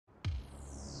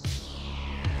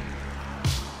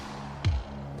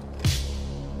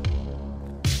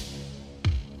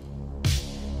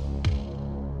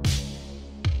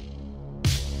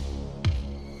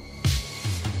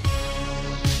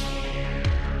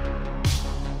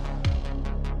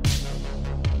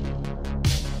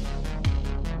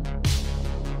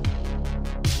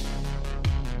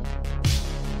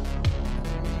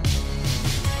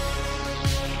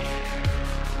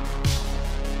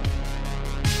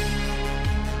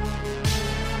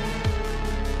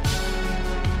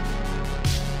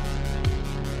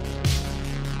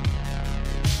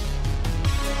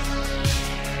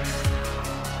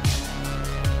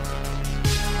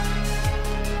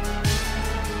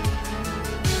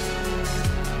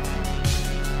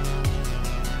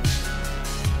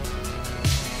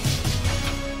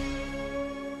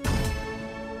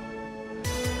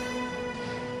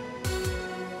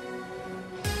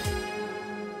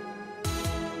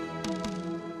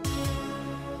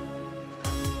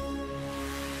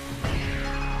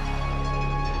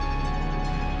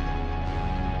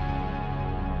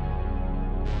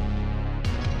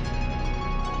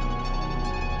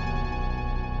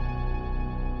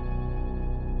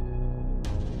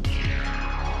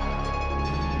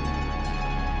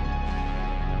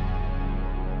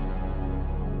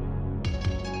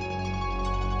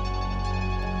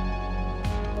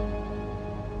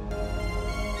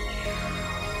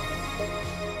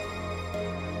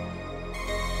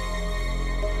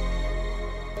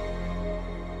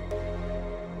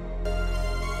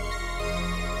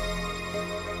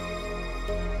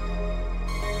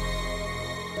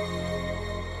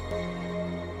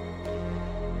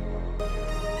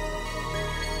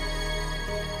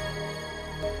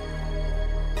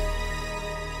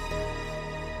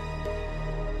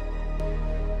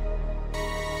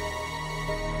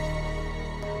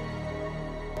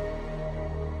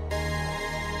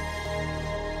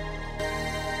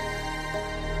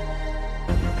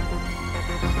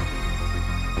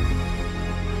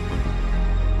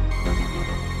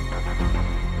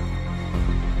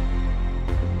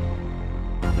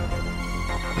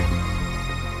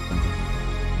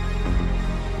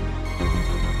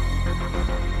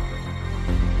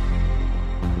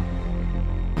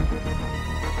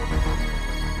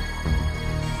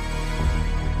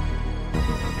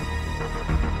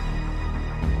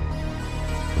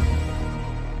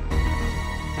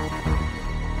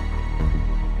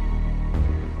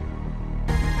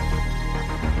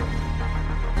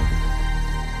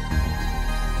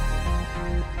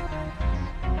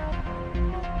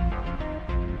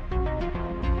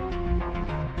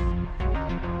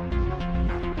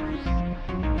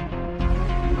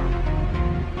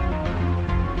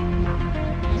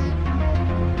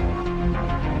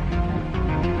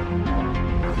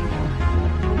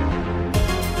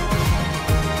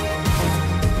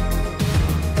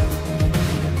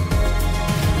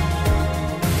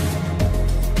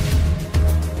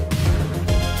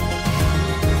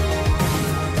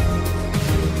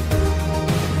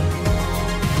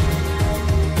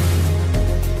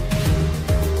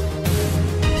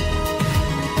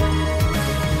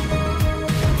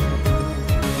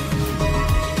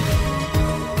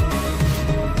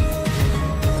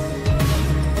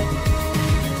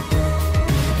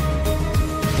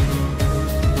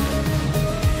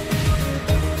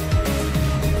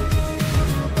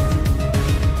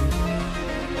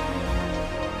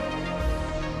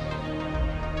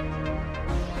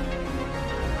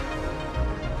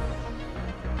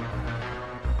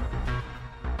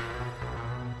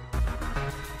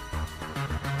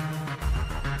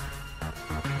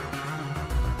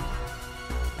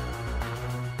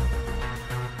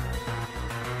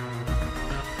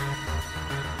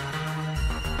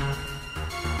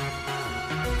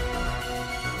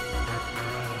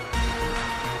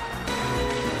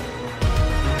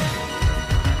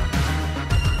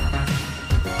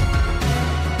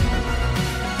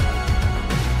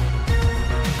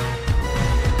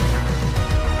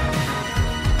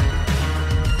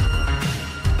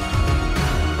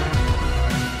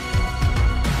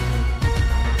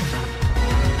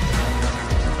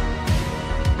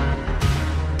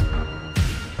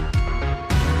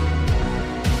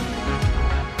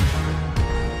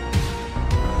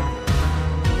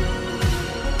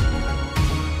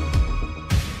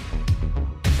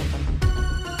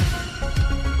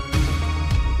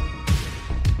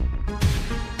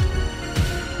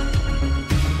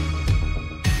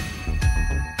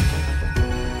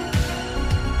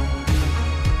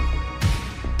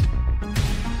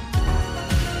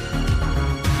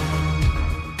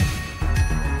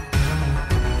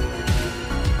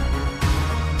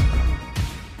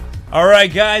All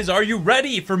right, guys, are you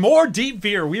ready for more Deep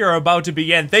Fear? We are about to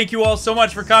begin. Thank you all so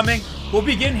much for coming. We'll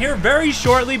begin here very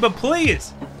shortly, but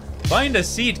please find a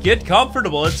seat, get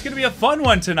comfortable. It's gonna be a fun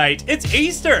one tonight. It's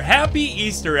Easter. Happy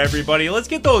Easter, everybody. Let's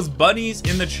get those bunnies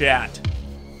in the chat.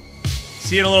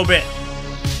 See you in a little bit.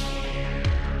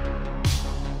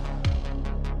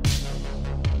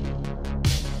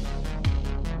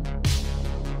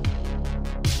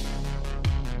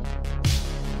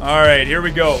 All right, here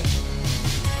we go.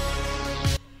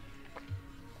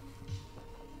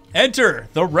 Enter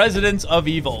the Residents of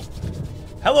Evil.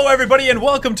 Hello, everybody, and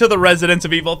welcome to the Residents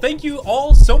of Evil. Thank you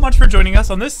all so much for joining us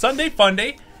on this Sunday Fun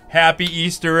Day. Happy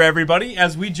Easter, everybody,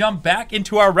 as we jump back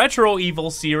into our Retro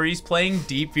Evil series playing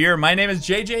Deep Fear. My name is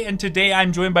JJ, and today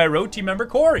I'm joined by Road Team member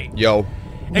Corey. Yo.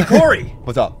 And Corey.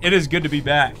 What's up? It is good to be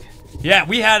back. Yeah,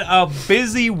 we had a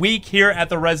busy week here at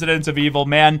the Residents of Evil,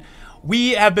 man.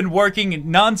 We have been working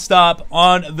nonstop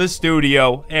on the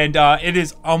studio, and it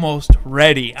is almost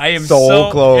ready. I am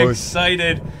so close.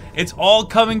 Excited. It's all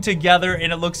coming together,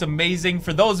 and it looks amazing.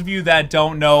 For those of you that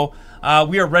don't know,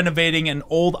 we are renovating an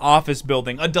old office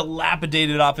building, a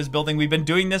dilapidated office building. We've been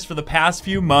doing this for the past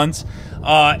few months,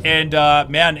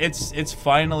 man, it's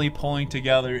finally pulling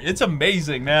together. It's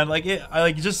amazing, man. Like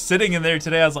just sitting in there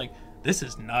today, I was like, this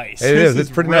is nice. It is. It's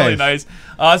pretty really nice.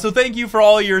 So thank you for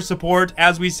all your support.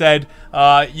 As we said,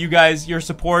 you guys, your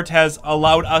support has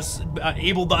allowed us,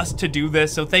 enabled us to do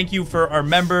this. So thank you for our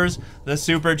members, the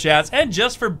super chats, and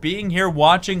just for being here,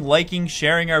 watching, liking,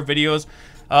 sharing our videos.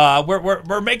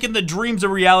 We're making the dreams a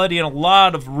reality, and a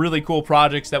lot of really cool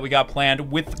projects that we got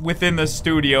planned within the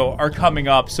studio are coming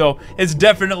up. So it's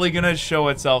definitely gonna show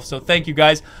itself. So thank you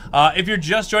guys. If you're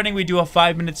just joining, we do a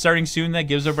 5-minute starting soon. That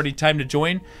gives everybody time to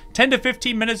join. 10 to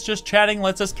 15 minutes just chatting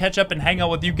lets us catch up and hang out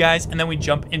with you guys, and then we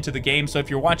jump into the game. So if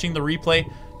you're watching the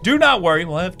replay, do not worry.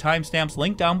 We'll have timestamps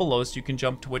linked down below so you can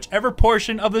jump to whichever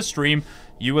portion of the stream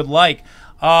you would like.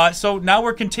 So now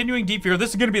we're continuing Deep Fear. This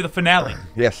is going to be the finale.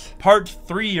 Yes. Part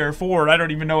 3 or 4. I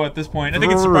don't even know at this point. I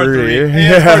think it's part 3.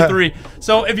 Yeah, it's part 3.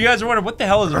 So if you guys are wondering, what the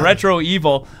hell is Retro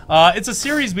Evil? It's a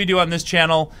series we do on this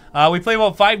channel. We play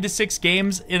about 5 to 6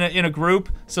 games in a group.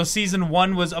 So Season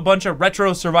 1 was a bunch of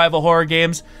retro survival horror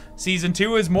games. Season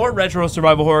 2 is more retro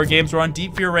survival horror games. We're on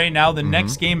Deep Fear right now. The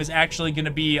next game is actually going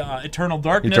to be Eternal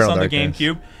Darkness on the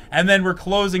GameCube. And then we're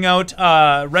closing out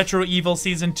Retro Evil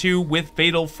Season 2 with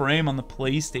Fatal Frame on the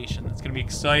PlayStation. That's going to be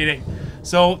exciting.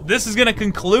 So this is going to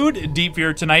conclude Deep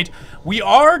Fear tonight. We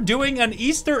are doing an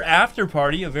Easter after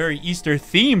party, a very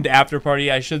Easter-themed after party,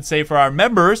 I should say, for our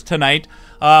members tonight.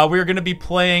 We're going to be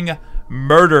playing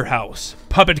Murder House.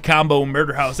 Puppet Combo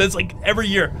Murder House. It's like every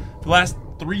year for the last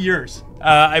 3 years.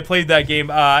 I played that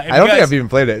game. I don't think I've even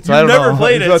played it. So I don't never know.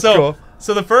 played it. That's so cool.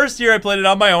 So the first year I played it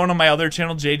on my own on my other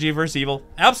channel, JJ vs. Evil.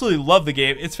 Absolutely love the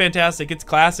game. It's fantastic. It's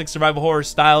classic survival horror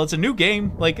style. It's a new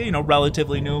game, like, you know,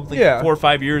 relatively new, like 4 or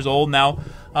 5 years old now.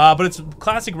 But it's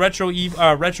classic retro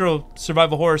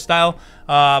survival horror style.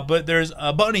 But there's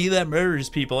a bunny that murders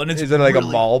people, and it's Is it like a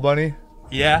mall bunny?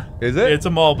 Yeah. Is it? It's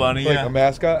a mall bunny. Like yeah. a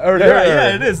mascot?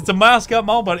 Yeah, it is. It's a mascot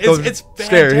mall bunny. It's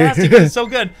fantastic. It's so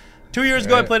good. 2 years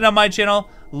ago, I played it on my channel.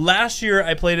 Last year,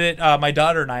 I played it. My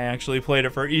daughter and I actually played it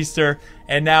for Easter.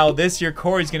 And now this year,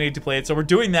 Corey's going to get to play it. So we're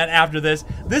doing that after this.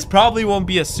 This probably won't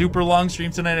be a super long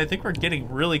stream tonight. I think we're getting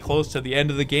really close to the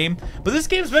end of the game. But this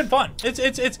game's been fun.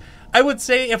 It's. I would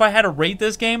say if I had to rate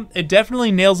this game, it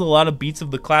definitely nails a lot of beats of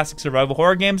the classic survival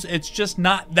horror games. It's just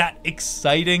not that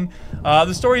exciting.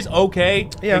 The story's okay.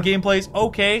 Yeah. The gameplay's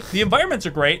okay. The environments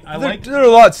are great. They're a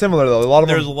lot similar though.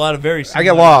 There's a lot of very similar I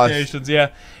get lost. Yeah.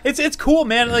 It's cool,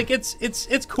 man. Like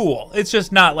it's cool. It's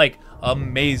just not like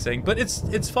amazing, but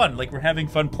it's fun. Like we're having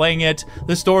fun playing it.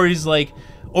 The story's like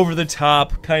over the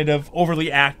top, kind of overly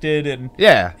acted and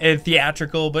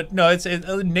theatrical, but no,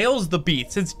 it nails the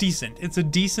beats. It's decent. It's a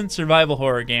decent survival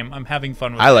horror game. I'm having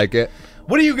fun with it. I like it.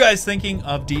 What are you guys thinking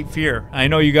of Deep Fear? I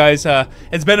know you guys,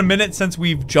 it's been a minute since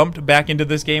we've jumped back into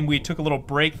this game. We took a little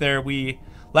break there.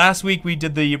 Last week we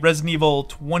did the Resident Evil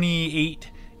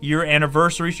 28-year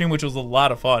anniversary stream, which was a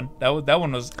lot of fun. That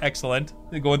one was excellent.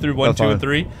 Going through 1, 2, and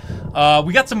 3.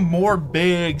 We got some more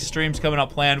big streams coming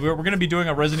up planned. We're going to be doing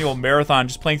a Resident Evil marathon,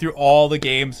 just playing through all the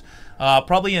games,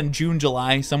 probably in June,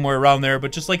 July, somewhere around there.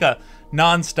 But just like a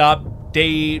non-stop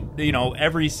day, you know,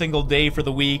 every single day for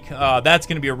the week. That's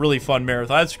going to be a really fun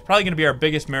marathon. That's probably going to be our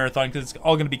biggest marathon because it's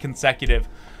all going to be consecutive.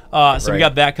 So we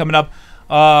got that coming up.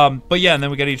 But yeah, and then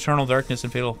we got Eternal Darkness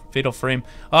and Fatal Frame.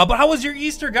 But how was your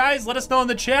Easter, guys? Let us know in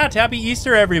the chat. Happy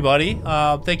Easter, everybody.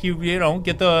 Thank you. You know,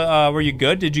 get the. Were you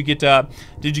good? Did you get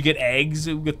eggs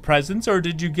with presents, or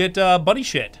did you get bunny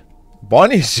shit?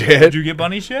 Bunny shit. Did you get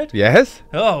bunny shit? Yes.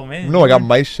 Oh man. No, I got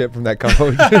mice shit from that couch.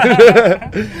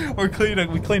 we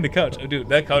cleaned the couch. Oh, dude,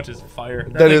 that couch is fire.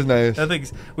 That is nice. That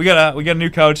thing's, we got a new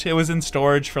couch. It was in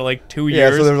storage for like 2 Yeah,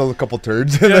 years. so there's a couple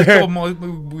turds in Yeah, there.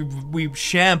 we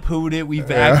shampooed it. We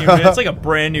vacuumed it. It's like a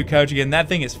brand new couch again. That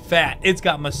thing is fat. It's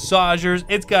got massagers.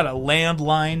 It's got a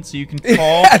landline so you can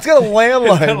call. Yeah, it's got a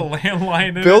landline. It's got a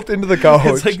landline in built it. into the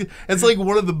couch. It's like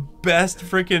one of the best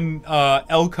freaking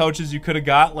L couches you could have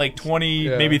got like 20,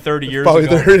 maybe 30 years Probably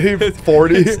ago. 30,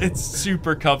 40. It's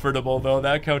super comfortable though.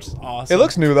 That couch is awesome. It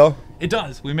looks new though. It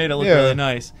does. We made it look really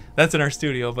nice. That's in our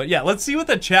studio. But yeah, let's see what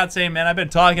the chat's saying, man. I've been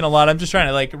talking a lot. I'm just trying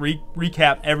to like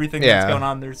recap everything that's going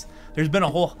on. There's been a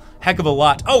whole heck of a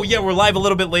lot. Oh yeah, we're live a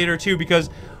little bit later too because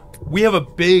we have a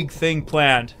big thing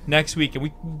planned next week,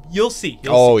 and you'll see.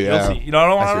 You'll see. You know, I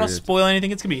don't want to spoil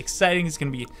anything. It's gonna be exciting. It's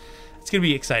gonna be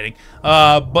exciting.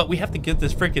 But we have to get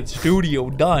this freaking studio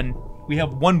done. We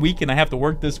have 1 week, and I have to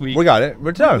work this week. We got it.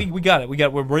 We're done. We got it.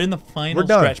 We're in the final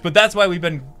stretch. But that's why we've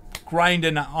been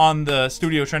grinding on the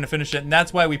studio trying to finish it, and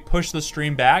that's why we pushed the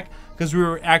stream back because we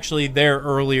were actually there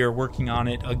earlier working on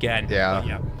it again.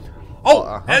 Yeah.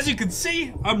 Oh, as you can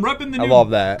see, I'm repping the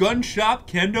new Gun Shop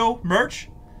Kendo merch.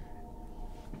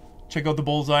 Check out the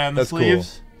bullseye on the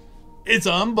sleeves. Cool. It's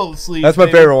on both sleeves. That's my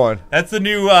favorite one. That's the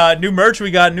new merch we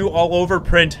got. New all over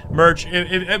print merch.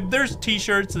 If there's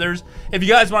t-shirts. If you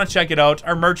guys want to check it out,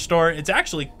 our merch store. It's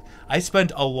actually, I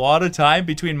spent a lot of time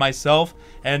between myself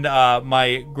and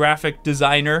my graphic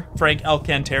designer Frank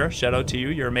Alcantara. Shout out to you.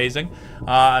 You're amazing.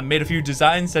 Made a few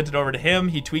designs. Sent it over to him.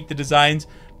 He tweaked the designs.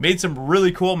 Made some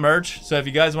really cool merch, so if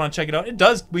you guys want to check it out,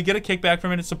 we get a kickback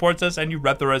from it. It supports us, and you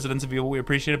rep the residents of Evil. We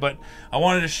appreciate it. But I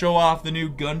wanted to show off the new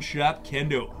Gun Shop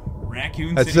Kendo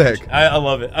Raccoon City. That's sick. I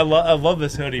love it. I love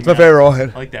this hoodie. It's my favorite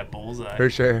one. I like that bullseye. For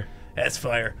sure. That's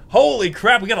fire. Holy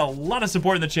crap, we got a lot of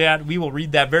support in the chat. We will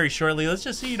read that very shortly. Let's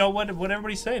just see, you know, what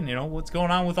everybody's saying. You know, what's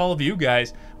going on with all of you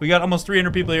guys. We got almost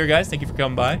 300 people here, guys. Thank you for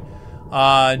coming by.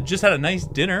 Just had a nice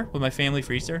dinner with my family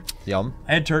for Easter. Yum.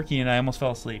 I had turkey, and I almost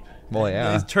fell asleep. Well,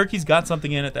 yeah. Turkey's got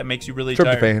something in it that makes you really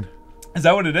tryptophan. tired. Is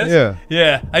that what it is? Yeah.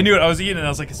 Yeah. I knew it. I was eating it. I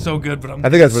was like, it's so good, but I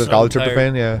think that's what it's called,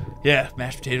 tryptophan, yeah. Yeah.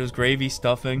 Mashed potatoes, gravy,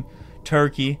 stuffing,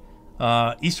 turkey,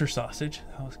 Easter sausage.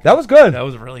 That was good. That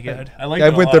was really good. I liked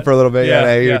it I went there for a little bit, and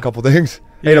I ate a couple things.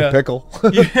 I ate a pickle.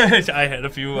 Yeah, I had a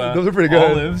few those are pretty good.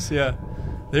 Olives, yeah.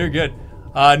 They're good.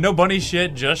 No bunny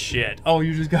shit, just shit. Oh,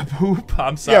 you just got poop?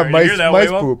 I'm sorry. Yeah, mice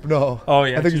poop. No. Oh,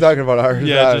 yeah. I think he's talking about ours.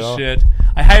 Yeah, just shit.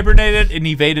 I hibernated and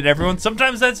evaded everyone.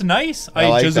 Sometimes that's nice.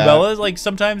 like Jezebella, like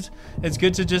sometimes it's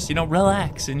good to just, you know,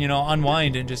 relax and, you know,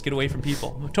 unwind and just get away from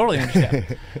people. Totally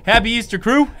understand. Happy Easter,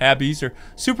 crew. Happy Easter.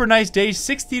 Super nice day.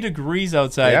 60 degrees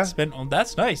outside. Yeah.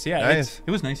 That's nice. Yeah. Nice.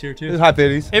 It was nice here, too. It was high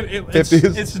 50s.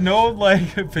 50s. It snowed like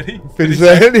 50.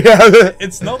 50 yeah.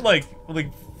 It snowed like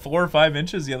 4 or 5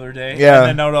 inches the other day. Yeah. And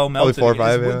then now it all melted. 4 or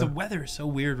 5, yeah. The weather is so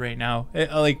weird right now.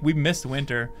 We missed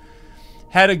winter.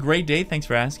 Had a great day. Thanks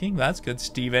for asking. That's good,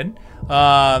 Steven.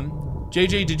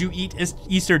 JJ, did you eat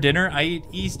Easter dinner? I ate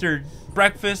Easter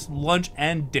breakfast, lunch,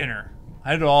 and dinner.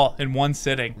 I did it all in one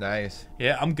sitting. Nice.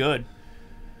 Yeah, I'm good.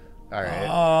 All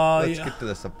right. Let's get to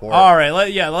the support. All right.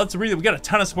 Let's read it. We got a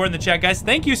ton of support in the chat, guys.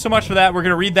 Thank you so much for that. We're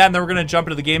going to read that, and then we're going to jump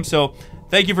into the game. So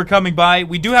thank you for coming by.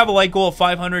 We do have a like goal of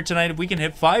 500 tonight. If we can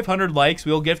hit 500 likes,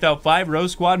 we'll gift out 5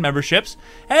 Rose Squad memberships.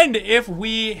 And if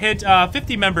we hit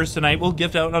 50 members tonight, we'll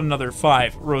gift out another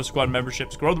 5 Rose Squad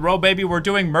memberships. Grow the row, baby. We're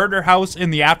doing Murder House in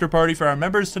the after party for our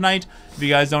members tonight. If you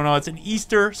guys don't know, it's an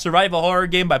Easter survival horror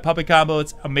game by Puppet Combo.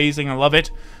 It's amazing. I love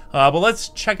it. But let's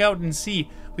check out and see.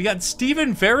 We got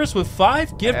Steven Ferris with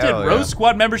 5 gifted Rose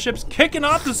Squad memberships, kicking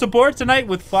off the support tonight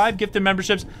with 5 gifted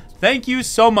memberships. Thank you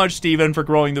so much, Steven, for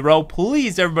growing the row.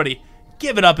 Please, everybody,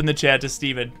 give it up in the chat to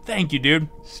Steven. Thank you, dude.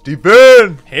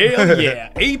 Steven! Hell yeah.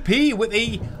 AP with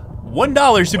a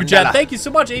 $1 super chat. Thank you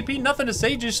so much, AP. Nothing to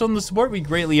say, just on the support. We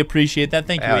greatly appreciate that.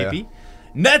 Thank you, AP. Yeah.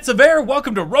 Nets Aver,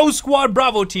 welcome to Rose Squad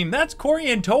Bravo team. That's Corey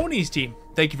and Tony's team.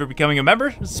 Thank you for becoming a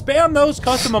member. Spam those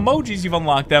custom emojis. You've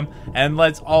unlocked them. And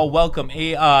let's all welcome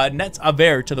a Nets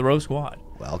Aver to the Rose Squad.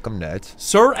 Welcome, Nets.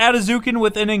 Sir Atazukin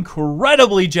with an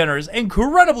incredibly generous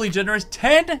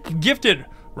 10 gifted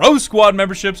Rose Squad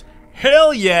memberships.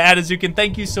 Hell yeah, Atazukin.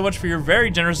 Thank you so much for your very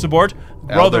generous support.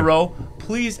 Grow the row.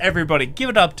 Please, everybody, give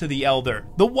it up to the Elder,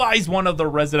 the wise one of the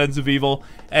residents of evil.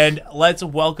 And let's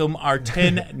welcome our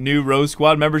 10 new Rose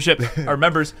Squad members.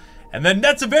 And then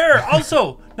Netzabear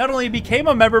also not only became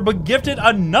a member, but gifted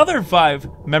another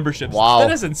 5 memberships. Wow.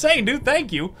 That is insane, dude.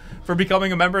 Thank you for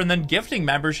becoming a member and then gifting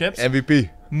memberships. MVP.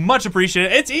 Much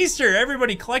appreciated. It's Easter.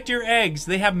 Everybody collect your eggs.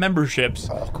 They have memberships.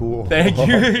 Oh, cool. Thank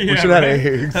you. We should have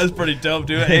eggs. That's pretty dope,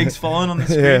 dude. Eggs falling on the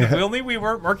screen. Yeah. If only we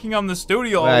weren't working on the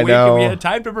studio all I week and we know. had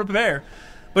time to prepare.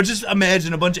 But just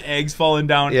imagine a bunch of eggs falling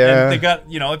down. Yeah. And they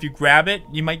got, you know, if you grab it,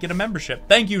 you might get a membership.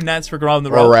 Thank you, Nets, for grabbing the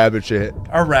Or rope. rabbit shit.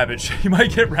 Or rabbit shit. You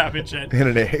might get rabbit shit. And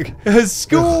an egg.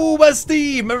 Scuba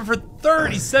Steve, member for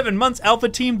 37 months. Alpha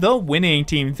Team, the winning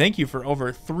team. Thank you for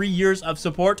over 3 years of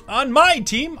support on my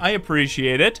team. I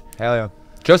appreciate it. Hell yeah.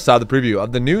 Just saw the preview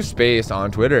of the new space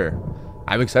on Twitter.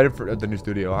 I'm excited for the new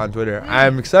studio on Twitter.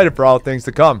 I'm excited for all things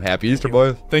to come. Happy Easter,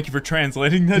 boys. Thank you for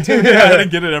translating that to me. I didn't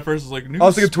get it at first. I was like, new I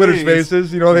was thinking Twitter space.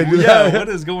 Spaces. You know they do Yeah, that. what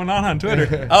is going on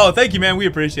Twitter? Oh, thank you, man. We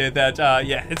appreciate that.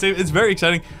 Yeah, it's very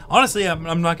exciting. Honestly,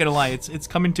 I'm not gonna lie. It's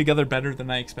coming together better than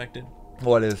I expected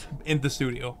What is? in the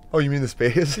studio. Oh, you mean the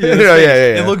space? Yeah, the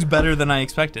space. It looks better than I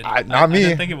expected. Not me. I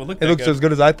didn't think it would look It that looks good. as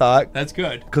good as I thought. That's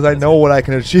good. Because I know what I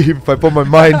can achieve if I put my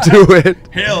mind to it.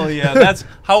 Hell yeah, that's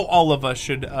how all of us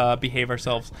should behave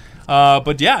ourselves.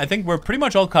 But yeah, I think we're pretty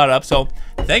much all caught up. So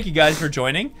thank you guys for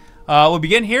joining. We'll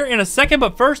begin here in a second,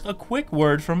 but first, a quick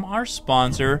word from our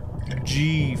sponsor,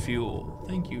 G Fuel.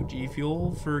 Thank you, G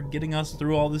Fuel, for getting us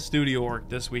through all the studio work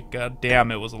this week. God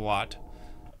damn, it was a lot.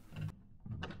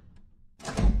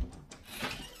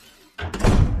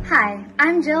 Hi,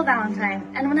 I'm Jill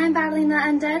Valentine, and when I'm battling the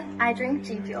undead, I drink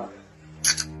G Fuel.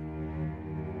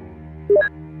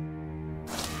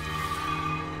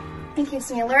 It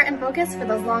keeps me alert and focused for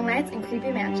those long nights in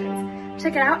creepy mansions.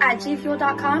 Check it out at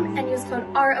gfuel.com and use code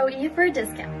ROE for a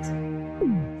discount.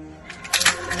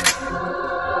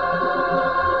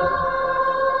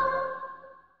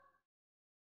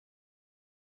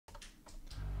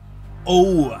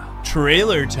 Oh,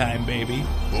 trailer time, baby.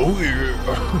 Oh,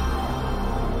 yeah.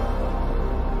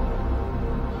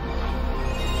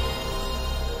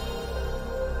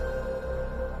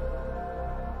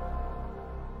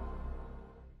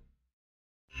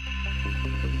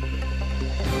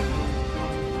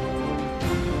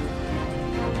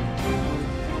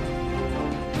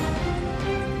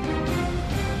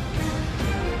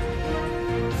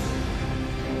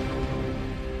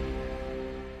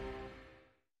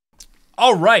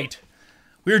 All right.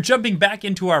 We are jumping back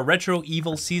into our Retro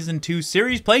Evil Season 2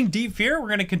 series, playing Deep Fear. We're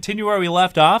going to continue where we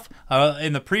left off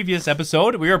in the previous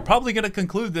episode. We are probably going to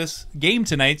conclude this game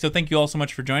tonight, so thank you all so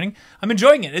much for joining. I'm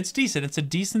enjoying it. It's decent. It's a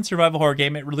decent survival horror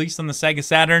game. It released on the Sega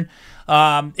Saturn.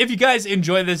 If you guys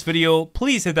enjoy this video,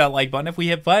 please hit that like button. If we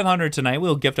hit 500 tonight,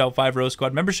 we'll gift out 5 Row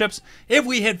Squad memberships. If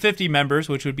we hit 50 members,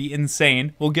 which would be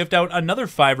insane, we'll gift out another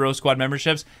 5 Row Squad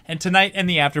memberships. And tonight in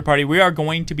the after party, we are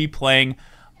going to be playing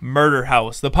Murder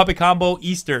House, the Puppet Combo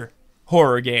Easter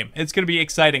horror game. It's going to be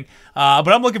exciting. But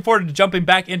I'm looking forward to jumping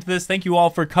back into this. Thank you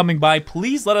all for coming by.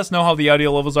 Please let us know how the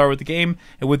audio levels are with the game.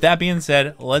 And with that being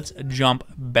said, let's jump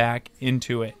back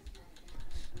into it.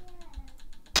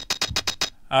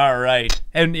 All right.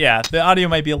 And yeah, the audio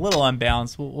might be a little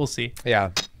unbalanced. We'll see. Yeah.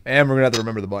 And we're going to have to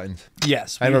remember the buttons.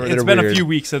 Yes. I remember it's they're been weird. a few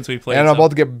weeks since we played. And I'm so. about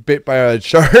to get bit by a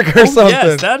shark or something.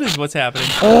 Yes, that is what's happening.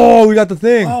 Oh, we got the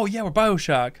thing. Oh, yeah, we're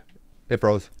Bioshock. It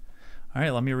froze. All right,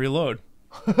 let me reload.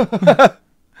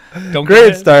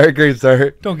 Great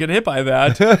start. Don't get hit by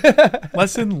that.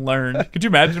 Lesson learned. Could you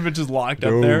imagine if it just locked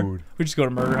up there? Dude. We just go to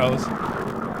Murder House.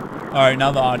 All right, now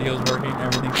the audio's working.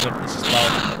 Everything's good. It's just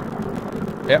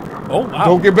loud. Yep. Oh, wow.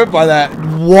 Don't get bit by that.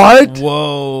 What?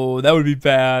 Whoa, that would be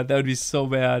bad. That would be so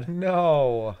bad.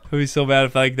 No. It would be so bad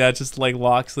if like that just like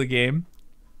locks the game.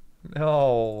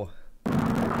 No.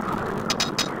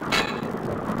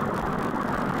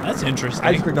 That's interesting.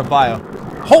 I just clicked on file.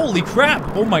 Holy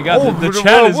crap! Oh my god, Oh, the whoa,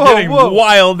 chat is whoa, getting whoa.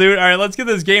 wild, dude. All right, let's get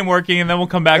this game working, and then we'll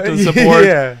come back to the support.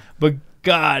 Yeah. But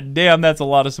god damn, that's a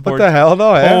lot of support. What the hell?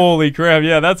 No, eh? Holy crap!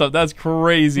 Yeah, that's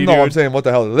crazy, No, dude. I'm saying what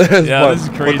the hell is this? Yeah, but this is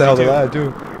What crazy, the hell too. did I do?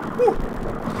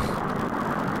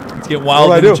 Let's get wild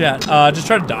What in do the I chat. Just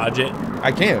try to dodge it.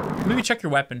 I can't. Maybe check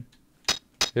your weapon.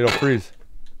 It'll freeze.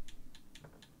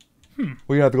 We're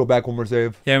gonna have to go back one more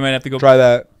save. Yeah, we might have to go. Try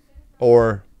that.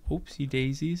 Or Oopsie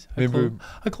daisies. Maybe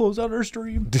I closed out our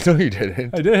stream. no, you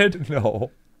didn't. I did.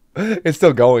 No. It's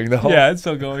still going though. Yeah, it's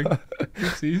still going.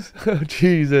 Oopsies.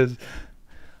 Jesus.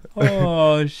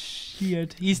 Oh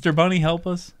shit! Easter Bunny, help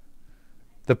us.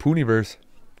 The Pooniverse.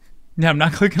 Yeah, I'm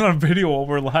not clicking on video while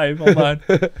we're live. Hold on.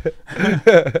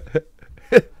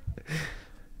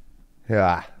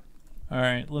 Yeah. All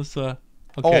right, let's Okay.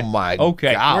 Oh my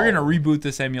Okay, God. we're gonna reboot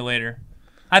this emulator.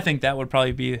 I think that would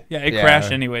probably be. Yeah, it Yeah.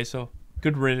 crashed anyway, so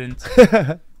good riddance.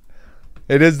 Yeah,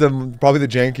 It is probably the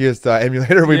jankiest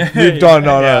emulator we've done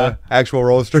on an actual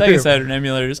roll stream. Sega Saturn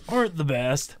emulators aren't the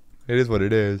best. It is what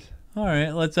it is. All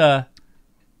right, let's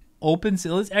open.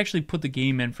 Let's actually put the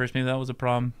game in first. Maybe that was a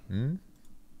problem.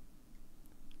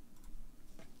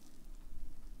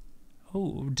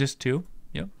 Oh, just 2.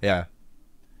 Yep. Yeah.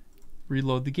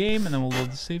 Reload the game, and then we'll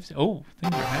load the save. Oh,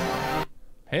 things are happening.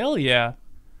 Hell yeah.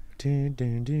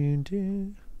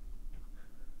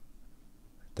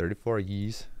 34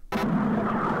 yees.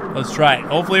 Let's try it.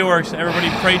 Hopefully it works. Everybody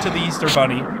pray to the Easter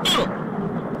Bunny.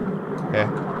 Yeah.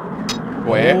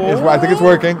 Wait, I think it's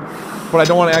working, but I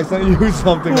don't want to accidentally use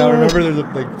something now. Remember, there's a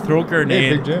throw grenade.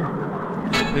 Hey, Big Jim.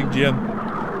 Big Jim.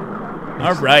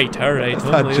 All right. Let's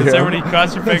everybody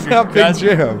cross your fingers. That's not Big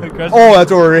Jim. Oh,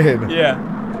 that's what we're in. Yeah.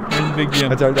 There's Big Jim.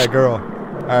 That's that girl.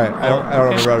 All right. I don't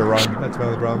remember how to run. That's my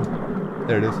only problem.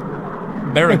 There it is.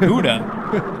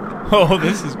 Barracuda. Oh,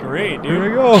 this is great, dude. Here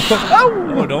we go.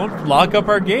 Oh, don't lock up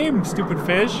our game, stupid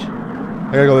fish.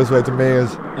 I gotta go this way. It's a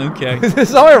maze. Okay. Is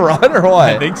this how I run or what?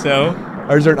 I think so.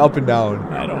 Or is there an up and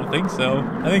down? I don't think so.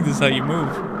 I think this is how you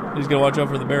move. You just gotta watch out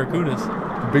for the barracudas.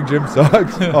 Big Jim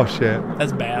sucks. Oh, shit.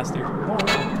 That's bastard.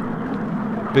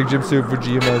 Big Jim Sue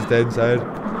Fujima is dead inside.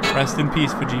 Rest in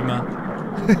peace, Fujima.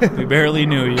 We barely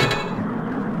knew you.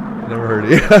 Never heard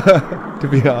of you, to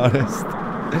be honest.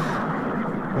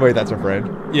 Wait, that's her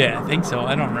friend? Yeah, I think so.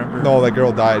 I don't remember. No, that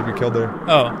girl died. We killed her.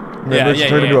 Oh. Remember, she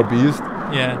turned into a beast?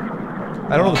 Yeah.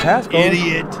 I don't know the passcode.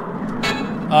 Idiot.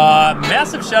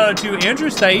 Massive shout out to Andrew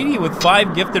Saidi with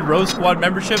 5 gifted Rose Squad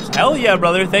memberships. Hell yeah,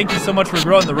 brother. Thank you so much for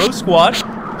growing the Rose Squad.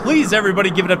 Please,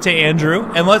 everybody, give it up to Andrew.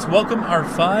 And let's welcome our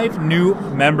 5 new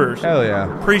members. Hell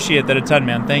yeah. Appreciate that a ton,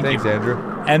 man. Thanks, you. Thanks, Andrew.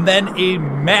 And then a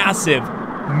massive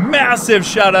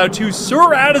shout out to Sir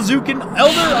Adazukin,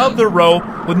 Elder of the Row,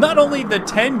 with not only the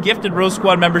 10 gifted Rose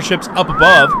Squad memberships up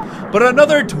above, but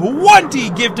another 20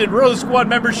 gifted Rose Squad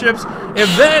memberships. If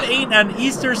that ain't an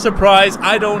Easter surprise,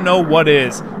 I don't know what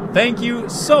is. Thank you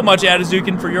so much,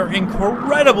 Adazukin, for your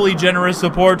incredibly generous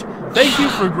support. Thank you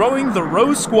for growing the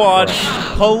Rose Squad.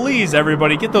 Please,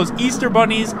 everybody, get those Easter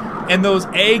bunnies and those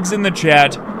eggs in the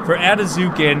chat for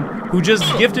Adazukin, who just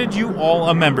gifted you all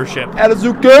a membership.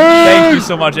 Adazukin! Thank you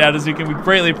so much, Adazukin. We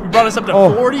brought us up to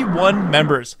 41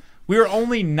 members. We are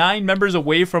only 9 members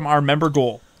away from our member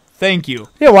goal. Thank you.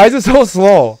 Yeah, why is it so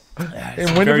slow?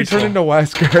 And when did we turn into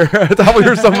Wesker? I thought we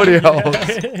were somebody else.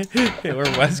 Hey, we're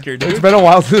Wesker, dude. It's been a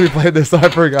while since we played this, so I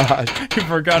forgot. You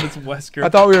forgot it's Wesker. I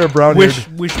thought we were a brown Wish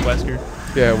Wesker.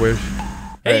 Yeah, Wish.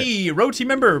 Hey, Road Team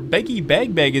member Beggy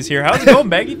Bag is here. How's it going,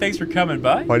 Beggy? Thanks for coming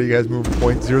by. Why do you guys move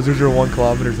 0.0001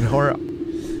 kilometers an hour?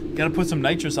 Gotta put some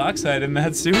nitrous oxide in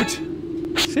that suit.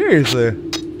 Seriously?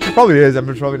 It probably is. I'm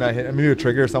probably not hitting. Maybe a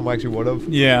trigger or something I actually would have.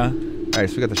 Yeah. Alright,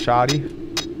 so we got the shoddy.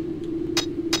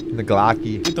 And the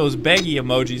Glocky. Get those Baggy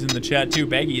emojis in the chat too.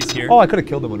 Baggy is here. Oh, I could have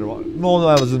killed him underwater. No,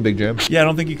 that was in Big Jim. Yeah, I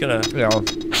don't think you could have. Yeah.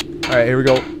 Alright, here we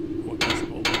go.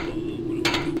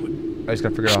 I just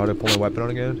gotta figure out how to pull my weapon on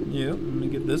again. Yeah, let me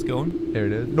get this going. There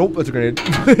it is. Nope, that's a grenade.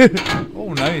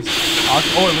 Oh, nice.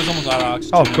 Oh, it was almost out of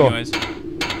oxygen. Oh, cool. Anyways. I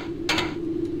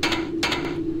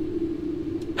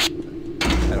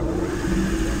don't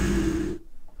remember.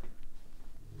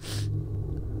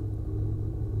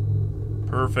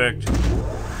 Perfect.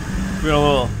 We got a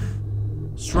little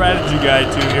strategy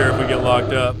guide too here if we get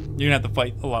locked up. You're gonna have to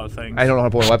fight a lot of things. I don't know how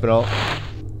to pull my weapon out.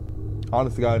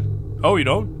 Honest to God. Oh, you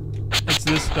don't? It's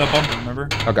this bumper, remember?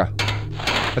 Okay.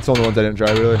 That's the only ones I didn't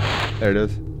try, really. There it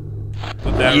is.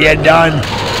 Put that done.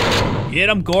 Get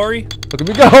him, Gory. Look at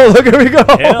me go. Look at me go.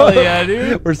 Hell yeah,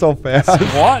 dude. We're so fast.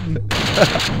 Squatting.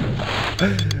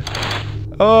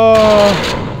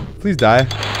 Oh. Please die.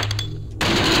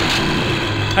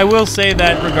 I will say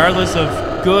that regardless of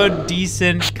good,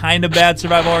 decent, kind of bad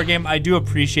survival horror game, I do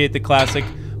appreciate the classic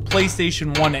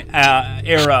PlayStation 1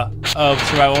 era of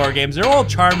survival horror games. They're all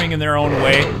charming in their own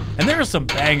way, and there are some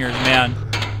bangers, man.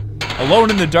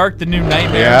 Alone in the Dark, The New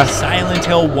Nightmare, yeah. Silent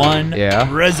Hill 1, yeah.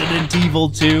 Resident Evil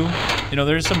 2. You know,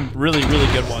 there's some really, really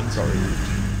good ones. Sorry.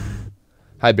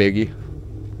 Hi, Biggie.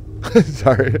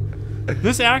 Sorry.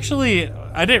 This actually,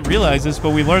 I didn't realize this,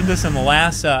 but we learned this in the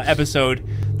last episode.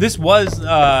 This was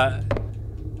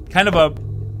kind of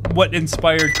what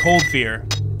inspired Cold Fear.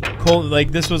 Cold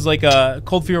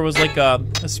Fear was like a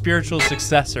spiritual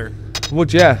successor.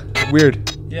 Which, yeah,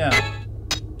 weird. Yeah.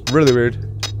 Really weird.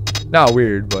 Not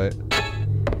weird, but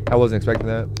I wasn't expecting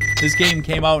that. This game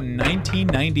came out in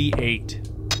 1998.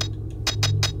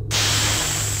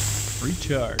 Free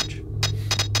charge.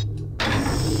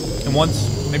 And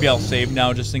once, maybe I'll save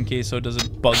now just in case so it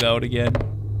doesn't bug out again.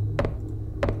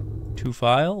 To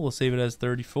file, we'll save it as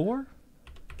 34.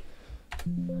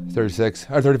 36,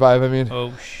 or 35, I mean.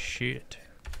 Oh, shit.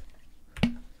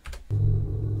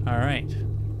 right.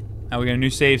 Now we got a new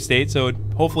save state, so it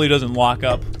hopefully doesn't lock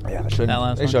up. Yeah, That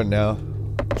last it one. shouldn't now.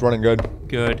 It's running good.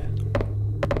 Good.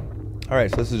 All right,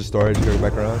 so this is just storage. Go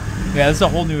back around. Yeah, this is a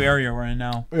whole new area we're in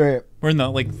now. Right. We're in the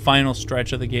like final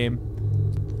stretch of the game.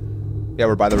 Yeah,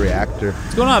 we're by the reactor.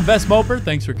 What's going on, Best Moper?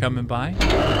 Thanks for coming by. All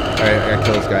right, I gotta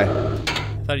kill this guy.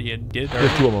 I thought you did.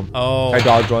 There's 2 of them. Oh. I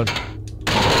dodged one.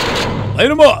 Light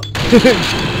him up.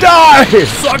 Die!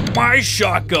 Suck my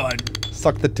shotgun.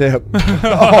 Suck the tip.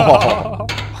 Oh.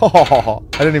 Oh,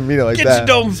 I didn't even mean it like Get that. your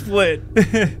dome split.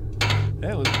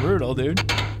 That was brutal, dude.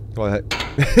 Go ahead.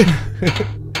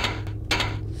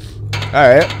 All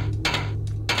right.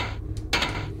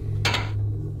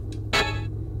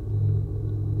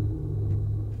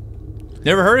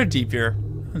 Never heard of Deep Fear.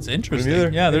 That's interesting. either.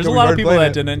 Yeah, there's a Never lot of heard people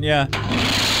playing that it. didn't. Yeah.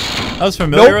 I was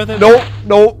familiar with it. Nope.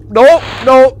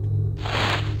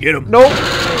 Get him. Nope.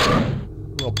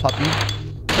 Little puppy.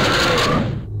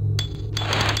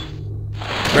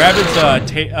 Grab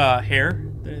its hair.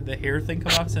 The hair thing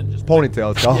come off and just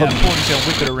Ponytail, it's called. yeah, ponytail,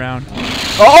 whip it around.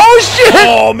 Oh shit!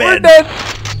 Oh, man. We're dead.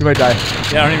 You might die.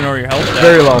 Yeah, I don't even know where your health is.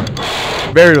 Very low.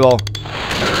 Very low.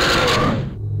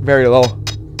 Very low.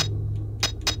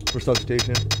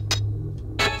 Resuscitation.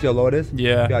 See how low it is?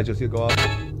 Yeah. Yeah, just see it go up.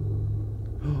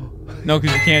 No,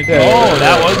 because you can't. Yeah, oh, yeah,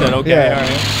 that yeah. was it. Okay, Yeah. all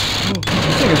right.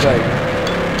 This thing is like.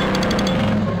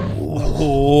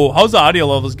 Oh, how's the audio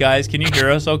levels, guys? Can you hear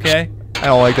us okay? I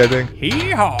don't like that thing.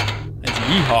 Hee-haw. That's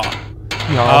yeehaw.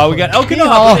 Yeehaw. We got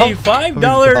Elkinoth with a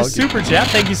 $5 super chat.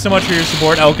 Thank you so much for your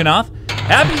support, Elkinoth.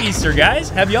 Happy Easter, guys.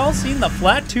 Have y'all seen the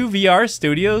Flat 2 VR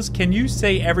studios? Can you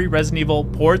say every Resident Evil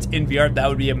ports in VR? That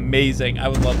would be amazing. I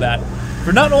would love that.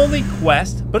 For not only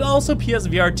Quest, but also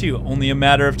PSVR 2. Only a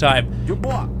matter of time.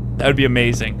 That would be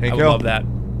amazing. Hank I would Hill. love that.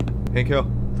 Hank Hill.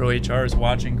 Pro HR is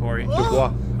watching, Corey.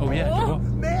 Dubois. Oh, yeah. Oh,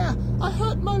 Mayor, I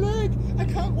hurt my leg. I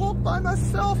can't walk by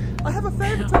myself. I have a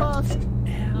favor to ask.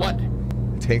 What?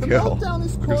 It's Hank The Hill. meltdown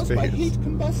is caused by heat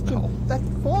combustion. That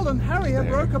fallen Harrier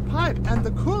broke a pipe, and the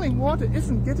cooling water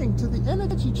isn't getting to the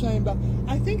energy chamber.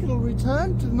 I think it'll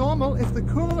return to normal if the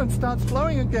coolant starts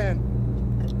flowing again.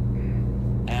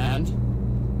 And?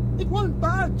 It won't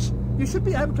budge. You should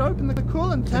be able to open the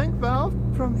coolant tank valve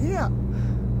from here.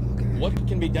 What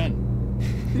can be done?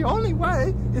 The only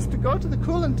way is to go to the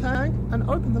coolant tank and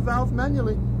open the valve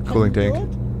manually. Can Cooling you do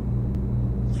tank.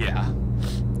 it? Yeah.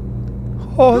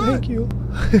 Oh, Good. thank you.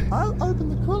 I'll open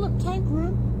the coolant tank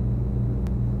room.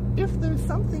 If there's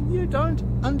something you don't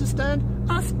understand,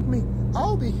 ask me.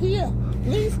 I'll be here.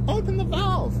 Please open the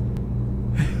valve.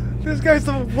 This guy's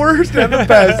the worst and the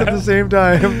best at the same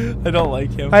time. I don't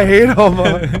like him. I hate him,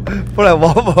 but I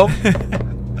love him.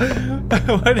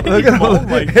 Why did Look he at moan him.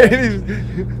 like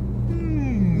that?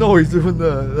 No, he's doing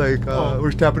the like. Oh.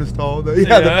 We're tapping his toe.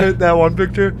 Yeah, Yeah. that one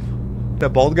picture, that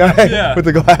bald guy Yeah. with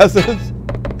the glasses.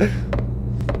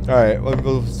 All right,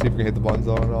 we'll see if we can hit the buttons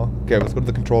though and all. Okay, let's go to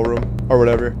the control room or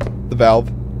whatever. The valve.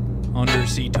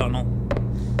 Undersea tunnel.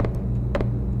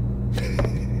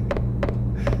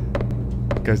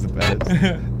 Guy's the best.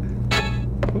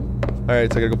 All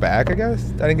right, so I gotta go back, I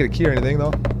guess. I didn't get a key or anything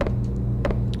though.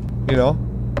 You know?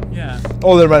 Yeah.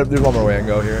 Oh, there's one more way I can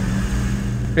go here.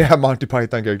 Yeah, Monty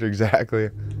Python character, exactly.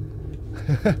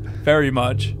 Very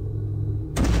much.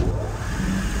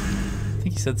 I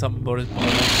think he said something about his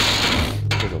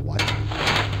butthole. There's a what?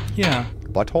 Yeah,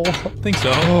 Butthole? I think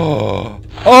so. Oh!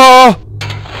 Oh!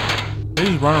 They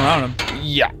just run around him.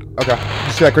 Yeah. Okay.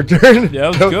 Check return.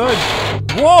 Yeah, that was good.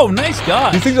 Whoa, nice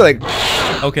dodge. These things are like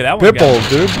Okay, that one pit got bulls,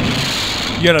 dude.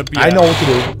 you gotta be. I know what to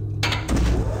do.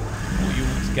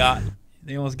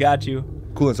 They almost got you.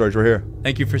 Coolant storage, we're here.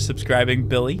 Thank you for subscribing,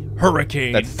 Billy.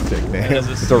 Hurricane. That's a sick name. That is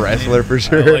a It's a sick wrestler name. for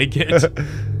sure. I like it.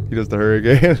 He does the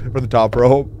hurricane from the top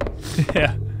rope.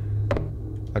 Yeah.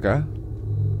 Okay.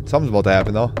 Something's about to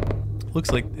happen though.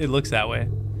 It looks that way.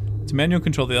 It's manual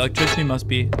control. The electricity must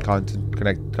be.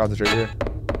 Concentrate here.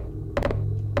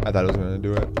 I thought it was gonna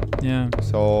do it. Yeah.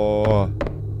 So.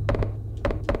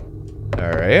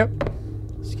 Alright.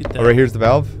 Let's get that. Oh, right here's the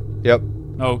valve. Yep.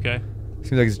 Oh, okay.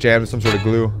 Seems like it's jammed with some sort of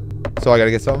glue. So I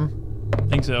gotta get something. I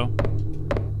think so.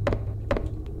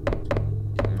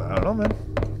 I don't know, man.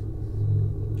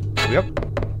 Yep.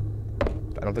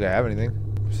 I don't think I have anything.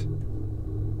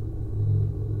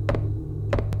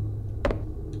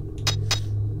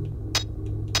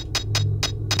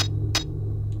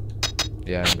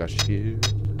 Yeah, I got shit.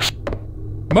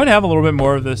 We might have a little bit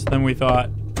more of this than we thought.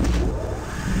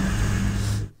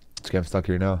 Let's get stuck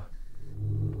here now.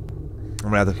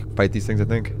 I'm gonna have to fight these things, I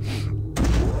think.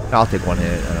 I'll take one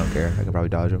hit. I don't care. I can probably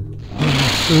dodge them.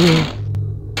 It's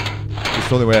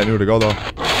the only way I knew to go, though.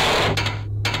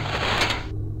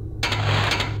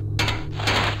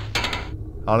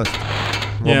 Honest.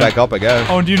 We'll back up, I guess.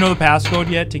 Oh, do you know the passcode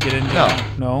yet to get into? No.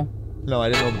 No. No, I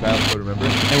didn't know the passcode. Remember?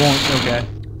 It won't. Okay.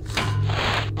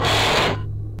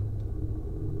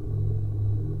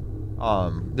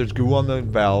 There's goo on the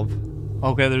valve.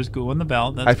 Okay, there's goo in the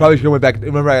belt. I probably should have went back.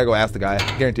 Remember, I gotta go ask the guy.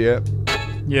 Guarantee it.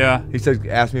 Yeah. He said,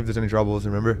 ask me if there's any troubles.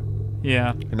 Remember?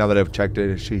 Yeah. And now that I've checked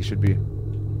it, she should be.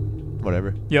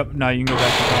 Whatever. Yep. Now you can go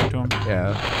back and talk to him.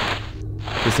 Yeah.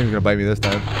 This thing's gonna bite me this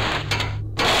time.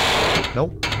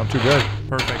 Nope. I'm too good.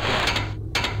 Perfect. Yeah.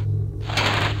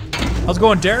 How's it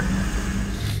going, Derek?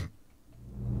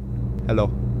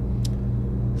 Hello.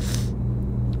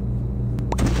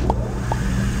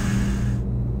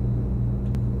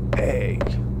 Hey.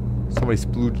 Somebody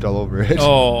splooged all over it.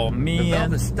 Oh, The man.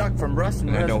 valve is stuck from rust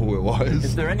and I know who it was.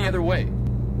 Is there any other way?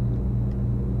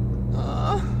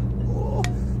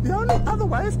 The only other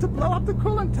way is to blow up the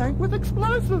coolant tank with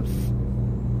explosives.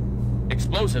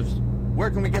 Explosives? Where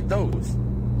can we get those?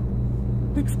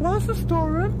 The explosive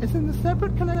storeroom is in the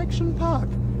separate connection park.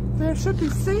 There should be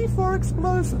C4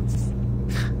 explosives.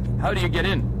 How do you get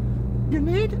in? You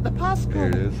need the passcode. There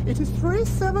it is. It is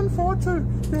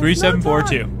 3742. There's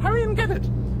 3742. no time. Hurry and get it.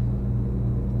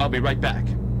 I'll be right back.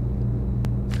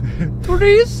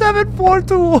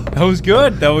 3742. That was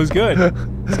good. That was good.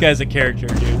 This guy's a character,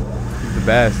 dude. He's the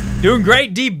best. Doing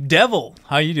great, Deep Devil.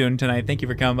 How you doing tonight? Thank you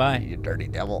for coming by. You dirty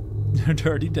devil.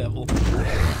 Dirty Devil.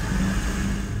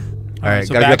 Alright,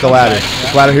 so gotta back get the on ladder. track,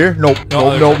 yeah. The ladder here? Nope. No,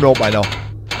 Nope, there's nope, a- nope. I know.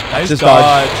 Nice Just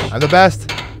dodge. dodge. I'm the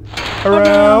best.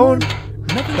 Around.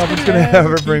 Nothing's gonna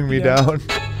ever bring me down.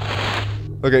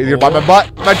 Okay, you're by my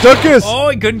butt. My tuchus. Oh,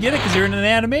 he couldn't get it because you're in an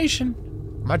animation.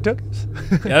 My tuchus.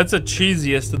 Yeah, that's the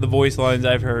cheesiest of the voice lines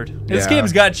I've heard. This Yeah.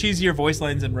 game's got cheesier voice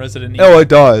lines than Resident Evil. Oh, it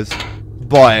does.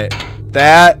 But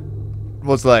that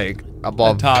was like That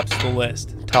above tops the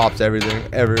list. tops everything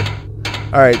ever.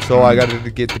 Alright, so I gotta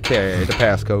get the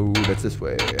passcode. That's this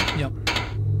way. Yep.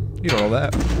 You don't know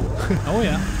that. Oh,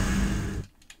 yeah.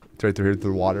 It's right through here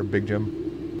through the water, Big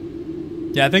Jim.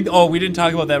 Yeah, I think, oh, we didn't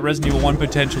talk about that Resident Evil 1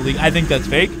 potential leak. I think that's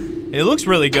fake. It looks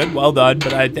really good. Well done,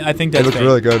 but I think that's It looks fake.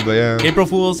 really good, but yeah. April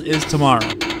Fool's is tomorrow.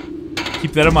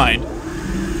 Keep that in mind.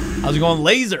 How's it going,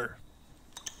 Laser?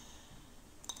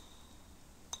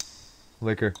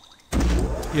 Liquor.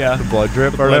 Yeah. The blood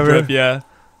drip or Blood whatever. drip, yeah.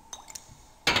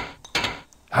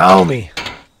 Homie.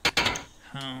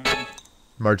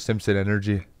 Marge Simpson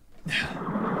energy.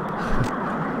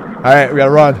 Alright, we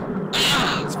gotta run.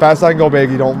 As fast as I can go,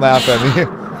 Baggy. Don't laugh at me.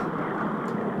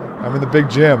 I'm in the big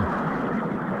gym.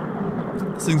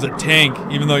 This thing's a tank,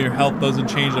 even though your health doesn't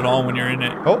change at all when you're in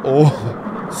it. Oh.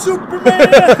 Superman!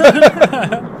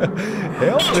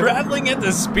 Hell. Traveling at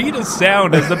the speed of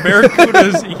sound as the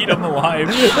barracudas eat them alive.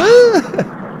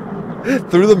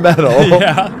 Through the metal.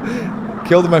 Yeah.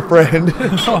 Killed my friend.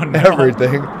 Oh, no.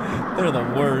 Everything. They're the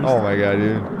worst. Oh my god,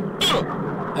 dude.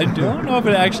 I don't know if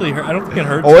it actually hurt. I don't think it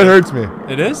hurts. Oh, it hurts me.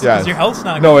 It is? Yes. Because your health's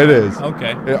not No, good. it is.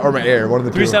 Okay. Or my air, one of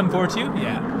the two. 3742?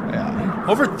 Yeah. Yeah.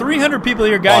 Over 300 people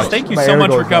here, guys. Watch. Thank you My so air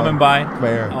much for goes coming by. down. My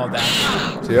air. Oh,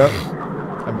 that's See ya.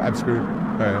 I'm screwed.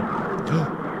 Alright.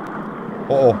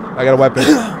 Uh-oh. I got a weapon.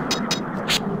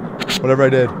 Whatever I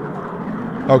did.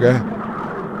 Okay.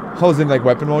 I was in like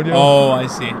weapon mode, you know? Oh, I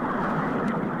see. Come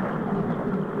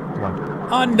on.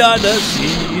 Under the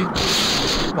sea.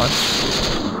 Come on.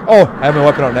 Oh, I have my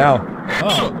weapon out now.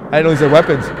 Oh. I didn't know these are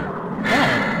weapons. Oh.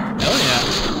 Hell yeah.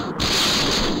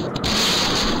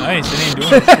 Nice. It ain't doing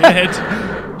shit.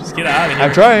 Just get out of here.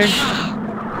 I'm trying.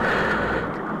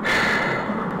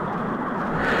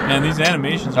 Man, these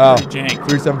animations are pretty jank.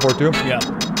 3742? Yeah.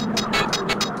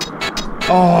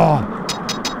 Oh.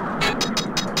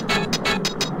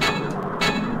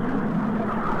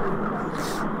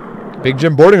 Big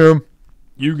gym boarding room.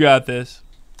 You got this.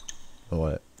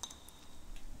 What?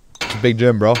 It's a big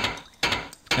gym, bro.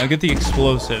 Now get the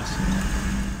explosives.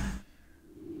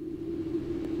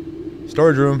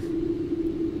 Storage room.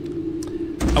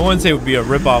 I wouldn't say it would be a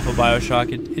ripoff of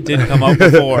Bioshock. It did come out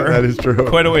before. That is true.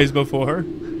 Quite a ways before.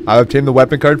 I obtained the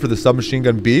weapon card for the submachine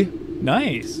gun B.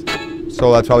 Nice.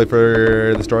 So that's probably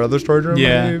for the other storage room.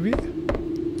 Yeah. Maybe.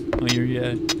 Oh,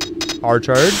 you're R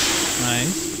charge.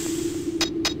 nice.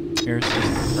 Here's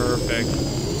this perfect.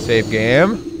 Save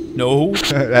game. No.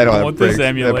 I don't want have this brakes.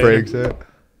 emulator. That breaks it.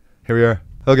 Here we are.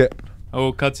 Okay.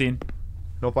 Oh, cutscene.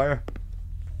 No fire.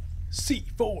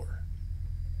 C4.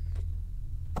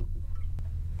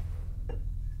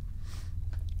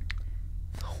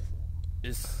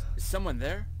 Is someone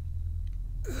there?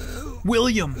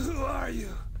 William. Who are you?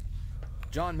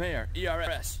 John Mayer,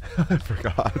 ERS. I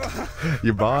forgot.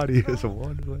 Your body is a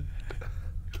wonderland.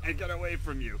 Can't get away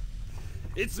from you.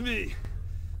 It's me,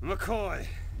 McCoy.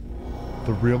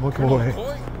 The real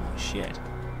McCoy. Shit.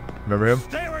 Remember him?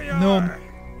 Stay where you No. are.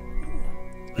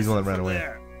 He's the one that ran Listen from away.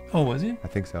 there. Oh, was he? I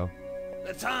think so.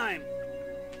 The time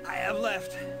I have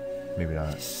left Maybe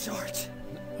not. is short.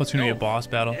 Oh, it's gonna be a boss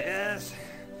battle. Yes.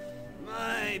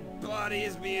 My body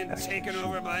is being taken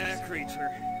over by a creature.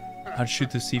 How'd you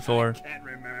shoot the C4? Can't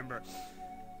remember.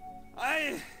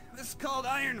 This is called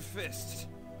Iron Fist.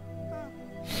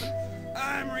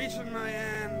 I'm reaching my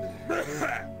end.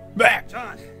 Back.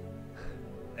 John,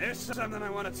 there's something I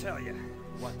want to tell you.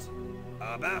 What?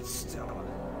 About Stella.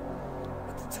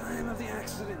 At the time of the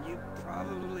accident, you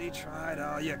probably tried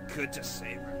all you could to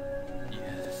save her.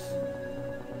 Yes.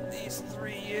 These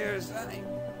 3 years, I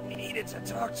needed to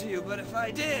talk to you, but if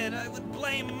I did, I would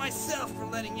blame myself for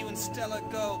letting you and Stella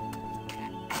go.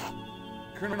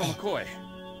 Colonel McCoy.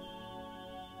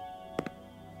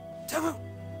 Don't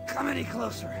come any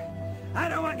closer. I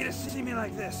don't want you to see me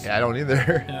like this. Yeah, I don't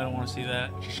either. Yeah, I don't want to see that.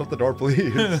 Just shut the door,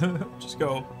 please. Just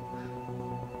go.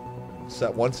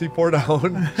 Set one C4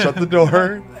 down. Shut the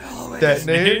door. Always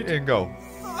Detonate and go.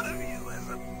 thought of you as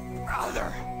a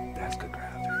brother. That's good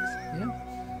graphics.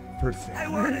 Yeah. First thing. I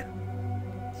wanted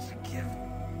to give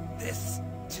this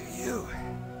to you.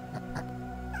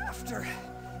 After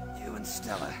you and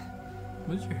Stella.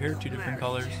 What's your hair two different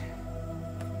colors?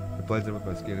 It blends in with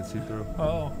my skin and see-through.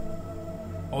 Oh.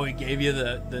 Oh, he gave you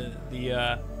the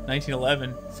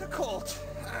 1911. It's a Colt.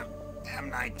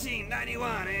 M1991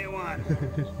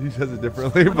 A1. He says it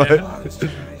differently, but Father's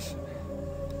generation.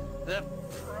 The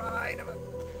pride of a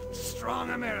strong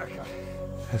America.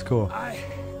 that's cool. I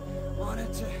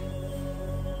wanted to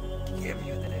give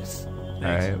you this.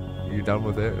 Alright, you done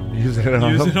with it? I'm using it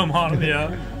on Using him. them on him, yeah.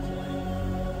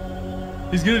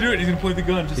 He's gonna do it. He's gonna play the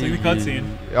gun, just like the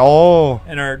cutscene Oh,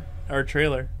 in our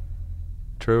trailer.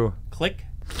 true. Click,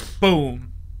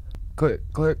 boom, Click,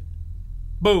 click.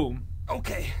 boom.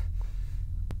 Okay.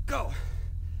 Go.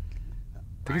 I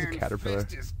think he's a Iron caterpillar.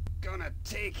 Fist is gonna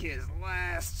take his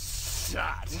last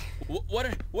shot. What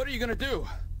are you gonna do?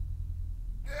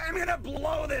 I'm gonna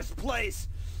blow this place.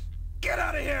 Get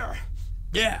out of here.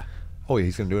 Yeah. Oh,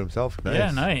 he's gonna do it himself. Nice.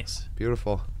 Yeah, nice.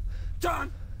 Beautiful.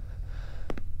 Don.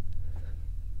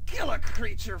 Kill a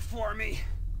creature for me.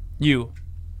 You.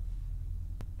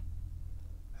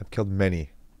 I've killed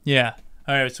many. Yeah.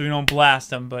 All right, so we don't blast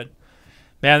them, but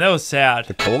man, that was sad.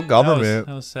 The cold government.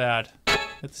 That was sad.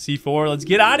 At the C4, let's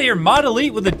get out of here. Mod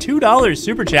Elite with a $2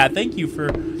 super chat. Thank you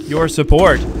for your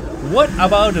support. What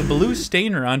about a blue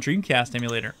stainer on Dreamcast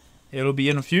emulator? It'll be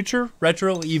in a future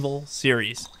Retro Evil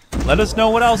series. Let us know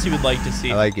what else you would like to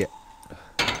see. I like it.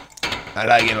 I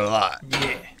like it a lot.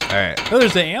 Yeah. All right. Oh,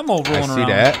 there's the ammo rolling I around. see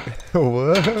that.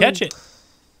 What? Catch it.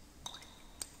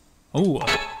 Oh,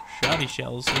 shotty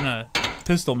shells in a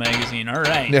pistol magazine. All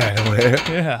right. Yeah, I know it.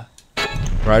 Yeah.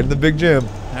 Riding the big gym.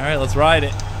 All right, let's ride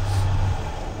it.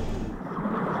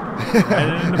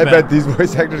 I bet these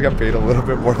voice actors got paid a little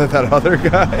bit more than that other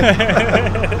guy.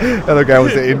 That other guy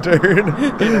was the intern.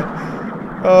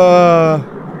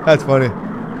 That's funny.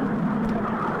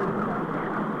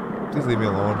 Please leave me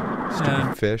alone.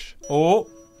 Stupid fish. Oh.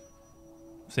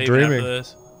 Save it Dreaming. after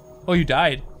this. Oh, you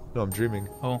died. No, I'm dreaming.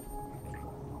 Oh.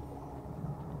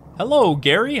 Hello,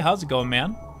 Gary. How's it going,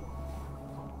 man?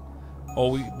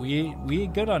 Oh, we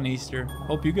ate good on Easter.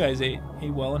 Hope you guys ate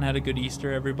well and had a good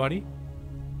Easter, everybody.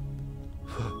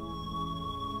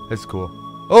 That's cool.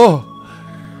 Oh,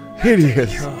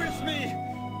 hideous. You with me,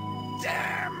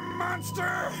 damn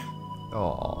monster!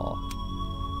 Oh.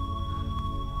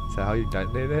 Is that how you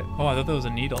detonate it? Oh, I thought that was a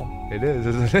needle. It is,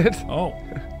 isn't it? Oh.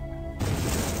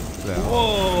 No,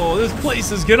 Whoa, this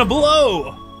place is gonna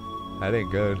blow. that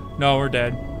ain't good. No, we're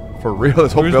dead. For real,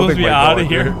 this whole We're supposed building to be might out go of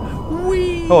here. under.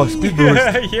 Whee! Oh, speed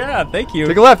boost. Yeah, thank you.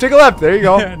 Take a left, take a left. There you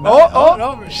go. No, oh,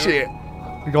 no, shit.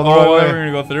 We're going the Oh, wrong we're way.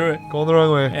 gonna go through it Going the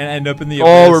wrong way. and end up in the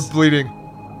Oh, we're abyss. bleeding.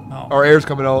 Oh, Our air's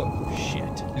coming out.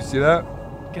 shit. You see that?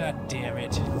 God damn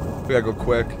it. We gotta go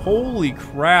quick. Holy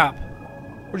crap.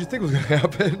 What'd you think was gonna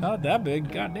happen? Not that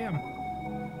big. God damn.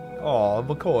 Oh,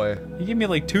 McCoy. You gave me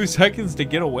like 2 seconds to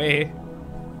get away.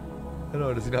 I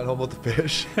know, does he not know about the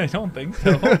fish? I don't think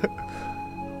so.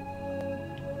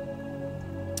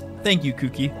 Thank you,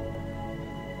 Kookie.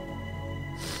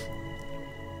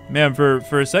 Man, for a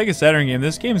Sega Saturn game,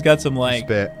 this game's got some like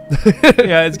Spit.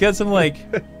 yeah, it's got some like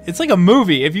it's like a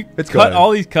movie. If you It's cut good.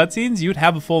 all these cutscenes, you would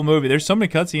have a full movie. There's so many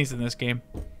cutscenes in this game.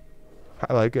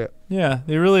 I like it. Yeah,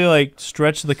 they really like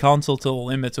stretch the console to the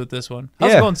limits with this one.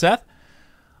 How's it Yeah. going, Seth?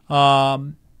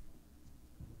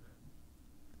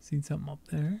 Seen something up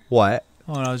there? What?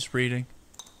 Oh, no, I was just reading.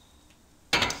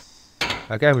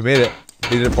 Okay, we made it.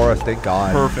 They did it for us, thank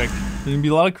God. Perfect. There's gonna be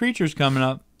a lot of creatures coming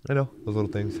up. I know, those little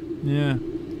things. Yeah.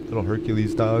 Little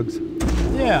Hercules dogs.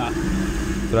 Yeah.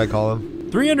 That's what I call them.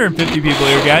 350 people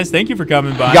here, guys. Thank you for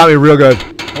coming by. You got me real good.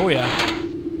 Oh, yeah.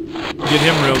 Get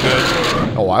him real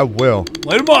good. Oh, I will.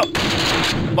 Light him up.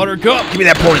 Buttercup. Give me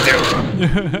that .2.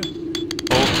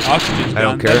 Oh, oxygen's I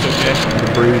gone. don't care. That's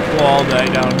okay. Breathe. We'll all die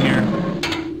down here.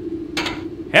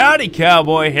 Howdy,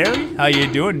 Cowboy Harry. How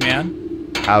you doing,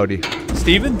 man? Howdy.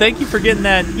 Steven, thank you for getting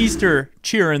that Easter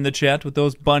cheer in the chat with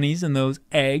those bunnies and those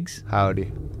eggs.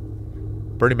 Howdy.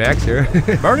 Bernie Mac's here.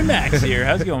 Bernie Mac's here.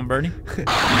 How's it going, Bernie?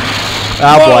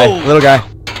 Ah, boy. Little guy.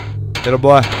 Little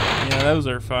boy. Yeah, those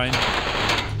are fine.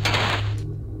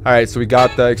 All right, so we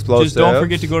got the explosives. Just don't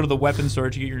forget to go to the weapon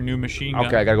store to get your new machine gun.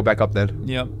 Okay, I gotta go back up then.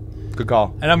 Yep. Good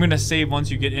call. And I'm gonna save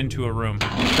once you get into a room.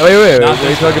 Oh,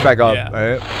 wait till I get back up. Yeah. All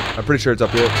right. I'm pretty sure it's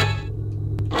up here.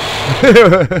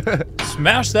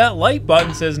 Smash that like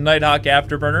button, says Nighthawk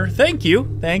Afterburner. Thank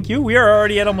you. Thank you. We are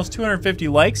already at almost 250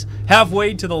 likes.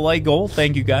 Halfway to the like goal.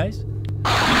 Thank you, guys.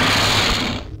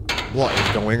 What is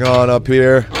going on up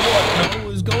here? What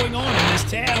is going on in this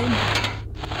town?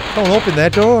 Don't open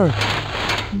that door.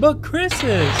 But Chris's.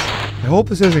 I hope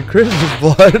this isn't Chris's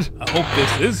blood. I hope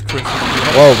this is Chris's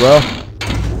blood. Whoa, bro.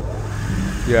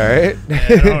 You alright?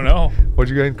 I don't know.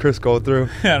 What'd you and Chris go through?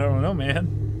 I don't know,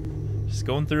 man. Just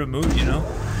going through a mood, you know?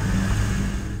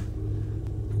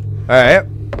 Alright.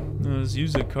 Let's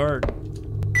use a card.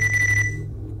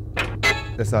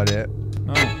 That's not it.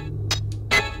 Oh.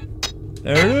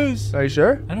 There it is. Are you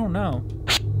sure? I don't know.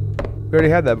 We already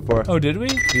had that before. Oh, did we?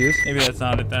 Yes. Maybe that's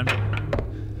not it then. I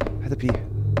had to pee.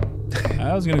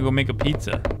 I was gonna go make a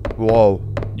pizza. Whoa.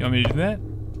 You want me to do that?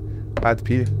 I had to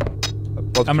pee.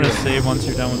 I'm gonna save once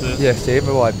you're done with this. Yeah, save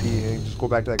it while I pee. And just go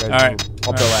back to that guy's room. Alright.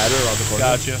 Up the ladder around the corner.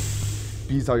 Gotcha.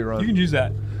 Pee's how you run. You can use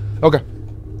that. Okay.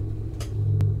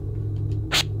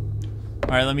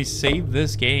 Alright, let me save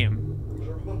this game.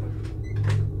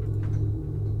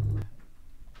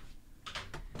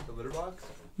 The litter box?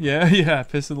 Yeah,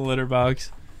 piss in the litter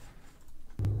box.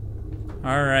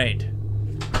 Alright.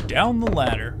 Down the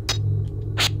ladder.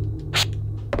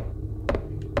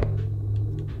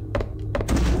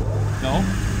 No?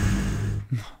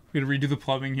 We gotta redo the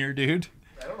plumbing here, dude.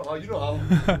 I don't know how. You know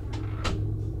how.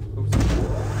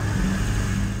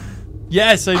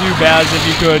 Yes, I do, Baz. If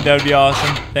you could, that would be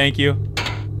awesome. Thank you.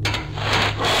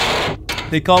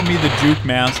 They called me the Juke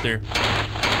Master.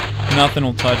 Nothing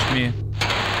will touch me.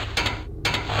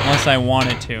 Unless I want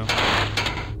it to.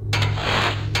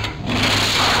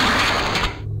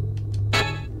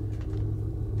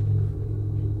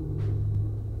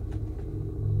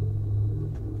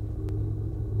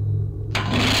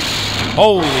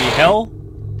 Holy hell.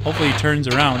 Hopefully he turns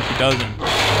around. He doesn't.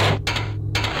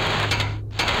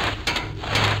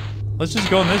 Let's just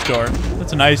go in this door.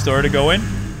 That's a nice door to go in.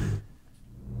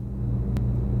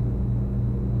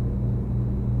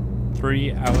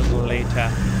 3 hours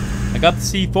later. I got the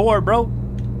C4, bro.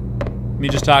 Let me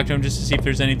just talk to him just to see if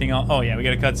there's anything else. Oh, yeah, we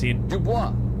got a cutscene.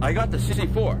 Dubois, I got the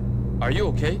C4. Are you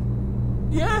okay?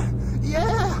 Yeah.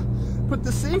 Put the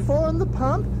C4 in the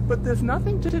pump, but there's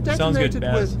nothing to detonate Sounds good, it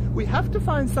Baz. with. We have to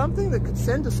find something that could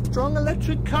send a strong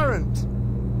electric current.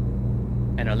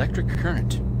 An electric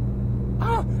current.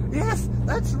 Oh, yes,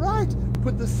 that's right.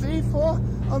 Put the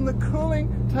C4 on the cooling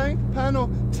tank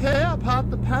panel. Tear apart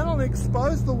the panel and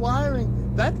expose the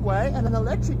wiring. That way, an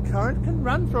electric current can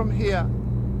run from here.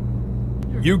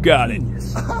 You got it.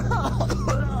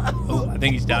 Oh, I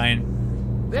think he's dying.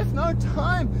 There's no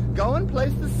time. Go and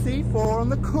place the C4 on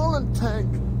the coolant tank.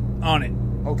 On it.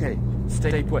 Okay,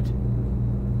 stay put.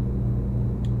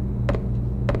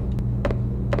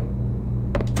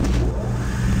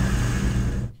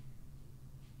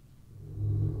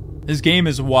 This game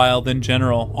is wild in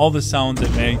general. All the sounds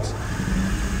it makes.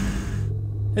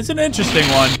 It's an interesting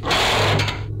one.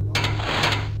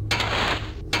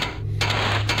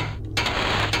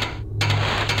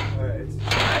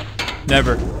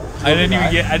 Never. I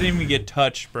didn't even get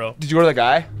touched, bro. Did you go to the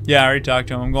guy? Yeah, I already talked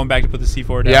to him. I'm going back to put the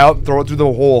C4 down. Yeah, I'll throw it through the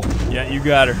hole. Yeah, you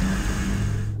got her.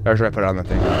 Or should I put it on the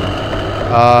thing?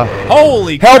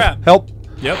 Holy help! crap. Help!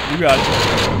 Yep, you got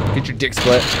it. Get your dick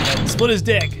split. Yeah, split his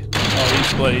dick. Oh, he's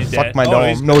split. He's dead. Fuck my Oh,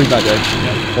 dome. No, he's not dead.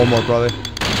 Yeah. One more, brother.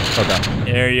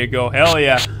 Okay. There you go. Hell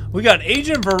yeah. We got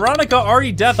Agent Veronica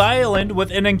RE Death Island with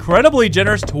an incredibly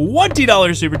generous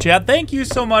 $20 super chat. Thank you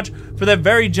so much for that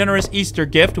very generous Easter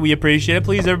gift. We appreciate it.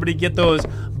 Please, everybody, get those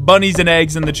bunnies and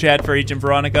eggs in the chat for Agent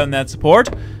Veronica and that support.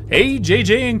 Hey,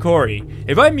 JJ and Corey.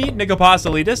 If I meet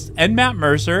Nikopoulos and Matt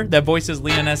Mercer, that voices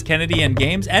Leon S. Kennedy in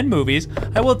games and movies,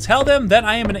 I will tell them that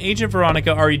I am an Agent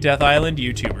Veronica RE Death Island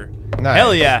YouTuber. Nice.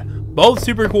 Hell yeah. Both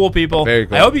super cool people. Very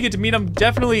cool. I hope you get to meet them.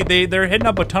 Definitely, they're hitting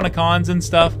up a ton of cons and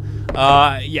stuff.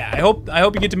 Yeah, I hope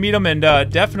you get to meet them, and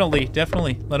definitely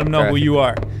let them know who you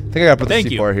are. I think I gotta put the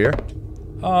C4 here.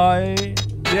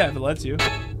 Yeah, if it lets you.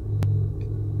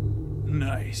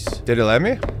 Nice. Did it let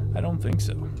me? I don't think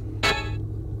so.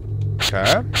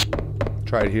 Okay.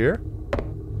 Try it here.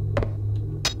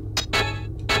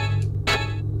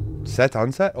 Set,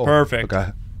 unset? Oh, Perfect.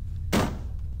 Okay.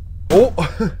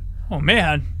 Oh! Oh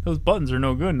man, those buttons are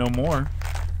no good no more.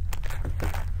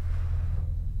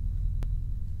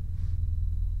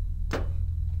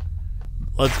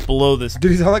 Let's blow this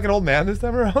Did he sound like an old man this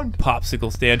time around?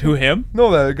 popsicle stand. Who, him?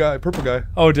 No, that guy, purple guy.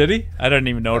 Oh, did he? I didn't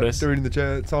even notice. During the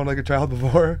chat, it sounded like a child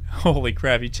before. Holy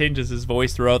crap, he changes his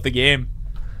voice throughout the game.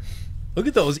 Look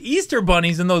at those Easter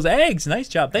bunnies and those eggs. Nice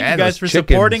job. Thank you guys for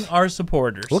supporting our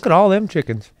supporters. Look at all them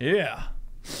chickens. Yeah.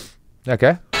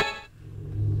 Okay.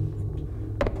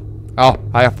 Oh,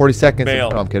 I have 40 seconds. Bail.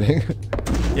 No, I'm kidding.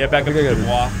 Yeah, back up to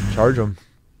Dubois. Charge them.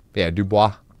 Yeah,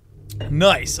 Dubois.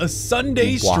 Nice. A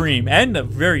Sunday stream and a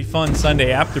very fun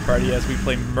Sunday after party as we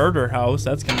play Murder House.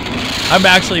 That's going to be... I'm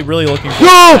actually really looking forward to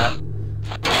that.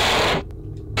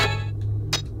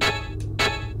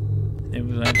 It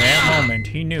was at that moment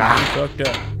he knew he fucked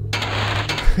up.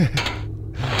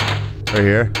 Right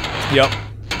here? Yep.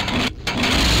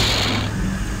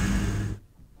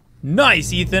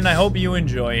 Nice, Ethan. I hope you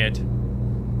enjoy it.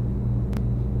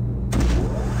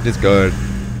 It's good.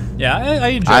 Yeah, I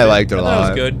enjoyed it. I liked it a I thought lot. it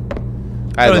was good.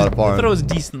 I had a lot of I fun. thought it was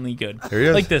decently good. Here he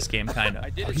is. Like this game, kind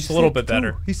of. did it. Just a little bit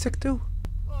better. He's sick too.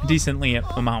 Decently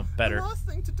amount better. The last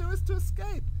thing to do is to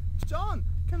escape. John,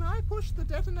 can I push the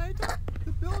detonator?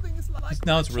 The building is like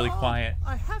Now my it's really child. quiet.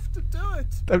 I have to do it.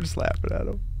 I'm just laughing at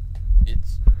him.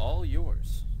 It's all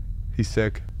yours. He's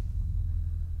sick.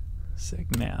 Sick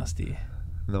nasty.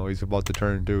 No, he's about to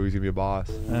turn too. He's gonna be a boss.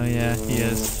 Oh yeah, he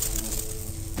is.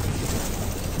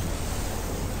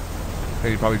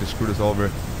 Hey, he probably just screwed us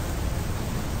over.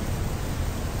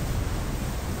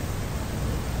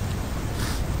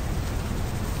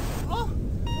 Oh,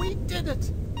 we did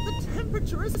it. The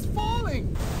temperature is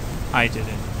falling. I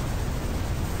didn't.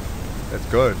 That's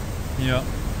good. Yeah.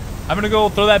 I'm gonna go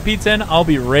throw that pizza in. I'll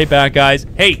be right back, guys.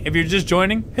 Hey, if you're just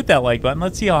joining, hit that like button.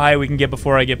 Let's see how high we can get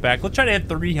before I get back. Let's try to hit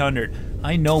 300.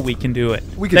 I know we can do it.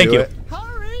 We can Thank do you. it.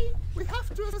 Hurry! We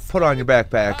have to escape. Put on your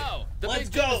backpack. Wow, the Let's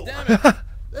big go. damage.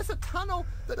 There's a tunnel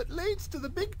that leads to the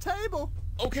big table.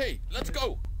 Okay, let's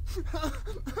go.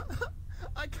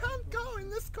 I can't go in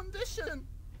this condition.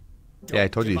 Yeah, I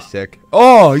told you he's sick.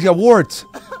 Oh, he's got warts.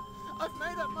 I've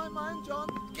made up my mind, John.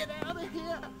 Get out of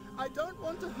here. I don't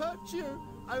want to hurt you.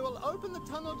 I will open the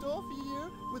tunnel door for you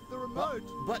with the remote.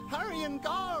 But hurry and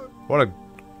go. What a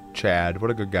Chad. What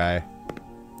a good guy.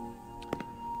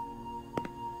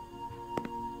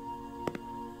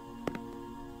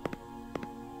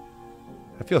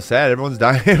 I feel sad. Everyone's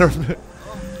dying.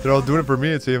 They're all doing it for me,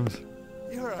 it seems.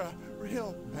 You're a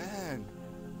real man.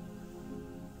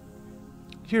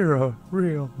 You're a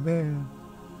real man.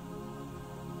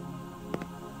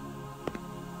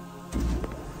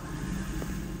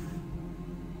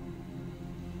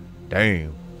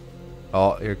 Damn.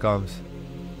 Oh, here it comes.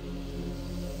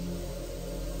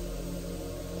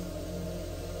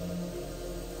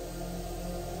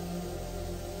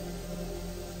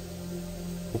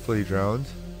 Hopefully he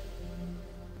drowns.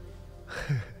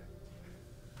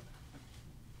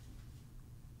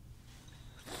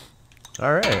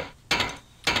 All right.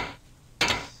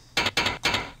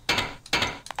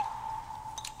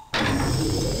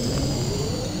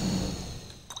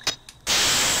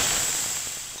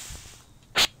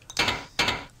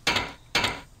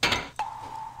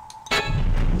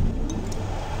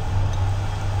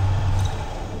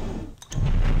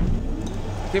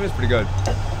 This game is pretty good.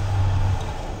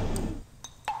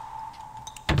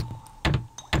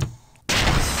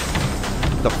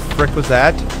 The frick was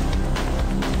that?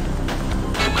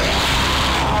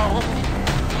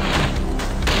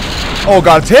 Oh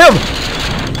god, it's him!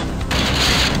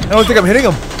 I don't think I'm hitting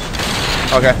him.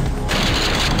 Okay.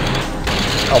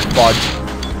 Oh fudge.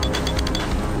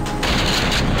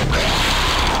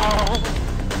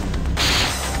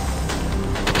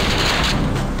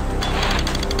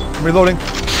 I'm reloading.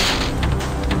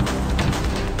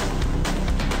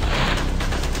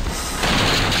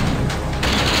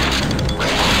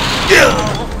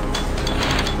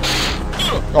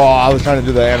 Oh, I was trying to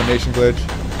do the animation glitch.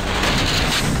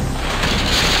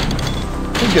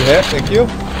 Didn't get hit, thank you.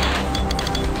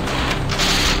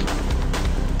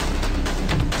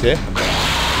 See?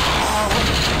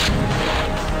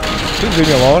 Please leave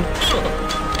me alone.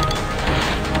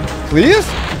 Please?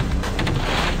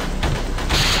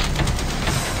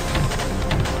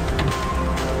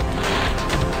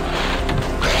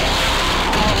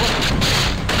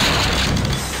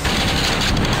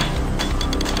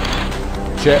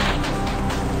 Shit.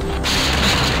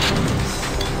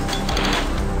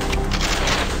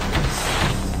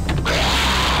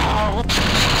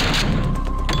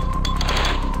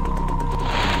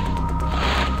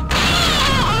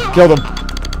 Killed him.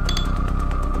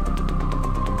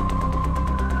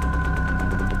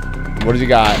 What does he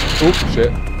got? Oop,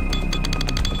 shit.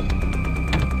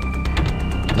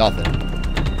 Nothing.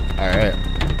 Alright.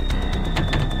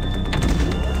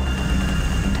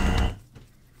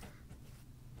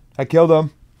 I killed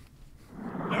him.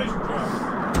 Nice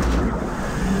job.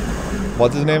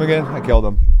 What's his name again? I killed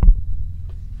him.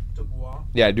 Dubois.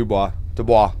 Yeah, Dubois.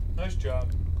 Dubois. Nice job.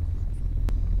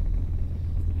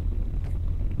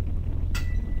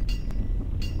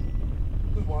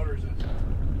 Whose water is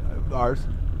it? Ours.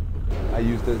 I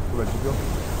used it for my fuel.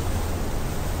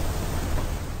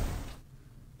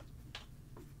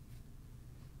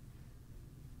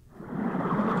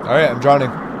 Alright, I'm drowning.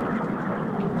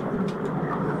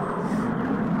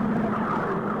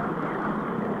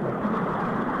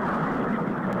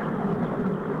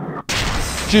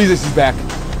 Jesus, he's back.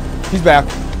 He's back.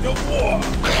 Dubois.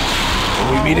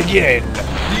 We meet again.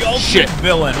 The ultimate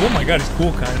villain. Oh my god, he's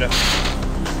cool, kinda.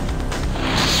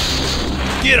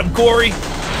 Get him, Corey.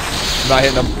 I'm not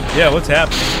hitting him. Yeah, what's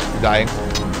happening? I'm dying.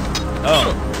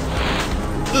 Oh.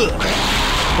 Ugh.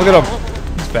 Look at him.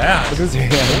 He's fast. Look at his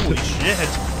hand. Holy shit.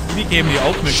 He became the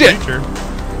ultimate Shit. creature.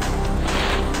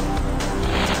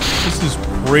 This is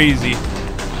crazy.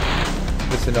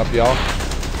 Listen up, y'all.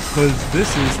 Because this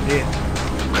is it.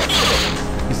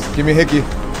 Give me a hickey.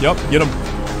 Yep, get him.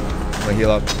 I'm gonna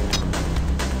heal up.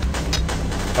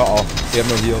 Uh-oh. We have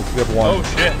no heals. We have one. Oh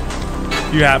shit.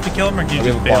 You have to kill him or can you We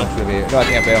just have a bail? bunch. We have 8. No, I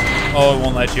can't bail. Oh, it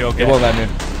won't let you, okay. It won't let me.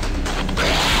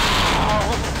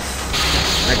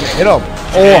 I can't hit him.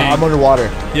 Oh, I'm underwater.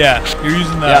 Yeah, you're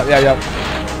using the... Yeah.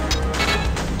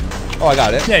 Oh, I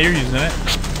got it. Yeah, you're using it.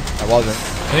 I wasn't.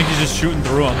 I think he's just shooting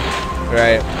through him.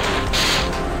 Right.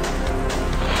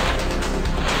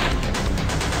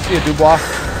 See ya, Dubois.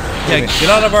 Yeah, get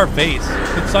out of our face.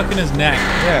 Quit sucking his neck.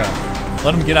 Yeah.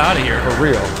 Let him get out of here. For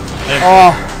real. There.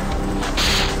 Oh.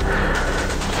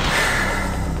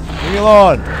 Leave me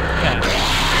alone.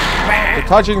 Yeah. You're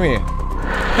touching me.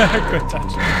 Quit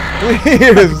touching me.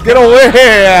 Please, get away.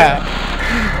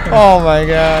 Oh my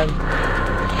god.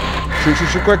 Shoot,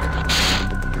 quick.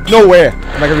 No way.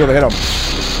 I'm not gonna be able to hit him.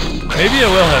 Maybe it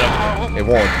will hit him. It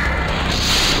won't.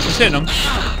 Just hitting him.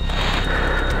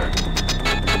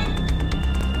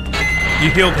 You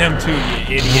healed him too,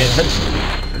 you idiot.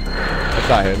 That's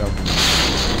not hitting him.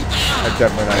 That's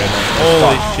definitely not hitting him.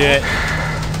 Holy Fuck. shit.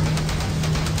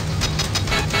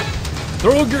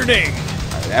 Throw a grenade.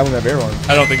 That one have air on.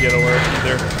 I don't think it'll work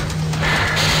either.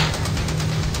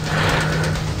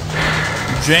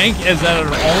 Jank is at an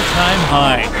all-time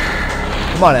high.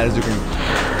 Come on, Azuki.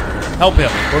 Help him.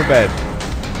 Go to bed.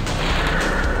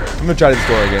 I'm gonna try this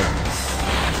door again.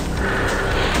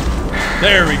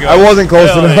 There we go. I wasn't close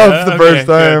Hell enough yeah. the Okay, first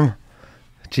good. time.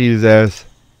 Jesus.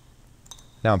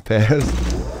 Now I'm pissed.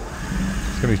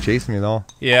 It's gonna be chasing me though.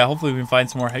 Yeah, hopefully we can find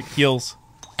some more heals.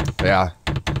 Yeah.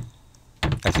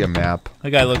 I see a map.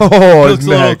 That guy looks, Oh, looks his a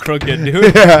little neck. crooked,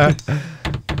 dude.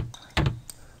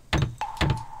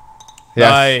 Yeah.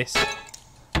 Nice.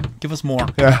 Give us more.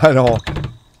 Yeah, I know.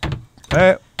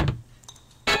 Hey.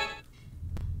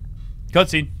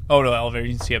 Cutscene. Oh no, elevator.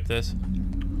 You can skip this.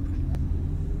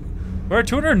 We're at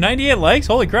 298 likes.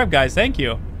 Holy crap, guys! Thank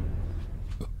you.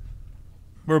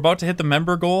 We're about to hit the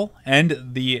member goal and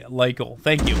the like goal.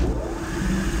 Thank you.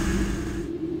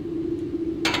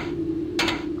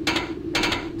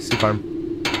 Sea farm.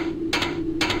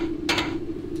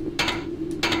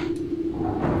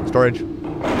 Storage.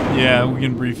 Yeah, we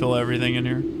can refill everything in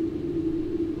here.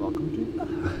 Welcome to.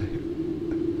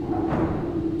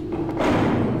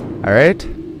 All right.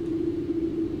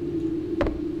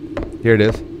 Here it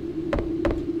is.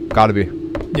 Gotta be.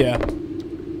 Yeah.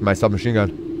 My submachine gun.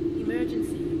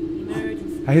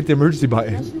 Emergency. I hit the emergency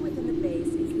button. Pressure within the base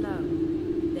is low.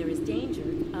 There is danger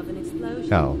of an explosion.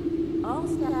 No. All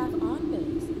staff on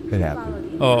base. It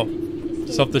happened. Follow the Oh,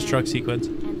 emergency self-destruct escape sequence.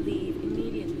 plan and leave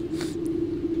immediately.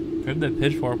 Where'd that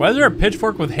pitchfork? Why is there a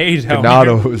pitchfork with hay down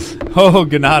Ganados. here? Oh,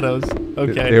 Ganados.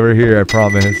 Okay. They were here, I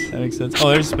promise. That makes sense. Oh,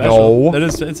 there's special. No. That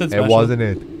is, it said special. It wasn't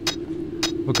it.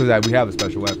 Because we have a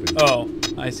special weapon. Oh,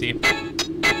 I see.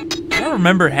 I don't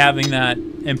remember having that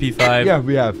MP5. Yeah,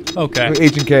 we have. Okay.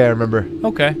 H&K, I remember.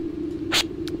 Okay.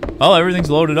 Well, everything's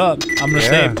loaded up. I'm gonna Yeah.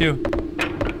 save too.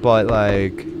 But,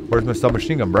 like, where's my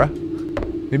submachine gun, bruh?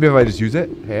 Maybe if I just use it?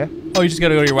 Hey? Oh, you just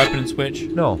gotta go to your weapon and switch.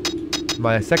 No.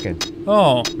 My second.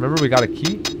 Oh, Remember we got a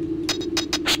key?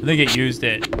 I think it used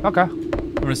it. Okay.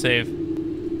 I'm gonna save.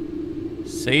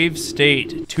 Save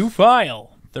state. To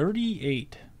file.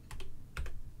 38.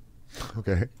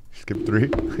 Okay. Skip 3.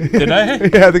 Did I?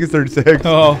 Yeah, I think it's 36.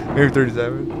 Oh. Maybe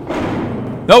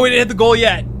 37. No, we didn't hit the goal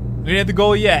yet. We didn't hit the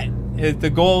goal yet. The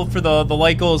goal for the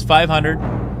like goal is 500,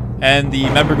 and the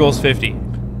member goal is 50.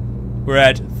 We're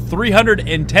at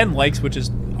 310 likes, which is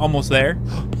almost there,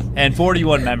 and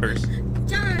 41 members.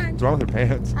 John, What's wrong with her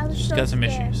pants? I was She's so got some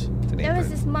scared. issues. There was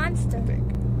this monster.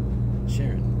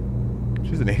 Sharon,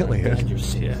 She's an glad alien. you're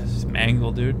safe. Yeah, it's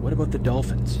mangled, dude. What about the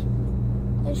dolphins?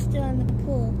 They're still in the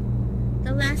pool.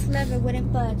 The last lever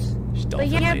wouldn't budge. She's But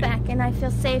dolphin you're lady. back, and I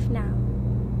feel safe now.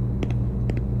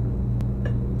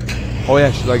 Oh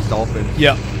yeah, she likes dolphins.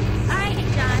 Yeah. All right,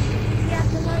 John. You have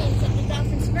to hurry and set the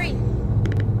dolphins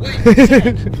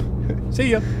free. See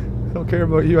ya. I don't care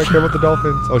about you. I care about the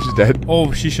dolphins. Oh, she's dead.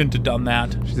 Oh, she shouldn't have done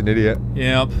that. She's an idiot.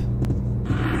 Yep.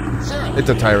 It's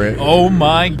a tyrant. Oh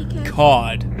my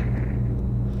god.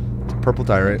 It's a purple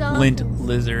tyrant. Lint Dolphins,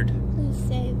 lizard. please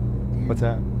save. What's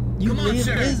that? You lint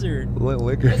lizard. Lint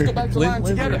liquor. Let's go back to Lint line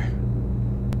lizard. together.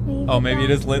 Leave Oh, the maybe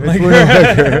it is lint It's liquor. lint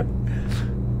liquor.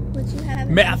 Would you have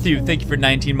it? Matthew, thank you for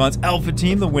 19 months. Alpha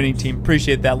Team, the winning team.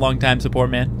 Appreciate that long time support,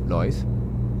 man. Nice.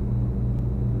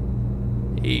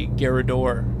 Hey,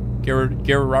 Gerardo.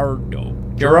 Gerardo.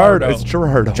 Gerardo. It's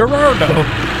Gerardo. Gerardo.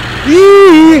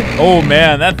 Eee! Oh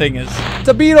man, that thing is. It's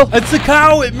a beetle. It's a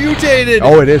cow. It mutated.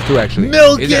 Oh, it is too, actually.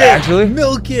 Milk is it. it actually?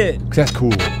 Milk it. 'Cause that's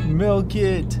cool. Milk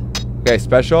it. Okay,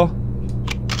 special.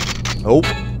 Oh.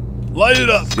 Light it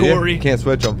up, See ya? Corey. Can't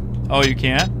switch them. Oh, you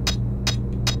can't?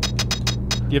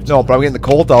 You have to. No, but I'm getting the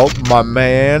Colt out, my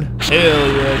man. Hell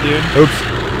yeah, dude. Oops.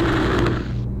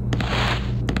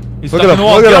 He's Look stuck at in him. the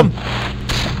wall. Look Get at him.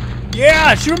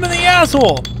 Yeah, shoot him in the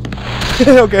asshole.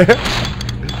 Okay.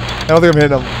 I don't think I'm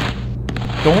hitting him.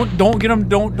 Don't get him.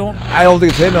 Don't. I don't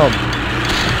think it's hitting him.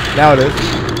 Now it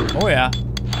is. Oh yeah.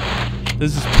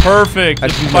 This is perfect.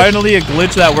 That's It's just finally a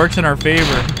glitch that works in our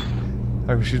favor.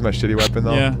 I can use my shitty weapon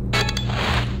though. Yeah.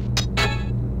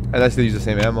 And I still use the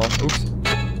same ammo. Oops.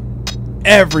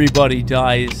 Everybody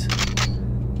dies.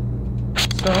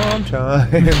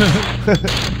 Sometimes.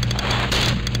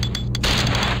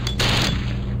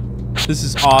 This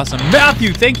is awesome.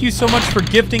 Matthew, thank you so much for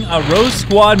gifting a Rose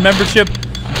Squad membership,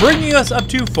 bringing us up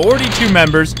to 42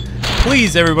 members.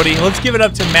 Please, everybody, let's give it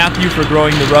up to Matthew for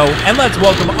growing the row, and let's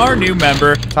welcome our new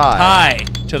member, Ty.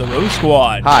 to the Rose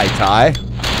Squad. Hi, Ty.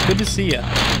 Good to see you.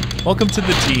 Welcome to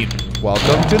the team.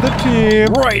 Welcome to the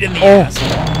team. Right in the Oh.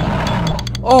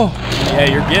 asshole. Oh. Yeah,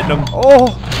 you're getting them. Oh.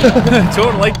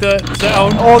 Don't like the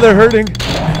sound. Oh, they're hurting.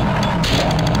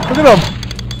 Look at them.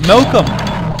 Milk them.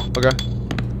 Okay.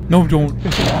 No, don't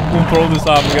throw this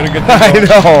off. We gotta get this I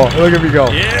going. know. Look at me go.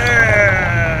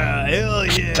 Yeah. Hell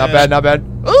yeah. Not bad, not bad.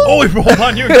 Oh, he rolled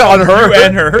on you. On her. You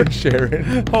and her.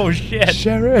 Sharon. Oh, shit.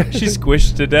 Sharon. She's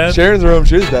squished to death. Sharon's room.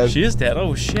 She's dead. She is dead.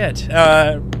 Oh, shit.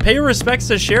 Pay your respects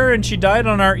to Sharon. She died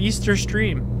on our Easter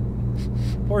stream.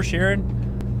 Poor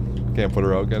Sharon. Can't put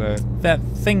her out, can I? That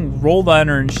thing rolled on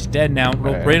her and she's dead now.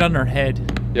 Rolled right on her head.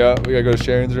 Yeah, we gotta go to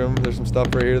Sharon's room. There's some stuff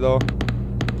right here, though.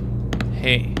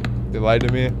 Hey. They lied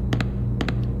to me.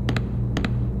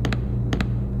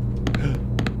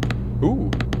 Ooh.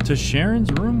 To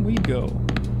Sharon's room we go.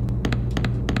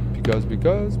 Because. She's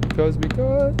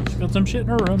got some shit in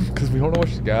her room. Because we don't know what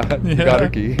she's got. We Yeah. got her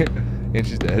key. And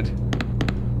she's dead.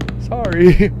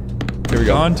 Sorry. Here we go.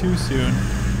 Gone too soon.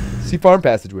 Sea Farm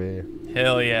Passageway.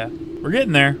 Hell yeah. We're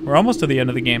getting there. We're almost to the end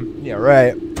of the game. Yeah,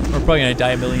 right. We're probably gonna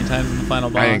die a million times in the final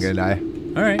boss. I ain't gonna die.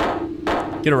 Alright.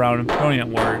 Get around him. Don't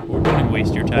even worry. Don't even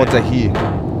waste your time. What's a he?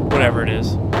 Whatever it is.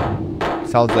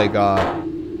 Sounds like,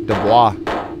 Dubois.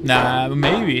 Nah,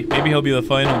 maybe. Maybe he'll be the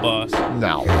final boss.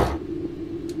 No.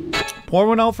 Pour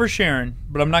one out for Sharon,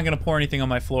 but I'm not gonna pour anything on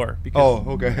my floor because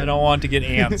Oh, okay. I don't want to get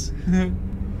ants.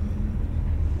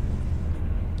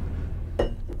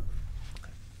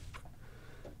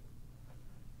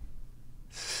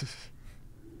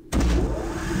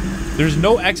 There's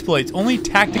no exploits, only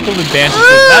tactical advantages.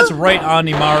 That's right,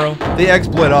 Animaro. They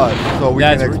exploit us, so we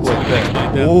That's can right, exploit so we can them.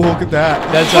 exploit them. Oh, look at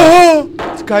that.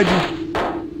 That's It's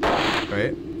kaiju.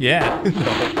 Right? Yeah.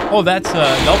 No. Oh, that's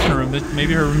Dolphin room.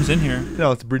 Maybe her room's in here.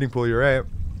 No, it's a breeding pool, you're right.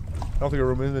 I don't think a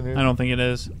room is in here. I don't think it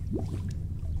is.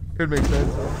 Could make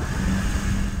sense, though.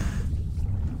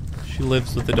 She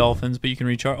lives with the dolphins, but you can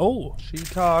recharge. Oh. She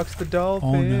talks to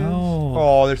dolphins. Oh no.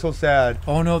 Oh, they're so sad.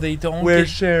 Oh no, they don't. Where's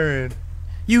Sharon?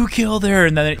 You killed her,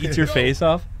 and then it eats your face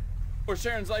off. Or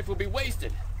Sharon's life will be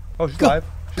wasted. Oh, she's alive.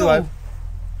 She's alive.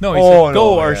 No, he Oh, said,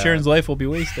 go, no, or yeah. Sharon's life will be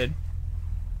wasted.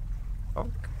 Oh.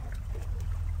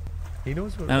 He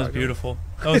knows what That was we're beautiful.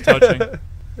 That was touching.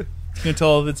 You can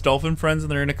tell if it's dolphin friends,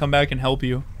 and they're gonna come back and help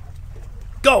you.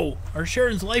 Go, or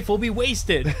Sharon's life will be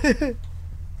wasted. That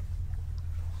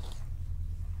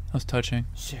was touching.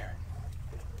 Sharon,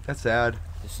 That's sad.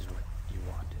 this is what you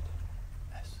wanted.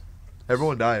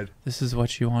 Everyone died. This is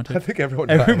what you I wanted. think everyone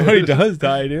died. Everybody does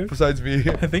die, dude. Besides me.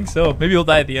 I think so. Maybe you'll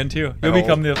die at the end too. You'll No.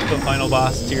 become the final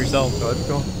boss to yourself. Oh, that's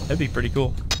cool. That'd be pretty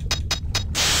cool.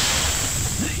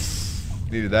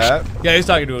 Needed that. Yeah, he's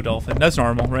talking to a dolphin. That's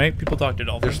normal, right? People talk to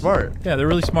dolphins. They're smart. Yeah, they're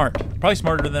really smart. Probably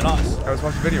smarter than us. I was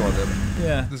watching a video on them.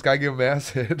 Yeah. This guy gave him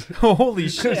acid. Holy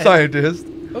shit. Scientist.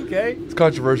 Okay. It's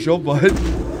controversial, but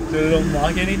Did it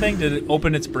unlock anything? Did it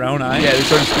open its brown eye? yeah, they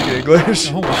started speaking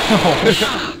English. Oh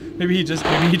wow. maybe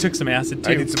he took some acid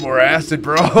too. I need some more acid,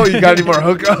 bro. You got any more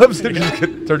hookups? It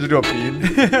just turns into a fiend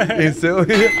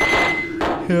instantly.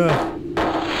 Yeah.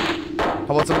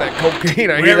 How about some of that cocaine?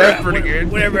 I hear that's pretty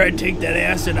good. Whenever I take that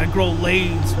acid, I grow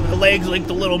legs. My legs like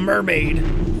the Little Mermaid.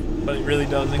 But it really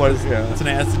doesn't. But it's, yeah. It's an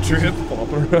acid trip.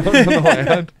 Flopping around on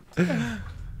the land.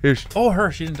 Here's Oh,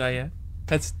 her. She didn't die yet.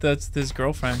 That's his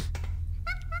girlfriend.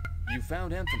 You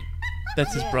found Anthony.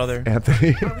 That's his Yes. brother.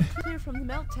 Anthony. Are we clear from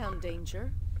the meltdown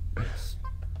danger? Yes,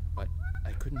 but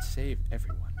I couldn't save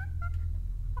everyone.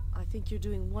 I think you're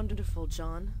doing wonderful,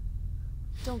 John.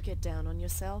 Don't get down on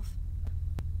yourself.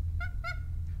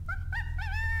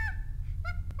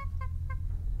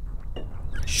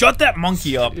 Shut that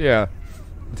monkey up. Yeah.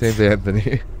 His name's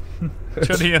Anthony.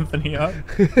 Shut Anthony up.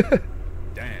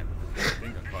 Damn. I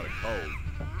think I caught a cold.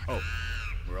 Oh,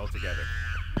 we're all together.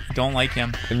 Don't like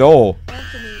him. No.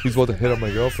 Anthony, He's about to hit on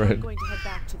my girlfriend. I'm going to head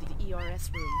back to the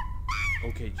ERS room.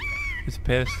 Okay, Gina. He's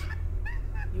pissed.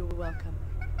 You're welcome.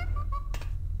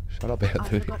 Shut up, I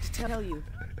Anthony. forgot to tell you.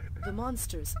 The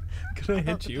monsters. Could I About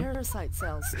hit the you? parasite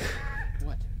cells.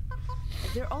 What?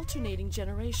 They're alternating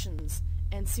generations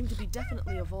and seem to be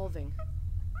definitely evolving.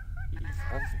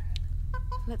 Evolving?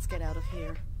 Let's get out of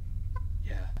here.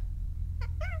 Yeah.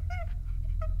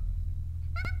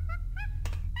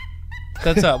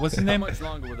 That's what's his How name? much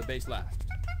longer will the base last?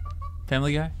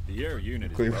 Family Guy? The air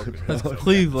unit is Cleveland broken. Brown. That's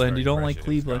Cleveland. You don't like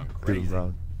Atmospheric pressure Cleveland. has gone Cleveland crazy.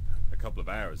 Brown. A couple of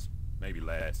hours, maybe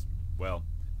less. Well,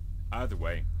 either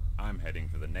way, I'm heading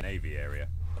for the Navy area.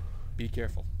 Be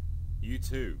careful. You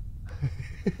too.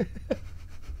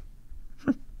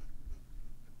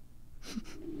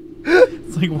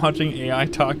 It's like watching AI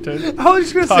talk to I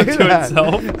was just talk gonna to say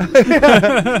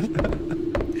that.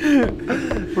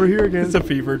 itself. We're here again. It's a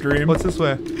fever dream. What's this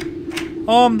way?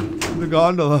 The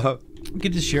gondola.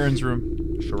 Get to Sharon's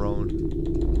room. Sharon.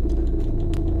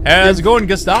 How's it going,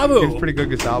 Gustavo? He's pretty good,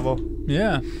 Gustavo.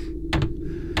 Yeah.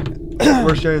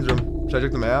 Where's Sharon's room? Should I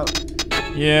check the map?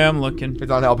 Yeah, I'm looking. It's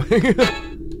not helping.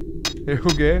 Here,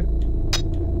 okay.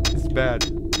 This is bad.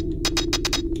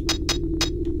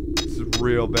 This is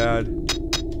real bad.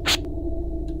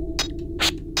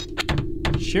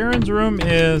 Sharon's room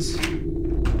is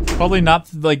probably not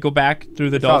like go back through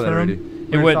the saw that dolphin already. room.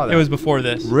 We already saw that. It was before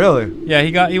this. Really? Yeah,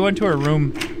 he went to her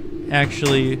room.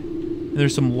 Actually,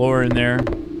 there's some lore in there.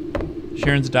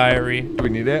 Sharon's diary. Do we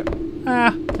need it?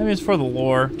 I mean it's for the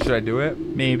lore. Should I do it?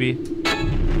 Maybe.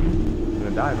 I'm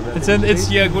gonna die in a minute.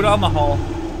 Yeah. Go down the hall.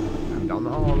 I'm down the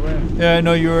hall all the way. Yeah, I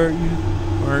know you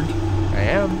weren't. I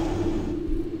am.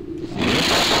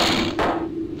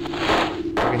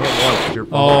 I can hit once. It's your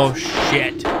fault. Oh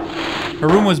shit. Her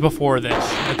room was before this.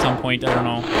 At some point, I don't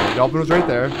know. The dolphin was right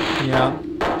there. Yeah.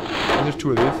 And there's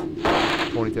two of these.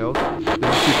 Ponytails.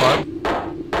 This is too far.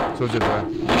 So it's this way.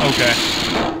 Okay.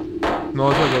 No,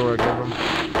 it's not where I came from.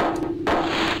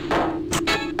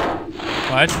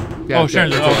 What? Yeah, oh,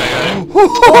 Sharon's. it's Okay.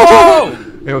 Oh!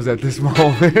 It was at this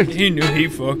moment. He knew he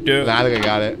fucked up. Nah, I think I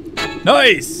got it.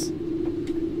 Nice.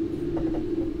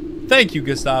 Thank you,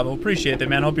 Gustavo. Appreciate that,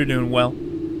 man. Hope you're doing well.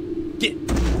 Get.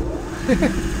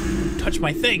 Touch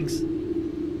my things.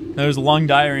 There's a long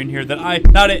diary in here that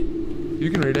not it. You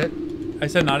can read it. I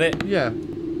said not it. Yeah.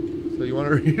 So you want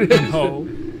to read it? No.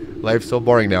 Life's so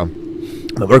boring now.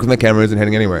 The work on the camera isn't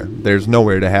heading anywhere. There's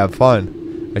nowhere to have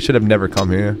fun. I should have never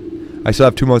come here. I still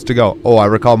have 2 months to go. Oh, I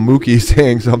recall Mookie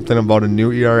saying something about a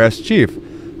new ERS chief.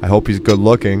 I hope he's good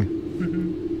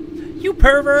looking. You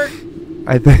pervert.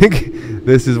 I think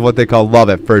this is what they call love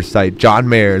at first sight. John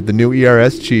Mayer, the new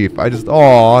ERS chief.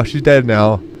 Aw, she's dead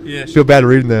now. Yeah. I feel bad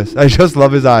reading this. I just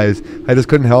love his eyes. I just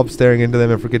couldn't help staring into them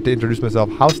and forget to introduce myself.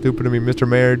 How stupid of me, Mr.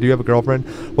 Mayer. Do you have a girlfriend?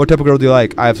 What type of girl do you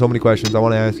like? I have so many questions I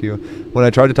want to ask you. When I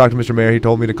tried to talk to Mr. Mayer, he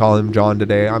told me to call him John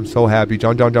today. I'm so happy.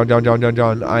 John.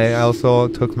 I also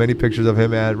took many pictures of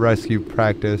him at rescue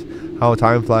practice. How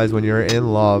time flies when you're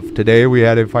in love. Today we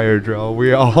had a fire drill.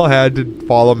 We all had to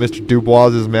follow Mr.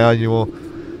 Dubois' manual.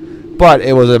 But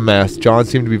it was a mess. John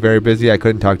seemed to be very busy. I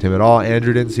couldn't talk to him at all.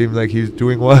 Andrew didn't seem like he was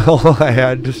doing well. I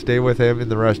had to stay with him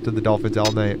and the rest of the Dolphins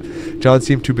all night. John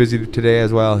seemed too busy today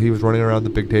as well. He was running around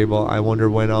the big table. I wonder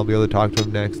when I'll be able to talk to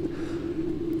him next.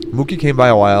 Mookie came by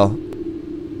a while,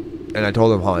 and I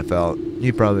told him how I felt.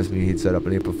 He promised me he'd set up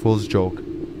an April Fool's joke.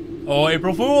 Oh,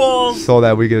 April Fools! So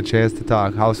that we get a chance to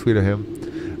talk. How sweet of him.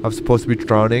 I'm supposed to be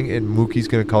drowning, and Mookie's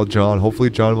going to call John.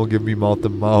 Hopefully John will give me mouth to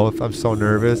mouth. I'm so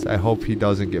nervous. I hope he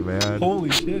doesn't get mad.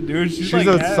 Holy shit, dude. She's like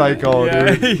a psycho,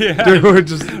 dude. Yeah. Dude,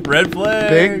 just... Red flag.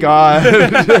 Thank God.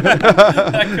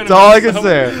 That's all I can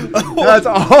say. That's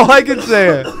all I can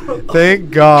say.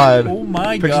 Thank God. Oh,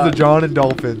 my God. Pictures of John and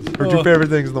dolphins. Her two favorite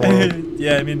things in the world.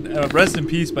 Yeah, I mean, rest in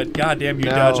peace, but goddamn, you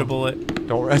dodge a bullet.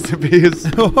 Don't rest in peace.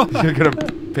 You're going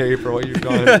to pay for what you've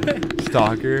done.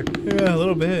 Stalker. Yeah, a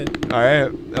little bit. All right.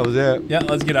 That was it. Yeah,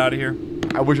 let's get out of here.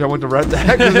 I wish I went to rent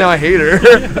that because now I hate her.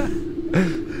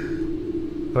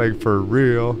 Like, for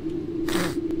real.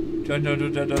 I'm going to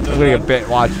get bit.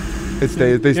 Watch. They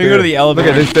stay. They stay. You go to the elevator.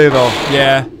 Look at they stay, though.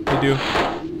 Yeah, they do. I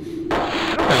don't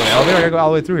go to the elevator. I got to go all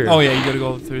the way through here. Oh, yeah, you got to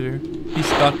go through there. He's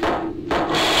stuck.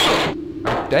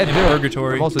 I'm dead, in dude.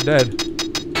 purgatory. I'm also dead.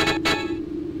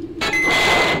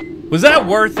 Was that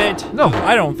worth it? No.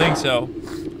 I don't think so.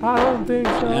 I don't think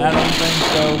so. I don't think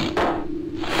so.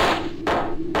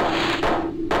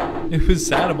 It was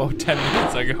sad about 10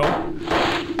 minutes ago.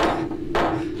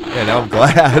 Yeah, now I'm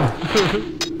glad.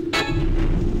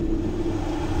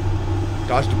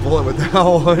 Dodged a bullet with that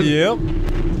one. Yep.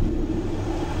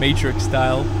 Matrix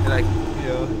style. And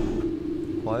yeah.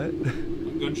 What?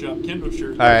 Gunshot Kendo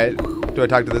shirt. Alright. Do I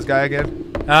talk to this guy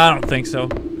again? I don't think so.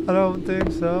 I don't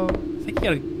think so. I think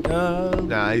you gotta.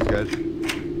 Nah, he's good.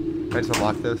 I just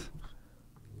unlock this.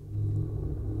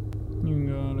 You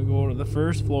gotta go to the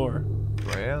first floor.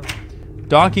 Where I am.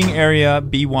 Docking area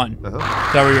B1. Is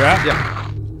that where you're at?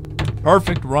 Yeah.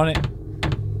 Perfect. Run it.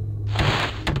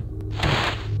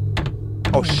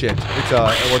 Oh shit! It's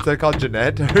what's that called?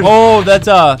 Jeanette? Oh, that's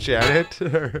Janet?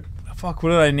 Fuck, what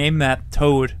did I name that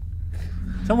toad?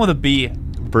 Someone with a B.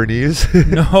 Bernice?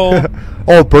 No.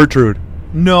 Oh, Bertrude.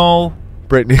 No.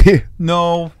 Brittany.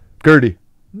 No. Gertie.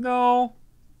 No.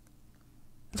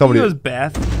 Somebody. I think it was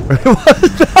Beth. It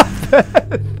was not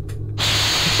Beth.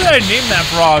 What did I name that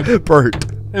frog? Bert.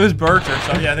 It was Bert or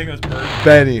something. Yeah, I think it was Bert.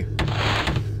 Benny. I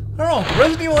don't know.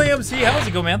 Resident Evil AMC. How's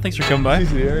it go, man? Thanks for coming by.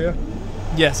 CCD area?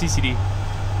 Yeah, CCD.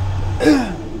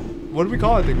 What do we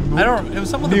call it? I don't. It was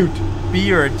something with a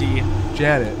B or a D.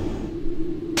 Janet.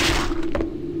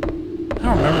 I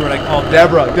don't remember what I called it.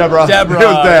 Deborah.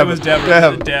 Deborah. It was Deb.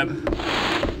 It was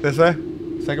Deb. This way?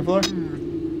 Second floor?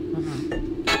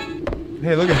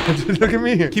 Hey, look at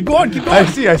me. Keep going, keep going. I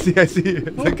see. It's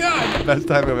Oh, like God. the best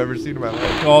time I've ever seen in my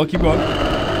life. Oh, keep going.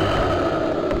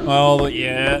 Oh,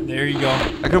 yeah, there you go. I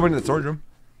could have went in the storage room.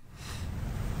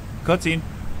 Cutscene.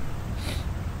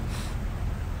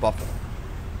 Buffalo.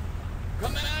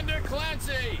 Commander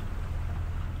Clancy!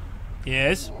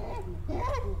 Yes?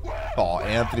 Oh,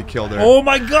 Anthony killed her. Oh,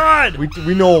 my God!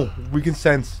 We know. We can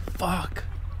sense. Fuck.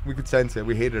 We could sense it.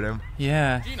 We hated him.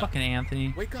 Yeah, Gina, fucking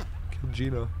Anthony. Wake up. Killed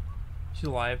Gina. She's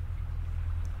alive.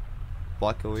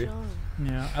 Luckily. John,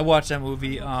 Yeah, I watched that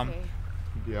movie. okay.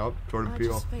 Yep. Jordan I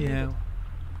Peele. just figured Yeah.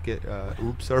 Get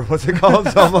oops or what's it called?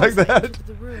 Something like that. to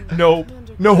the room. Nope.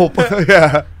 Nope.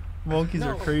 Yeah. Monkeys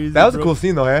are crazy. That was a bro. cool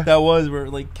scene though, eh? That was where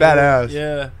like Badass.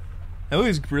 Yeah. That movie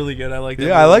was really good. I liked it.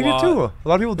 Yeah, I liked it too. A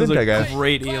lot of people It was didn't, I a guess.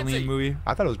 great Clancy. alien movie.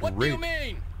 I thought it was What do you great.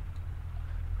 mean?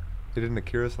 They did an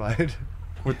Akira slide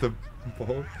with the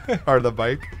boat or the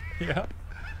bike. Yeah.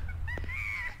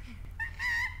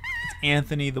 It's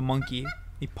Anthony the monkey.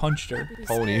 He punched her.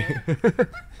 Pony.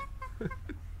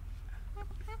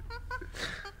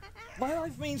 My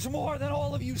life means more than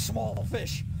all of you small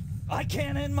fish. I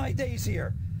can't end my days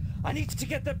here. I need to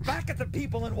get back at the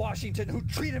people in Washington who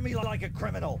treated me like a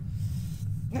criminal.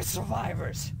 The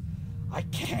survivors. I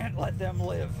can't let them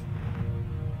live.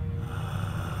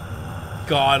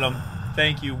 Got him.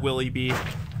 Thank you, Willie B.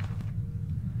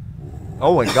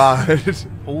 Oh my god.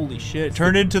 Holy shit.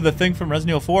 Turned into the thing from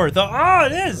Resident Evil 4.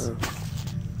 It is!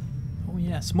 Oh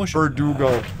yeah, Smush.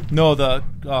 Verdugo. No, the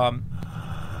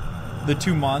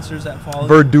two monsters that follow.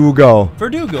 Verdugo.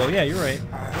 Verdugo, yeah, you're right.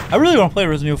 I really want to play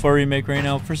Resident Evil 4 Remake right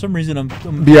now. For some reason, I'm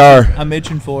VR. I'm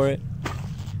itching for it.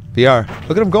 VR.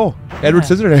 Look at him go. Edward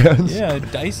Scissorhands. Yeah,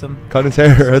 dice him. Cut his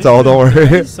hair. That's all. Don't worry.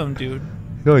 Dice him, dude.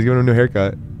 No, he's giving him a new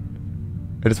haircut.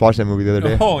 I just watched that movie the other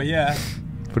day. Oh, yeah.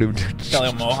 But he Got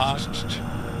like a mohawk.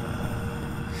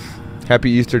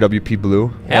 Happy Easter, WP Blue.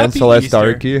 and Happy Celeste Easter.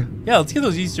 Starkey. Yeah, let's get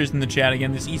those Easters in the chat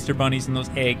again. Those Easter bunnies and those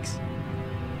eggs.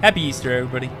 Happy Easter,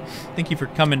 everybody. Thank you for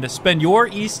coming to spend your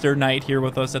Easter night here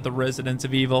with us at the Residence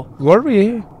of Evil. What are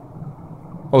we?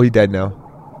 Oh, he's dead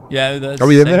now. Yeah, that's Are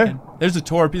we in there? There's a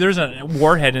torpedo. There's a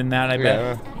warhead in that, I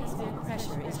bet.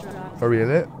 Are we in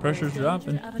it? Pressure's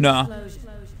dropping. No.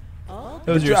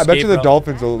 That was your I bet you the escape route.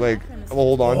 dolphins will like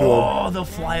hold on to him. Oh, they'll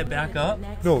fly it back up?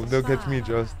 No, they'll catch me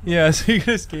just. Yeah, so you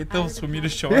can escape. They'll swim you to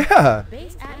shore. Yeah.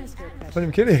 I'm not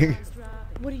even kidding.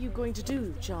 What are you going to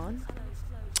do, John?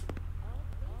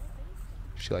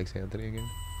 She likes Anthony again.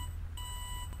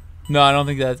 No, I don't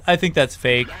think that's... I think that's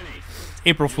fake. It's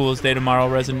April Fool's Day tomorrow,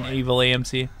 Resident Evil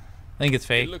AMC. I think it's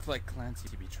fake. It looked like Clancy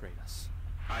betrayed us.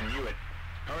 I knew it.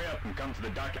 Hurry up and come to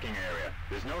the docking area.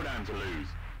 There's no time to lose.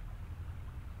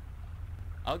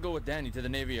 I'll go with Danny to the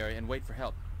Navy area and wait for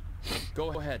help. Go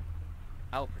ahead.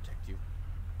 I'll protect you.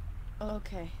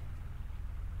 Okay.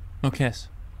 No kiss.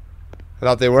 I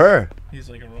thought they were.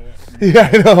 He's like a robot. Yeah,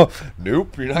 I know.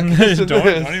 Nope, you're not kissing don't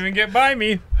this. even get by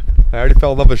me. I already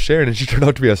fell in love with Sharon and she turned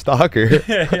out to be a stalker.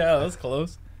 Yeah, that was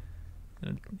close.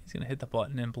 He's gonna hit the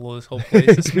button and blow this whole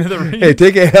place to smithereens. Hey,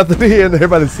 take Anthony in there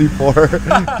by the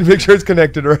C4 to make sure it's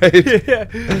connected right. Yeah.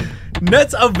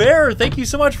 Nets Aver, thank you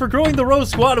so much for growing the Rose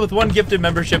Squad with 1 gifted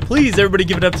membership. Please, everybody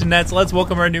give it up to Nets. Let's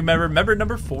welcome our new member, member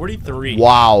number 43.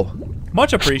 Wow.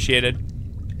 Much appreciated.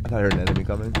 I thought I heard an enemy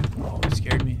coming. Oh, it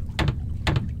scared me.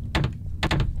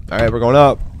 All right, we're going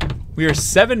up. We are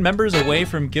 7 members away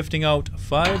from gifting out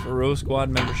 5 Rose Squad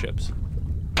memberships.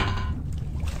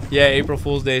 Yeah, April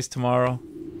Fool's Day is tomorrow.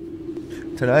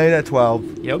 Tonight at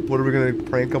 12. Yep. What are we going to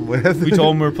prank them with? We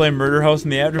told them we were playing Murder House in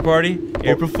the after party.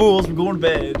 April Fools, we're going to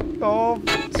bed. Oh,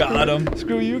 got him.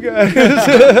 Screw you guys.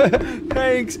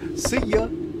 Thanks. See ya.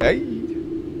 Hey.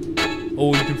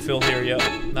 Oh, you can fill here.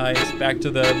 Yep. Nice. Back to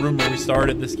the room where we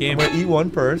started this game. I'm going to eat one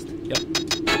first. Yep.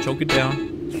 Choke it down.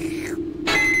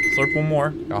 Slurp one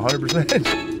more.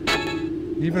 100%.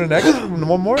 Even an extra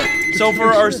one more? So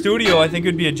for our studio, I think it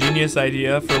would be a genius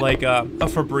idea for like a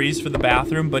Febreze for the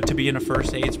bathroom, but to be in a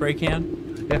first aid spray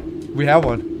can. Yeah, we have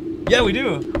one. Yeah, we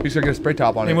do. We just gotta get a spray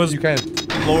top on it. You can.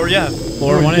 Lower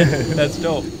one in. That's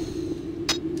dope.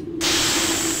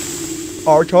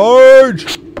 Our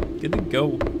charge! Good to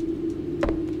go.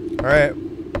 Alright.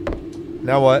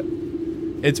 Now what?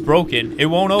 It's broken. It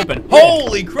won't open.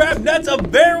 Holy crap, that's a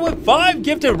bear with 5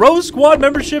 gifted Rose Squad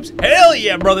memberships. Hell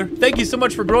yeah, brother. Thank you so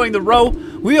much for growing the row.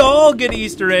 We all get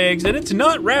Easter eggs, and it's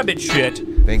not rabbit shit.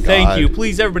 Thank God. You.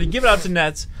 Please, everybody, give it out to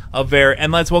Nets of Bear.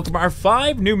 And let's welcome our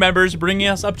 5 new members, bringing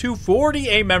us up to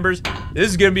 48 members. This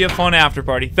is going to be a fun after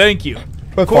party. Thank you.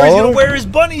 Corey's going to wear his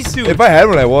bunny suit. If I had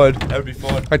one, I would. That would be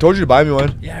fun. I told you to buy me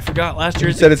one. Yeah, I forgot. Last year.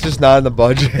 You said it's just not in the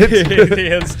budget.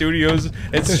 Yeah, studios.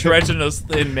 It's stretching us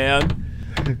thin, man.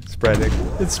 Spreading.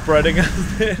 It's spreading us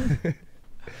thin.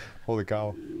 Holy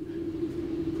cow.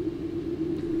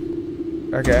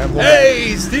 Okay,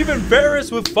 hey, Stephen Ferris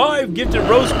with 5 gifted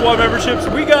Rose Squad memberships.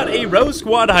 We got a Rose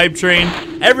Squad hype train.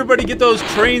 Everybody get those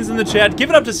trains in the chat. Give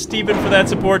it up to Stephen for that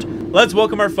support. Let's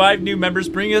welcome our 5 new members,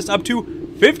 bringing us up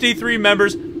to 53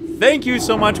 members. Thank you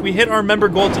so much. We hit our member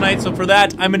goal tonight, so for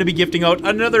that, I'm going to be gifting out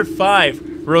another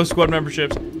 5 Rose Squad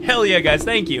memberships. Hell yeah, guys.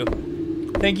 Thank you.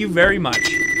 Thank you very much.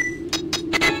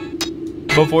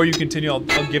 Before you continue, I'll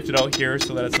gift it out here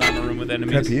so that it's not in a room with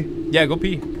enemies. Can I pee? Yeah, go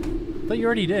pee. I thought you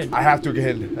already did. I have to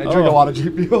again. I drink a lot of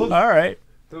GPOs. All right.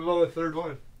 This is the 3rd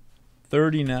one.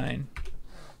 39.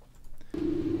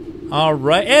 All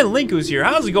right. And Linku's here.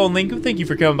 How's it going, Linku? Thank you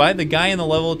for coming by. The guy in the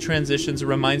level transitions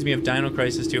reminds me of Dino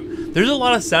Crisis 2. There's a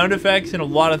lot of sound effects and a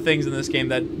lot of things in this game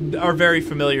that are very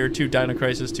familiar to Dino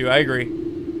Crisis 2. I agree.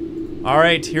 All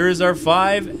right. Here is our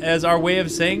 5 as our way of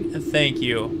saying thank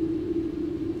you.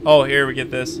 Oh, here we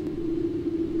get this.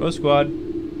 Rose Squad.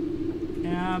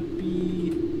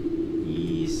 Happy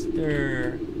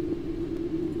Easter.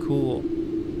 Cool.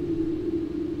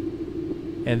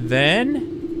 And then...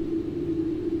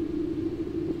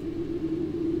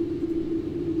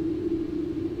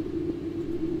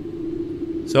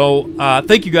 So,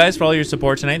 thank you guys for all your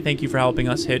support tonight. Thank you for helping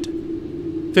us hit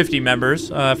 50 members.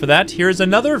 For that, here's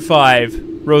another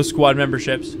 5 Rose Squad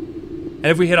memberships. And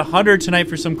if we hit 100 tonight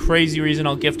for some crazy reason,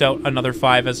 I'll gift out another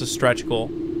 5 as a stretch goal.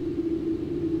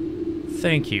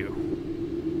 Thank you.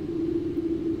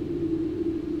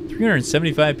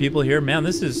 375 people here. Man,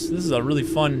 this is a really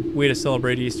fun way to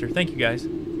celebrate Easter. Thank you, guys.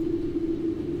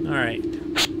 All right.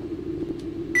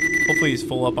 Hopefully he's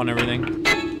full up on everything.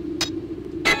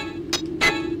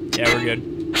 Yeah, we're good.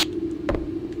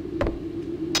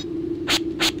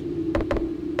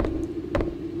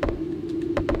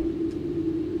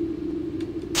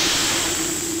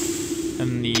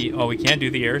 And oh, we can't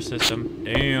do the air system.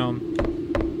 Damn.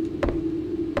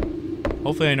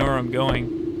 Hopefully I know where I'm going.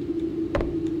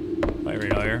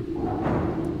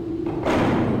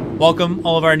 welcome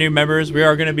all of our new members. We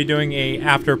are going to be doing a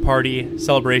after party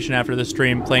celebration after the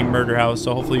stream playing Murder House,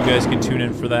 so hopefully you guys can tune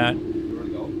in for that.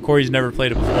 Corey's never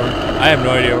played it before. I have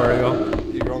no idea where to go.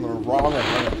 You're on the wrong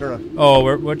end. Turn on.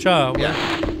 Oh, which Yeah.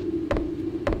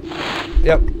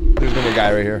 Yep. There's gonna be a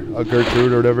guy right here, a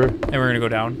Gertrude or whatever. And we're gonna go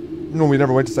down. No, we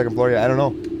never went to second floor yet. I don't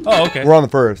know. Oh, okay. We're on the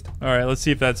first. All right, let's see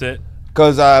if that's it.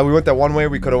 Cause we went that one way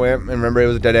we could have went, and remember it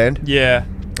was a dead end. Yeah.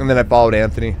 And then I followed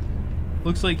Anthony.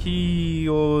 Looks like he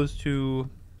goes to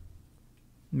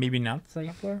maybe not the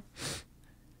second floor.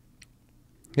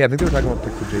 Yeah, I think they were talking about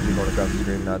Pixel JJ going across the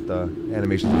screen, not the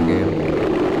animations of the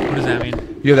game. What does that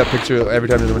mean? You have that picture every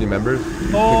time there's any members.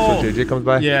 Oh. Pixel JJ comes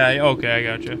by. Yeah. Okay, I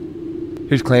gotcha.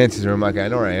 Here's Clancy's room. Okay, I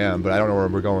know where I am, but I don't know where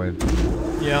we're going.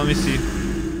 Yeah, let me see.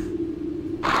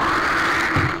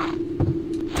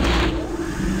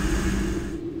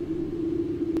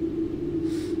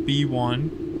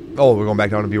 B1. Oh, we're going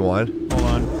back down to B1. Hold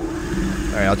on.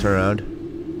 All right, I'll turn around.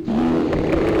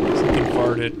 Something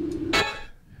farted.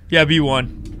 Yeah,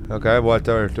 B1. Okay, what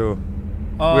are two?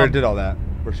 We already did all that.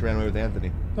 Where she ran away with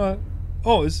Anthony.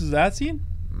 Oh, this is that scene?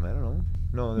 I don't know.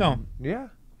 No. No. Yeah.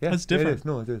 That's different. It is.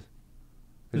 No, it is.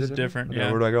 It's different, Okay, yeah.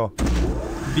 where do I go?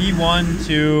 B1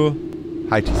 to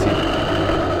Hi,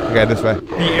 TC. Okay, this way.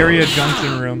 the area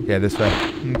junction room. Yeah, this way.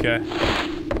 Okay.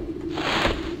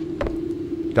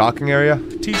 Docking area?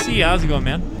 TC, how's it going,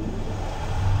 man?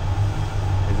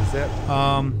 Is this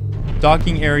it?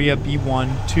 Docking area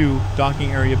B1 to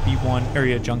docking area B1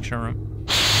 area junction room.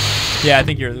 Yeah, I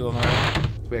think you're the one right.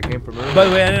 That's where I came from earlier. By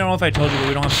the way, I don't know if I told you, but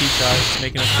we don't have pizza. It's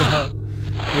making us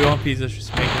we don't have pizza, it's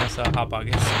just making us hot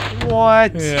pockets.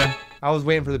 What? Yeah. I was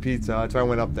waiting for the pizza. That's why I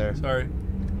went up there. Sorry.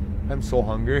 I'm so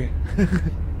hungry.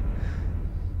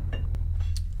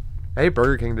 I ate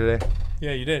Burger King today.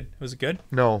 Yeah, you did. Was it good?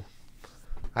 No.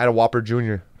 I had a Whopper Jr.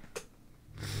 You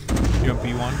want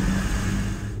B1?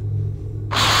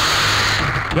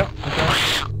 Yep.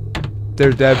 Okay.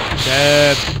 There's Deb.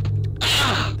 Deb.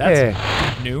 That's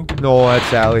Hey. new. No, that's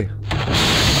Sally.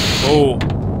 Oh.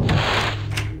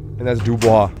 And that's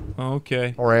Dubois.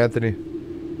 Okay. Or Anthony.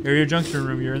 Area junction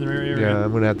room. You're in the area. Yeah,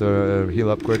 I'm going to have to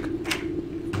heal up quick.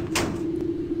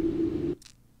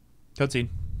 Cutscene.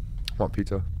 Want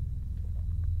pizza.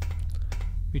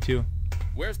 Me too.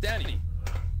 Where's Danny?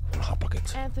 Hot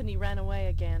buckets. Anthony ran away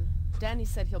again. Danny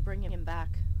said he'll bring him back.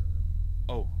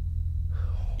 Oh.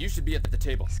 You should be at the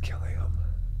table. He's killing him.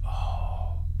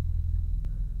 Oh.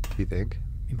 You think?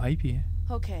 He might be.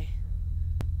 Okay.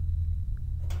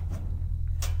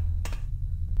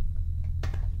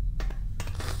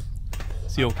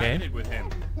 Is he okay? I with him.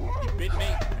 He bit me,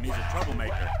 and he's a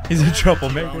troublemaker. He's a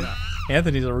troublemaker.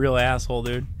 Anthony's a real asshole,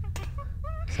 dude.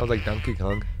 Sounds like Donkey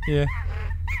Kong. Yeah.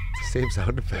 It's the same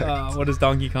sound effect. What does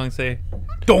Donkey Kong say?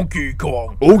 Donkey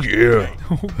Kong. Oh yeah.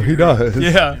 He does.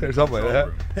 Yeah. There's something like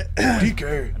that.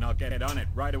 DK. And I'll get it on it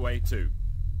right away, too.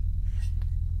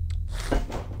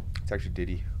 It's actually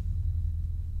Diddy.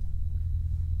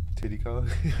 Diddy Kong.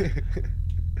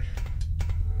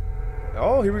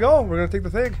 Oh, here we go. We're gonna take the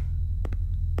thing.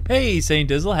 Hey, Saint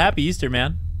Dizzle. Happy Easter,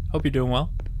 man. Hope you're doing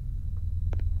well.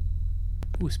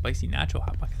 Ooh, spicy nacho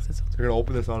hot pockets. They're gonna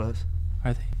open this on us.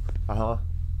 Are they? Uh-huh.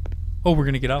 Oh, we're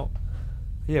gonna get out.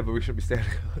 Yeah, but we should be standing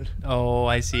on. Oh,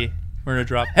 I see. We're gonna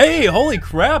drop. Hey, holy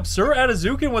crap! Sir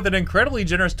Atazukin with an incredibly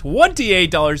generous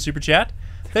 $28 super chat.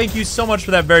 Thank you so much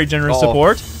for that very generous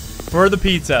support for the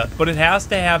pizza. But it has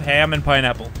to have ham and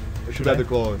pineapple. We should have the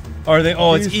clothes. Are they?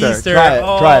 Oh, it's Easter. Try it.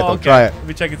 Oh, Try it, though. okay. Try it. Let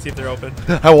me check and see if they're open.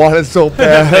 I want it so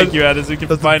bad. Thank you, Atazukin, for That's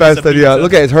the finding us best a idea. pizza.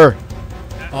 Look at it, it's her.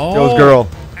 Oh. Joe's girl.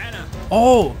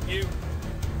 Oh.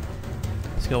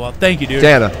 Let's go up. Thank you, dude.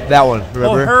 Dana, that one.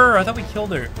 Remember? Oh, her. I thought we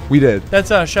killed her. We did. That's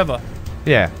Sheva.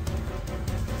 Yeah.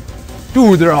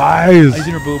 Dude, their eyes. I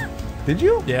seen her boob. Did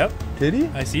you? Yep. Titty?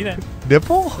 I seen it.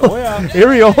 Nipple? Oh, yeah.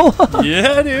 Areola?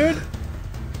 Yeah, dude.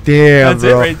 Damn, That's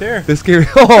bro. it right there. This game.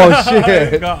 Oh,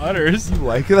 shit. I got udders. You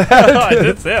like that? I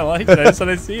did say I liked it. I said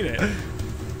I seen it.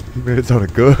 You made it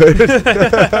sound good.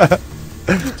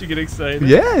 Did you get excited?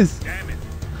 Yes. Damn it.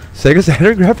 Sega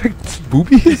Saturn graphic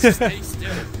boobies? Stay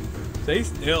still. Stay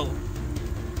still.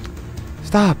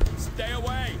 Stop. Stay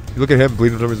away. You look at him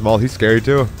bleeding from his mouth. He's scary,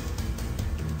 too.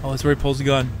 Oh, that's where he pulls the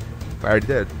gun. I already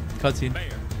did. Cutscene.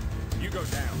 Mayor, you go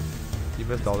down. You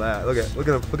missed all that. Look at him. Look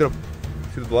at him.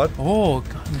 See the blood? Oh,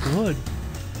 gotten good.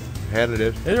 Handed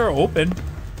it. They're open.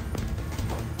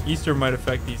 Easter might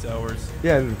affect these hours.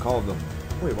 Yeah, I didn't call them.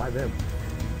 Wait, why them?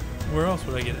 Where else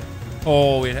would I get it?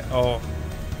 Oh, wait. Oh.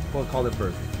 Well, call them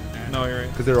first. No, you're right.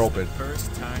 Because they're open.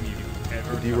 First time you've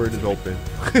ever. The D word is open.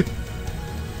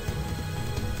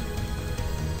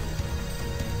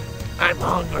 I'm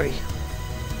hungry.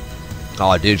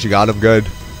 Oh, dude, she got him good.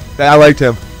 I liked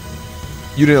him.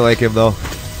 You didn't like him though.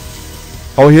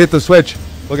 Oh, he hit the switch.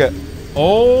 Look at.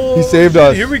 Oh, he saved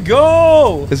us. Here we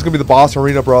go. This is gonna be the boss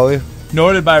arena, probably.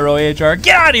 Noted by Row HR.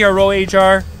 Get out of here, Row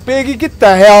HR. Biggie, get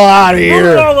the hell out of here.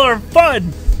 Ruin all our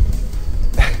fun.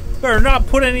 Better not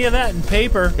put any of that in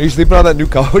paper. Are you sleeping on that new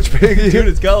couch, Biggie? Dude,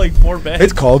 it's got like 4 beds.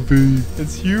 It's comfy.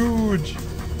 It's huge.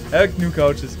 That new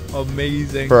couch is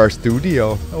amazing. For our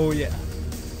studio. Oh, yeah.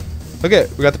 Okay,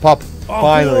 we got the pop. Oh,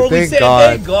 finally, cool. thank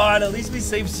God. Thank God. At least we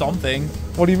saved something.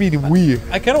 What do you mean we?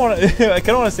 I kind of want to. I kind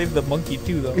of want to save the monkey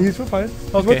too, though. He's fine.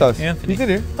 He's Okay, with us. Anthony. He's in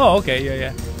here. Oh, okay. Yeah,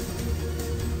 yeah.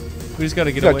 We just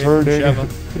gotta get He's got away from turned in.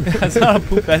 Sheva. That's not a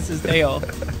poop. That's his tail.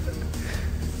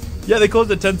 Yeah, they closed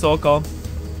at 10, so I'll call him.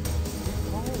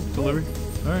 Delivery.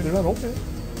 All right. They're not open.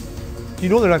 You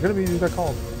know they're not gonna be. You just gotta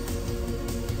call them.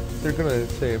 They're gonna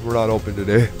say we're not open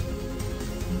today.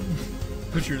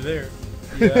 But you're there.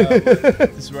 Yeah.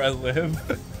 This is where I live.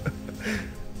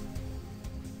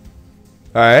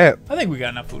 Alright. I think we got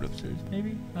enough food upstairs.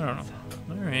 Maybe. I don't know.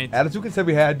 All right. Adazuka said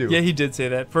we had to. Yeah, he did say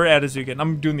that for Adazuka.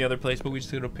 I'm doing the other place, but we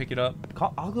just gotta pick it up.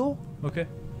 I'll go. Okay.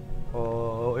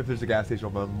 Oh, if there's a gas station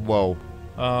open. Whoa.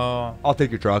 I'll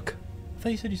take your truck. I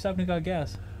thought you said you stopped and got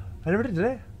gas. I never did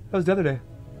today. That was the other day.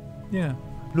 Yeah.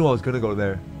 No, I was gonna go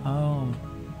there. Oh.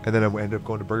 And then I ended up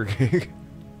going to Burger King.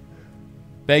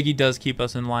 Baggy does keep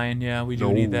us in line. Yeah, we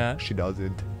do need that. She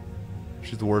doesn't.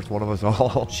 She's the worst one of us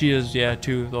all. She is, yeah,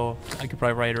 too, though. I could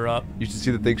probably write her up. You should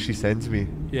see the things she sends me.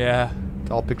 Yeah.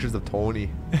 It's all pictures of Tony.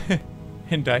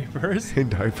 In diapers? In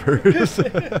diapers.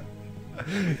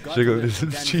 She goes to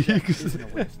his cheeks.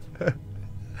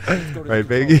 Right,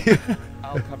 Baggy?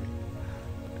 I'll cover.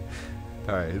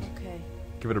 Alright. Okay.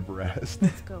 Give it a breast.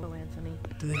 Let's go, Anthony.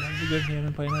 Do they have the good ham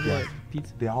and pineapple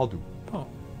pizza? They all do. Oh.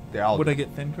 They all Would do. I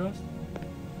get thin crust?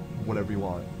 Whatever you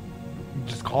want.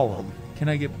 Just call them. Can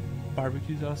I get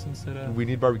barbecue sauce instead of... We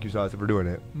need barbecue sauce if we're doing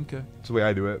it. Okay. That's the way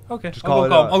I do it. Okay. Just I'll call go it.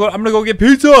 call 'em. I'm gonna go get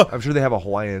pizza! I'm sure they have a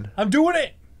Hawaiian. I'm doing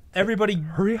it! Everybody,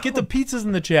 hurry up. Get the pizzas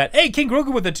in the chat. Hey, King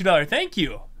Grogu with the $2. Thank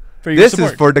you for your This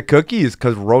support. is for the cookies,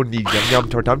 because Ron needs yum yum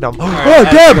tum tum. Right, Oh,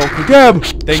 Deb! Deb!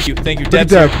 Thank you. Thank you. Look at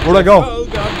Deb's Deb. here. Where'd I go? Oh,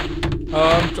 God.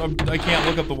 I can't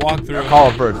look up the walkthrough. Call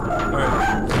him first. All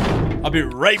right. I'll be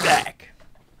right back.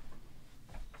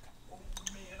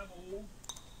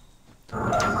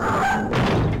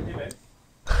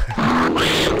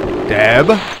 Deb?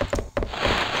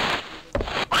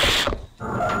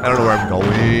 I don't know where I'm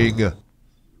going.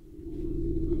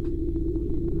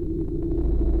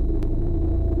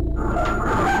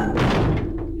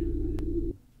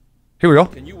 Here we go.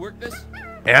 Can you work this?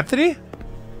 Anthony?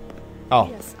 Oh.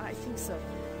 Yes, I think so.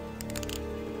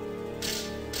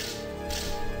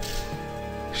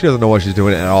 She doesn't know what she's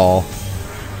doing at all.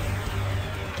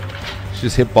 She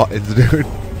just hit buttons, dude.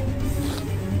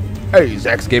 Hey,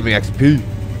 Zach's Gaming XP.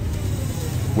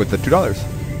 With the $2.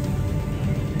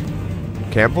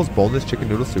 Campbell's boneless chicken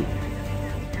noodle soup.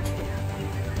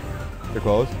 They're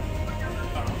closed.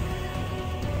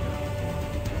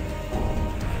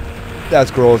 That's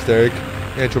gross, Derek.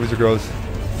 Anchovies are gross.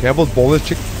 Campbell's boneless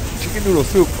chicken noodle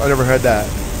soup. I never had that.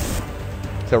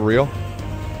 Is that real?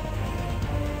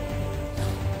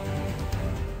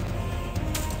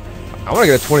 I want to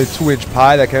get a 22-inch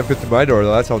pie that can't fit through my door,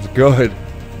 though. That sounds good.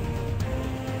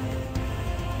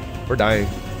 We're dying.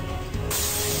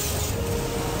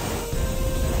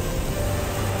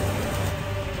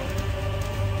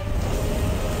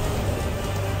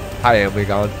 Hi, am we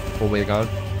gone? Oh, we gone?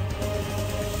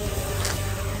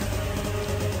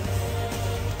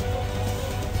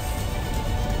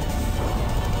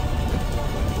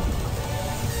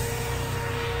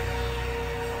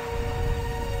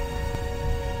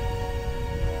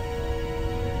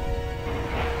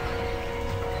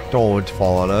 Don't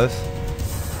fall on us.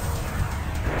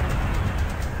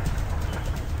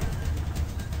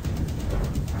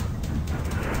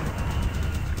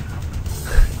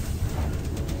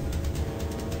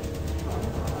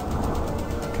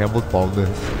 Campbell's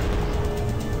boneless.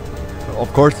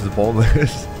 Of course it's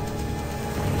boneless.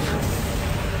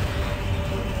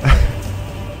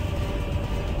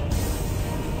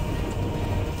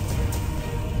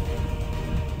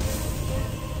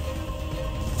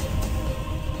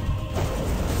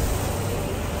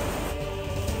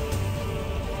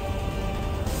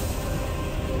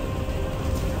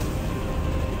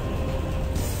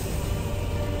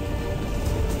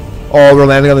 Oh, we're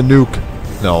landing on the nuke.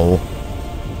 No.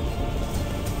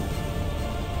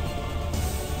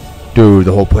 Dude,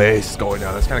 the whole place is going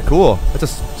down. That's kind of cool. That's a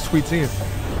sweet scene.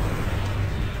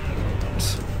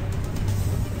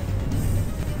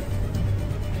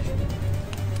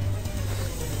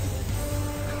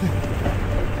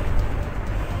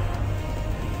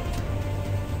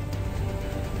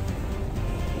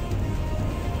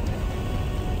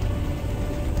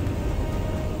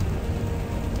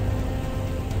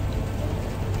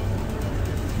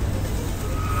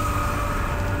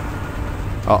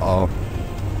 Uh-oh.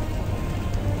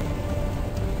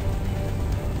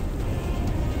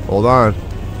 Hold on.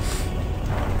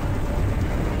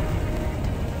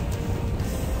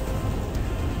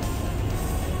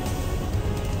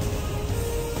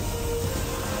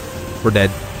 We're dead.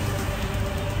 I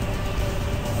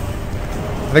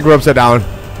think we're upside down.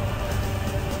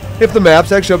 If the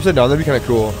map's actually upside down, that'd be kind of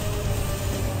cool.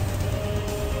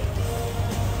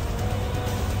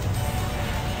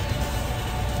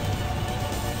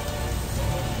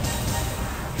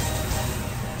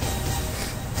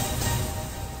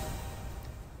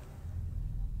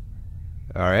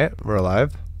 Alright, we're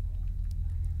alive.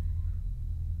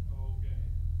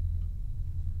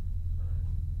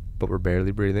 But we're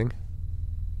barely breathing.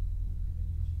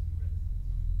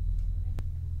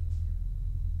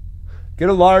 Get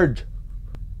a large.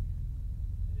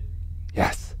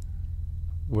 Yes.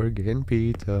 We're getting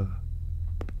pizza.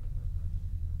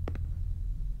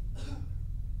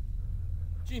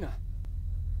 Gina,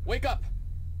 wake up.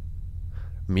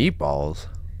 Meatballs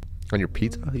on your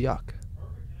pizza? Yuck.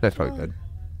 That's probably good.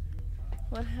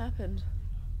 What happened?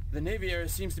 The Navy area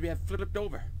seems to have flipped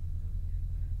over.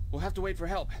 We'll have to wait for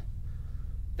help.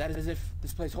 That is if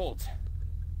this place holds.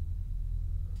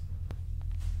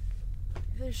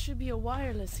 There should be a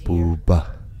wireless here. Booba.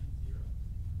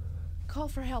 Call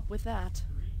for help with that.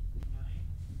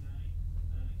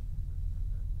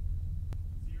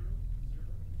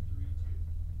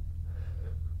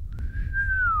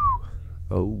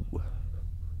 Oh.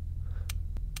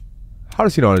 How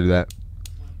does he know how to do that?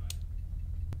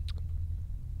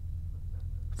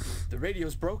 The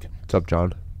radio's broken. What's up,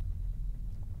 John?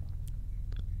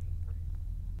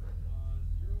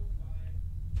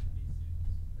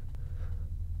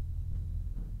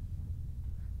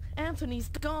 Anthony's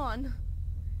gone.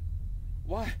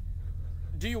 Why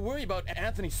do you worry about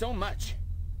Anthony so much?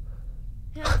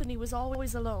 Anthony was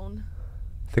always alone.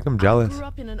 I think I'm jealous. I grew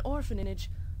up in an orphanage.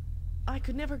 I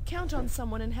could never count on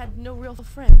someone and had no real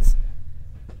friends.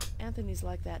 Anthony's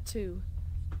like that too.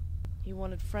 He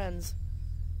wanted friends.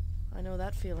 I know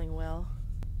that feeling well.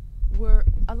 We're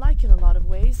alike in a lot of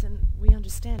ways, and we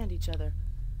understand each other.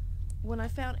 When I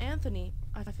found Anthony,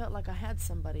 I felt like I had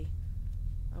somebody.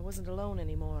 I wasn't alone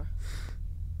anymore.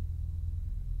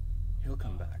 He'll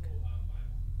come back.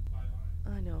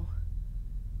 I know.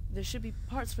 There should be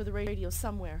parts for the radio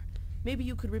somewhere. Maybe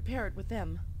you could repair it with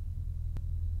them.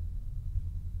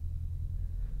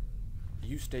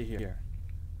 You stay here.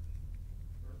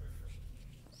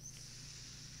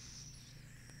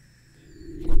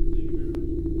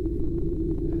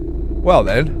 Well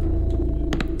then,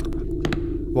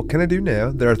 what can I do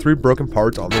now? There are 3 broken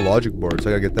parts on the logic board, so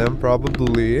I gotta get them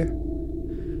probably.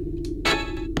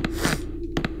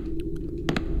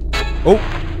 Oh,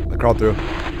 I crawled through.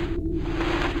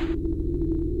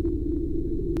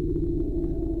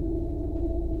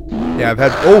 Yeah, I've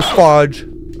had, oh fudge.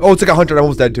 Oh, it's like 100, I'm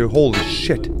almost dead too. Holy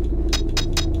shit.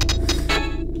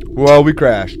 Well, we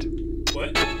crashed.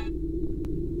 What?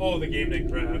 Oh, the game didn't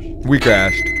crash. We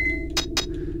crashed.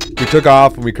 We took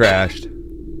off and we crashed.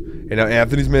 And now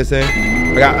Anthony's missing.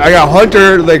 I got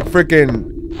Hunter, like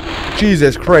freaking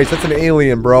Jesus Christ, that's an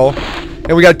alien, bro.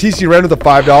 And we got TC Ren with the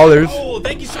 $5. Oh,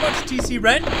 thank you so much, TC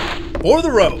Ren, for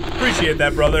the road. Appreciate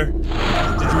that, brother. Did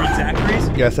you read Zachary's?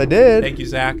 Yes, I did. Thank you,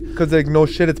 Zach. Because like no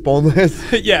shit, it's boneless.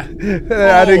 Yeah.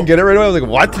 I didn't get it right away. I was like,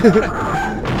 what?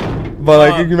 But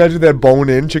like, you can imagine that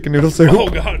bone-in chicken noodle soup. Oh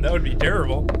god, that would be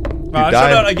terrible. Shout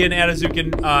out again,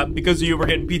 Adazukin. Because of you, we're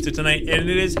getting pizza tonight, and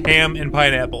it is ham and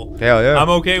pineapple. Hell yeah. I'm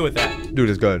okay with that. Dude,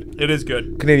 it's good. It is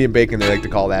good. Canadian bacon, they like to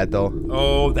call that, though.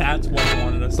 Oh, that's what I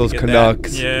wanted us Those to get.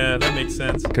 Canucks. That. Yeah, that makes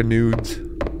sense. Canoods.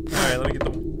 Alright, let me get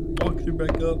the walkthrough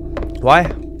back up.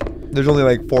 Why? There's only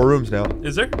like 4 rooms now.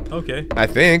 Is there? Okay. I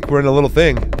think. We're in a little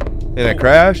thing. And I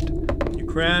crashed. You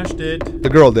crashed it. The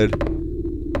girl did.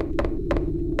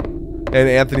 And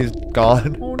Anthony's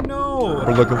gone. Oh no.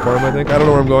 We're looking for him, I think. I don't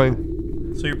know where I'm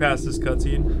going. So you're past this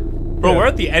cutscene. Bro, we're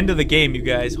at the end of the game, you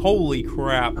guys. Holy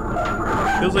crap.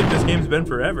 Feels like this game's been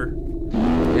forever.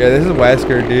 Yeah, this is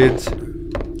Wesker, dudes.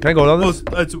 Can I go down this?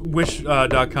 Oh, it's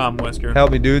wish.com, Wesker.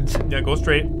 Help me, dudes. Yeah, go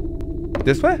straight.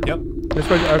 This way? Yep. This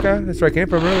way? Okay, that's where I came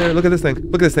from earlier. Look at this thing.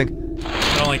 Look at this thing.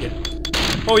 I don't like it.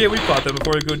 Oh yeah, we fought them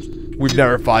before we go. We've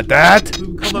never fought that.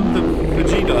 We call them the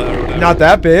Vegeta or whatever. Not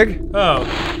that big. Oh.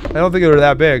 I don't think they were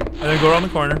that big. And then go around the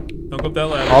corner. Don't go up that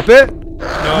ladder. Up it?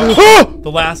 No.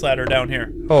 The last ladder down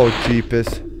here. Oh,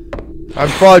 jeepus. I'm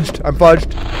fudged. I'm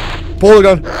fudged. Pull the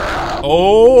gun.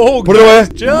 Oh, put it away.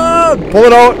 Jump. Pull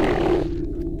it out.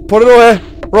 Put it away.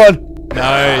 Run.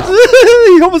 Nice.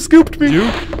 He almost scooped me.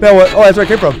 Dude. Now what? Oh, that's where I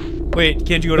came from. Wait,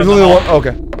 can't you go There's down the only hall? one.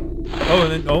 Okay. Oh,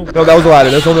 and then No, that was the ladder.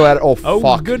 That's the only ladder. Oh, oh,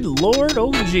 fuck. good lord,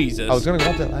 oh Jesus. I was gonna go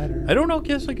up that ladder. I don't know.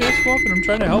 Guess I guess go up, and I'm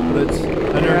trying to help, but it's.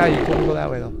 Yeah, you told me to go that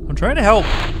way though. I'm trying to help.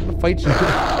 I'm gonna fight you.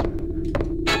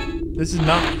 This is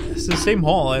not. It's the same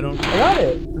hall. I don't. I got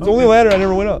it. It's the only ladder I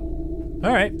never went up. All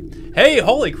right. Hey,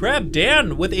 holy crap,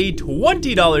 Dan with a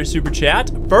 $20 super chat.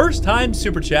 First time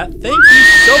super chat. Thank you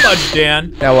so much,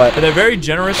 Dan. Now what? For that very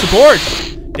generous support.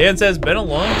 Dan says, been a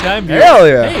long time viewer. Hell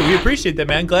yeah. Hey, we appreciate that,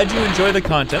 man. Glad you enjoy the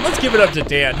content. Let's give it up to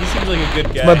Dan. He seems like a good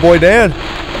guy. It's my boy Dan.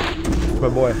 My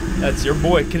boy. That's your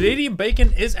boy. Canadian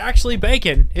bacon is actually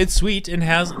bacon. It's sweet and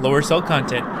has lower cell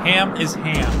content. Ham is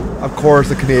ham. Of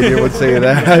course a Canadian would say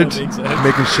that. Makes sense.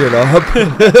 Making shit up. You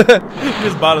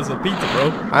just bought us a pizza,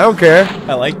 bro. I don't care.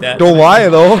 I like that. Don't lie,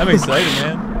 though. I'm excited,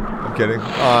 man. I'm kidding.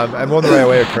 I'm going the right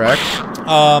way, correct?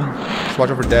 Just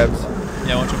watch out for Debs.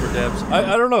 Yeah, watch out for Debs.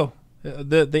 I don't know.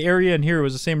 The area in here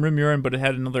was the same room you're in, but it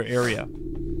had another area. Are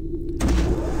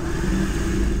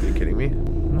you kidding me?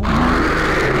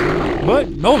 What?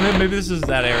 No, maybe this is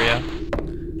that area.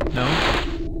 No?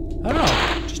 I don't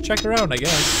know. Just check around, I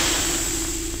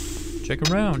guess. Check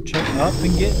around. Check up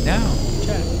and get down.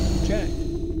 Check.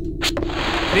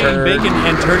 Canadian bacon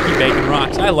and turkey bacon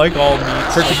rocks. I like all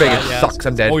meats. Turkey bacon sucks.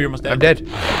 I'm dead. Oh, you're almost dead. I'm dead.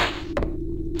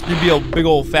 You'd be a big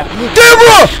old fat.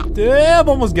 Deborah! Deb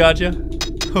almost got you.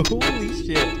 Holy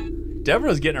shit.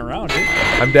 Deborah's getting around, dude.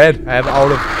 I'm dead. I have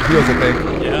out of heals, I think.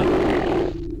 Yeah.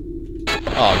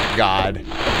 Oh, God.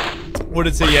 What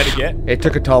did it say you had to get? It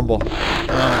took a tumble.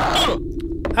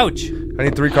 Ouch. I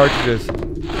need 3 cartridges.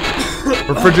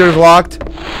 Refrigerator's locked.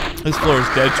 This floor is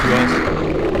dead to us.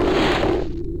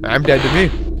 I'm dead to me.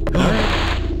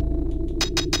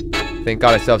 Thank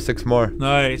God I still have 6 more.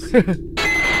 Nice.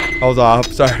 I was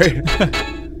off. Sorry.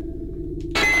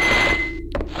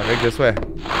 I think this way.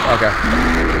 Okay.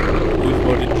 Who's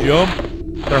about to jump?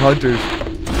 They're hunters.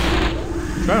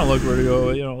 I'm trying to look where to go,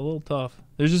 you know, a little tough.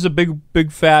 There's just a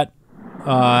big fat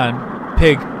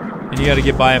pig, and you got to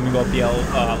get by him and go up the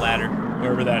ladder,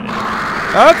 wherever that is.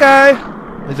 Okay.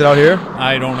 Is it out here?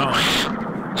 I don't know.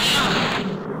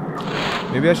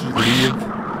 Maybe I should leave.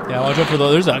 Yeah, watch out for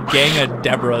those. There's a gang of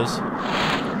Deborahs.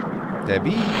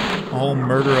 Debbie. A whole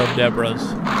murder of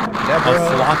Deborahs. Deborah.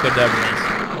 A flock of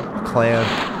Deborahs. Clan.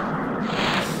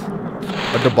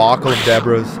 A debacle of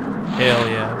Deborahs. Hell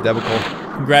yeah. Debacle.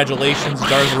 Congratulations,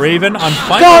 Darth Raven, on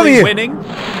finally winning.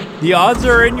 The odds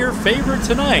are in your favor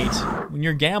tonight when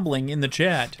you're gambling in the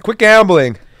chat. Quit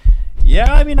gambling.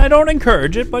 Yeah, I mean, I don't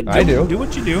encourage it, but I do. Do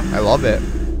what you do. I love it.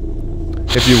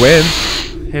 If you win.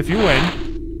 If you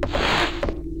win.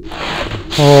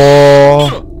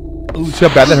 Oh. Ooh, see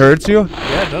how bad that hurts you?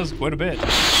 Yeah, it does quite a bit.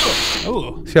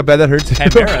 Ooh. See how bad that hurts you?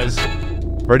 Chimeras.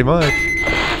 Pretty much.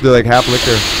 They're like half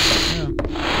liquor. Yeah.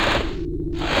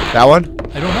 That one?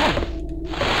 I don't know.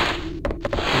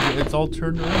 It's all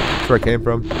turned around. That's where I came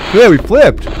from. Yeah, we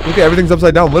flipped. Look at everything's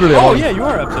upside down, literally. Oh, yeah, you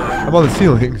are upside down. I'm on the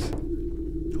ceilings.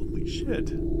 Holy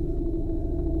shit.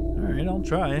 Alright, I'll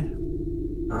try.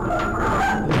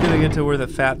 Let's get to where the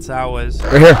fat sow is.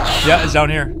 Right here. Yeah, it's down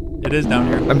here. It is down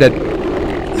here. I'm dead.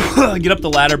 Get up the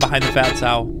ladder behind the fat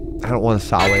sow. I don't want a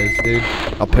sow is, dude.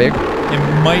 A pig? It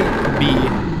might be.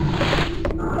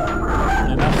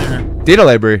 Yeah, not there. Data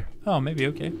library. Oh, maybe,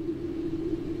 okay.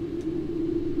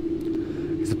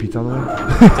 Is the pizza on the way?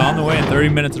 It's on the way. In 30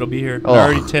 minutes, it'll be here. Oh. I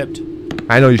already tipped.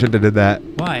 I know you shouldn't have did that.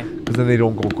 Why? Because then they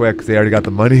don't go quick because they already got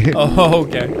the money. Oh,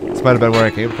 okay. This might have been where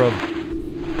I came from.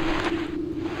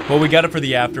 Well, we got it for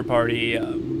the after party,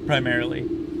 primarily.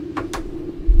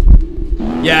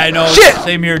 Yeah, I know. Shit!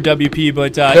 Same here, WP,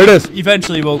 but there it is.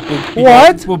 Eventually, we'll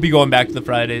be going back to the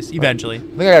Fridays. Eventually. I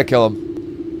think I gotta kill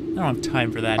him. I don't have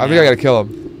time for that. I think I gotta kill him.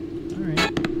 All right.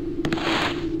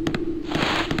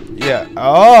 Yeah.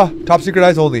 Oh, top secret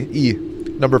eyes only. E.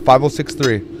 Number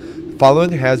 5063.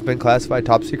 Following has been classified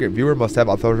top secret. Viewer must have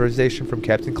authorization from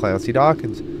Captain Clancy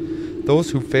Dawkins.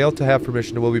 Those who fail to have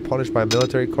permission will be punished by a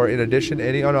military court. In addition,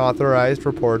 any unauthorized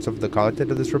reports of the content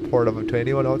of this report to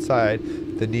anyone outside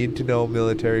the need to know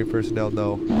military personnel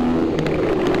know.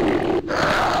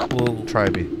 Whoa. Try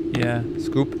me. Yeah.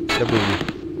 Scoop the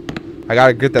booty. I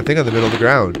gotta get that thing in the middle of the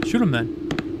ground. Shoot him then.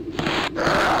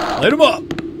 Light him up.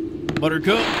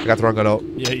 Buttercup. I got the wrong gun out.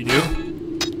 Yeah, you do.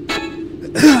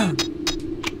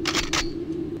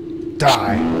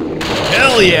 Die.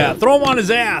 Hell yeah. Throw him on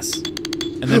his ass.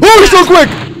 And then oh, he's so quick!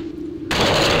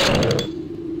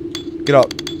 Get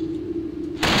up.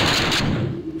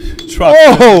 Trust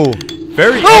oh!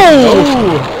 Very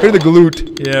oh! Right in the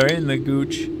glute. Yeah, right in the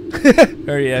gooch.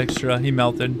 Very extra. He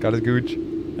melted. Got his gooch.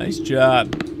 Nice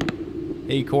job.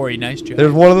 Hey, Corey, nice job.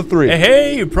 There's one of the 3.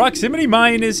 Hey, Proximity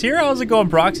Mine is here. How's it going,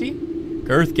 Proxy?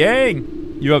 Girth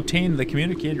Gang. You obtained the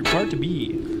communicator part to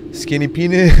be. Skinny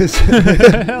penis.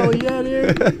 Hell yeah,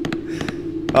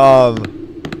 dude.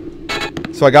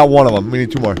 So I got one of them. We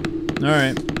need 2 more. All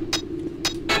right.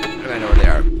 I know where they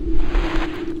are.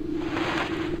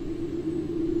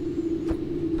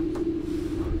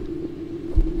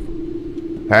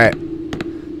 Alright.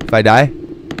 If I die?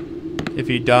 If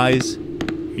he dies,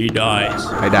 he dies.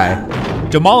 I die.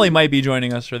 Jamali might be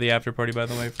joining us for the after party, by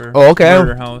the way, for okay.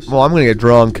 Murder House. Well, I'm gonna get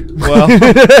drunk. Well,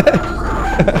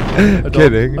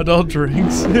 kidding. Adult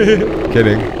drinks.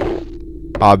 Kidding.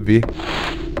 Obvi.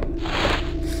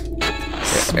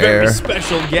 Very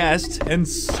special guest and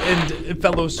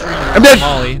fellow streamer I'm dead.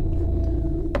 Jamali.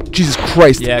 Jesus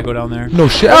Christ. Yeah, go down there. No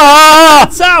shit. Ah!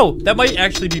 So that might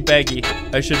actually be Baggy.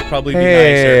 I should probably be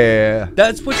Hey. nicer.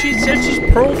 That's what she said. She's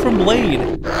Pearl from Blade.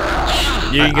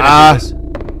 You ain't gonna do this.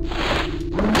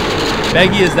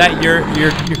 Baggy, is that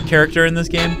your character in this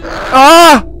game?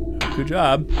 Ah! Good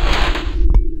job.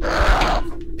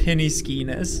 Penny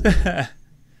skiness.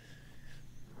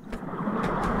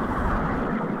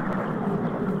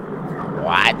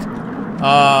 What?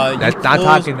 That's not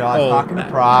talking to us. Talking to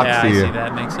Proxy. Yeah, I see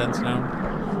that. Makes sense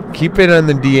now. Keep it on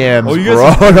the DMs, Oh, you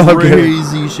bro. guys have No,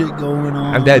 crazy shit going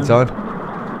on. I'm dead, son.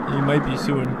 You might be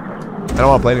soon. I don't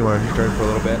want to play anymore. He's turning for a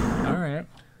little bit. All right.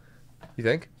 You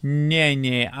think?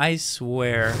 Nah, I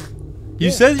swear.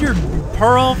 You said you're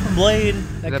Pearl from Blade.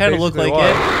 That kind of looked like basically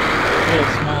it. A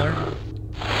little smaller.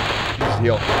 You just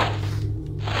heal.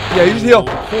 Yeah, you just heal.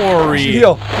 Corey. You should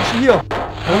heal. You should heal. I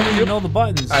don't even know the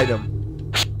buttons. Item.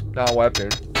 Not weapon.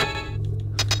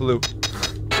 Blue.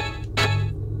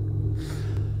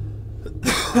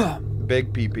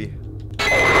 Big peepee.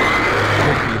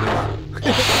 Big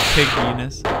penis. Pig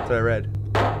penis. That's what I read.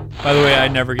 By the way, I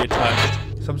never get touched.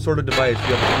 Some sort of device.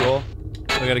 You have a fuel.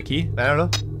 I got a key? I don't know.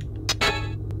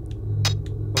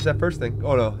 What's that first thing?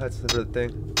 Oh no, that's the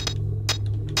thing.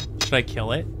 Should I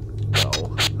kill it?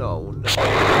 No.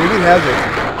 Maybe it has it.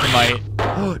 It might.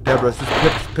 Deborah, it's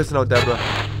just pissing out Deborah.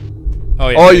 Oh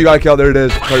yeah. Oh, you gotta kill. There it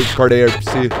is. Card A or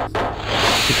C.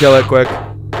 To kill it quick.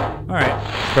 All right.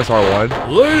 Press R1.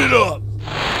 Light it up.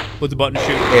 What's the button to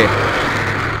shoot? A.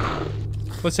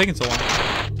 What's taking so long?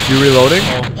 You reloading?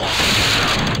 Oh.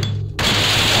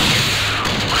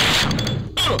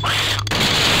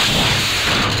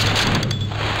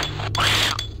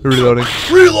 Reloading.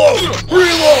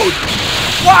 Reload!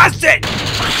 Lost it!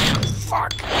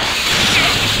 Fuck.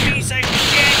 Shit, piece of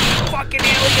shit. Fucking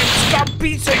alien scum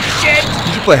piece of shit.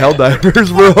 You should play Helldivers,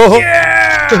 bro.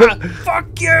 Yeah!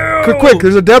 Fuck you! Quick,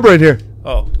 there's a Deborah in here.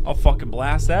 Oh, I'll fucking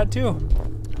blast that too.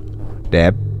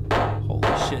 Dab.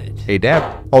 Holy shit. Hey,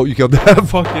 Dab. Oh, you killed Dab.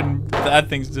 Fucking, that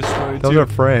thing's destroyed That was too. our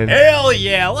friend. Hell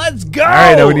yeah, let's go!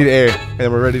 Alright, now we need A. And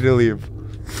then we're ready to leave.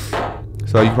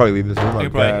 So you can probably leave this room. I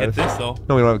could probably hit this though.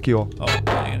 No, we don't have a keyhole. Oh,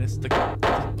 dang it, it's the...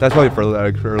 That's probably for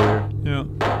earlier. Yeah.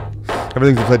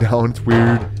 Everything's upside down. It's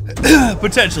weird.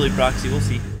 Potentially Proxy, we'll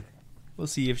see. We'll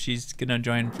see if she's gonna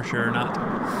join for sure or not.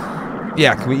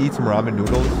 Yeah, can we eat some ramen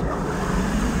noodles?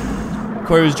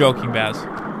 Corey was joking, Baz.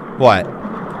 What?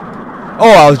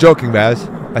 Oh, I was joking, Baz.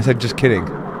 I said just kidding.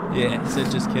 Yeah, he said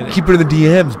just kidding. Keep it in the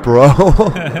DMs, bro.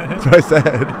 That's what I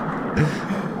said.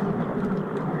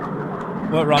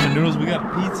 What ramen noodles? We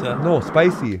got pizza. No,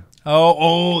 spicy.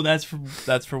 Oh, that's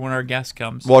for when our guest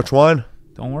comes. Which one?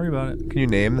 Don't worry about it. Can you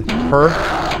name her?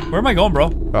 Where am I going, bro?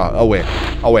 Away.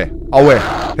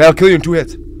 That'll kill you in 2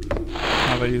 hits.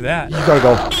 How do I do that? You gotta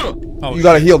go. Oh, you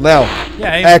gotta heal now.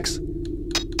 Yeah, X.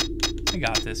 I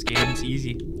got this game. It's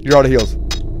easy. You're out of heals.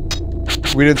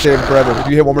 We didn't save him forever. If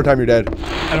you hit one more time, you're dead.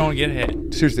 I don't get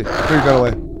hit. Seriously. Put your gun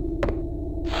away.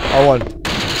 R1.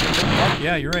 Oh,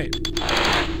 yeah, you're right.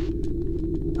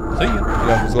 See ya.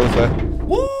 Yeah, let's go this way.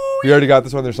 Woo! We already got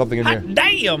this one. There's something in here.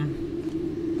 Damn!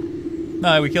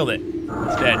 No, we killed it.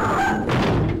 It's dead.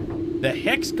 The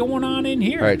heck's going on in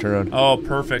here? Alright, turn around. Oh,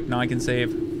 perfect. Now I can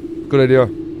save. Good idea.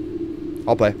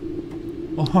 I'll play.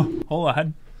 Oh, hold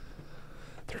on.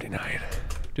 39.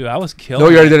 Dude, I was killed. No,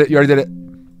 you already did it.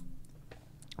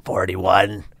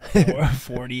 41.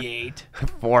 48.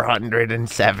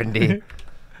 470.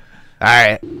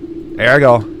 Alright. There I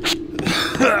go.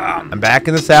 I'm back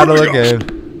in the saddle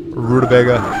again.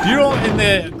 Rutabaga. Do you know in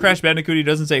the Crash Bandicoot he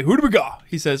doesn't say Hootabaga?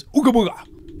 He says Ooga Booga.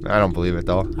 I don't believe it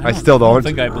though. I still don't. I don't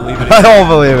think I believe it. I don't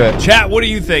believe it. Chat, what do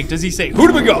you think? Does he say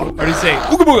Hootabaga or does he say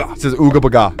Ooga Booga? It says Ooga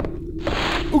Baga.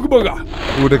 Ooga Booga.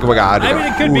 Ooga Baga. I mean,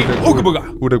 it could be Ooga Booga.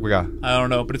 Ooga Baga. I don't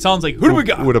know, but it sounds like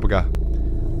Hootabaga. Ooga Baga.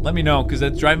 Let me know, because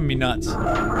that's driving me nuts.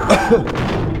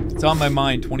 It's on my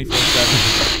mind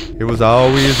 24/7. It was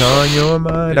always on your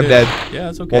mind. I'm dead. Yeah,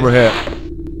 that's okay. One more hit.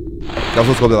 Now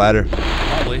let's go to the ladder.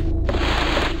 Probably.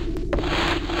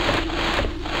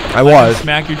 I was.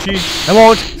 Smack your cheek. I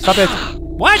won't. Stop it.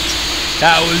 What?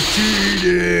 That was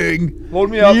cheating. Load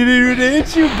me up. You didn't even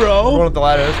hit you, I'm bro. going up the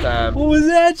ladder this time. What was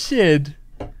that shit?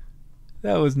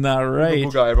 That was not right.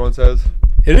 Ooga booga, everyone says.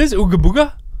 It is Ooga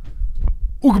Booga?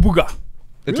 Ooga Booga.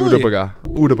 It's Really? Ooga booga.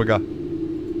 Ooga booga.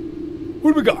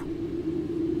 Ooga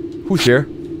Booga. Who's here?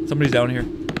 Somebody's down here.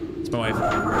 It's my wife.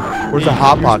 Where's the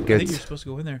Hot I think you're Pockets? supposed to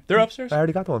go in there. They're upstairs. I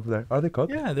already got the one from there. Are they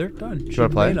cooked? Yeah, they're done. She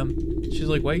wanna play? made them. She's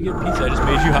like, why you get pizza? I just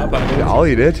made you Hot Pockets. Yeah, I'll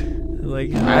eat it. Like,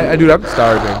 Dude, I'm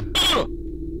starving.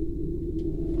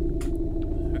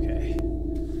 okay.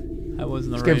 That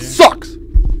wasn't the This game right. sucks.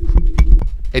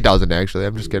 It doesn't actually.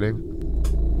 I'm just kidding.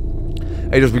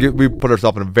 We put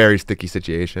ourselves in a very sticky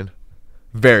situation.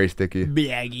 Very sticky.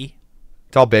 Baggy.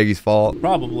 It's all Baggy's fault.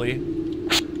 Probably.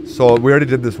 So we already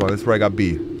did this one. This is where I got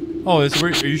B. Oh, are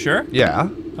you sure? Yeah.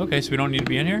 Okay, so we don't need to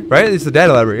be in here? Right? It's the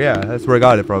data library. Yeah, that's where I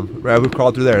got it from. Right, we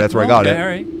crawled through there. That's where I got it. Okay,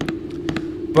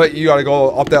 alright. But you gotta go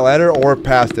up that ladder or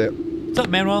past it. What's up,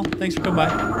 Manuel? Thanks for coming by.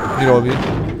 You know what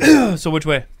I mean? So which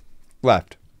way?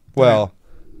 Left. Well,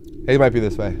 it might be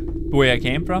this way. The way I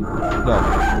came from?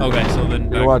 No. Okay, so then You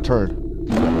don't want to turn.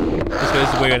 this way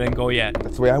is the way I didn't go yet.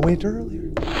 That's the way I went earlier.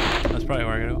 That's probably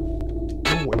where I gotta go.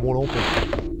 No, it won't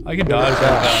open. I can dodge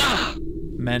like a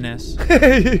menace. You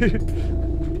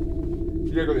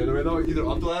gotta go the other way though, either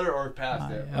up the ladder or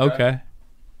past it. Okay.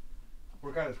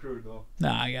 We're kind of screwed though.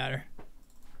 Nah, I got her.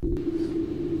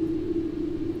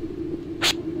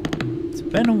 It's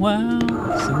been a while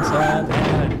since I've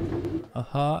had a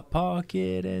hot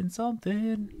pocket and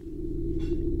something.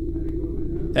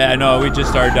 Yeah, no, we just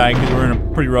started dying because we're in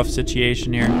a pretty rough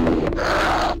situation here.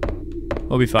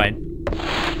 We'll be fine.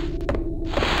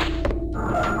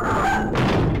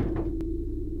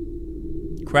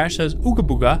 Crash says Ooga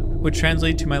Booga, which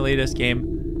translates to my latest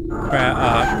game,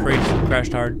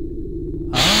 Crashed Hard.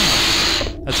 Ah,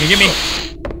 that's gonna get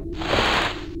me.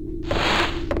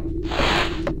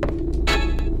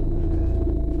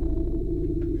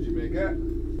 Did you make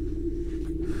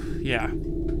it? Yeah,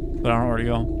 but I don't know where to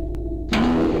go.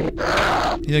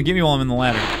 He's gonna get me while I'm in the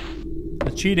ladder.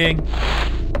 That's cheating.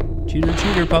 Cheater,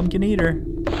 cheater, pumpkin eater.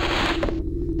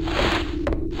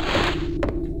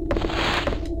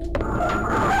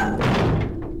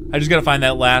 I just gotta find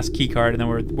that last key card and then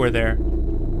we're there.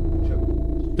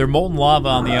 They're molten lava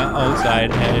on the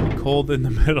outside and cold in the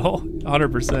middle.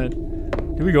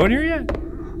 100%. Did we go in here yet?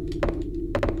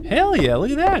 Hell yeah,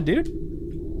 look at that, dude.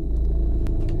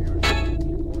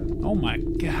 Oh my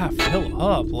god, fill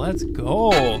up. Let's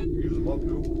go.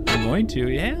 I'm going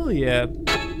to. Hell yeah.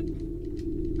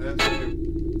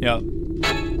 Yep.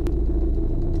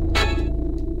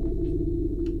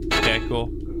 Okay, cool.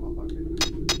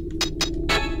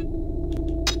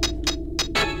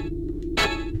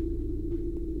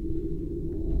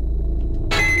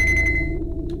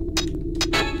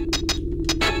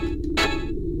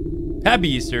 Happy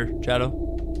Easter, Shadow.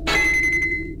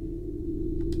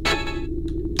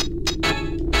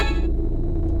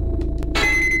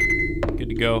 Good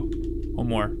to go. One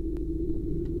more.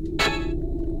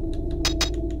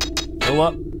 Fill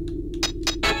up.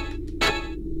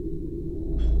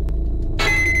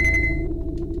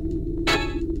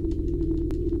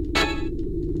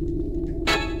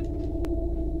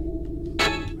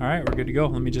 Alright, we're good to go.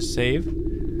 Let me just save.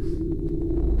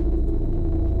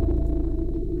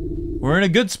 We're in a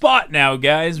good spot now,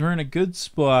 guys. We're in a good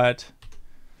spot.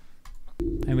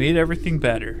 I made everything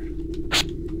better.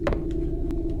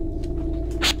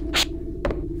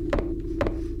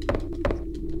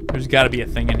 There's got to be a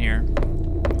thing in here.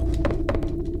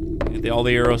 All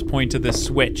the arrows point to this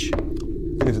switch. I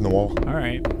think it's in the wall. All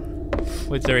right.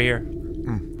 What's there here?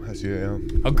 I see it, yeah.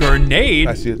 A grenade?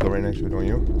 I see it though right next to it, don't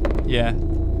you? Yeah.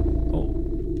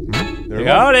 There I we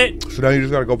got go. it. So now you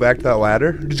just gotta go back to that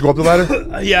ladder. Did you go up the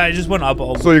ladder? Yeah, I just went up.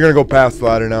 So you're gonna go past the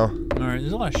ladder now. Alright,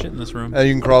 there's a lot of shit in this room. And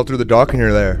you can crawl through the duct and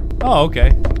you're there. Oh,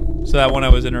 okay. So that one I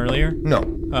was in earlier? No.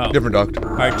 Oh. Different duct.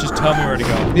 Alright, just tell me where to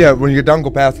go. Yeah, when you get down, go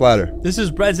past the ladder. This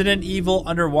is Resident Evil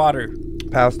Underwater.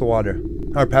 Past the water.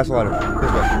 Or past the ladder.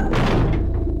 This way.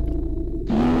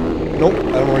 Nope, I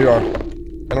don't know where you are. I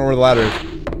don't know where the ladder is.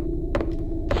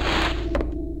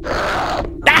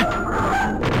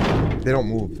 They don't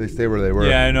move. They stay where they were.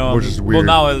 Yeah, I know. Which is weird.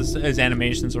 Well, now his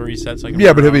animations will reset. So I can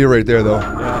Yeah, but he'll be right there though.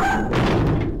 Yeah.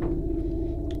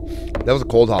 That was a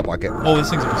cold hot pocket. Oh, this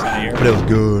thing's upside here. But it was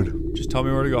good. Just tell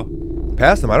me where to go.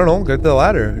 Past them. I don't know. Get to the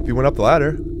ladder. If you went up the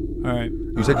ladder. Alright.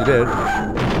 You said you did.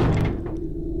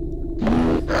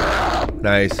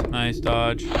 Nice. Nice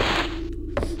dodge.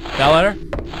 That ladder?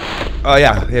 Oh,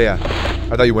 yeah.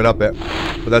 I thought you went up it.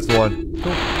 But that's the one.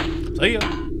 Cool. See ya.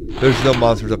 There's still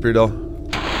monsters up here though.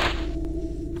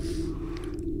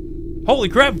 Holy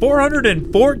crap,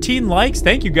 414 likes.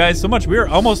 Thank you guys so much. We are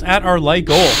almost at our like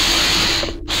goal.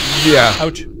 Yeah.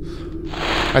 Ouch.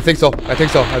 I think so. I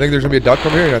think so. I think there's going to be a duck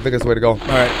from here, and I think that's the way to go. All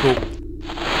right, cool.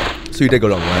 So you did go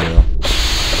down the ladder, though.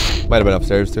 Might have been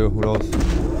upstairs, too. Who knows?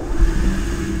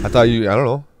 I thought you... I don't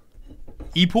know.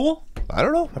 E-pool? I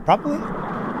don't know. Probably. I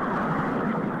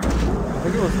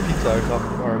think it was pizza or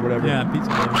something, or whatever. Yeah,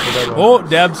 pizza. Oh,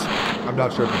 Debs. I'm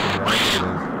not sure if it's in there. I think it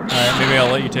is. Alright, maybe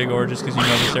I'll let you take over just because you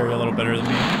know this area a little better than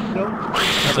me. No.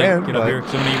 It's like, get up here,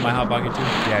 because I'm going to eat my hot pocket too.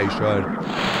 Yeah, you should.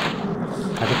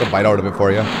 I took a bite out of it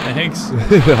for you. Thanks.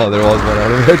 No, there was one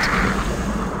out of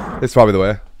it. It's probably the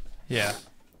way. Yeah.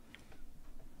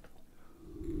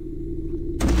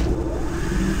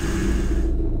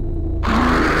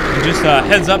 And just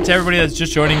heads up to everybody that's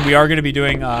just joining, we are going to be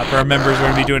doing, for our members, we're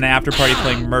going to be doing an after party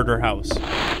playing Murder House.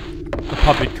 The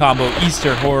puppet combo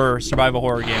Easter horror, survival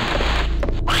horror game.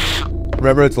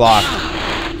 Remember, it's locked.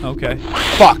 Okay.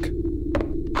 Fuck.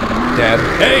 Dead.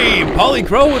 Hey, Polly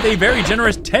Crow with a very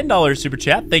generous $10 super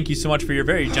chat. Thank you so much for your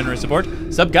very generous support.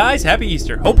 Sup guys, happy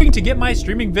Easter. Hoping to get my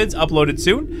streaming vids uploaded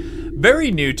soon.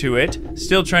 Very new to it.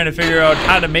 Still trying to figure out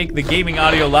how to make the gaming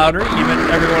audio louder.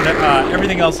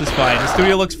 Everything else is fine. The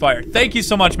studio looks fire. Thank you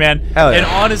so much, man. Hell yeah. And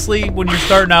honestly, when you're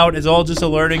starting out, it's all just a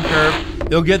learning curve.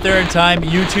 You'll get there in time.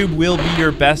 YouTube will be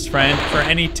your best friend for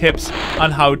any tips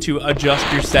on how to adjust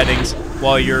your settings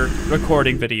while you're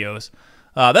recording videos.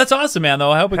 That's awesome, man,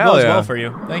 though. I hope it goes well for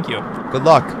you. Thank you. Good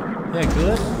luck. Yeah,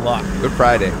 good luck. Good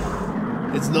Friday.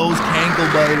 It's those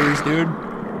cankle biters, dude.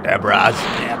 Deborah.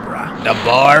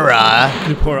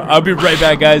 I'll be right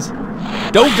back, guys.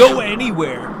 Don't go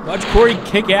anywhere. Watch Corey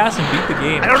kick ass and beat the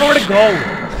game. I don't know where to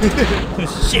go.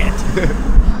 Shit.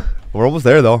 We're almost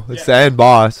there, though. It's the end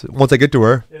boss. Once I get to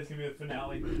her. Yeah, it's going to be the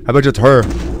finale. I bet you it's her.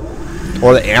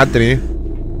 Or the Anthony.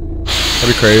 That'd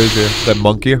be crazy. That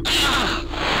monkey.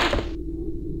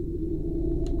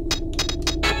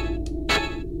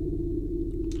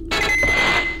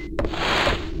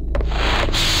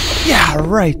 Yeah,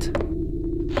 right.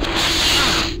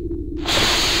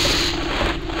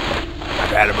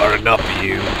 I've had about enough of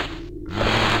you.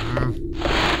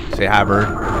 Say hi, bird.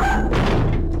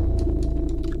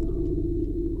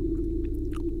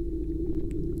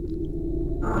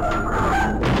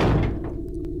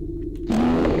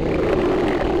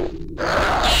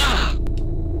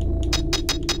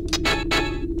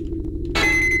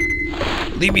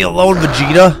 Leave me alone,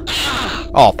 Vegeta.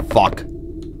 Oh, fuck.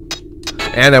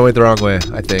 And I went the wrong way,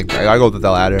 I think. I gotta go with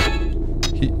the ladder.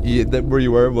 Where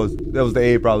you were, that was the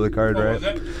A probably card, right? So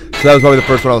that was probably the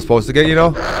first one I was supposed to get, you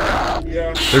know?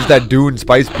 Yeah. There's that Dune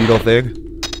Spice Beetle thing.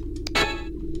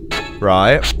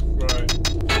 Right.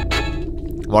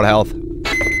 A lot of health.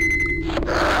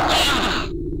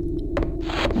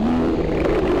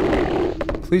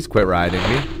 Please quit riding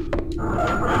me.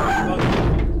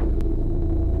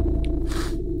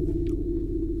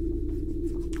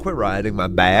 Quit riding my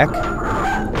back.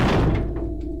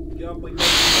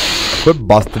 Quit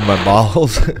busting my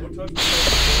balls.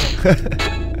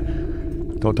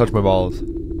 Don't touch my balls.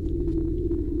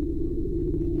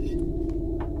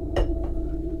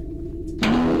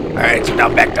 Alright, so now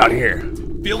I'm back down here.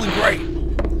 Feeling great.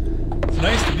 It's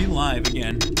nice to be live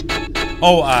again.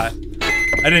 Oh, I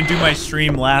didn't do my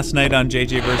stream last night on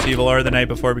JJ vs. Evil or the night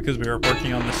before because we were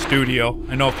working on the studio.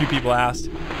 I know a few people asked.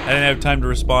 I didn't have time to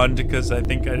respond because I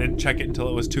think I didn't check it until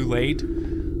it was too late.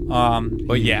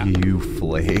 But yeah. You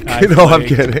flake. I No, I'm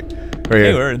flake. kidding. We're Hey,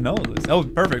 here. we're in those. Oh,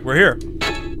 perfect. We're here.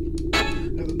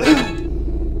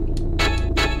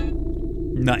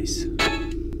 Nice.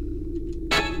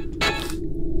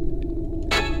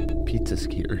 Pizza's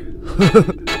here.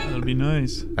 That'll be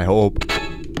nice. I hope.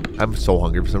 I'm so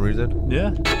hungry for some reason.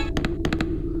 Yeah.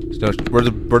 So, where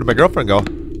did my girlfriend go?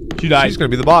 She died. She's gonna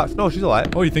be the boss. No, she's alive.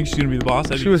 Oh, you think she's gonna be the boss?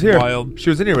 That'd She be was here. Wild. She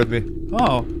was in here with me.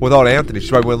 Oh. Without Anthony. She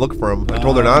probably went looking for him. I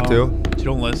told her not to. She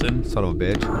don't listen. Son of a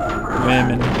bitch.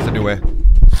 Women. It's a new way.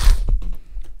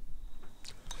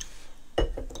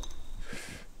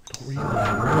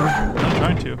 I'm not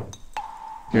trying to.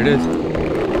 Here it is.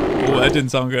 Oh, that didn't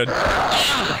sound good.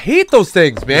 I hate those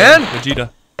things, man. Vegeta.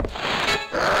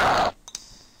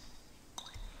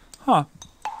 Huh.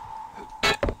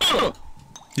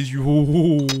 He's you.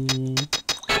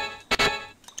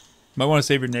 Might want to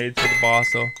save your nades for the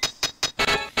boss, though.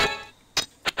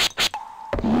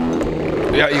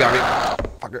 Yeah, you got me.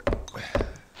 Fucker.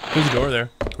 There's a door there.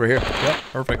 We're here. Yep,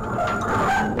 perfect.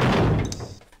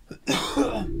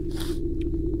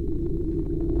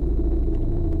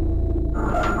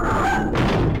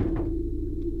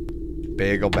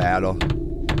 Bagel battle.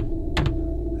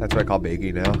 That's what I call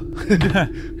baggy now.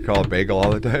 I call it bagel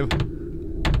all the time.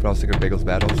 But I was thinking Bagels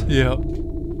battles. Yeah.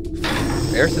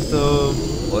 Air system.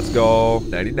 Let's go.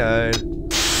 99.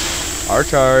 Our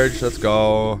charge. Let's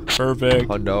go. Perfect.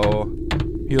 Hundo.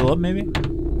 Heal up, maybe?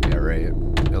 Yeah, right.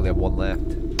 We only have one left.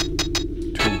 2.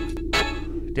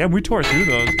 Damn, we tore through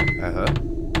those. Uh-huh.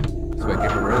 So I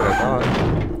gave him early, I thought.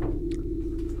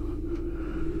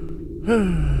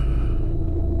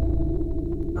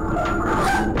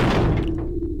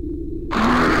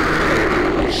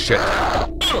 Shit.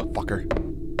 Fucker.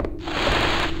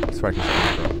 That's where I can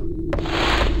shoot from.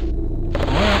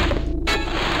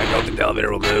 I know the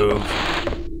elevator will move.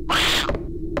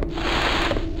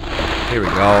 Here we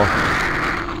go.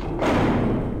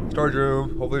 Storage room.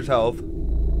 Hopefully there's health.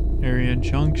 Area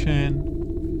junction.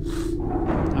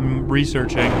 I'm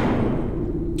researching.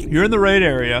 You're in the right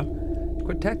area.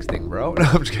 Quit texting, bro. No,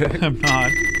 I'm just kidding. I'm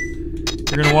not.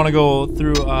 You're gonna want to go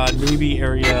through Navy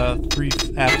Area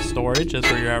 3F storage. That's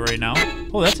where you're at right now.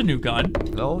 Oh, that's a new gun.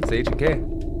 No, it's H&K.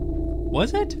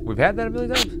 Was it? We've had that a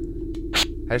million times.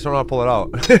 I just don't know how to pull it out.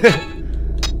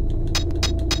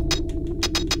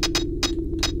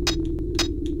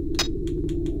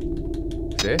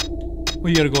 See? Well,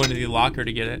 you gotta go into the locker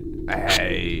to get it.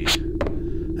 Hey.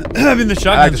 I mean, the shotgun's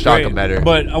I like the shotgun better.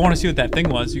 But I want to see what that thing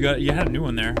was. You had a new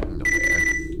one there. Okay.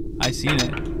 I seen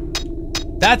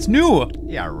it. That's new.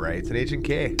 Yeah, right. It's an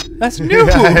H&K. That's new.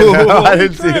 I know, I Holy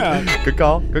didn't see crap. it. Good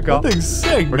call. Good call. That thing's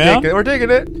sick, We're man. taking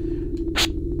it.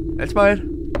 That's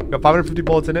fine. Got 550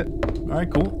 bullets in it. All right,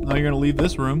 cool. Now you're gonna leave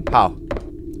this room. How?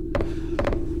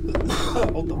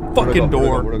 Hold the fucking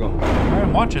door. Where'd I go? All right,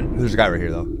 I'm watching. There's a guy right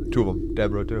here, though. 2 of them.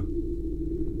 Deborah, too.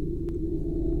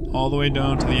 All the way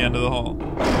down to the end of the hall.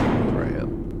 That's where I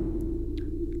am.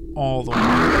 All the way.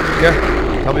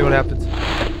 Yeah. Tell me what happens.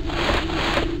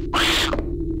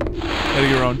 Gotta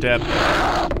get around Deb.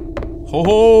 Ho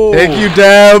ho! Thank you,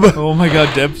 Deb! Oh my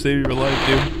god, Deb saved your life,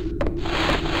 dude.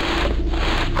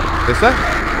 This way?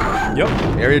 Yep.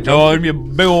 Area jump. Oh, there'd be a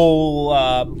big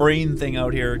ol' brain thing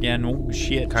out here again. Oh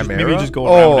shit. Chimera? Maybe just go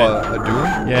around it. A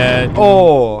Doom? Yeah. Doom.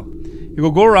 Oh!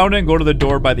 You go around it and go to the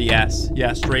door by the S.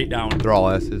 Yeah, straight down. They're all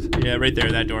S's. Yeah, right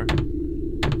there, that door.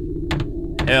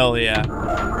 Hell yeah.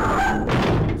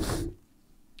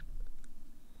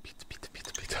 Pizza.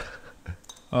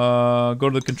 Go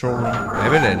to the control room.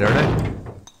 I'm in it, aren't I?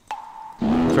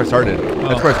 That's where I started. Oh.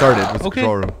 That's where I started, was the Okay.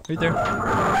 control room. Right there.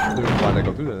 Why did I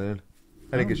go through that then?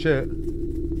 I didn't get shit.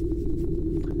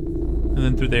 And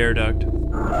then through the air duct. I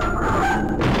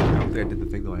don't think I did the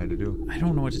thing though I had to do. I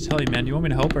don't know what to tell you, man. Do you want me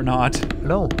to help or not?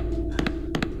 No.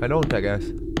 I don't, I guess.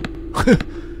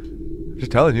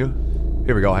 Just telling you.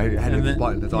 Here we go. I had to hit this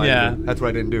button. That's all I had to do. That's what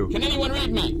I didn't do. Can anyone read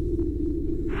me?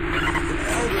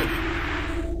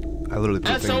 I literally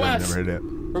threw things and I never hit it.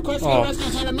 Requesting a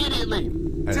rescue team immediately.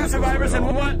 2 survivors and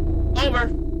what? Over.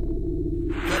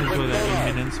 Go to that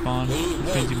imminent spawn,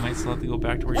 which means you might still have to go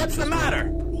back to where What's the matter?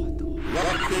 What the?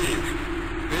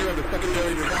 Fear of a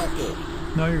secondary disaster.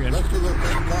 No, you're good. Rescue will take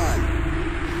time.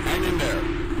 Hang in there.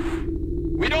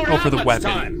 We don't Oh, have for the much weapon.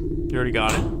 time. You already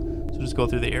got it. So just go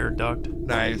through the air duct.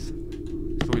 Nice. So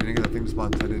we didn't get that thing to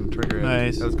spawn, so I didn't trigger it.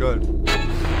 Nice. That was good.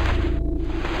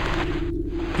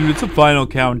 Dude, it's a final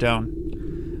countdown.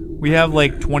 We have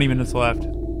like 20 minutes left.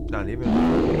 Not even.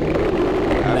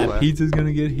 And that pizza's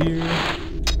gonna get here.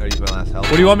 Gotta use my last health.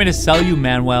 What do you want me to sell you,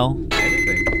 Manuel?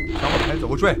 Anything.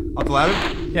 Which way? Up the ladder?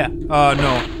 Yeah.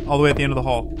 No. All the way at the end of the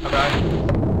hall. Okay.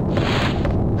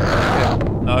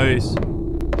 Nice.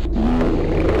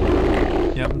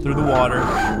 Yep, through the water.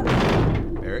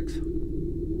 Eric's?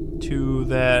 To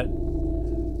that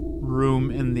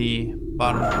room in the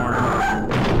bottom corner.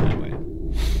 Anyway.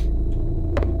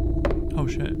 Oh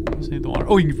shit. Let's need the water.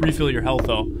 Oh, you can refill your health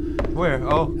though. Where?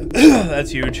 Oh. That's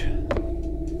huge.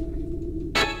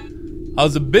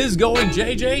 How's the biz going,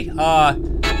 JJ?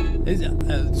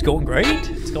 It's going great.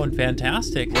 It's going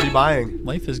fantastic. What are you buying?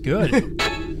 Life is good.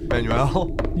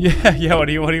 Manuel? Yeah. What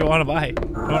do you want to buy?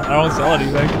 I don't sell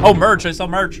anything. Oh, merch. I sell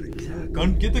merch. Go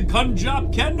get the Gun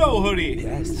Job Kendo hoodie.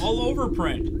 Yes. All over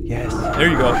print. Yes. There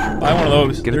you go. Buy one of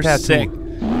those. Get a They're tattoo. sick.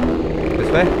 This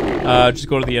way? Just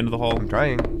go to the end of the hall. I'm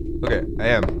trying. Okay, I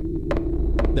am.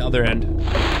 The other end.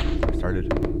 I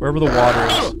started. Wherever the water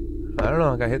is. I don't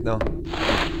know. I got hit though.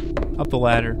 Up the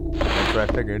ladder. That's what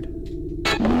I figured.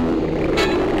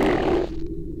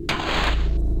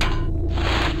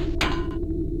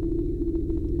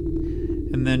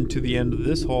 And then to the end of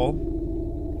this hall.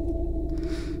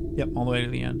 Yep, all the way to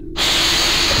the end.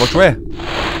 Which way?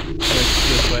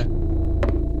 This way.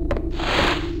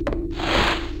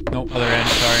 Nope, other end,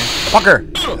 sorry. Fucker!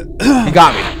 He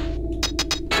got me.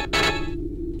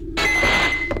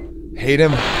 Hate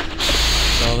him.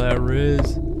 That's all that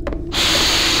riz.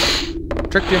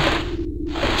 Tricked you.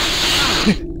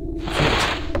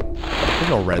 There's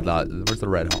no red lot. Where's the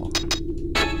red hall?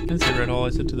 I didn't say red hall. I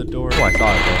said to the door. Oh, I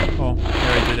saw it though. Oh,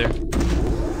 yeah, right there.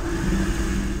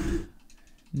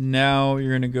 Now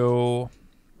you're gonna go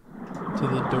to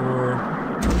the door.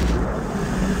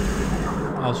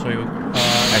 I'll show you.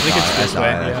 I think it's this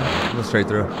way. Yeah. Go straight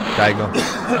through. Diagonal.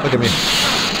 Look at me.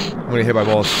 I'm gonna hit my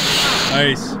balls.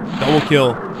 Nice. Double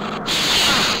kill.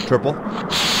 Triple.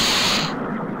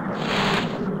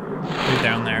 Right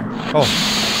down there. Oh.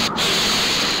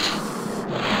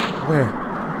 Where?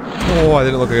 Oh, I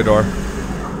didn't look at a door.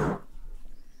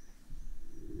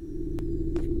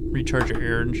 Recharge your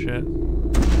air and shit.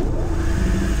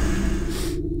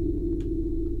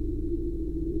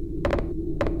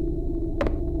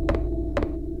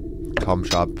 Cum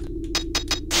shop.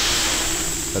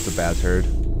 That's a bad turd.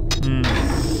 Hmm.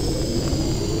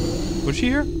 Was she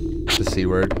here? The C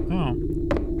word. Oh.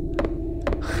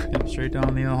 Yep, straight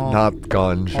down the hall. Not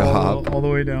gun shop. All the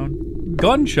way down.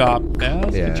 Gun shop,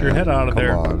 Baz. Yeah, Get your head out of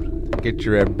there. Come on. Get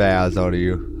your Baz out of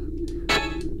you.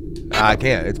 I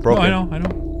can't. It's broken. No, I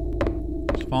know.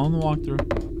 Just following the walkthrough.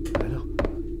 I know.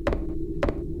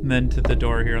 And then to the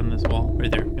door here on this wall.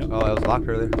 Right there. Yep. Oh, that was locked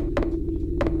earlier.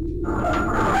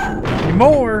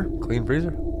 More. Clean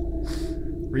freezer.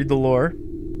 Read the lore.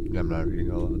 Yeah, I'm not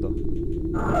reading all of it though.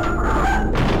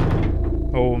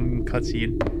 Oh,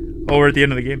 cutscene. Oh, we're at the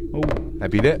end of the game. Oh. I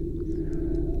beat it.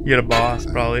 You get a boss,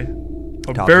 probably.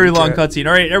 A Top very secret. long cutscene.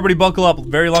 All right, everybody buckle up.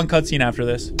 Very long cutscene after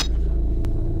this.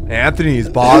 Anthony's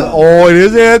boss. Oh, it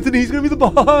is Anthony. He's going to be the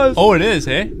boss. Oh, it is,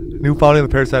 eh? New found in the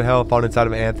parasite hell found inside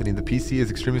of Anthony. The PC is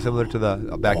extremely similar to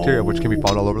the bacteria, which can be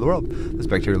found all over the world. This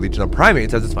bacteria legion of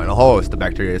primates as its final host. The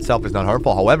bacteria itself is not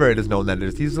harmful. However, it is known that it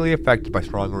is easily affected by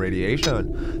strong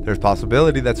radiation. There's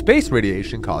possibility that space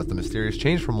radiation caused the mysterious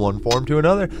change from one form to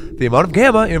another. The amount of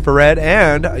gamma, infrared,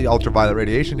 and ultraviolet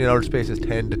radiation in outer space is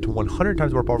 10 to 100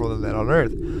 times more powerful than that on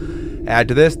Earth. Add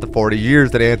to this the 40 years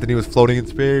that Anthony was floating in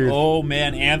space. Oh,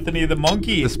 man. Anthony the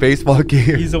monkey. The space monkey.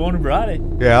 He's the one who brought it.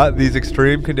 Yeah, these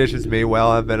extreme conditions may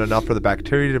well have been enough for the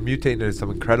bacteria to mutate into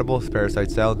some incredible parasite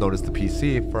cell known as the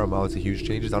PC for amounts of huge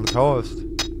changes on its host.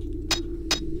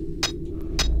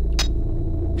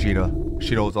 Gina,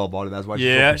 she knows all about it. That's why she's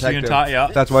so protective. she's gonna talk. Yeah,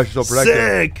 that's why she's so protective.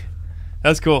 Sick.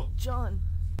 That's cool. John.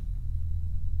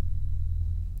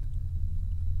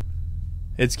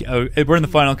 We're in the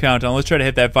final countdown. Let's try to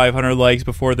hit that 500 likes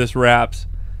before this wraps.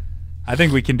 I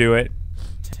think we can do it.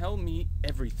 Tell me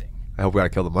everything. I hope we gotta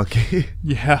kill the monkey.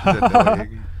 Yeah.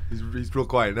 he's real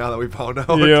quiet now that we found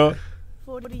out. Yeah.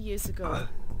 40 years ago,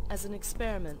 as an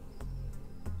experiment,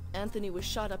 Anthony was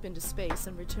shot up into space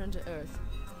and returned to Earth.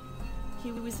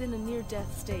 He was in a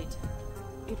near-death state.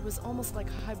 It was almost like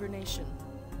hibernation.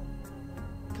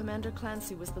 Commander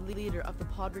Clancy was the leader of the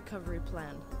pod recovery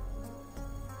plan.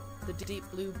 The Deep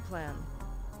Blue plan.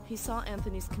 He saw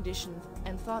Anthony's condition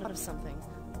and thought of something.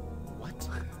 What?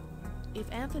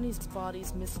 If Anthony's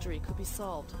body's mystery could be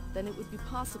solved, then it would be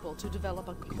possible to develop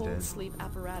a cold sleep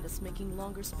apparatus making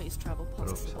longer space travel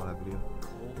possible.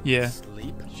 Yeah.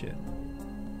 Sleep? Shit.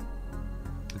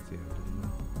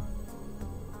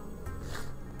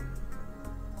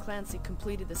 Clancy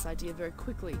completed this idea very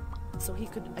quickly, so he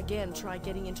could again try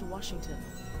getting into Washington.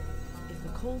 If the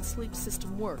cold sleep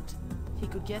system worked, he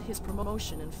could get his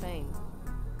promotion and fame.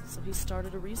 So he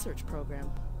started a research program.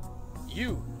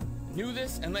 You knew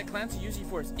this and let Clancy use you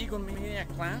for his egomaniac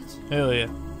plans? Hell yeah.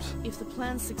 If the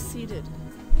plan succeeded,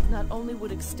 not only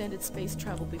would extended space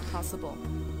travel be possible,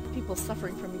 people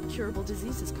suffering from incurable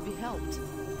diseases could be helped.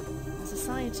 As a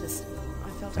scientist,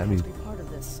 I felt I had to be part of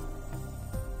this.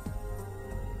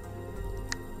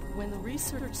 When the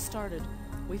research started,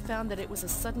 we found that it was a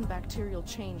sudden bacterial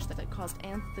change that caused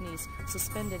Anthony's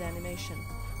suspended animation.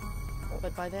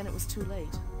 But by then it was too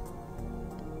late.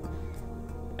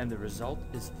 And the result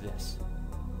is this.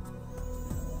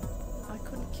 I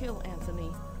couldn't kill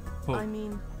Anthony. Oh. I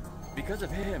mean... Because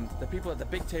of him, the people at the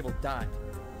big table died.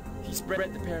 He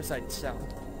spread the parasite cell.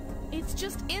 It's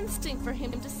just instinct for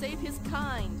him to save his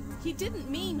kind. He didn't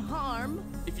mean harm.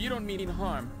 If you don't mean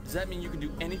harm, does that mean you can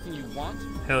do anything you want?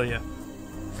 Hell yeah.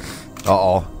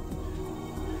 Uh-oh.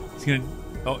 He's gonna...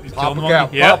 Oh, he's Pop killing a the cap,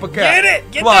 monkey. Yeah. pop a cap. Get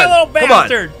it! Get Come that on, little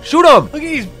bastard! Come on. Shoot him! Look at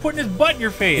he's putting his butt in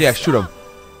your face. Yeah, shoot him.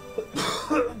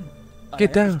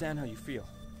 Get down. I understand how you feel,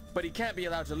 but he can't be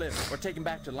allowed to live or taken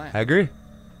back to land. I agree.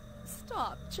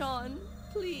 Stop, John.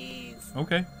 Please.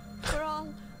 Okay. We're all...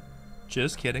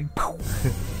 Just kidding.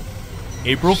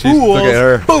 April She's, Fools. look at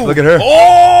her. Boom. Look at her.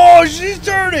 Oh, she's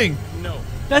turning. No.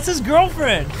 That's his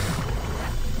girlfriend.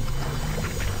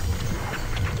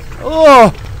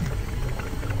 Oh!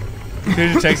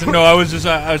 Did you text him? No, I was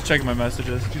checking my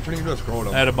messages. She's turning into a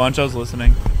scrotum. I had a bunch. I was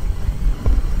listening.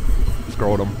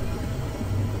 Scrotum.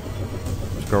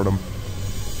 Scrotum.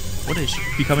 What is she?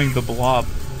 Becoming the blob.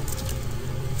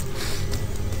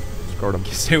 Scrotum.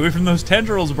 Stay away from those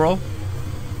tendrils, bro.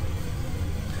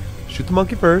 Shoot the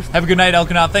monkey first. Have a good night,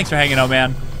 Elkanaut. Thanks for hanging out,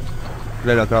 man.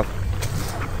 Good night, Elkanaut.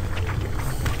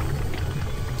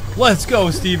 Let's go,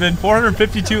 Steven.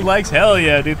 452 likes. Hell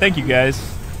yeah, dude. Thank you, guys.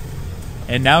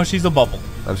 And now she's a bubble.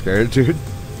 I'm scared, dude.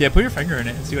 Yeah, put your finger in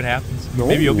it and see what happens. No.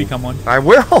 Maybe you'll become one. I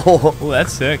will. Oh,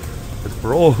 that's sick. It's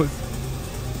gross.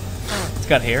 It's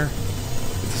got hair.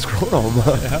 It's a scrotum.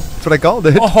 Yeah. That's what I called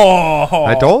it. Oh.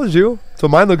 I told you. That's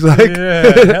what mine looks like.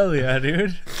 Yeah, hell yeah,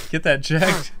 dude. Get that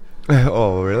checked.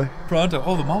 Oh, really? Pronto.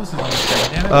 Oh, the mouse is on this guy.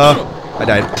 Damn it. I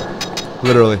died.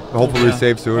 Literally. Hopefully we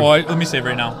save soon. Oh, let me save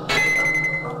right now.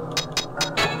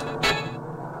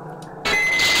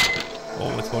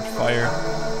 Oh, it's about to fire.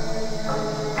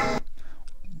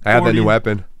 I have that new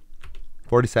weapon.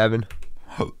 47.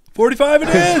 45 it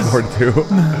is! 42.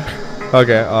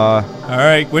 Okay,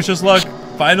 alright, wish us luck.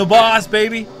 Final boss,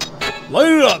 baby.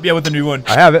 Load it up. Yeah, with the new one.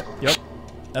 I have it. Yep.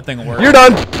 That thing will work. You're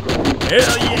done!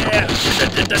 Hell yeah!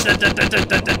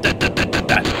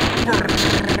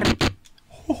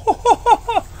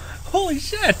 Holy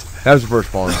shit! That was the first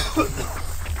spawn.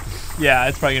 Yeah,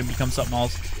 it's probably gonna become something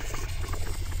else.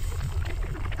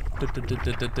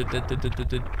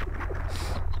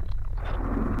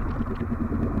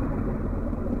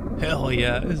 Hell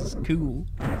yeah, this is cool.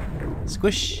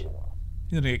 Squish.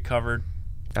 He's gonna get covered.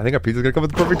 I think our pizza's gonna come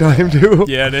at the perfect time, too.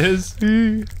 Yeah, it is.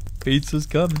 Pizza's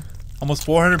coming. Almost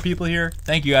 400 people here.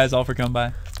 Thank you guys all for coming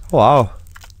by. Wow.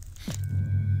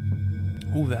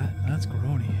 Ooh, that's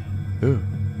grody. Ooh.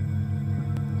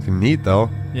 It's neat, though.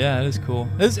 Yeah, it is cool.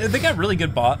 They got really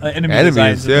good enemy Enemies,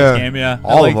 designs in this game, yeah.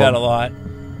 All I like of that them. a lot.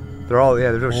 They're all, yeah,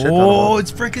 there's no shit. Oh,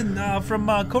 it's freaking from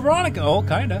Coronica. Oh,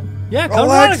 kinda. Yeah, Oh,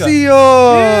 Coronica.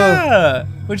 Alexio! Yeah.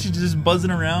 When she's just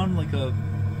buzzing around like a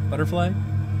butterfly.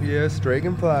 Yes,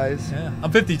 dragonflies. Yeah.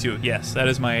 I'm 52. Yes, that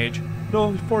is my age.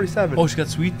 No, he's 47. Oh, she got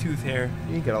sweet tooth hair.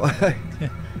 You ain't gonna lie.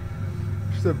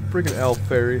 She's a freaking elf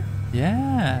fairy.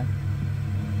 Yeah.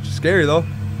 She's scary, though.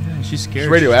 Yeah, she's scary. She's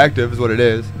radioactive, is what it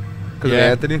is. Because of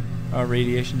Anthony.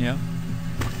 Radiation, yeah.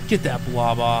 Get that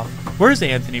blob off. Where's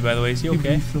Anthony, by the way? Is he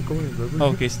okay? He snuck away, Oh,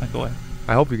 okay, snuck away.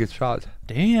 I hope he gets shot.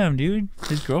 Damn, dude.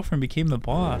 His girlfriend became the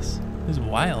boss. This is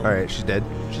wild. Alright, she's dead.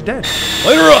 She's dead.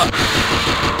 Light her up!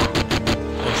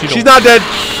 Oh, She's not dead.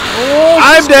 Oh,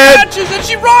 I'm dead. Scratches and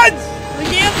she runs!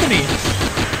 Like Anthony.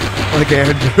 Like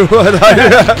Andrew.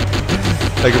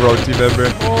 Like a road team member.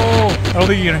 Oh, I don't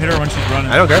think you're gonna hit her when she's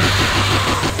running. I don't care.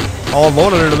 I'll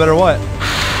unload on her no matter what.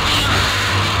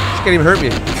 She can't even hurt me.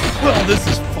 Oh, this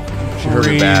is fucking She hurt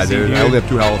me bad, dude. I only have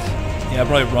 2 health. Yeah,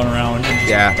 probably run around and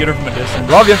just get her from a distance.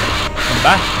 Love you. Come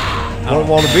back. Don't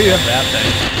want to be ya. That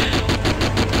thing.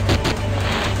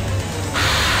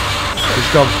 Here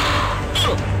she comes.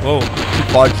 Whoa. She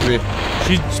punched me.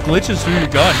 She glitches through your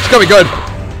gun. She's gonna be good.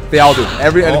 They all do.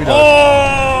 Every enemy does.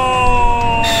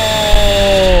 Oh!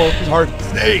 She's hard.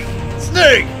 Snake!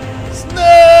 Snake! Snake!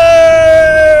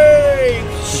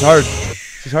 She's hard.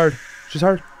 She's hard. She's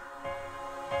hard.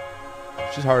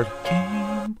 She's hard.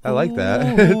 I like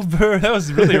that. That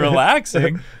was really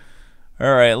relaxing.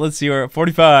 All right, let's see. We're at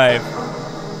 45.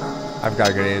 I've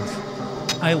got grenades.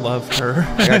 I love her.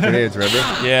 I got grenades, remember?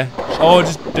 Yeah. Oh,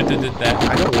 just did that.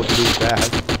 I know what to do with that.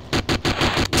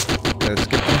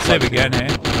 Skip Let's save again, hey?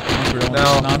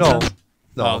 No.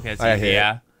 Oh, okay. So I got hit.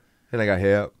 yeah. And I got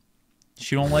hit.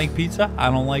 She don't like pizza. I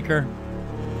don't like her.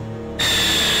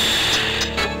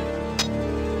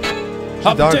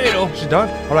 Hot potato. She's done.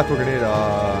 How do I throw a grenade?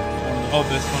 Oh,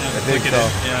 this one. I think so.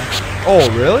 Yeah. Oh,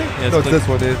 really? Yeah, no, it's this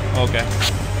one, dude. Okay.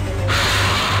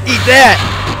 Eat that!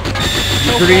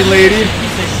 You green lady.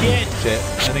 Piece of shit. Shit.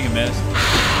 I think it missed.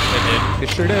 It did.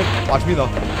 It sure did. Watch me,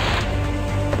 though.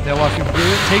 Now watch me do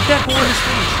it. Take that boy to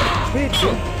space.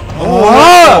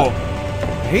 Oh!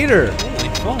 Hater. Holy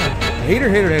fuck.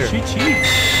 Hater. She cheats.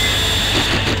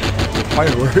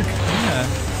 Firework. Yeah.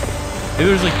 Maybe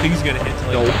there's like things you gotta hit to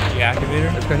like deactivate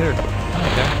her. It's got hit her. Oh,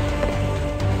 okay.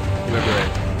 Remember it.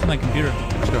 It's on my computer.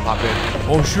 I'm just gonna hop in.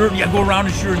 Oh, sure. You gotta go around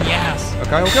and shoot her in the ass.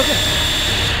 Okay.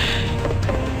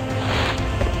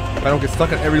 If I don't get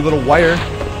stuck on every little wire.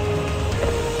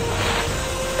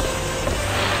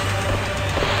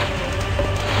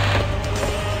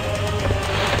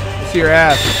 See your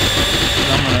ass.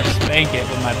 I'm gonna spank it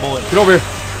with my bullet. Get over here.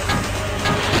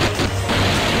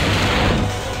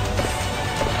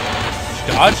 She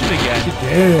dodged it again. She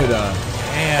did.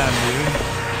 Damn, dude.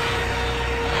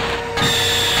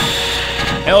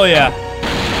 Hell yeah.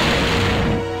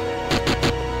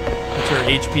 her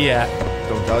HP at?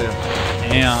 Don't tell you.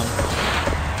 Damn.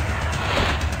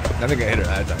 I think I hit her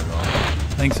that time though.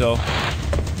 I think so.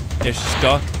 Yeah, she's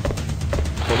stuck.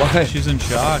 But why? She's in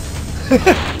shock.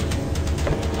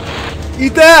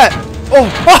 Eat that! Oh!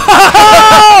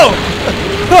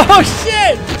 Oh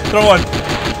shit! Throw one. I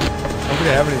don't think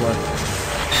I have anymore.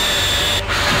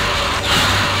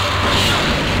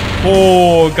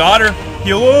 Oh, got her.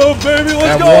 Heal up, baby.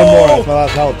 Let's go. I have one more. That's my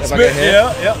last health. If I get hit,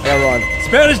 yeah. I gotta run.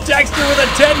 Spanish Dexter with a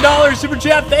 $10 super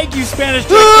chat. Thank you, Spanish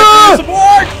Dexter, for your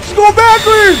support. She's going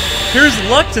backwards. Here's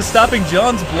luck to stopping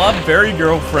John's blob-berry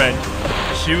girlfriend.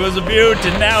 She was a beaut,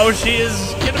 and now she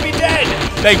is gonna be dead.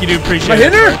 Thank you, dude. Appreciate it. I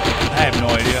hit her? I have no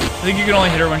idea. I think you can only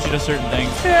hit her when she does certain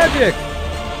things. Magic.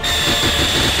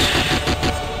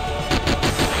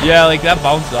 Yeah, like that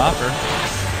bounced off her.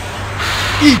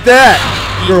 Eat that,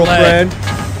 girlfriend.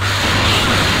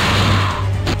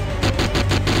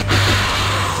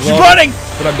 She's running!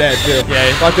 But I'm dead, too.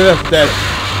 Yeah. Fuck this. Dead.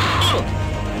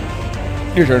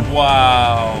 Your turn.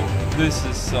 Wow. This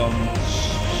is some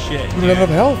shit. We don't have enough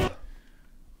health.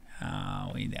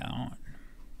 Oh, we don't.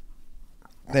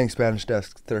 Thanks, Spanish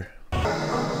Dexter.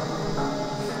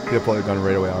 He'll pull your gun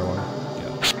right away, R1.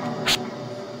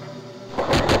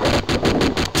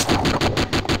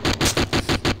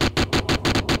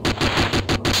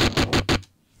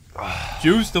 Yeah.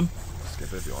 Juiced them.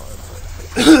 Skip it if you want.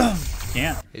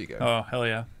 Can't. Here you go. Oh, hell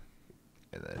yeah.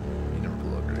 And then you never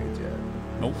blew up grenades yet.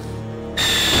 Nope.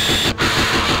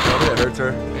 Tell me that hurts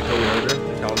her. You told me hurt her.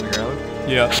 Down on the ground.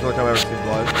 Yeah. It's the only time I've ever seen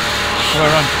blood. Let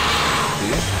her run.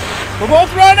 See? We're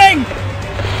both running!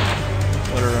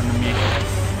 Let her run to me.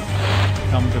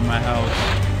 Come to my house.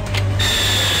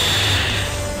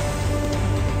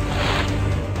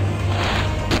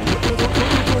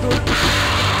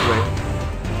 Wait.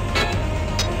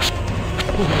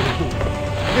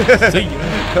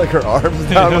 Like her arms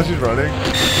down when she's running.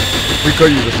 We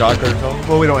could use a shotgun or something.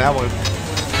 Well, we don't have one.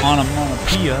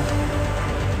 Onomatopoeia.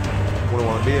 Wouldn't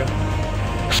want to be a.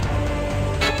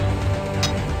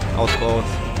 I was close.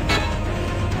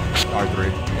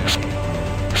 R3. Yeah.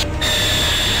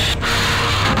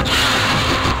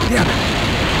 Damn it.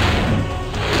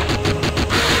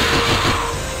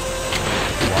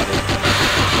 Water.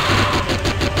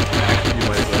 Actually, you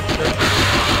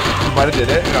might have did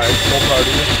it. And I full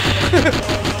party.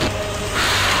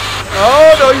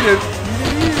 Oh no, you didn't. You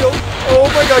need to heal. Oh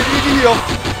my god, you need to heal.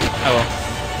 Oh well.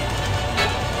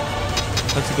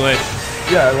 That's a glitch.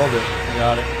 Yeah, I love it.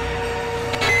 Got it.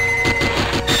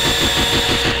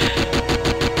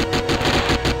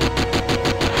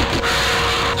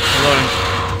 Reloading.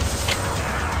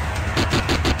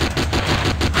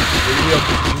 You heal.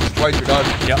 Twice, you're done.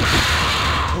 Yep.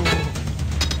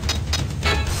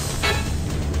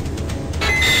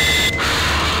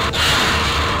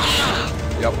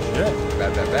 Yep. Yeah.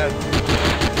 Bad.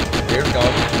 Here's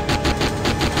gone.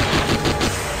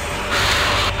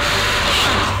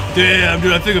 Damn,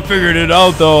 dude, I think I figured it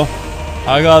out, though.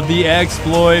 I got the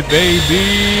exploit,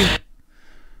 baby.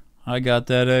 I got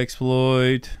that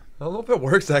exploit. I don't know if it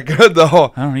works that good,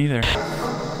 though. I don't either.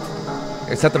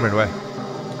 Hey, set them right away.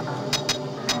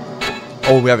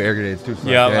 Oh, we have air grenades, too. So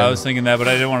Yeah, I was thinking that, but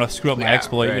I didn't want to screw up my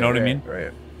exploit, right, you know what I right, mean?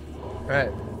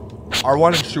 Right.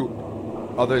 R1 and shoot.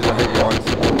 Others will hit you once.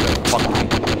 Fuck me.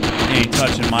 He ain't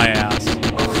touching my ass.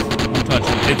 I'm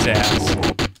touching its ass.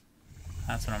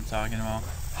 That's what I'm talking about.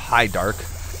 Hi, Dark.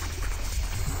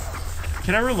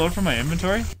 Can I reload from my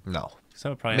inventory? No. So that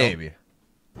would probably Maybe. help.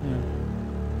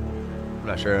 I'm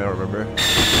not sure. I don't remember.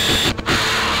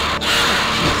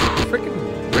 Freaking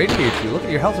radiates you. Look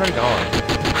at your health's already gone.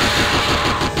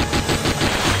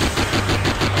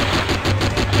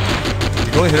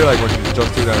 You can only hit her like when she's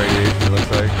just doing that radiation, it looks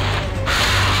like.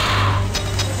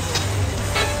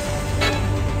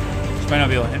 She might not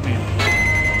be able to hit me.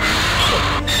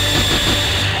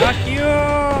 Fuck you,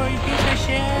 you piece of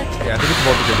shit. Yeah, I think it's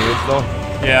more the grenades though.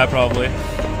 Yeah, probably.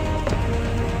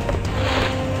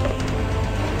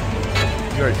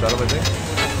 You already set them, I think.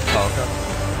 Oh, okay.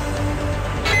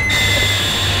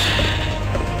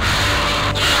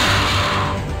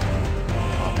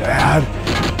 Bad.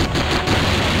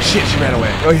 Shit, she ran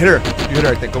away. Oh, you hit her. You hit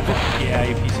her, I think. Go for it. Yeah,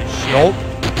 you piece of shit. Nope.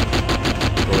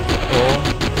 Oh.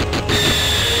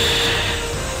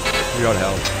 You're out of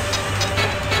hell.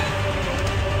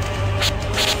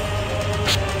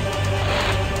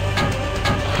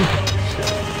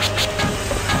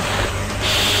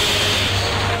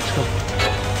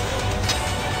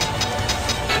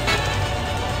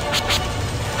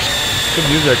 Good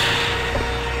music.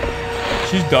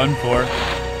 She's done for.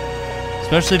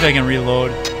 Especially if I can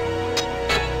reload.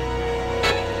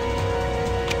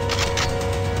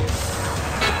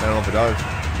 I don't know if it does.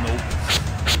 Nope.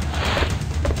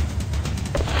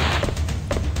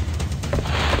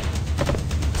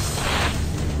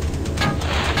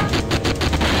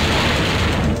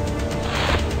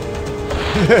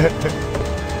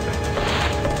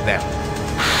 Now.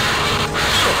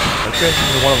 Okay,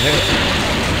 only one of them hit.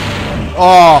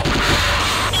 Oh!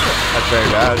 That's very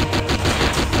bad.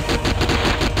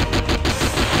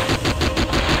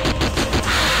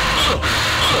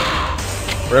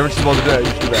 Whatever she's supposed to do, you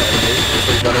should do that.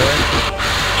 Put your gun away.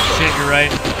 Shit, you're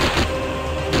right.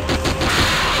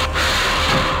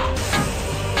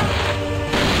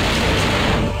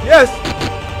 Yes!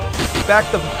 Back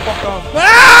the fuck off.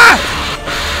 Ah!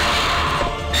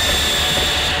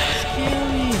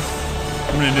 Scary.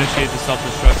 I'm gonna initiate the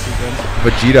self-destruct sequence.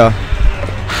 Vegeta.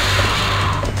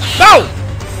 No!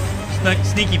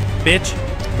 Sneaky bitch.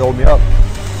 Build me up.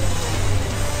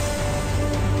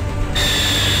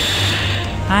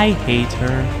 I hate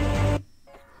her.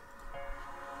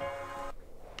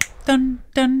 Dun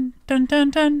dun dun dun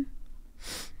dun.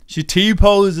 She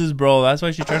T-poses, bro. That's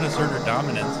why she's trying to assert her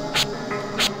dominance.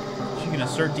 She can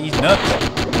assert these nuts.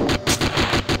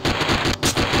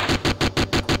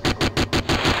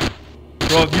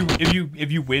 Bro,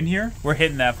 if you win here, we're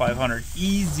hitting that 500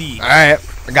 easy. All right,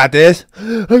 I got this.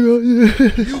 I got you.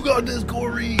 You got this,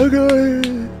 Corey. I got it.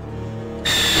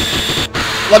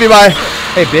 Love you, bye.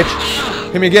 Hey, bitch.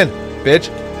 Hit me again, bitch.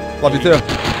 Love you too,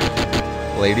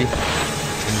 lady. In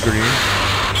green.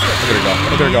 Look at her go.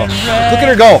 Look at her go. Look at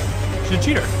her go. She's a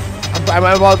cheater. I'm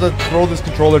about to throw this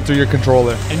controller to your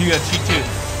controller. And you got cheat too.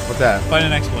 What's that? Find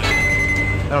an exploit.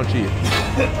 I don't cheat.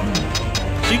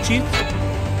 She cheats.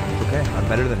 It's okay. I'm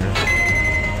better than her.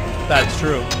 That's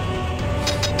true.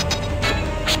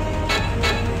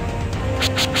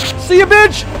 See you,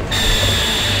 bitch.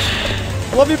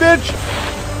 Love you, bitch.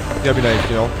 You gotta be nice,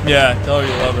 you know? Yeah, tell her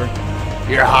you love her.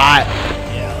 You're hot.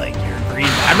 Yeah, like you're green.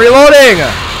 I'm reloading!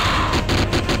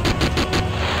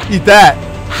 Eat that.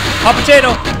 Hot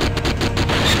potato!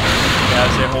 Yeah,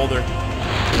 say hold her.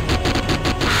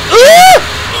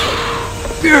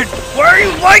 Dude, why are you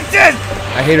like this?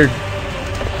 I hate her.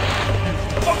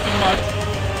 Fucking much.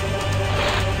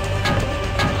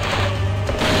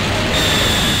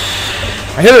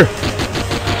 I hit her.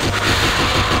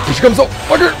 Here she comes. Oh,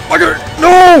 fuck her. Fuck her.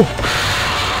 No!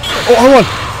 Oh, hold on.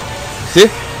 See?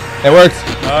 It works.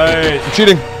 Nice. I'm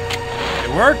cheating. It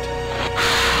worked.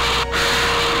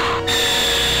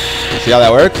 See how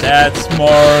that works? That's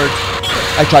smart.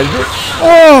 I tried to do it.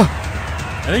 Oh!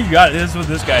 I think you got it. This is what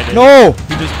this guy did. No!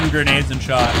 He just threw grenades and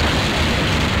shot.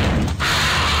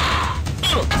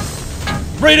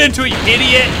 Right into it, you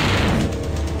idiot!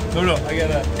 No, I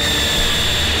gotta...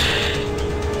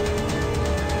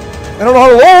 I don't know how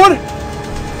to load!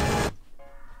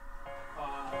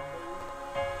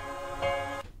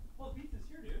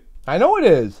 I know it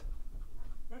is.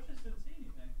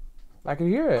 I can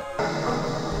hear it.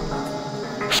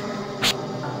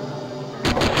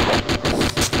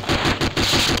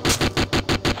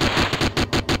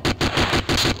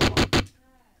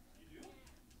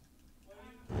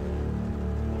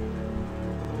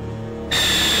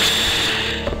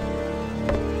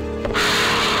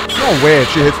 No way,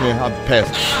 she hits me. I'm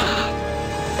pissed.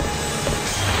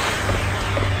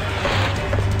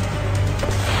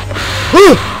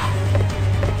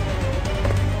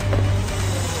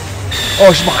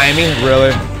 Oh, she's behind me?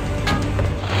 Really?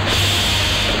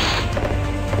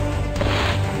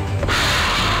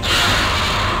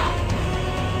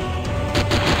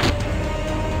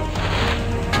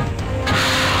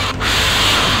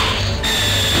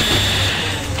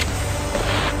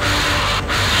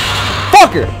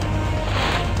 Fucker!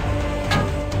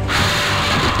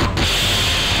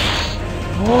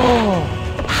 Oh,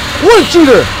 what a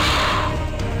cheater!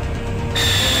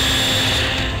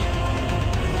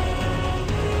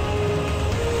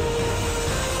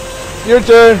 Your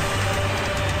turn.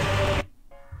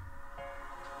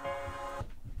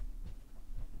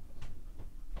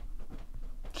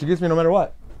 She gets me no matter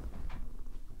what.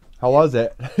 How was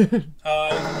it?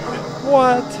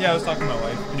 What? Yeah, I was talking to my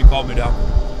wife when you called me down.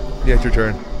 Yeah, it's your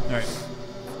turn. Alright.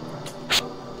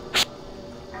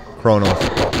 Chronos.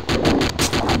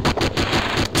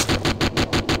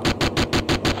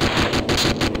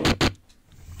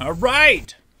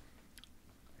 Alright!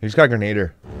 He just got a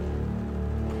grenader.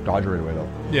 Dodge her right away though.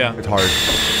 Yeah. It's hard.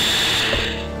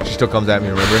 She still comes at me,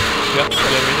 remember? Yep,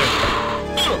 yeah, right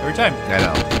there. Every time. I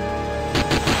know.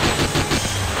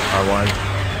 R1.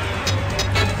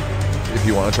 If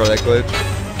you want to try that glitch.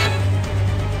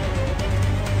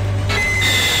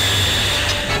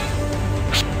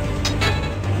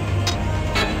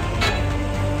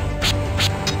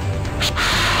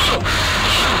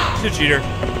 She's a cheater.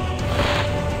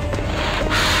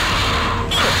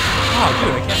 Oh,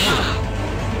 dude, I can't move.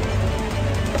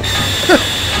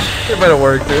 It might have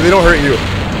worked, dude. They don't hurt you.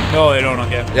 No, they don't.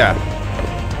 Okay. Yeah.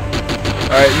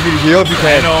 Alright, you need to heal if you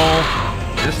can. I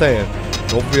know. Just saying.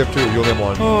 Hopefully you have 2. You only have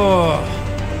 1. Oh.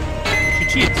 She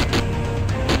cheats.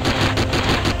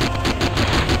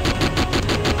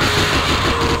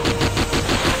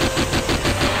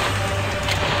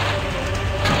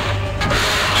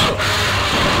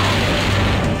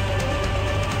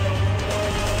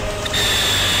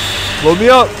 Load me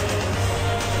up.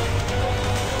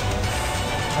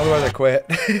 Otherwise I quit.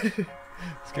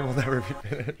 This game will never be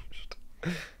finished.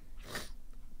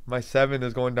 My 7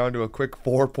 is going down to a quick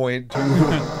 4.2. I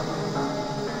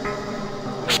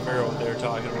figure out what they were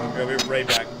talking about. I'll be right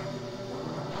back.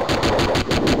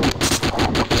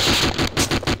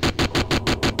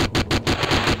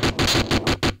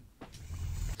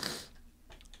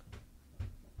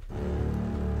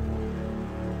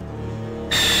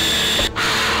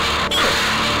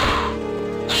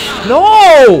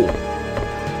 No!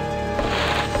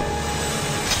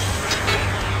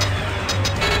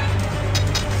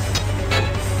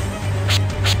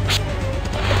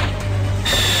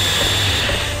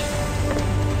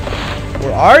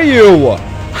 Where are you? What?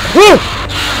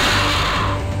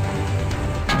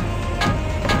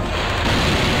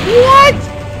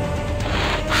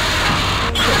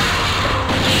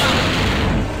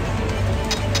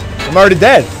 I'm already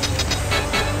dead.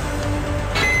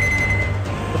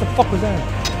 What the fuck was that?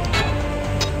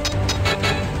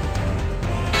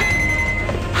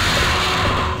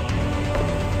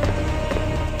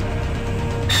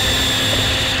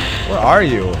 Where are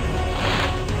you?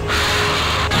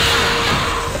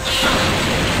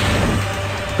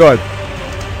 Good.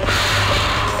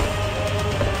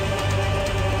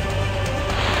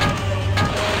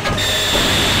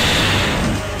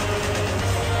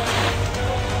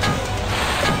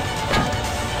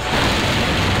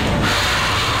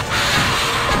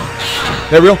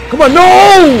 There we go. Come on, no!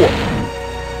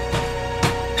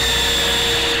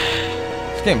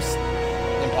 This game's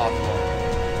impossible.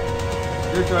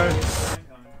 Your turn. This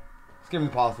game's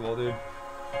impossible, dude.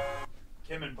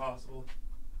 Kim impossible.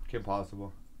 Kim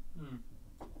possible.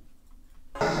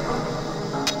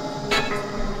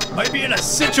 Might be in a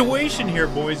situation here,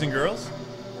 boys and girls.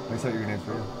 I set your name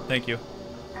for you. Thank you.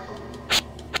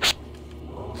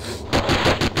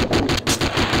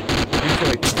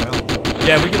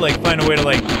 Yeah, we could like find a way to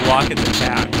like block its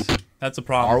attacks. That's a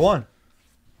problem. R1.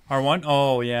 R1?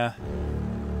 Oh yeah.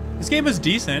 This game is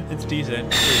decent. It's decent.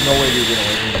 There's no way you're gonna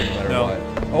win no matter No. what.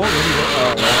 Oh, really?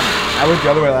 I went the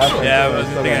other way last time. Yeah, I was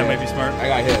thinking I might be smart. I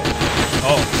got hit.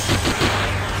 Oh.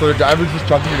 So I was just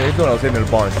chucking grenades and I was hitting in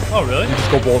a barn. Oh really? You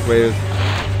just go both ways.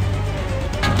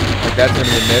 Like that's gonna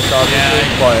be a miss, obviously,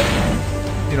 Yeah. but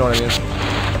you know what I mean.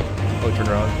 Oh, turn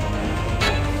around.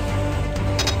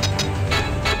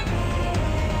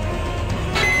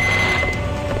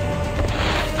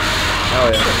 Hell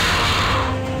yeah.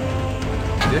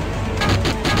 See?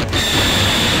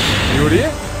 Beauty?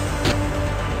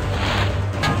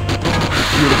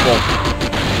 Beautiful.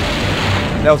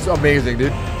 That was amazing,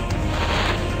 dude.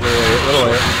 Little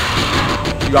way.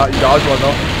 You dodged one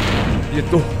though. You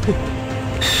threw.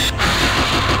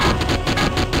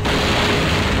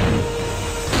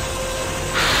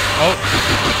 Oh.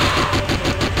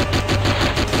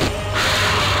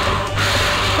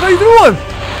 What are you doing?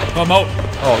 Oh, I'm out.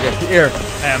 Oh, okay. Here.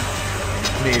 Am.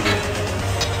 Maybe.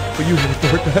 But you hit it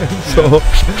 4 times, so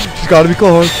she's gotta be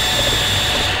close.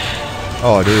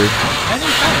 Oh, dude.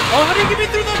 Oh, how do you get me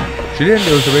through them? She didn't.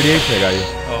 It was the radiation that got you.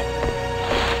 Oh.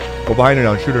 Go behind her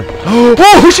now and shoot her.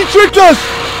 Oh, she tricked us!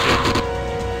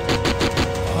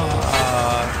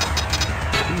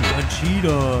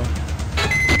 Vegeta.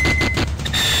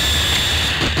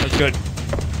 That's good.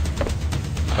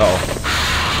 Uh-oh.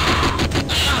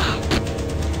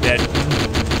 Dead.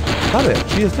 Got it.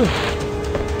 She is too. I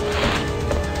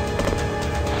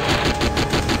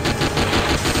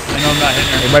know I'm not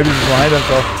hitting her. It might be behind us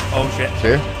though. Oh shit.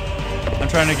 See? I'm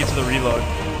trying to get to the reload.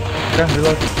 Okay,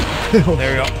 reload.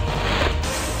 There we go.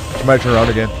 She might turn around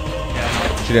again.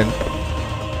 Yeah. She didn't.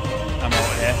 I'm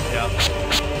out. Yeah.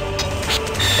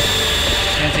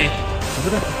 Can't see. Is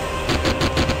it?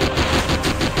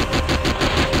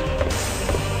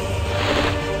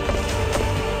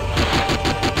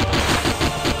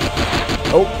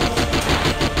 Oh.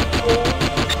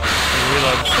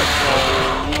 Reload.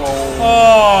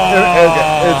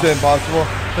 Oh. It's impossible.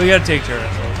 We gotta take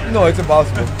turrets. No, it's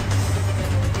impossible.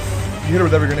 You hit her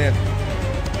with every grenade.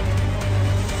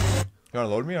 You wanna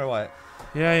load me or what?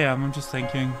 Yeah, I'm just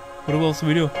thinking. What else do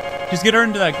we do? Just get her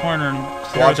into that corner and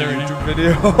Watch a YouTube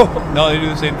video. No, they do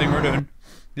the same thing we're doing.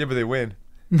 Yeah, but they win.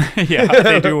 Yeah,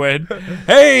 they do win.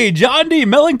 Hey, John D.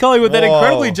 Melancholy with that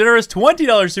incredibly generous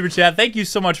 $20 super chat. Thank you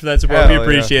so much for that support. We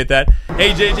appreciate that.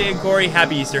 Hey, JJ and Corey,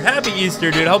 happy Easter. Happy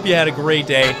Easter, dude. Hope you had a great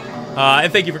day.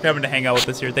 And thank you for coming to hang out with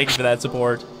us here. Thank you for that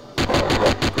support.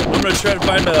 I'm going to try to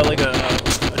find like a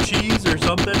cheese or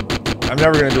something. I'm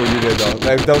never going to do what you did, though.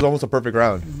 That was almost a perfect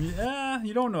round. Yeah,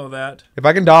 you don't know that. If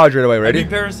I can dodge right away, ready? I beat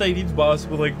Parasite Eve's boss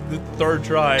with like the third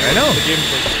try. I know. The game's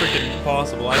like freaking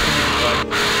impossible. I think it's like...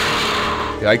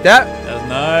 You like that? That's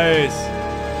nice.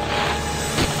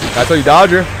 That's how you dodge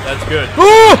her. That's good.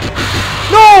 Oh!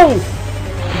 No!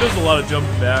 He does a lot of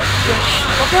jumping back.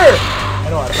 Okay. I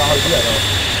know, I forgot how to do that though.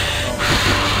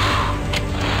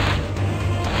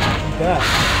 That.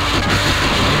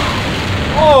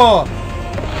 Oh!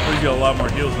 He's got a lot more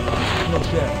heals than us. No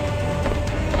shit.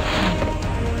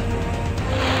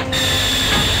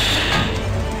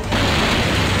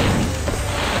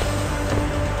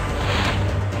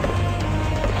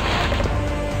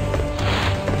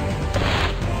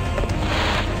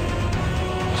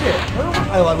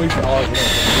 I wasted all of it.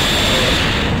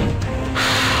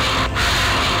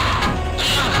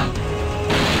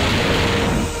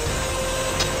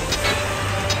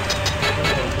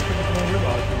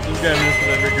 This guy missed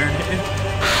with every grenade.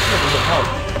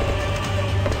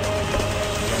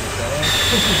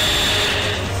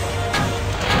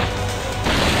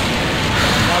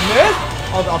 Got this?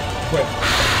 I'll quit.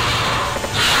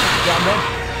 Got this?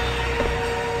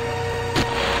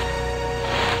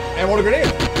 And what a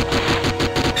grenade!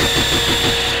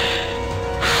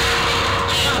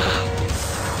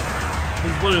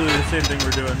 Literally the same thing we're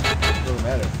doing. Doesn't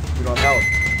matter. We don't have health.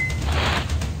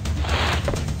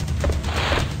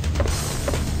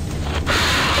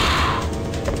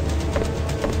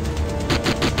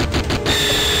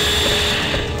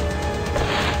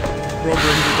 Bro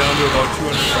brings it down to about 200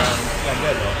 rounds. Yeah, I'm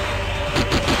dead though.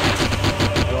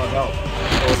 I don't have health.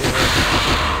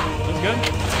 That's good.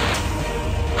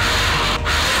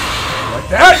 Like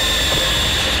that?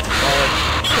 Solid.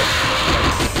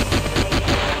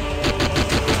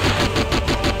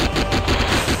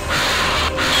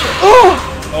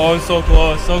 Oh, so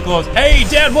close, so close. Hey,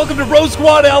 Dad, welcome to Rogue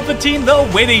Squad Alpha Team, the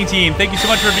winning team. Thank you so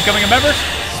much for becoming a member.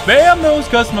 Spam those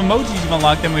custom emojis. You've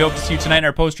unlocked them. We hope to see you tonight in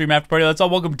our post-stream after party. Let's all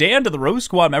welcome Dan to the Rogue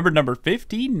Squad, member number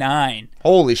 59.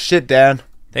 Holy shit, Dan.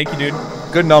 Thank you, dude.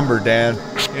 Good number, Dan.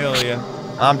 Hell yeah.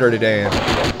 I'm Dirty Dan.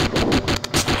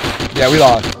 Yeah, we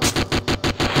lost.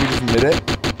 We just admit it.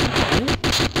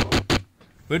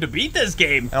 We have to beat this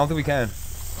game. I don't think we can.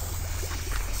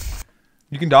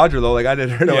 You can dodge her though, like I did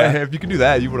right away. Yeah. If you can do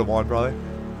that, you would have won probably.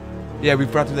 Yeah, we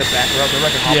brought to that back route. Remember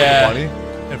I can hop on the bunny?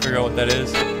 Gotta figure out what that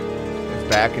is. It's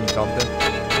back and something.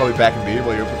 Probably back and B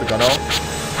while you put the gun out.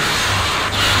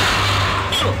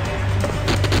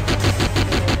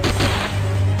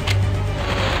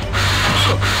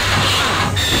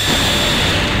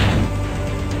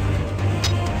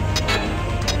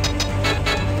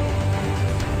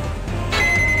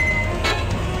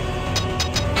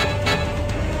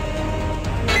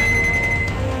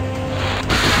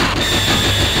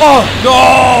 Oh,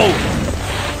 no!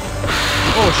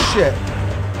 Oh, shit.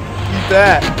 Eat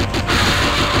that.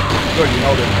 Good, you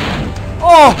held it.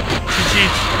 Oh! She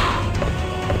cheats.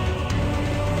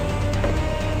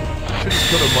 Should've just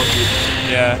killed a monkey.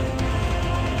 Yeah.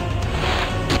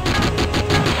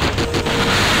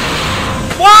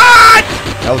 What?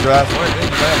 That was your last one. I think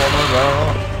you might have one more, but I don't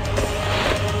know.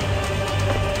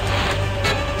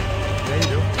 Yeah, you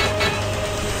do.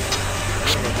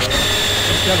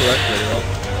 Just have a respirator, though.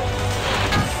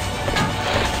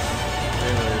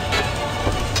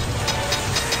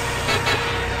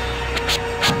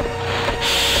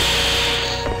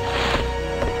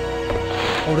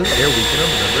 Oh, doesn't air weaken him,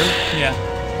 remember? Yeah.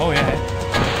 Oh, yeah.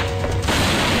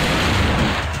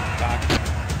 Back.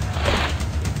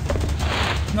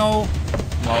 No.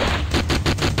 No.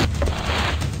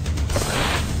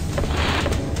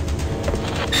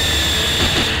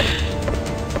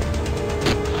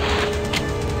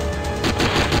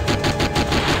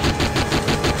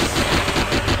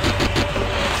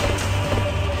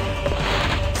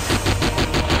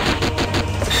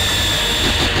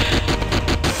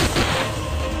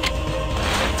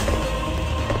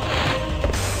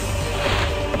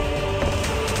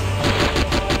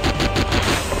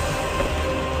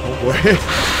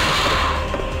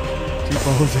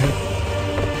 T-pose in.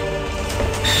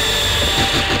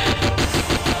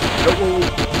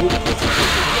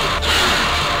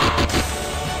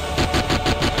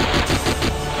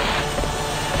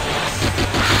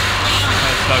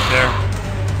 Stuck there.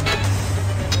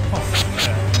 Oh,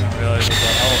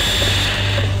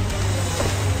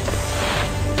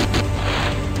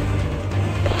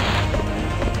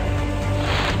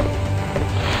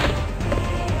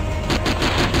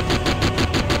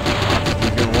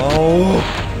 Oh.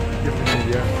 Give me an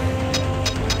idea.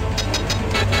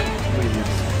 Please.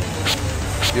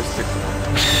 Give 6 more.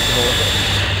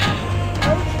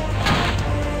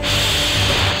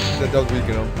 That does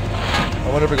weaken him. I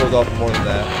wonder if it goes off more than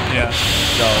that. Yeah.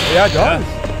 No. Yeah, it does.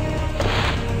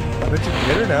 I bet you can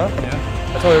hit her now. Yeah.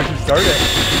 That's why we should start it.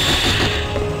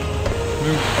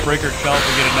 We break her shell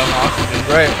to get enough oxygen.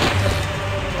 Right.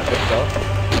 I think so.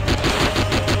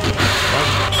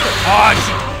 Oh,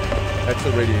 that's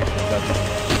the radiation. That's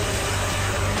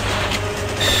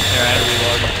there, I had to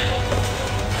reload.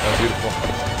 Oh, beautiful.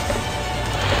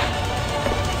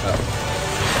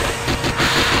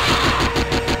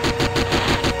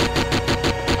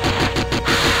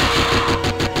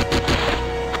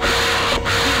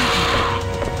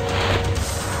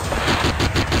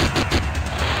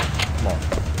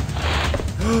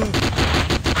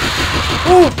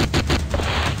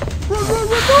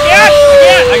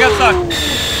 I got stuck.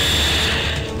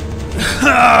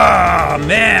 Ah,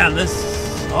 man, this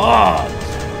sucks.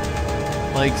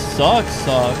 Like, sucks.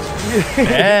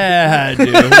 Bad,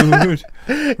 dude.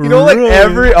 You know, like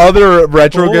every other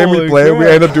retro game we play, we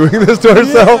end up doing this to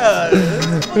ourselves.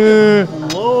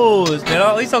 Blows, man.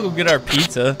 At least I'll go get our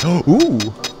pizza. Ooh.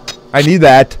 I need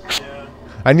that. Yeah.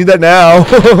 I need that now.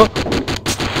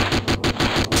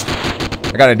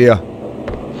 I got an idea.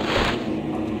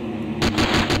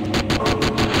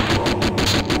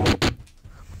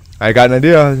 I got an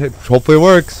idea. Hopefully it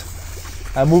works.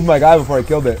 I moved my guy before I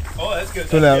killed it. Oh, that's good.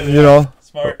 So that's now, good. you know,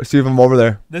 smart. See if I'm over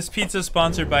there. This pizza is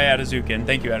sponsored by Atazukin.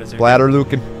 Thank you, Atazukin.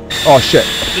 Bladderlukin. Oh, shit.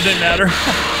 It didn't matter.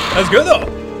 That's good, though.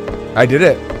 I did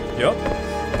it. Yep.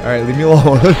 Alright, leave me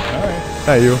alone. Alright.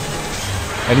 Not you.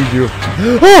 I need you.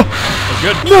 Oh! That's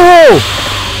good. No!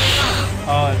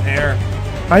 Oh, an air.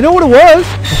 I know what it was.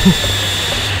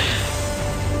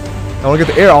 I want to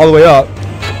get the air all the way up.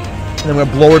 And I'm going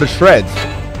to blow her to shreds.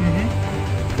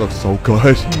 Looks so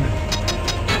good.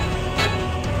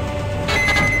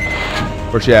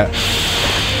 Where's she at?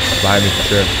 Behind me for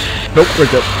sure. Nope, right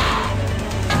there.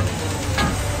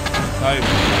 Nice.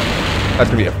 That's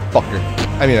gonna be a fucker.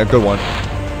 I mean, a good one.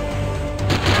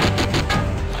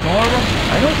 More of them?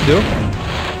 I know what to do.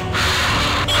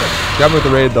 Grab me with the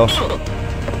raid though.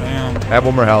 Damn. I have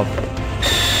 1 more health.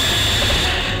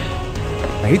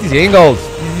 I hate these angles.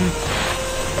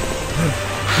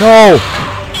 No.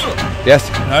 Yes.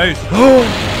 Nice. Oh!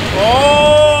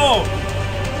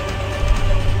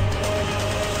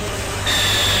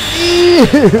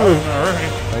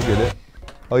 I get it.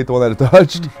 I'll eat the one that it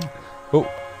touched. Oh.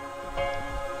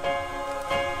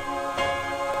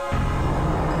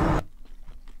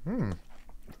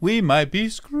 We might be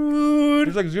screwed.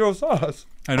 There's like 0 sauce.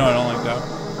 I know, I don't like that.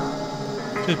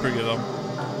 Tastes pretty good though.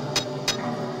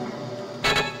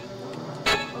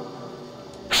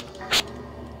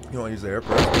 You don't want to use the air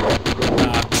press?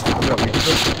 Nah.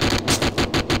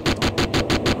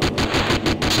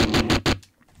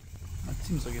 That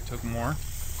seems like it took more.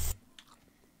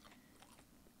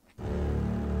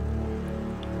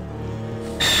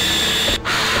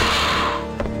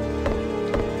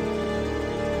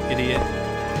 Idiot.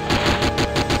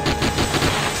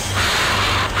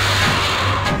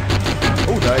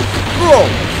 Oh, nice.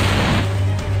 Bro!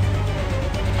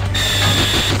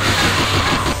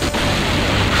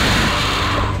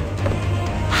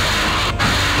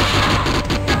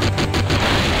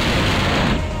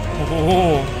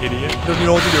 Oh, idiot. Doesn't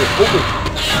know what to do. Oh.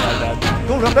 Not bad.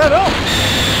 No, not bad at all.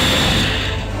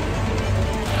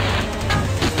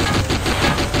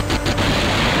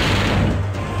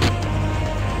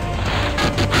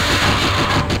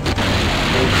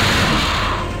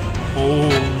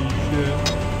 Holy shit.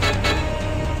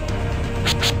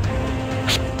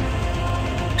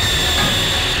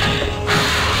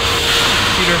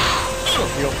 Peter.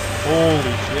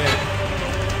 Holy shit.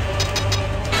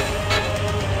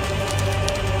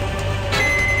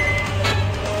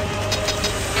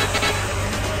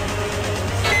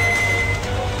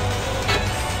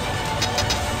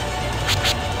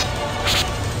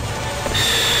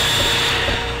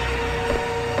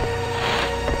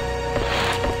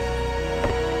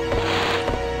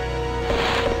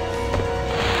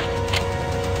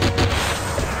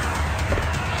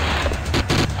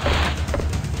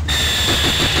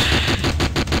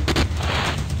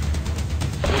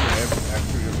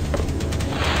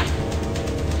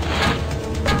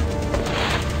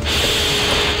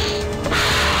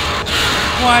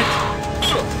 What?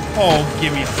 Oh,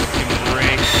 give me a fucking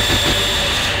break.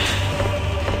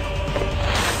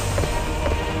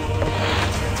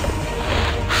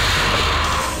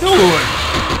 Dude!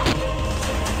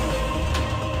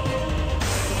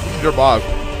 Your boss.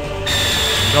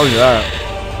 Tell you that.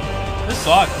 This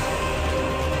sucks.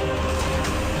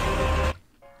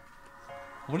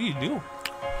 What do you do?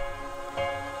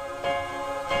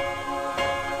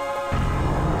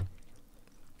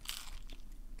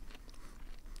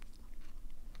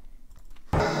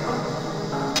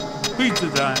 Pizza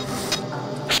time.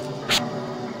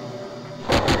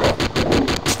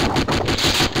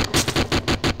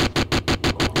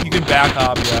 You can back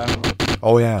hop, yeah.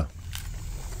 Oh, yeah.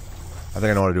 I think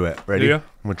I know how to do it. Ready? Do you? I'm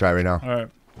going to try right now. All right.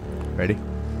 Ready?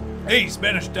 Hey,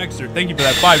 Spanish Dexter, thank you for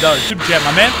that $5 super chat,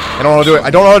 my man. I don't know how to do it. I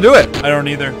don't know how to do it. I don't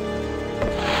either.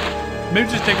 Maybe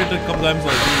just take it a couple times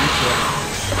like we used to.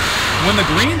 When the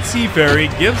Green Sea Ferry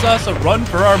gives us a run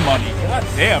for our money. God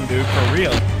damn, dude, for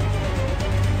real.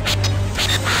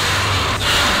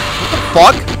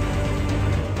 Fuck?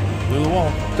 Through the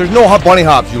wall. There's no bunny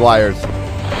hops, you liars.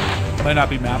 Might not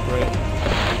be mapped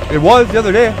right. It was the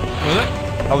other day. Was it?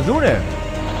 I was doing it.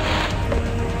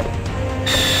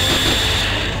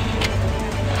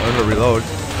 I'm gonna reload.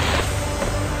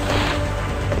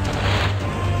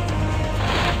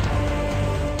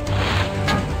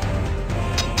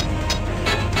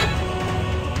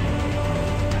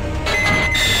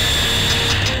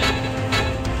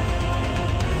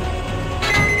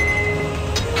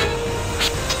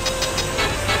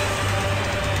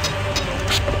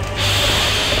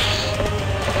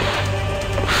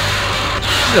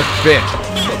 She's a bitch.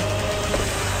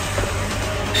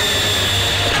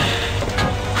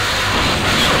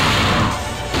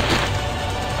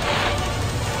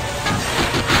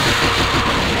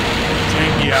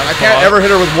 I can't ever hit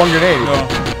her with one grenade. No.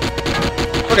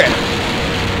 Okay.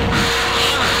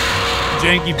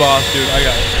 Janky boss, dude. I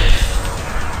got it.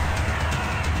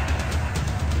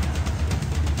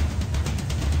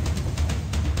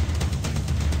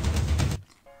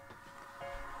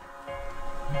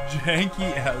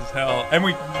 Janky as hell. And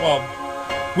we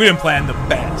didn't plan the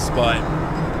best, but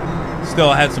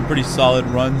still had some pretty solid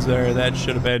runs there. That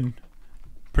should have been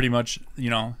pretty much,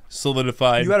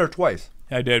 solidified. You had her twice.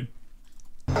 Yeah, I did.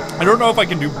 I don't know if I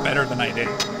can do better than I did.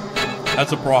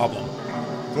 That's a problem.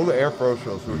 Throw the air throw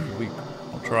show so it's weak.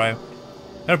 I'll try.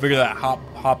 Gotta figure that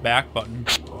hop back button.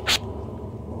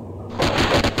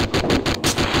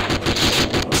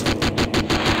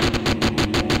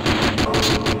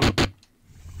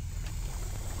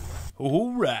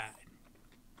 All right,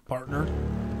 partner.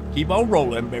 Keep on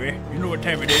rolling, baby. You know what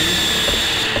time it is.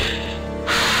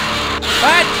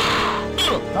 What?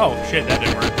 Oh shit, that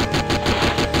didn't work.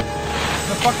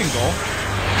 The fucking goal.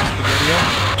 The video.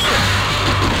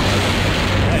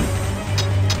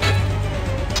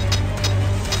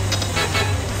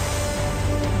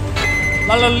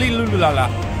 La la li lu la la.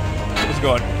 Let's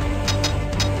go.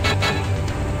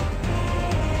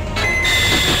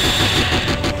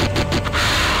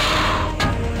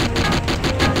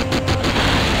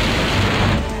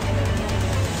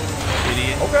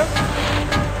 Idiot. Okay.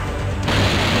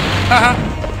 Haha.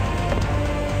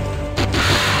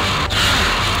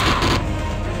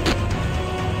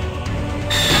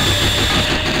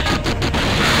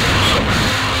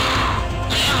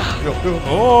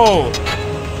 Oh!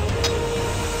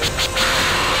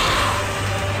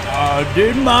 I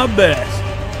did my best.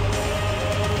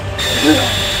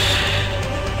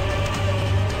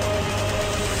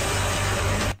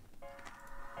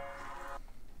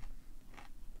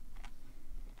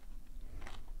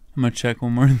 I'm gonna check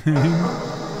one more thing.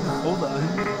 Hold on.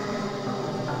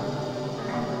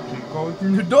 Keep going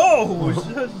through the door.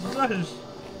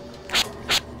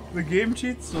 The game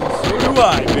cheats, so do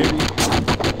I, baby.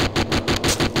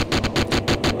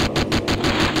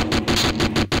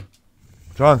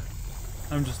 John.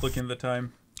 I'm just looking at the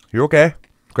time. You're okay.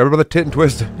 Grab her by the tit and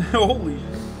twist. Holy.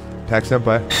 Tax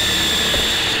senpai.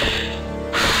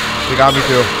 They got me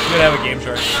too. You gotta have a game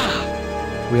shark.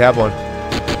 We have one.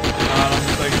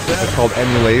 Like that. It's called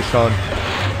emulation.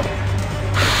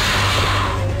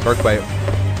 Shark bite.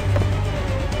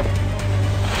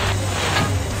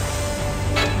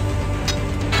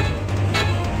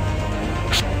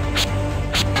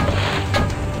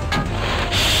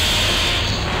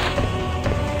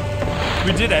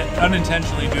 We did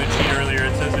unintentionally do a cheat earlier.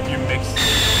 It says if you mix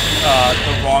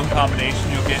the wrong combination,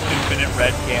 you'll get infinite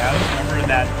red cans. Remember in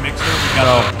that mixer? We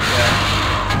got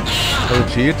For the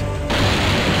cheat?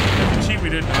 The cheat we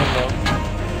didn't know about.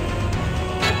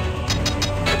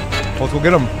 Let's go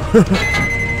get him.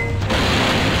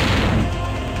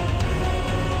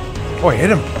 Oh, I hit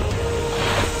him.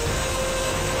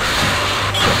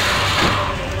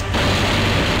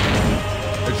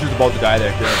 She's about to die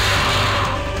there, yeah.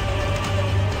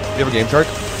 Do you have a game shark? I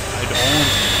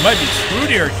don't. Might be screwed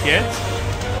here, kids.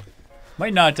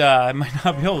 Might not be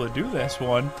able to do this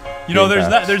one. You know,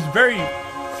 there's very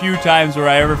few times where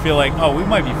I ever feel like, oh, we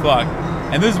might be fucked.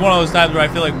 And this is one of those times where I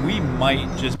feel like we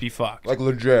might just be fucked. Like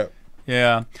legit.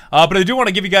 Yeah. But I do want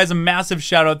to give you guys a massive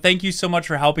shout out. Thank you so much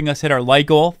for helping us hit our like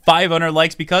goal. 500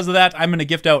 likes. Because of that, I'm going to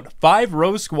gift out 5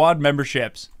 Row Squad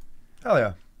memberships. Hell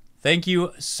yeah. Thank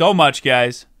you so much,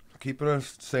 guys. Keeping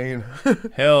us sane.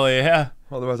 Hell yeah.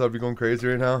 Otherwise, I'd be going crazy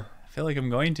right now. I feel like I'm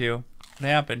going to. What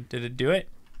happened? Did it do it?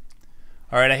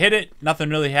 All right, I hit it. Nothing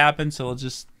really happened, so we'll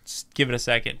just give it a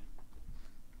second.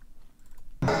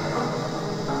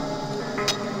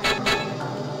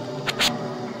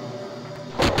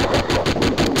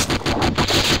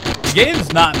 The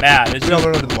game's not bad. It's just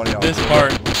learn to do the bunny hop. This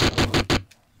part.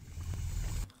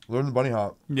 Learn the bunny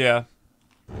hop. Yeah.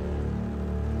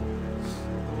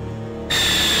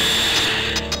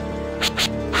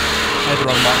 I had the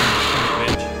wrong button.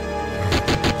 Bitch.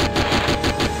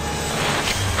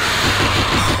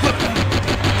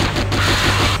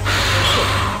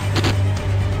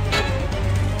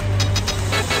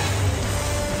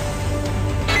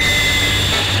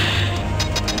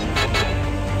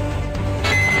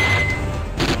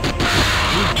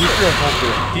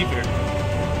 Deeper.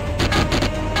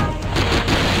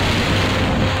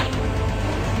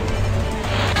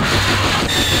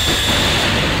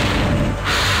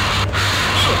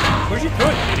 Where'd you throw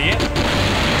it, idiot?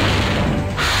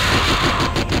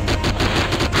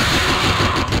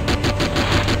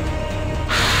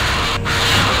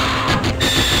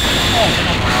 Oh, come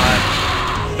on.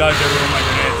 Dodge every one of my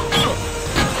grenades.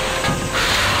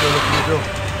 Go.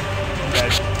 I'm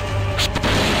dead.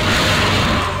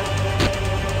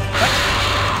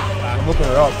 I'm looking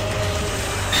it up.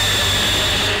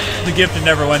 The gift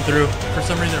never went through. For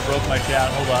some reason it broke my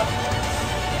chat. Hold on.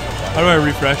 How do I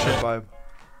refresh it? 5.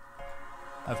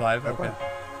 F5? Okay.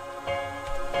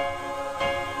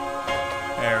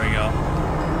 There we go.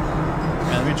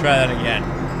 Okay, let me try that again.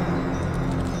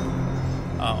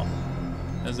 Oh.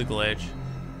 There's a glitch.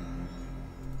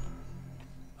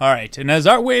 Alright, and as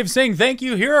our way of saying thank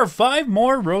you, here are 5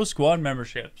 more Row Squad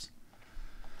memberships.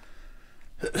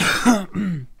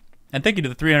 And thank you to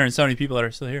the 370 people that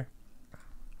are still here.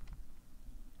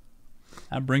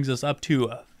 That brings us up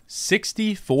to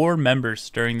 64 members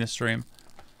during this stream.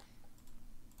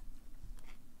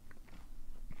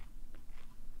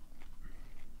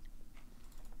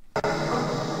 I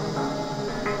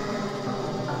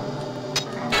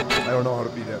don't know how to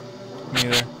beat it. Me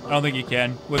either. I don't think you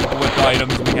can with the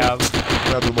items we have. I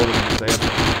have to load it in the sand.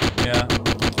 Yeah.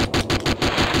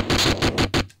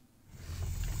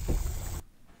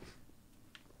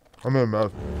 I'm in a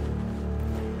mess.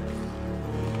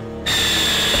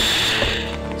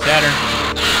 Saturn.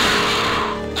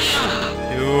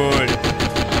 Dude.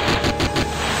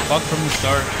 Fuck from the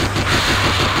start.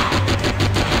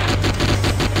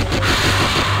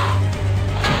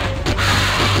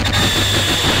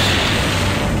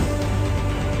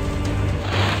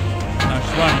 Now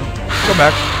she's running. Come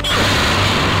back.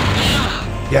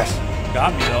 Yes.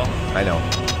 Got me though. I know.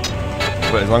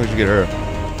 But as long as you get her.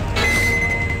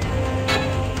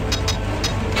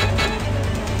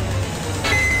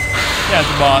 Yeah, it's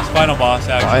the boss. Final boss,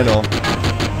 actually. I know.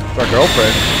 It's our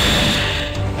girlfriend.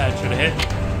 That should have hit.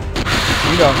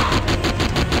 You know.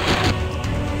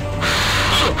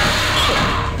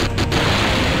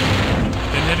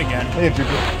 Didn't hit again. Hey,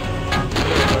 people.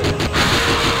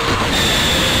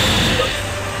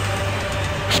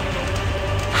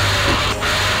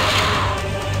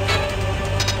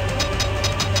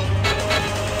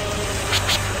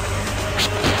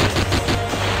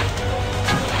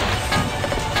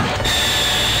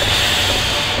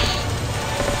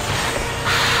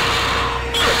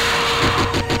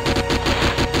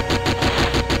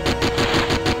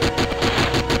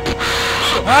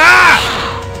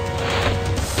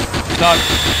 Stuck.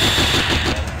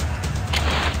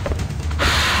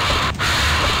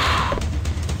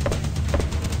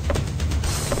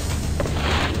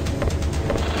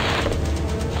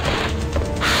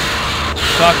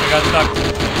 Stuck, I got stuck.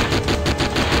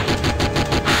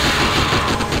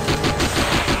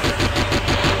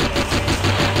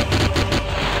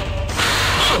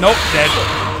 Nope, dead.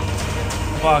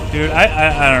 Fuck, dude.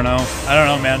 I don't know. I don't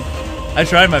know, man. I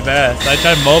tried my best. I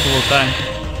tried multiple times.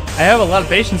 I have a lot of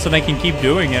patience and I can keep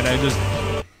doing it. I just...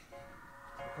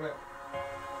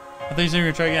 I think you're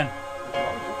going to try again.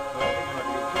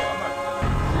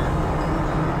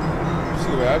 See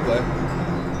the way I play.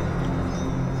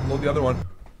 Load the other one.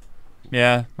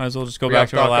 Yeah, might as well just go back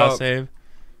to our last save.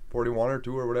 41 or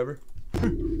 2 or whatever.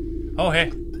 Oh,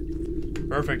 hey.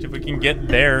 Perfect. If we can get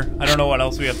there. I don't know what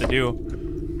else we have to do.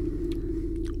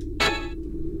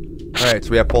 Alright,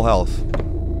 so we have full health.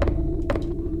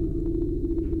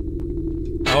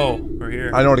 Oh, we're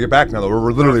here. I know how to get back now, though.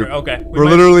 We're literally... Okay. We're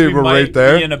right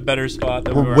there. Be in a better spot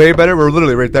than We're way better. We're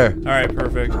literally right there. All right,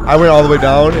 perfect. I went all the way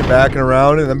down and back and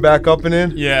around and then back up and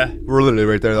in. Yeah. We're literally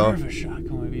right there, though. More of a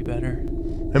shotgun would be better.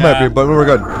 It might be, but we're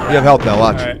good. We have health now.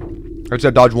 Watch. All right. I just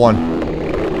had dodge 1.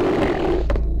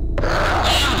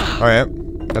 All right.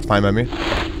 That's fine by me.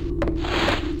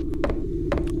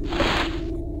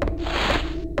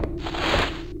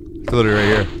 It's literally right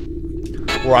here.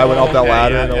 Where I went up that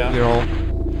ladder, you know.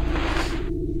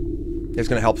 It's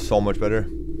gonna help so much better.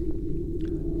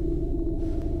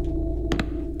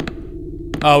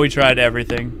 Oh, we tried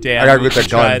everything. Damn. I gotta get that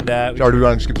gun. Tried that. Or do we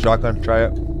want to skip the shotgun? Try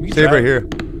it. Save right here.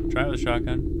 Try it with a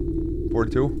shotgun.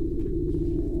 42.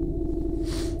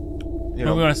 You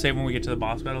know, we want to save when we get to the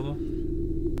boss battle, though.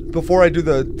 Before I do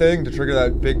the thing to trigger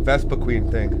that big Vespa Queen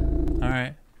thing. All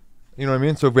right. You know what I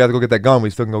mean? So if we have to go get that gun, we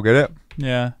still can go get it.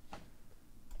 Yeah.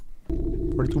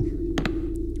 42.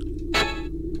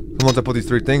 And once I put these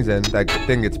 3 things in, that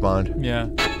thing gets spawned. Yeah.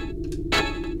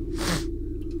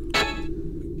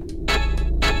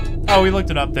 Oh, we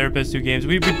looked it up. Therapist 2 games.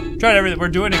 We tried everything. We're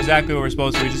doing exactly what we're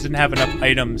supposed to. We just didn't have enough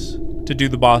items to do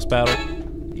the boss battle.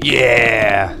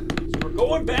 Yeah. So we're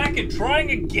going back and trying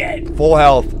again. Full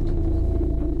health.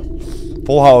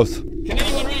 Full house. Can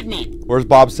anyone read me? Where's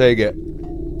Bob Saget?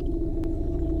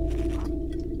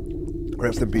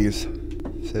 Rest in peace.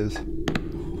 Says.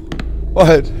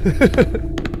 What?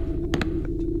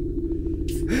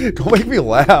 Don't make me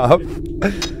laugh.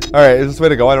 Alright, is this the way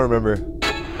to go? I don't remember.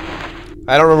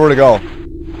 I don't remember where to go.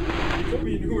 You told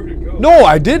me you knew where to go. No,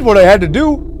 I did what I had to do.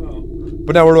 Oh.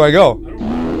 But now where do I go? I don't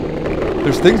know.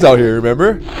 There's things out here,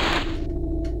 remember?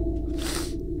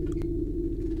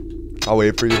 I'll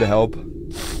wait for you to help.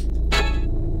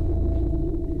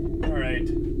 Alright.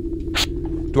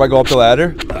 Do I go up the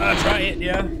ladder? Try it,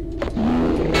 yeah.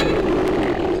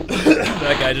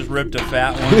 That guy just ripped a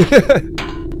fat one.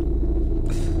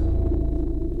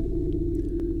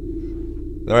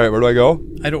 Alright, where do I go?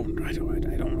 I don't know.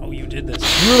 You did this.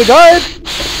 You really got it?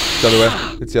 It's the other way.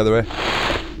 It's the other way.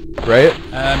 Right?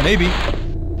 Maybe.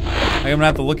 I'm gonna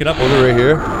have to look it up. Hold it right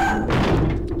here.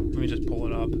 Let me just pull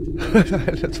it up.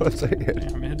 That's what I'm saying.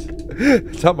 Damn it.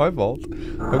 It's not my fault.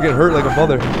 I'm getting hurt like a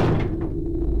mother.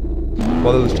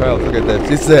 Motherless child. Look at this.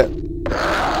 It's it.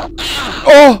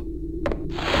 Oh!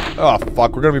 Oh,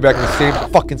 fuck. We're gonna be back in the same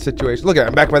fucking situation. Look at it.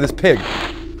 I'm back by this pig.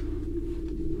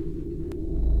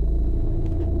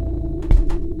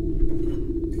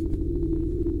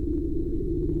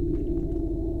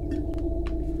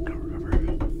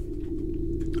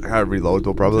 I gotta reload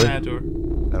though, probably. From that door. I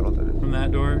don't know what that is. From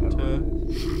that door to... I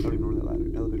don't even know where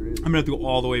that elevator is. I'm gonna have to go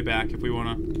all the way back if we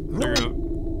wanna figure it out.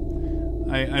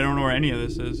 I don't know where any of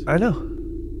this is. I know.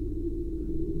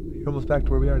 You're almost back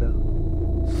to where we are now.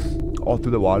 All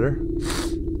through the water.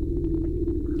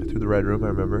 Through the red room, I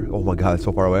remember. Oh my god, it's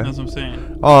so far away. That's what I'm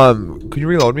saying. Can you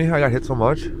reload me? I got hit so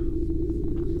much.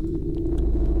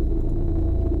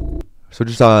 So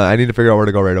just, I need to figure out where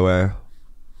to go right away.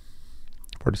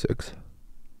 46.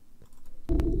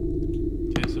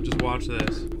 Okay, so just watch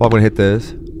this. Well, I'm gonna hit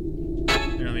this.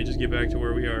 Here, let me just get back to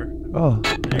where we are. Oh.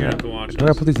 You're gonna have to watch I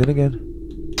gotta put these in again.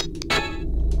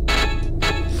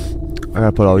 I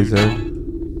gotta put all these in.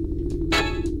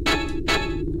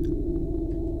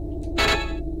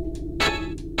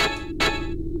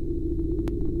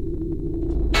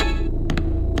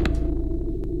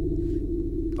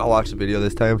 I'll watch the video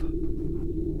this time.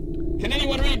 Can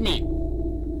anyone read me?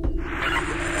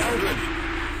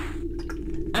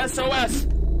 SOS!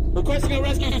 Requesting a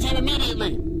rescue team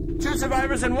immediately. 2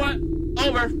 survivors and 1.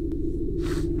 Over.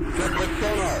 Check with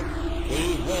sonar.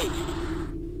 Please wait.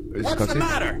 What's the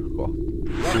matter? Cool.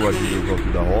 Do what you do, go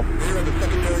through the hole. Clear of the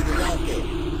secondary disaster.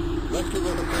 Rescue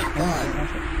will take time.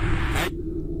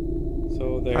 So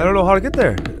there. I don't know how to get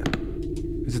there.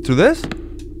 Is it through this?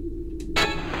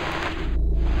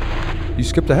 You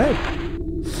skipped ahead.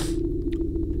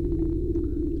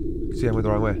 See, I went the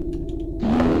wrong way.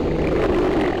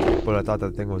 But I thought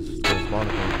that thing was going to spawn.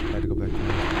 I had to go back. You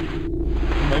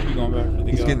might be going back for the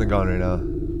He's gun. getting the gun right now.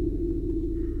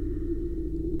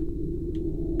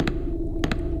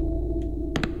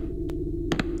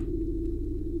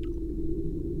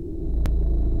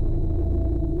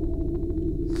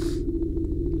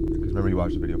 Because remember, you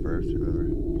watched the video first. Remember?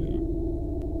 Yeah.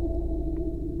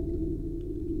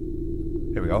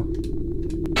 Here we go.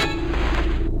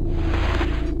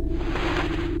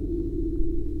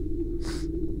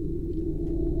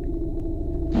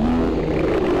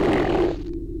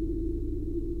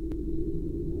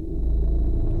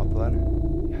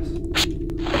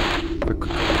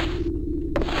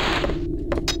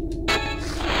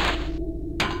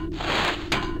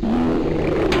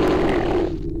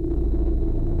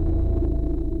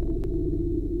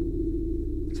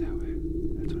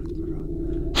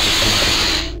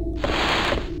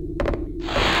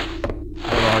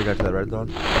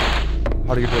 lights on.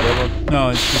 How do you get to the other one? No,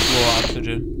 it's just low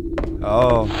oxygen.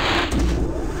 Oh.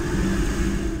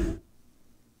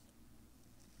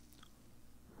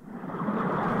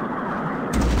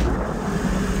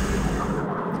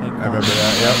 I remember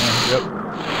that. Yep.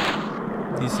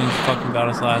 These things fucking got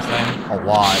us last time. A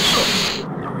lot.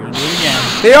 We're gonna do it again.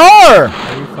 They are!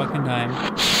 Every fucking time.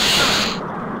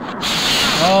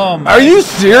 Oh my. Are you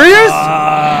serious?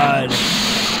 God.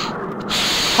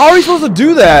 How are we supposed to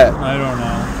do that? I don't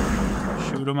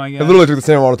know. Shoot him, I guess. I literally took the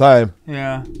same amount of time.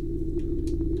 Yeah.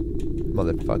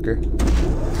 Motherfucker.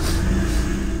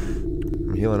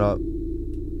 I'm healing up.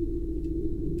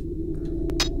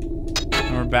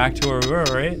 And we're back to where we were,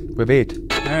 right? We have 8.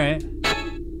 Alright.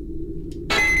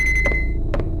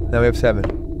 Now we have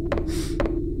 7.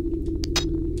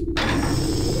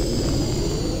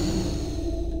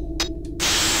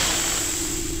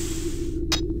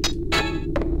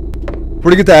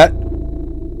 Where'd you get that?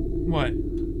 What?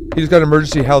 He just got an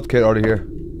emergency health kit out of here.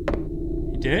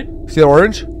 He did? See that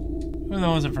orange? Well, that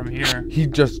wasn't from here. He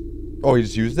just... Oh, he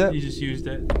just used it? He just used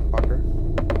it. Fucker.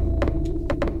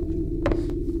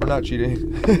 We're not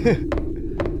cheating.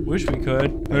 Wish we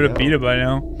could. We would have beat it by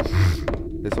now.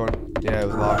 This one? Yeah, it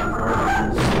was locked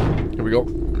before. Here we go.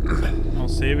 I'll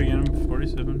save again.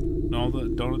 47. No,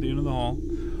 down at the end of the hall.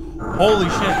 Holy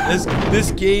shit!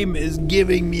 This game is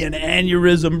giving me an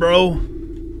aneurysm, bro.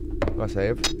 Do I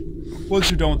save? Once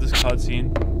you're done with this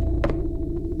cutscene.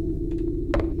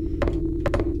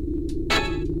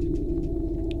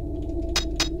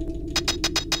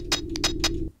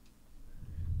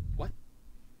 What?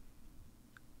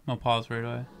 I'll pause right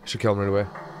away. I should kill him right away.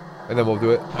 And then we'll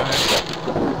do it.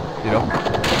 Right. You know?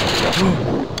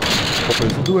 Hopefully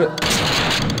this will do it.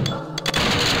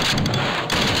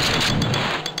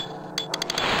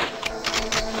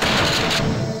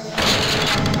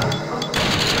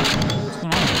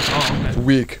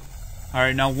 Weak.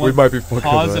 Alright, now we might be fucking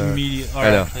pause immediately.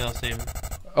 Alright, actually, I'll save it.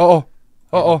 Uh-oh.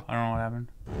 Uh-oh. I don't know what happened.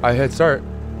 I hit start.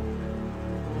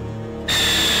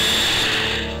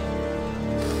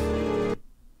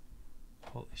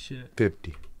 Holy shit.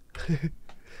 50.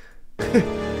 Alright.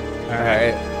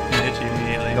 Alright. I hit you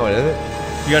immediately. No, it isn't.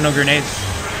 You got no grenades.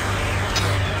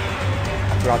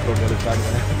 I forgot to go to the other side of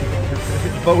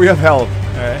that. But we have health.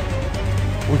 Alright.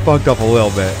 We fucked up a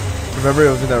little bit. Remember it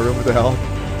was in that room with the health?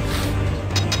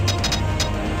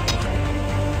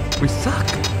 We suck.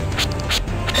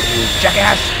 You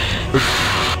jackass.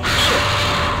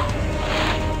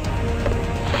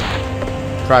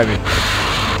 Try me.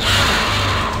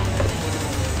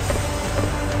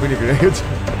 We need grenades.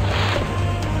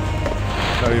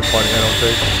 Not even funny, I don't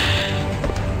think.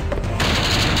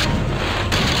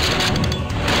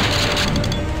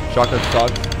 Shotgun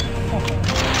sucks.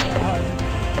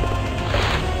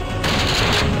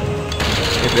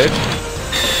 Hey, bitch.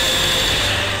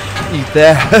 Eat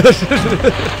that.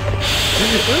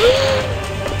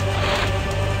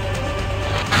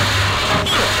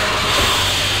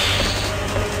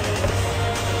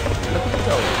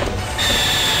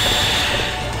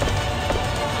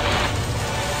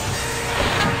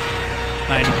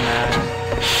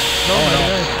 No,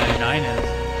 99 is.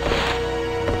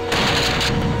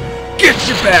 Get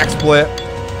your back split.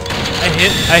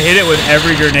 I hit it with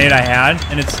every grenade I had,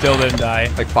 and it still didn't die.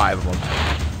 Like 5 of them.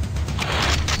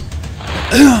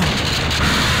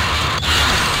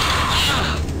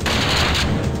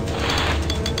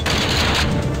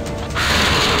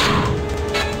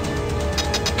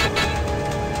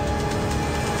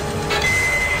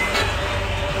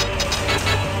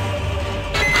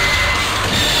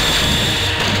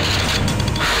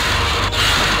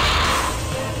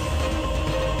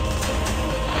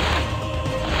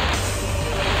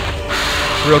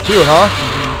 Real cute, huh?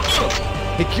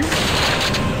 Hey, cute.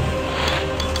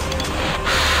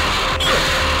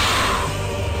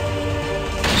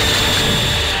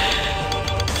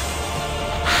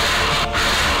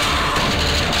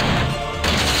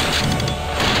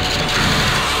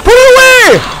 Put it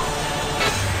away!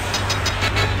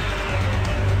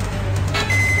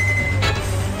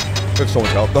 There's so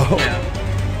much help, though. Yeah.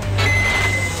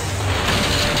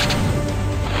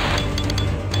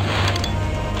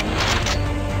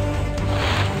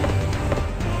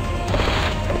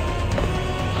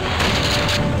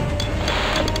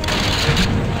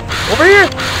 Over here!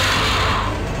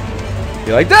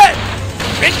 You like that?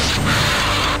 Bitch!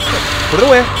 Put it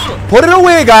away. Put it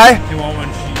away, guy! You want one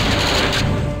sheet?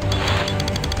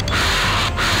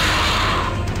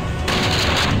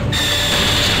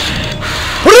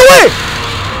 Put it away!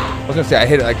 I was gonna say, I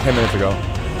hit it like 10 minutes ago.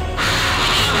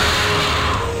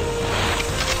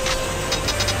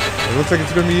 It looks like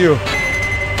it's gonna be you.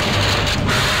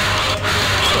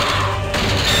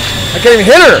 I can't even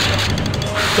hit her!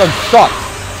 Gun sucks.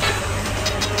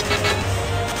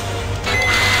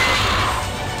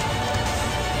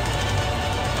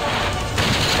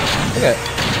 Look at it.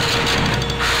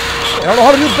 I don't know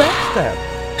how to do backstab.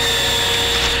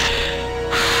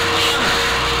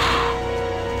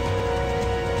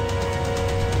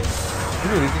 Can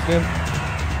we release this game?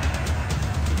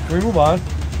 Can we move on?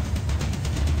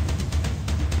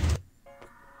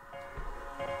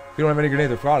 If you don't have any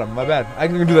grenades or fraud, my bad. I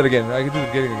can do that again. I can do the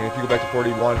beginning again if you go back to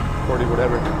 41, 40,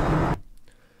 whatever.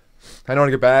 I know how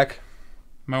to get back.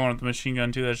 Might want the machine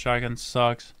gun too. That shotgun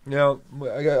sucks. Yeah, I'll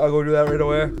go do that right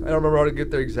away. I don't remember how to get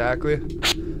there exactly.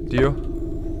 Do you?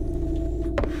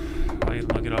 I can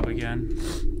look it up again.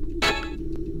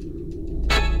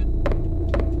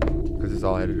 Because that's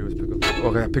all I had to do was pick up.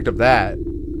 Okay, I picked up that,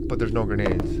 but there's no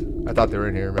grenades. I thought they were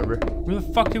in here, remember? Where the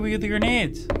fuck did we get the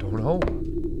grenades? Don't know.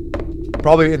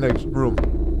 Probably in the room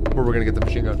where we're gonna get the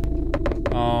machine gun.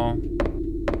 Oh.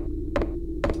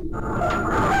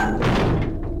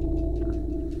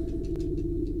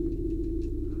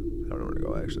 I don't know where to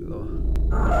go actually though.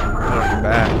 I don't know where to get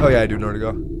back. Oh yeah, I do know where to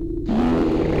go.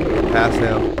 Pass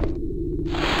now.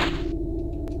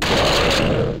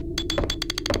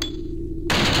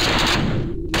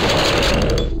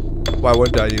 Why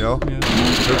wouldn't I, you know? Yeah.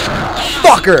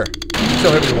 Fucker!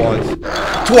 Still hit me once.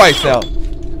 Twice now.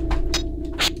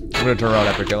 I'm gonna turn around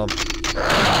after I kill him.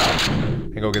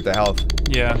 And go get the health.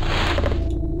 Yeah.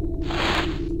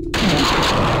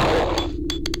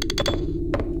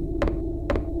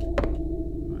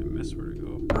 I missed where to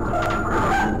go.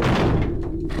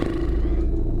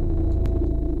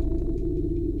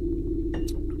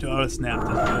 Dude, I ought to snap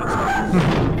this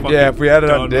disc. Yeah, if we had it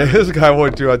on disc, I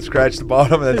would too. I'd scratch the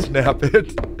bottom and then snap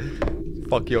it.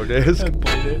 Fuck your disc. I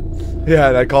played it. Yeah,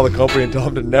 and I'd call the company and tell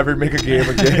them to never make a game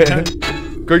again.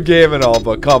 Good game and all,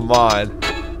 but come on.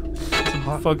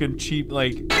 Some fucking cheap,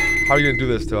 like... How are you gonna do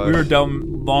this to us? We were dumb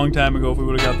a long time ago if we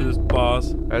would have got through this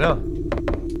boss. I know.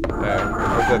 Yeah,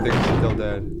 hope that thing's still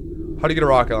dead. How do you get a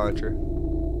rocket launcher?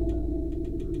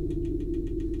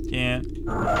 Can't.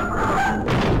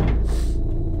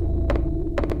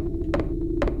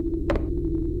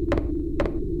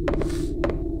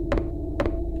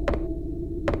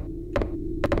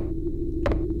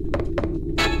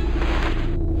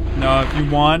 No, if you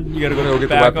want, you gotta go get the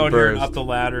back weapon out here and first. up the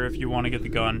ladder if you want to get the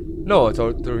gun. No, it's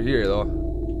out through here though.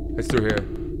 It's through here.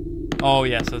 Oh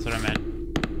yes, that's what I meant.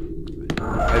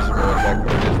 I just remember exactly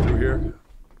where it is through here.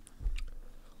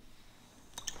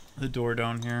 The door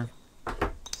down here.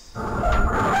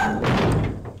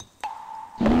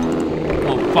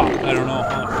 Oh fuck, I don't know.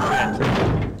 Oh shit.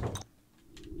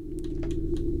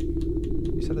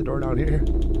 You said the door down here.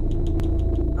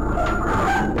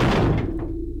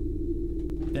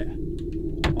 Yeah.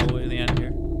 All the way to the end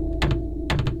here.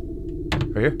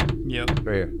 Right here? Yep.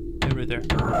 Right here. Yeah, right there.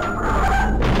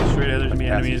 Straight ahead, there's gonna be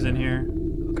enemies in here.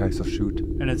 Okay, so shoot.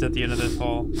 And it's at the end of this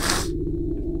hall.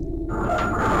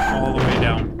 All the way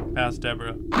down. Past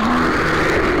Deborah.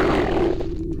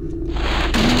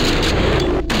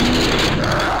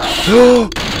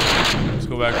 Let's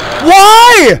go back for health.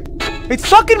 Why? It's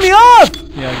sucking me off!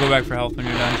 Yeah, go back for health when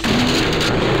you're done.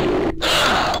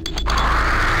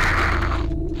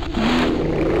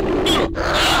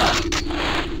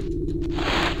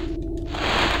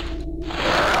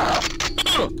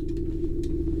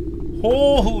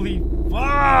 Holy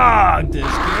fuck!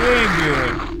 This game,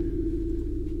 dude!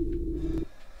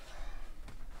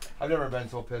 I've never been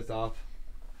so pissed off.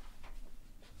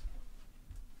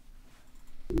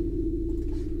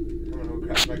 I'm gonna go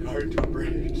crash my car into a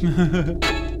bridge.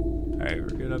 Alright, we're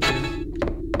good up here.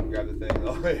 Grab the thing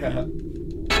though, yeah.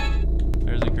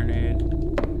 There's a grenade.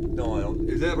 No, I don't.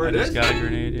 Is that where it I is? just got a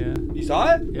grenade, yeah. You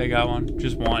saw it? Yeah, I got one.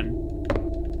 Just one.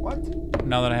 What?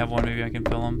 Now that I have one, maybe I can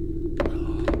fill them.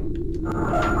 You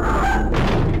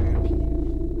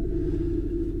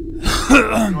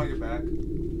want to get back?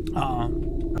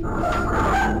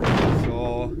 So,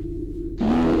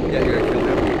 yeah, you're gonna kill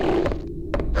him.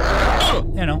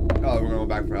 You know. Oh, we're gonna go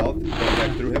back for health? Go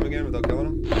back through him again without killing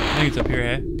him? I think it's up here,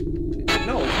 hey?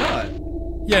 No, it's not.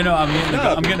 Yeah, no, I'm getting,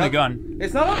 I'm getting the gun.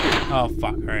 It's not up here. Oh,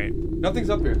 fuck, alright. Nothing's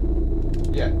up here.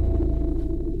 Yeah.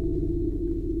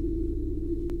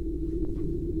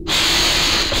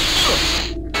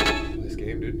 This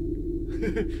game,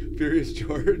 dude. Furious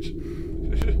George.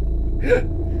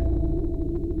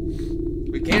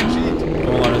 We can't cheat.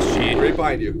 Don't let us cheat. Right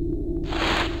behind you.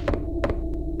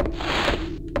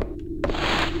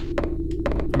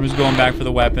 I'm just going back for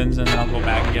the weapons and then I'll go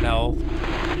back and get health.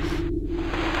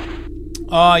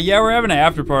 Yeah, we're having an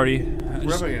after party.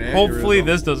 Hopefully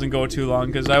this doesn't go too long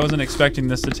because I wasn't expecting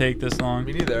this to take this long.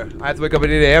 Me neither. I have to wake up at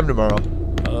 8 a.m. tomorrow.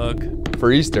 Ugh.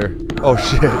 For Easter. Oh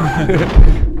shit.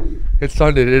 It's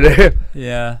Sunday today.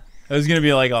 Yeah. It was gonna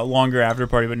be like a longer after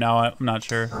party, but now I'm not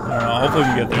sure. I don't know. Hopefully we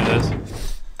can get through this.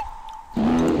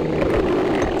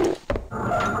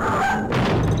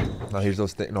 No, here's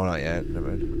those things. No, not yet. Never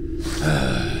mind.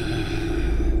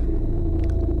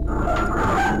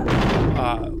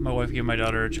 My wife gave my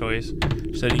daughter a choice.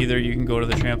 She said either you can go to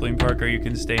the trampoline park or you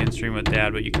can stay and stream with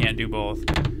Dad, but you can't do both.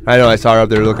 I know. I saw her up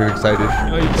there looking excited.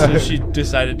 So she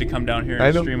decided to come down here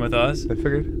and stream with us. I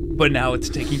figured. But now it's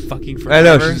taking fucking forever.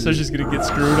 I know. So she's gonna get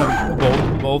screwed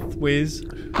on both ways.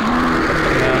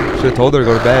 Yeah. Should have told her to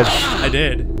go to bed. I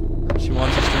did. She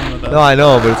wants to stream with us. No, I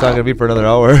know, but it's not gonna be for another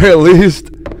hour at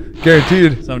least,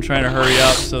 guaranteed. So I'm trying to hurry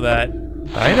up so that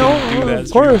I know. do that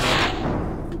Of course.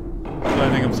 So I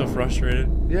think I'm so frustrated.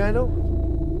 Yeah, I know.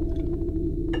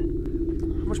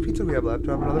 How much pizza do we have left?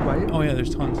 Do I have another bite? Oh yeah,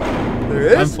 there's tons. There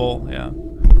is? I'm full. Yeah.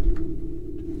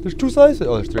 There's 2 slices.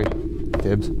 Oh, there's 3.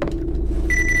 Dibs.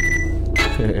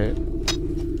 I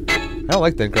don't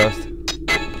like thin crust.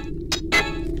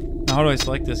 Now how do I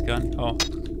select this gun? Oh.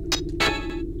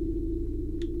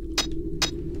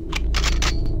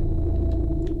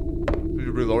 Did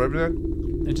you reload everything?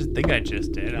 I just think I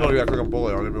just did. No, you gotta click on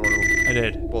bullet on every one of them. I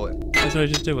did. Bullet. That's what I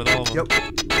just did with all of them. Yep.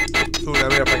 So now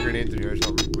we gotta find grenades in here or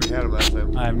something. We had them last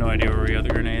time. I have no idea where we got the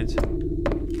grenades. I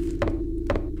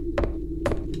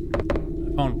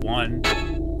found 1.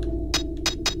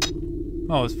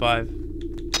 Oh, it was 5.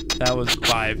 That was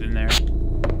 5 in there.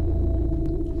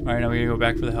 Alright, now we gotta go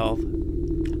back for the health.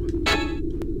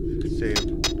 Saved.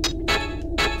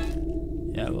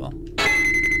 Yeah, well.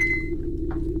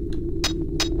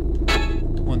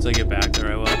 Once I get back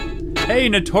there, I will. Hey,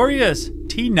 Notorious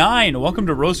T9, welcome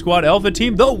to Row Squad Alpha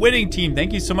Team, the winning team.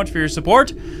 Thank you so much for your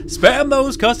support. Spam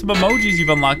those custom emojis, you've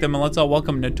unlocked them, and let's all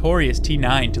welcome Notorious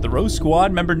T9 to the Row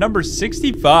Squad, member number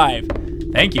 65.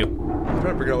 Thank you. I'm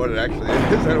trying to figure out what it actually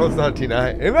is. I know it's not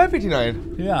T9. It might be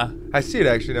T9. Yeah. I see it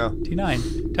actually now.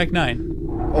 T9. Tech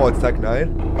 9. Oh, it's Tech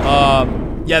 9?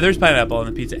 Yeah, there's pineapple on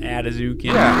the pizza. Adazuki.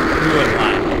 Yeah. We wouldn't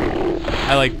lie.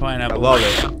 I like pineapple. I love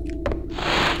it.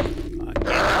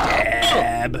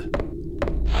 Dab.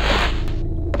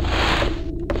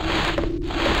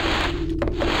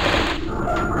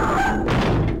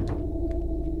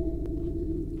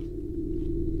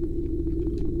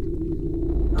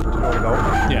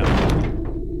 Yeah.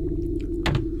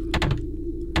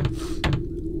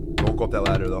 Don't go up that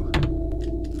ladder though.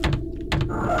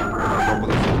 Don't put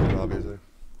this in, obviously.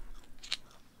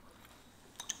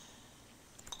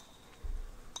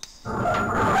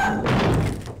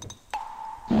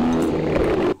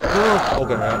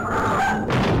 Okay, man. I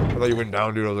thought you went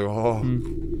down, dude. I was like, oh.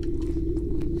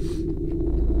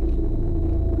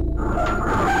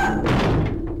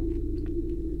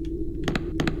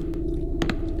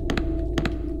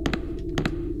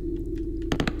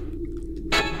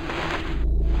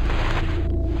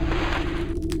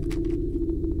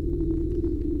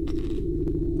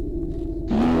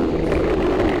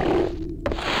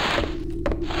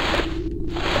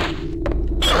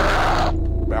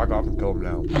 Back off and kill him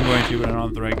now. I'm going to, but I don't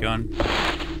have the right gun.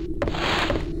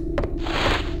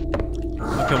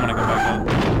 I'll kill him when I come back up.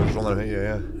 Just don't let him hit you,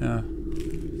 yeah. Yeah.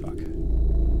 Fuck.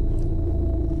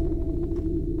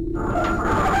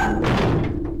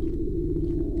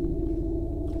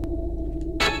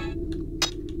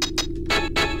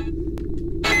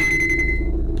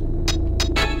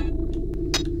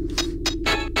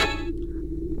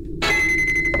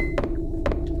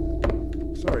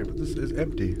 Sorry, but this is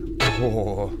empty.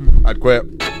 Oh, I'd quit. See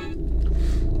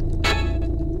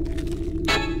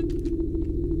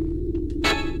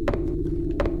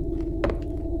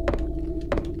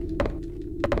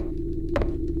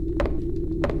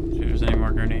if there's any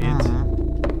more grenades. You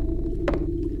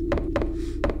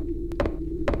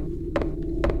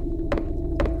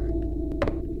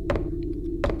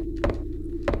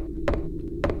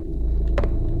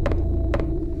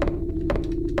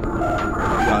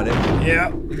got it.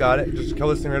 Yeah. You got it. Just kill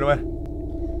this thing right away.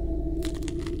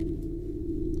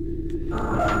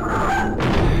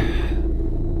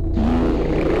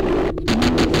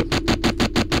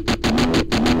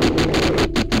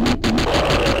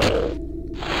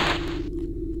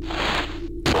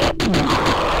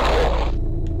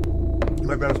 He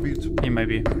might be out of speeds. He might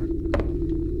be.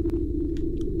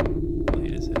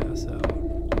 Lead his ass out.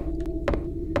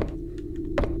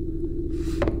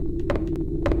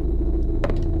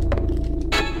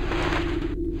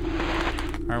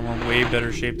 Alright, we're in way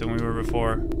better shape than we were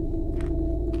before.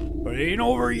 But it ain't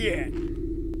over yet.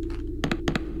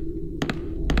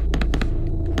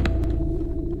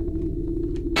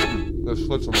 There's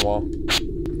slits on the wall.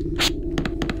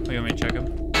 Oh, you want me to check them?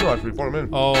 No, actually, put them in.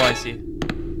 Oh, I see.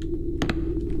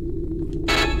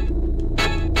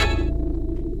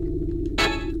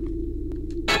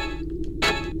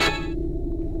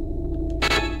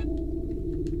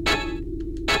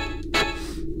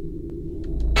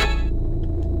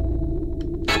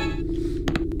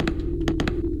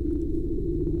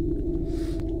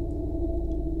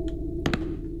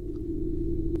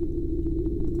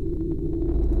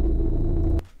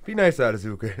 Be nice to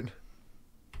Azuka.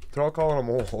 They're all calling him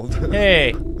old.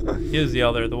 Hey! He's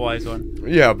the wise one.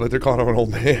 Yeah, but they're calling him an old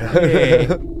man. Hey.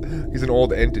 He's an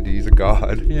old entity. He's a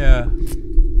god. Yeah.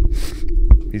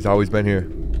 He's always been here.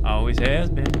 Always has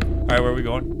been. Alright, where are we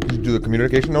going? Did you do the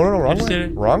communication? No, wrong way.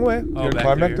 Did it? Wrong way. Oh, You're gonna back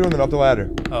climb back through through and then up the ladder.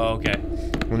 Oh, okay.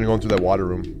 When you're going through that water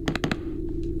room.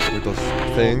 With those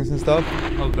things and stuff.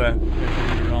 Okay.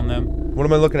 On them. What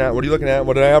am I looking at? What are you looking at?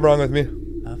 What did I have wrong with me?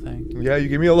 Nothing. Yeah, you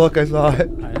gave me a look. I saw it.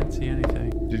 I didn't see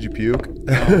anything. Did you puke?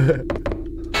 No.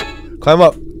 Climb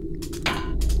up.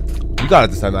 You got it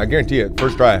this time. I guarantee it.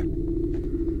 First try.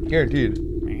 Guaranteed.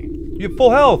 You have full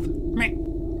health.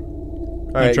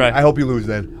 All right. Try. I hope you lose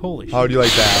then. Holy shit. How do you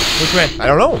like that? Which way? I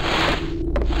don't know.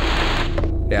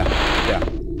 Yeah.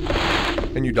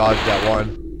 And you dodged that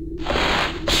one.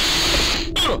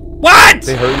 What?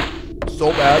 They hurt you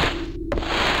so bad.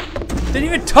 Didn't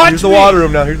even touch Here's the me. water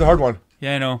room now. Here's the hard one.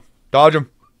 Yeah, I know. Dodge him.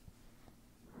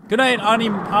 Good night,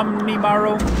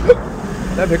 Omnimaru.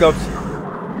 That pickups.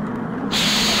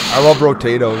 I love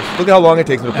rotatos. Look at how long it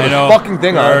takes me to put this fucking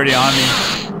thing You're on. already on me.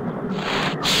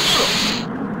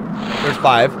 There's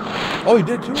 5. Oh, he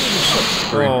did too.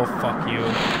 3. Oh, fuck you.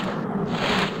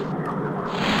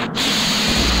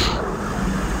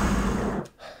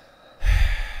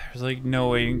 There's like no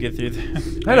way you can get through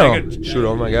that. I know. Shoot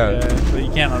him, I guess. Yeah, but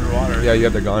you can't underwater. Yeah, you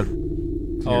have the gun.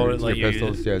 Oh, it's like in your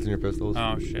pistols. Yeah, it's in your pistols.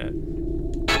 Oh, shit.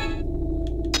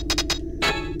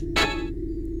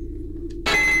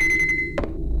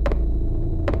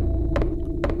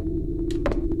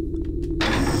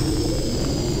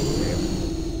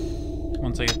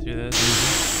 Once I get through this.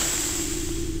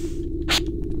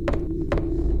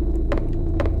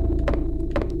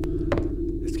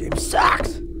 This game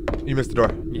sucks. You missed the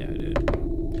door. Yeah, I did.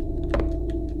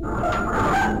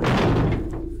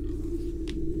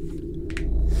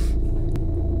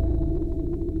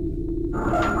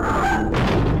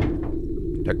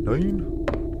 Tech 9.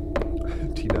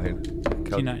 T9.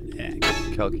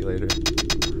 T9X. Calculator.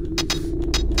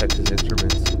 Texas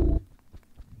Instruments.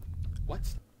 What?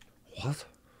 What?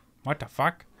 What the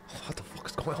fuck? What the fuck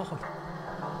is going on?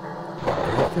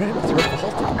 Girlfriend? It's her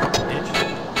fault.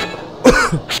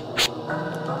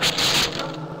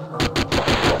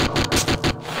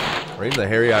 Right in the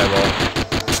hairy eyeball.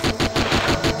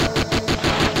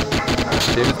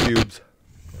 Shaved his pubes.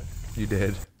 You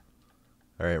did.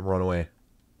 Alright, run away.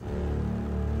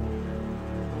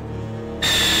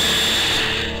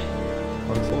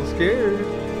 I'm so scared.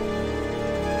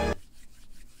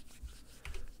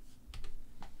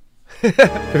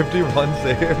 51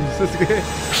 saves this game.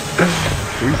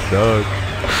 We suck.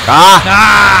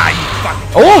 Ah! You fucking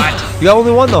Oh! twat. You got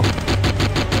only 1 though.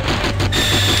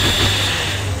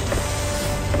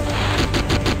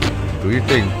 Do your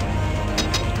thing.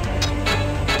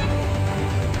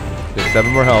 There's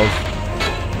 7 more health.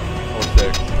 Oh,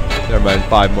 6. Never mind,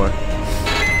 5 more.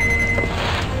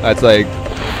 That's like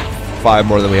 5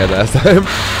 more than we had last time.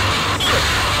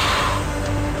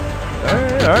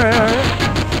 Alright.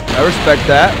 I respect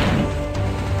that.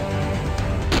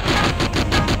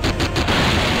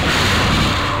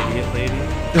 Idiot lady.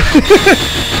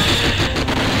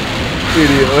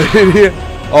 Idiot lady.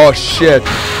 Oh shit.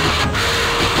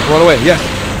 Run away, yes.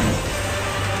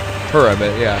 Her, I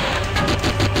meant, yeah.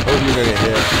 Oh, you're gonna get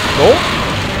hit. No?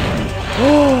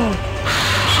 Oh!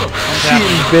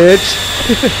 Cheating, bitch.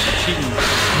 Cheating.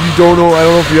 You don't know, I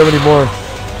don't know if you have any more.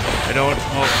 I don't.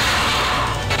 Oh.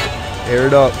 Air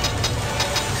it up.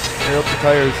 Air up the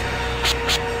tires.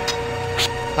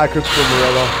 Hi, Christopher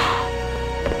Morello.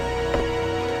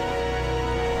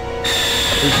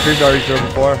 We've streamed already show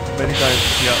before, many times.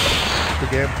 Yep. The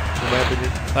game, in my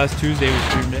opinion. Last Tuesday we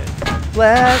streamed it.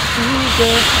 Last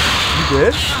Tuesday. You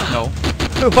did? No.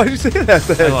 Why'd you say that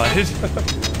then? I lied.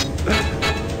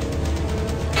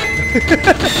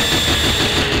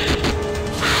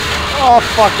 Oh,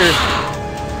 fucker.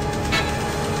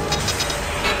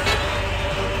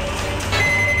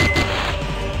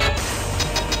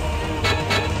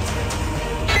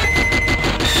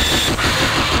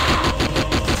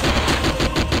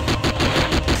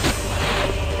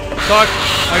 Stuck.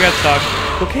 I got stuck.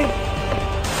 Okay.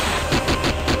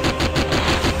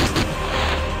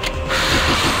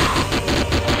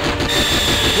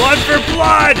 Blood for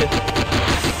blood!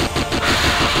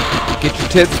 Get your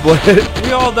tits split.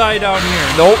 We all die down here.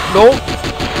 Nope, nope.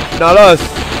 Not us.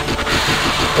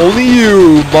 Only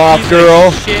you, moth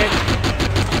girl. Shit.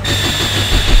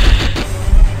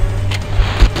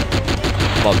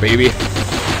 Come on, baby.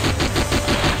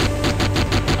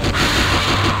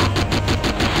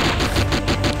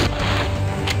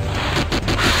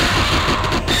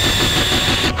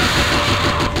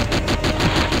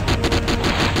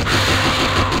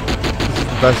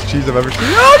 Best cheese I've ever seen.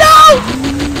 Oh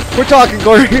no! We're talking,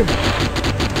 Corey.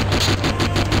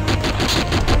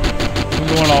 I'm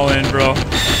going all in, bro.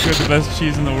 You're the best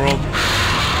cheese in the world.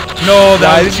 No,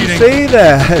 that was cheating. Why did you say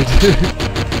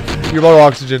that? You're low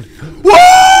oxygen.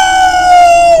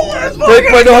 Whoa! Break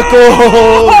my knuckles!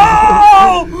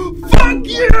 Oh! Fuck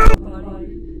you!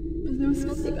 There was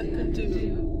something I could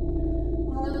do.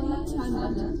 While I had time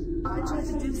left, I tried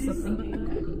to do something, but I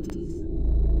couldn't.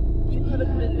 You could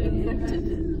have been infected.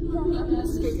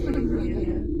 Escape from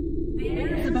here. The air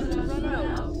is about to run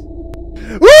out.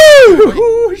 Woo!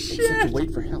 Oh shit! To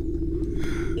wait for help.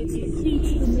 It's the key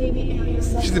to the Navy area.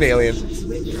 She's an alien.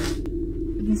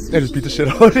 I just beat the shit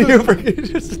out of you for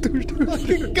just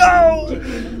go!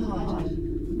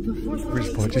 We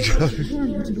just punch each other.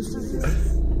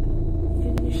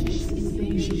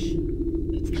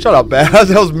 Shut up, Baz.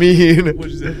 That was mean.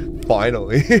 What'd you say?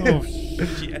 Finally. Oh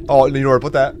shit. Oh, you know where to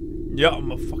put that? Yeah,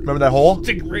 I'm a fucking. Remember that hole?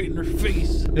 Stick right in her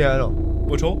face. Yeah, I know.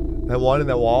 Which hole? That one in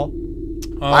that wall?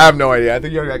 I have no idea. I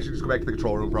think you gotta actually just go back to the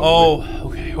control room,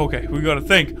 probably. Oh, okay. We gotta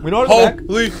think. We know how to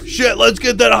Holy shit, let's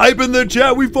get that hype in the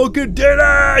chat. We fucking did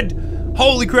it!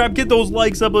 Holy crap, get those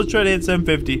likes up. Let's try to hit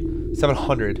 750.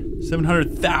 700.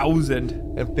 700,000.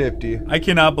 And 50. I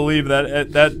cannot believe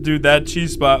that, that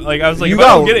cheese spot. Like, I was like, You if I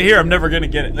don't get it here, I'm never gonna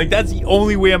get it. Like, that's the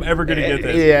only way I'm ever gonna get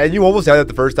this. Yeah, and you almost had that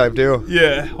the first time, too.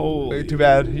 Yeah, holy. Too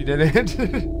bad you didn't.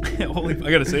 Holy,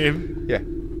 I gotta save. Yeah,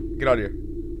 get out of here.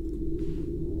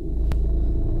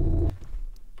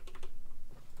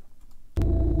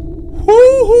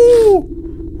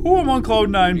 Woo-hoo! I'm on cloud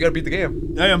 9. You gotta beat the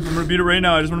game. I am. I'm gonna beat it right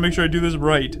now. I just wanna make sure I do this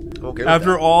right. Okay.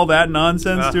 After all that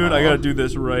nonsense, dude, I gotta do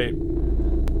this right.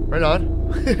 Right on.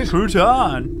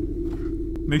 Crouton.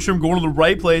 Make sure I'm going to the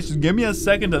right place. Just give me a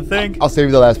second to think. I'll save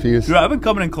you the last piece. Dude, I've been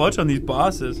coming in clutch on these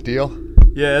bosses. Deal?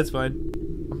 Yeah, that's fine.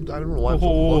 I don't know why I'm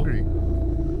so hungry.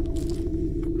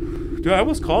 Dude, I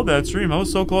almost called that stream. I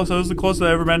was so close. I was the closest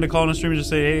I ever been to calling a stream and just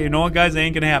say, hey, you know what, guys? It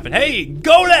ain't gonna happen. Hey,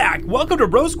 Godak! Welcome to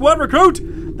Bro Squad Recruit!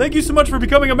 Thank you so much for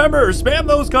becoming a member. Spam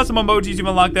those custom emojis. You've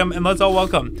unlocked them. And let's all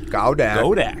welcome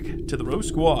Godak to the Bro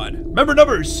Squad. Member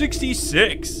number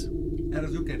 66.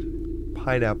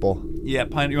 Pineapple. Yeah,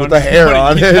 pineapple. With the hair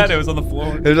on it. Yeah, it was on the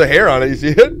floor. There's a hair on it. You see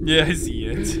it? Yeah, I see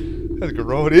it. That's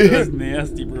grody. That's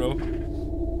nasty, bro.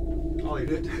 I'll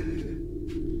eat it.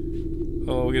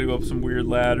 Oh, we gotta go up some weird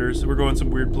ladders. We're going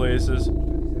some weird places.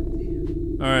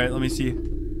 Alright, let me see.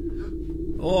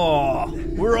 Oh,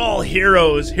 we're all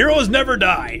heroes. Heroes never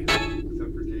die. Except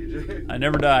for JJ. I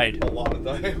never died. A lot of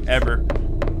times. Ever.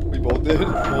 We both did.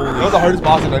 Holy that was the hardest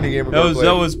boss in any game we've ever played.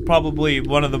 That was probably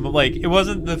one of the, like, it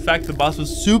wasn't the fact the boss was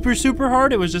super, super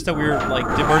hard. It was just that we were, like,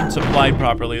 weren't supplied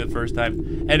properly the first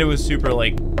time. And it was super,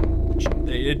 like,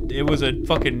 it was a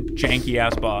fucking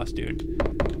janky-ass boss, dude.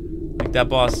 Like, that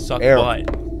boss sucked butt.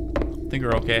 I think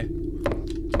we're okay.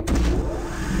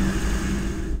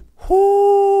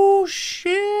 Oh,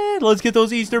 shit. Let's get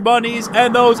those Easter bunnies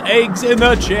and those eggs in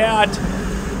the chat.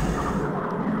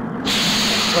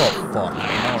 Oh, fuck.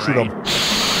 I know, Shoot right? him.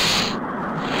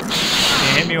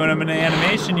 You hit me when I'm in an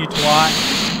animation, you twat.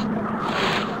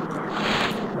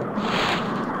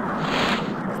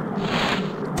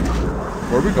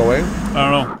 Where are we going?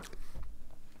 I don't know.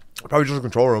 Probably just the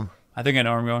control room. I think I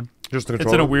know where I'm going. Just the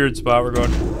control It's in a room? weird spot we're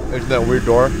going. Isn't that weird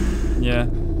door? Yeah.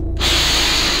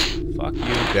 Fuck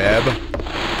you. Deb.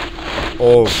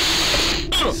 Oh.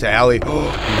 Sally.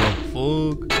 Oh,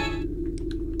 fuck.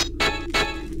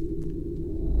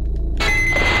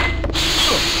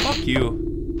 Fuck you.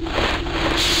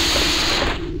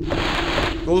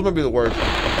 Those might be the worst.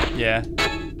 Yeah.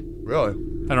 Really?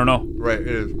 I don't know. Right, it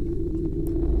is.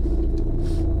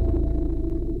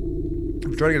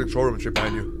 I'm trying to get a control room straight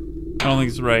behind you. I don't think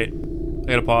it's right. I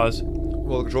gotta pause.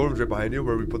 Well, the control room's right behind you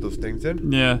where we put those things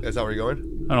in? Yeah. That's not where you're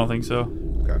going? I don't think so.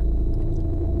 Okay.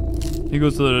 He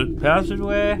goes to the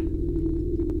passageway.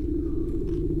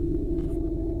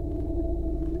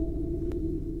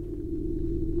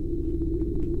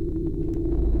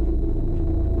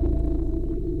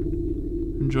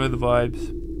 Enjoy the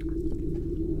vibes.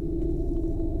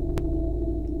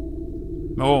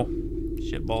 Oh,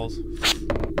 shit balls.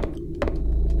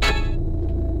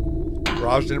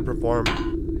 Raj didn't perform.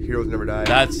 He heroes never die.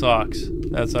 That sucks.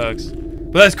 That sucks.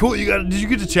 But that's cool. Did you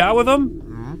get to chat with him?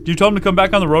 Mm-hmm. Did you tell him to come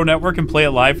back on the Row Network and play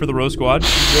it live for the Row Squad? He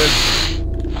did.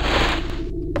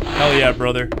 Hell yeah,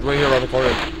 brother. It's right here around the corner.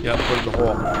 Yeah. Put it in the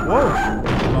hole. Whoa.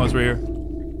 Oh, it's right here.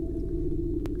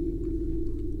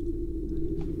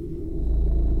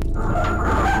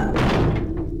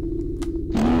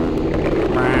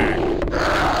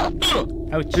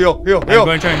 Ouch. Heal. I'm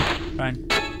going to try and... Fine.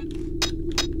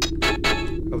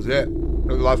 That was it. That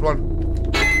was the last one.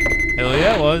 Hell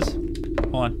yeah, it was.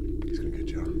 Hold on. He's gonna get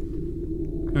you.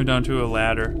 Going down to a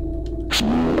ladder.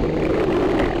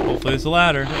 Hopefully it's a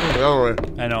ladder. The other way.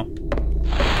 I know.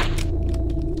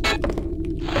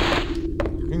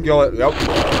 You can kill it. Yep.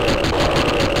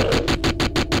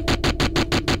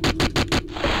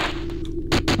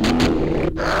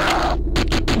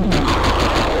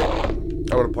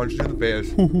 I would have punched you in the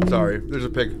face. Sorry. There's a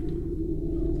pig.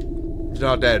 He's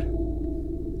not dead.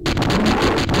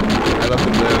 I left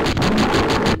him live.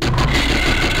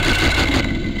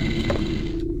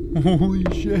 Holy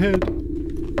shit.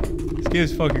 This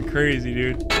game's fucking crazy,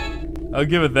 dude. I'll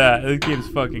give it that. This game's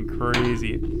fucking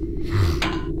crazy.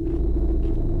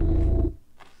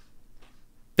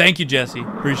 Thank you, Jesse.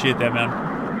 Appreciate that, man.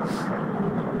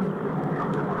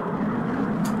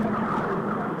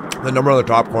 The number on the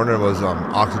top corner was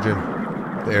oxygen,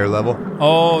 the air level.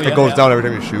 Oh, yeah. It goes down every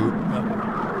time you shoot. Yep.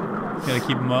 Gotta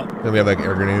keep them up. Then we have like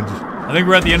air grenades. I think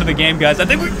we're at the end of the game, guys. I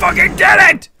think we fucking did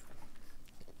it!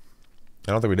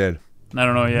 I don't think we did. I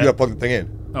don't know yet. You gotta plug the thing in.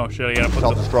 Oh shit, I gotta put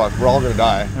self-destruct. We're all gonna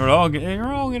die. We're all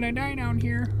gonna die down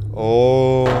here.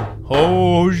 Oh.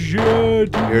 Oh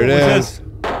shit. Here it is.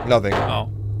 Nothing. Oh.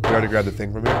 We already grabbed the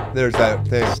thing from here. There's that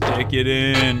thing. Stick it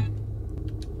in.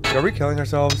 Are we killing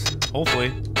ourselves?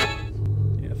 Hopefully.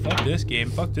 Yeah, fuck this game.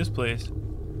 Fuck this place.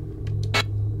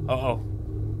 Uh-oh.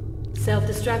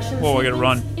 Self-destruction. Whoa, I gotta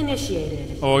run.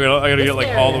 Initiated. Oh, I gotta get like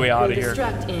all the way out of here.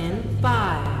 Destruct in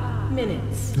 5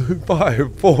 minutes.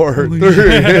 5, 4, 3.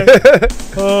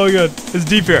 Oh god, it's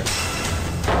deep here.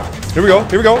 Here we go.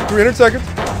 300 seconds.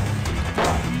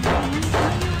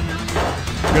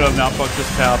 I'm gonna not fuck this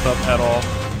path up at all.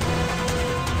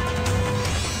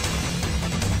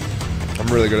 I'm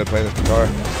really good at playing this guitar.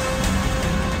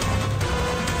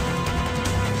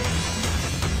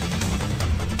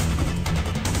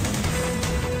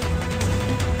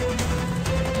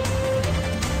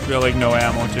 We got like no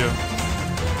ammo too.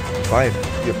 Fine.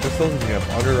 You have pistols and you have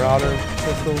underwater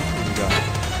pistols and you got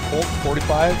Colt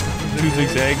 45. 2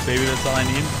 zigzags, baby, that's all I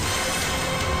need.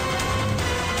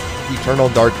 Eternal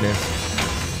Darkness.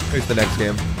 Here's the next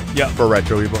game. Yep. For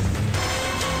Retro Evil.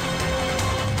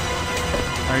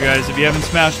 Alright guys, if you haven't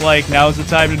smashed like, now's the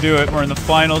time to do it. We're in the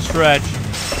final stretch.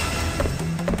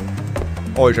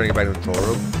 Oh, you're trying to get back to the control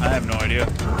room? I have no idea.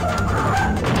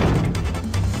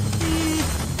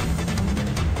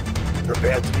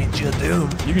 Prepare to meet your doom.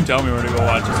 You can tell me where to go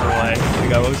watch this whole I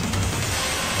think I was.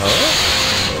 Oh?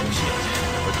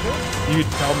 You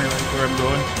can tell me like where I'm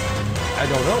going. I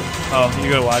don't know. Oh, you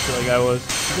gotta watch it like I was.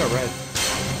 You got red.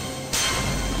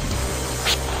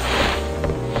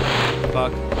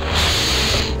 Fuck.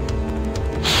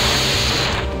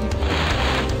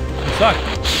 You suck.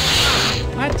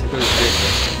 What?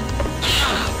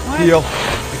 What? Heal. I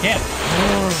can't.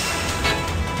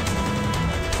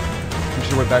 You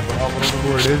should have went back for help. I don't know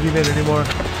where it is even anymore.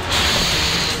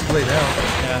 It's late now.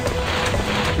 Yeah.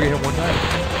 We hit one time.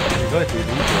 You got it, dude.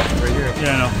 Right here.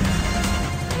 Yeah, I know.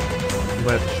 You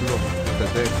might have to shoot him with that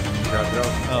thing. Grab it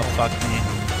out. Oh, fuck me.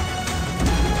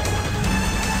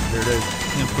 Here it is.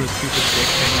 I'm gonna put a stupid stick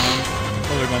thing on.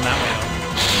 Oh, they're going that way though.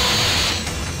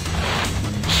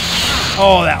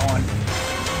 Oh, that one.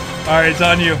 Alright, it's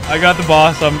on you. I got the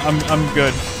boss. I'm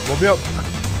good. Blow me up.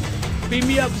 Beat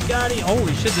me up, Scotty.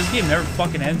 Holy shit, this game never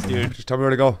fucking ends, dude. Just tell me where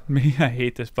to go. Me, I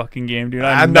hate this fucking game, dude.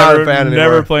 I'm not a fan anymore.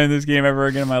 Never playing this game ever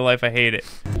again in my life. I hate it.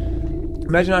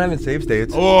 Imagine not having save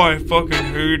states. Oh, I fucking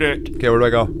hate it. Okay, where do I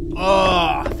go?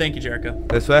 Oh, thank you, Jericho.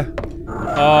 This way? Fuck,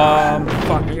 I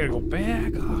gotta go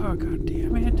back. Oh, god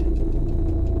damn it.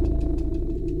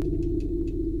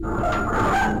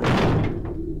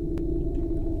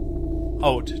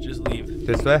 Out, just leave.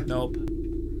 This way? Nope.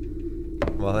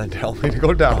 Well, then tell me to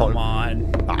go down. Come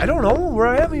on. I don't know where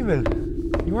I am even.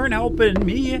 You weren't helping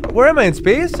me. Where am I, in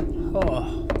space?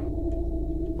 Oh.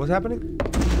 What's happening?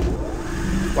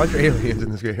 Why are there aliens in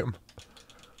this game?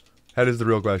 That is the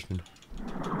real question.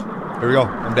 Here we go.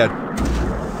 I'm dead.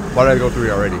 Why did I go through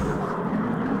here already?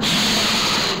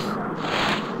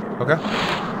 Okay.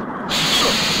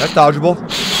 That's dodgeable.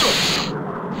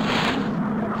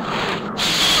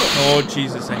 Oh,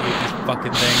 Jesus, I hate these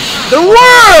fucking things. The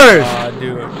worst!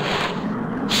 Dude.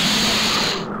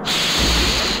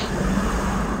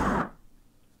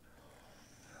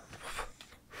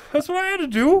 That's what I had to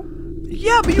do.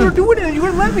 Yeah, but you were doing it and you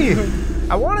wouldn't let me.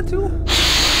 I wanted to.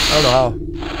 I don't know how.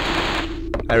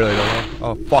 I really don't know.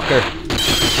 Oh, fucker.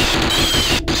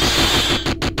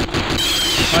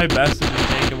 My best is to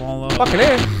take them all out. Fucking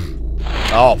in.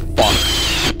 Oh, fuck.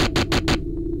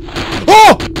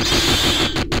 Oh!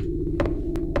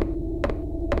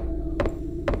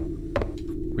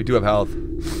 We do have health. 2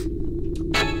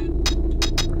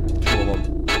 of them.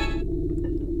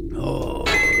 Oh,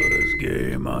 this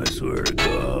game, I swear to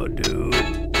God, dude.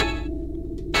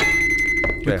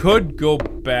 We could go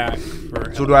back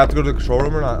for So do I have to go to the control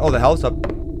room or not? Oh, the health's up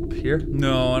here?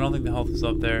 No, I don't think the health is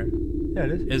up there. Yeah,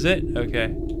 it is. Is it?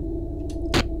 Okay.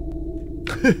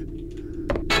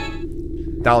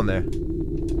 Down there.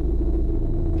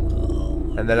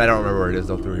 And then I don't remember where it is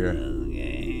though through here.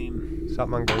 Stop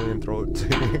Mongolian throat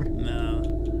singing. No.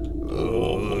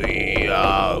 Oh,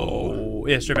 yeah. Oh.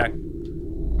 Yeah, straight back.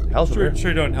 Health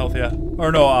straight on health, yeah.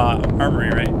 Or no, armory,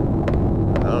 right?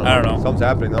 I don't know. Something's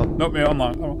happening though. Nope, yeah, I'm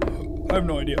not. I have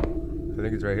no idea. I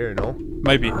think it's right here, no?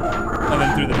 Might be. And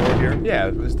then through the door here.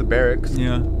 Yeah, it's the barracks.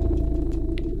 Yeah.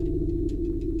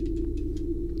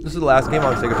 This is the last game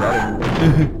on Sega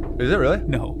Saturn. Is it really?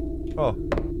 No. Oh.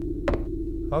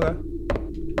 Okay.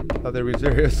 Thought they were being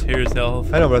serious. Here's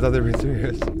health. I know, but I thought they were being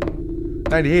serious.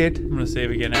 98. I'm gonna save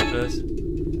again after this.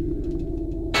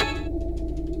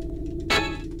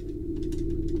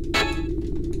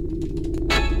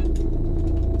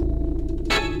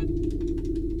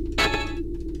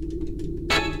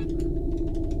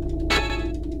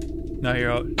 Now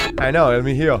you're out. I know, let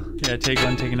me heal. Yeah, take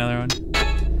one, take another one.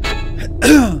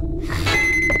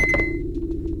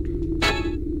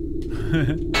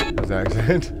 That was an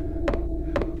accident.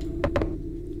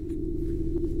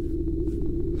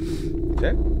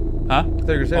 Okay. Huh?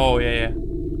 Oh, yeah, yeah.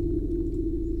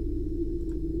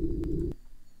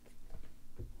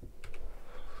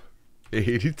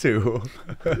 $82.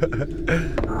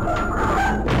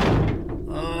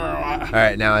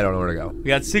 Alright, now I don't know where to go. We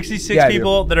got 66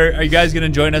 people that are you guys gonna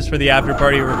join us for the after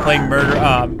party? We're playing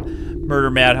Murder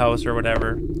Madhouse or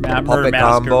whatever. Murder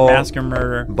Massacre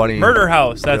Murder. Bunny Murder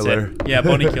House, that's Killer. it. Yeah,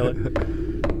 Bunny Killer.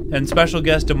 And special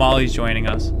guest Damali's joining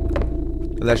us.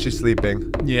 Unless she's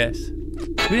sleeping. Yes.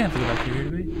 We didn't have to go back here,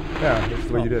 did we? Yeah, that's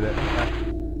the way you did it.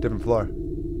 Different floor.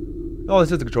 Oh,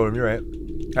 this is the control room, you're right.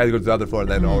 I had to go to the other floor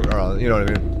and then around, you know what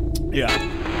I mean? Yeah.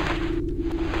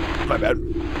 My bad.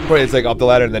 Probably it's like up the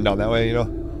ladder and then down that way, you know?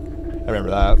 I remember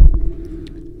that.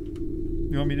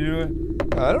 You want me to do it?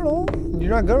 I don't know.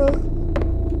 You're not gonna.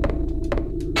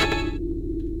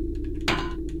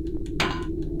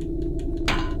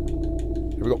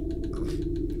 Here we go.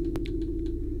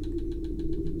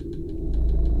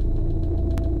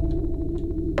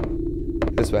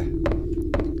 This way.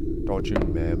 Don't you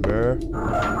remember?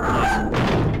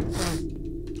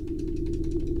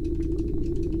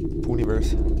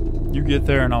 Pooniverse. You get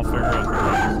there and I'll figure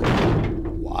out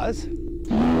what?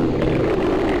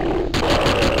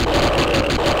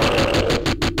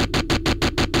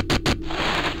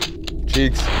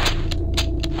 Cheeks.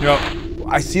 Yep.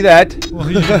 I see that. Well,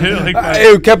 you did it like that.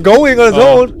 It kept going on its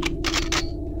own.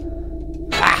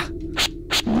 Ah.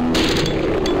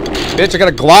 Bitch, I got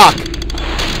a Glock.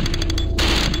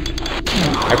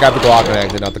 I got the Glock on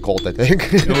accident, not the Colt, I think.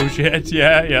 Oh shit,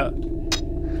 yeah, yeah.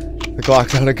 The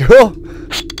Glock's on a girl.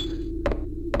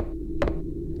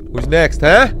 Who's next,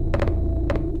 huh?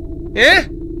 Yeah?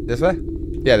 This way?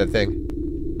 Yeah, that thing.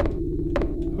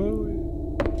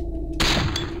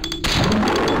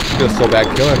 Feels so bad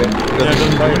killing it. It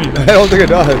doesn't do anything. I don't think it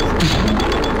does.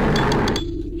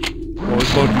 Oh,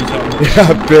 it's about to do something.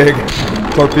 Yeah, big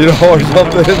torpedo or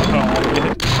something.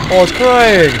 Oh, it's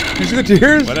crying. You see the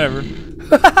tears? Whatever.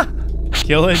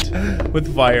 Kill it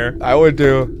with fire. I would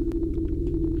do.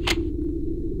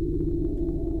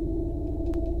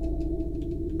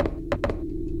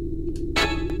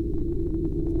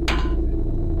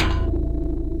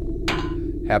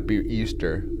 Happy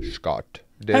Easter, Scott.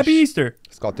 Happy Easter.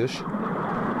 Scottish.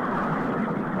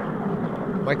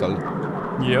 Michael.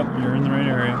 Yep, you're in the right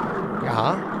area.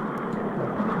 Yeah.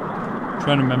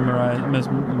 Trying to mesmerize me?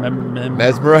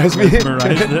 Mesmerize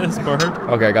this part.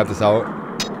 Okay, I got this out.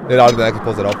 It automatically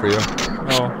pulls it out for you.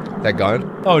 Oh. That gun?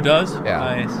 Oh, it does? Yeah.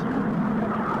 Nice.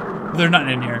 There's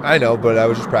nothing in here. I know, but I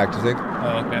was just practicing.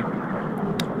 Oh, okay.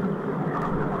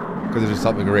 Because there's just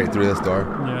something right through this door.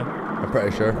 Yeah. I'm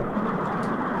pretty sure.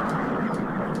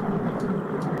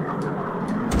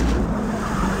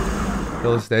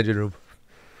 No, it's the engine room.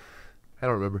 I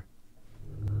don't remember.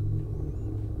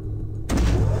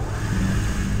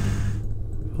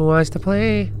 Who wants to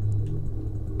play?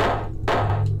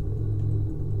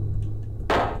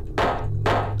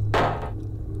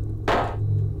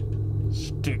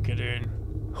 Stick it in.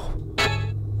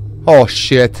 Oh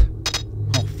shit.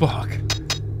 Oh fuck.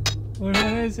 What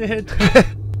is it?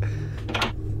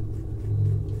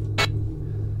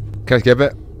 Can I skip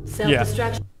it? Yeah.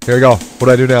 Here we go. What do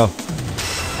I do now?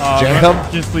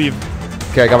 Jam? Just leave.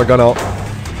 Okay, I got my gun out.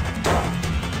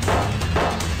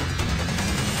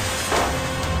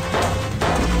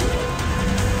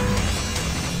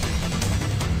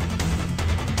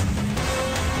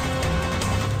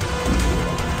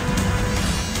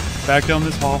 Back down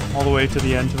this hall, all the way to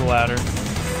the end to the ladder.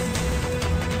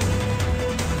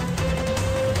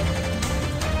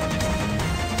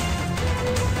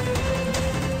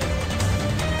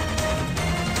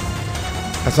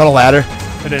 That's not a ladder.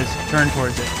 It is. Turn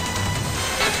towards it.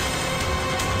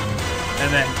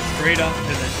 And then straight up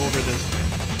and then over this way.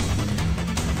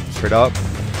 Straight up.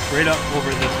 Straight up over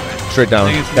this way. Straight down.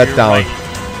 I think it's That's down. right.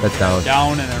 That's down.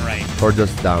 Down and then right. Or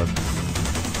just down.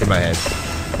 In my head.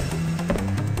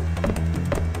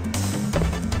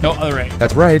 No, other right.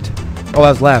 That's right. Oh,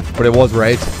 that's left, but it was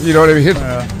right. You know what I mean?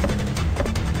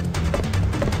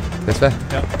 This way?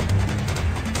 Yep.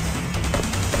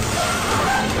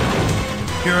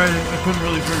 Here, I couldn't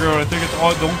really figure out. I think it's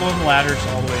all. Don't go on the ladders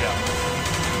all the way down.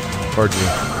 Towards you.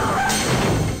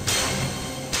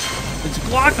 It's a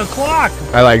clock.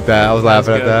 I like that. I was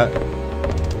laughing at that.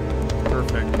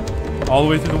 Perfect. All the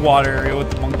way through the water area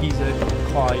with the monkeys that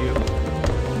claw you.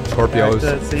 Scorpios. Back to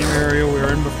that same area we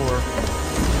were in before.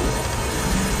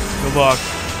 Good luck.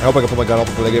 I hope I can put my gun up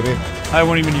before they get me. I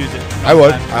won't even use it. I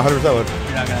would. I 100% would. You're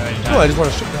not gonna have any time. No, I just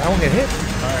want to. I won't get hit.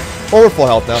 Alright. Oh, we're full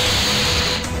health now.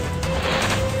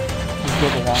 Just go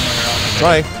the long way around.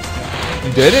 Trying. You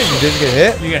did it? You didn't get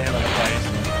hit? You got hit like twice.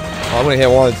 Oh, I'm gonna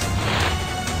hit once.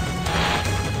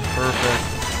 Perfect.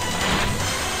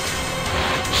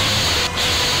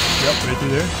 Yep, right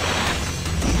through there.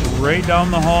 Straight down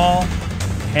the hall.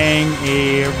 Hang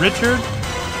a Richard.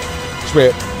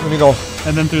 Wait, let me go.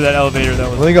 And then through that elevator that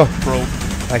was Let me go. broke.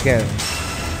 I can't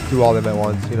do all of them at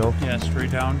once, you know? Yeah,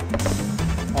 straight down.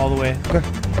 All the way. Okay.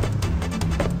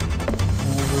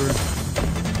 Over.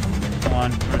 Come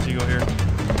on, where does he go here?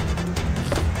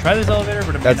 Try this elevator,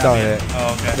 but it That's may not not be it.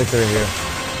 Oh, okay. It's right here.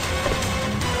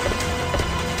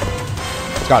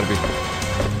 It's gotta be.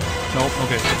 Nope,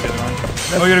 okay, that's the other one.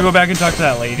 Oh, you gotta go back and talk to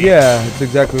that lady. Yeah, it's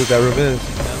exactly what that room is. Yeah.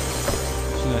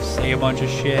 She's gonna say a bunch of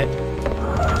shit.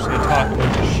 She's gonna talk a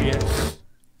bunch of shit.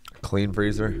 Clean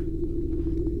freezer.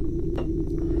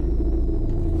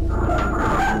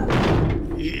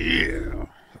 Yeah.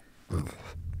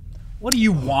 What do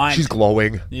you want? She's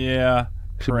glowing. Yeah.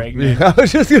 Pregnant. I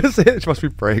was just gonna say she must be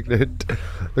pregnant.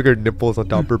 Look at her nipples on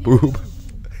top of her boob.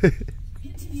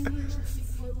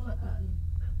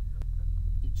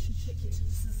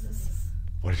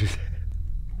 What did you say?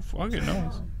 Fucking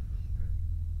knows.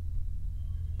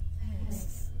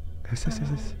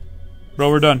 Bro,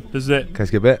 we're done. This is it. Can I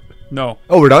skip it? No.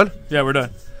 Oh, we're done? Yeah, we're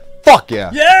done. Fuck yeah.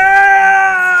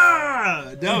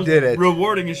 Yeah! That was did it.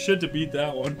 rewarding as shit to beat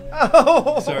that one.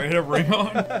 Oh. Sorry, I had a ring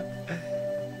on.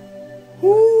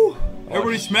 Woo!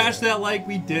 Everybody smash that like.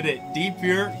 We did it. Deep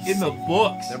Fear in the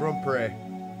books. Everyone pray.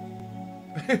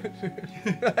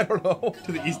 I don't know.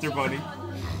 To the Easter Bunny.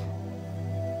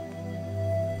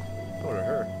 Go to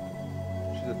her.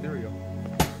 She's ethereal.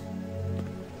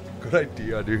 Good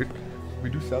idea, dude. We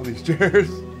do sell these chairs.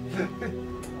 I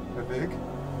think.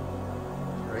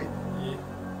 Right? Yeah.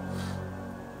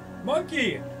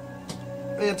 Monkey!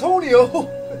 Antonio!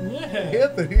 Yeah.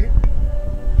 Anthony.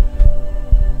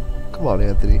 Come on,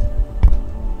 Anthony.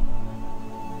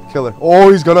 Kill her. Oh,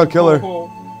 he's gonna kill her. Oh.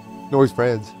 No, he's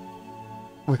friends.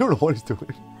 We don't know what he's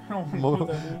doing. I don't know what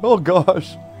that is. Oh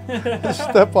gosh.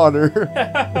 Step on her.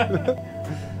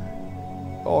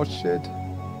 Oh shit.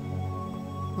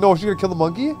 No, she's gonna kill the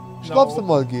monkey? She No. loves the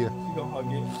monkey. You go hug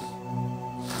it.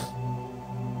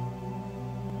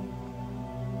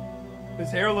 His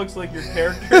hair looks like your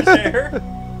character's hair.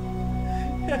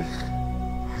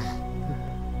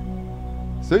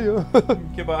 See ya.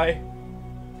 Goodbye.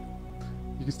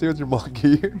 You can stay with your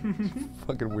monkey.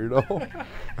 Fucking weirdo.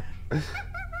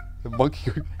 The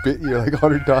monkey bit you like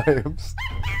 100 times.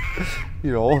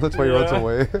 You know, that's why he runs Yeah.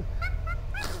 away.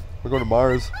 We're going to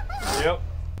Mars. Yep.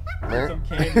 Get some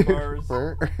candy bars.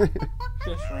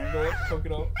 Just strangle it, choke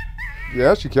it out.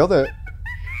 Yeah, she killed it.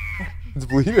 It's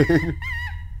bleeding.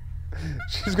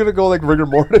 She's gonna go like rigor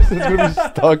mortis. It's gonna be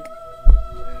stuck.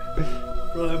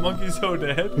 Bro, that monkey's so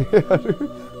dead. Yeah,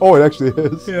 dude. Oh, it actually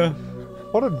is. Yeah.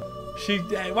 What a.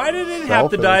 Why did it have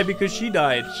to Selfish. die? Because she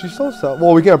died. She's so sad.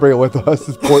 Well, we can't bring it with us.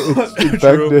 It's infected.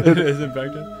 True. It is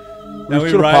infected. Now we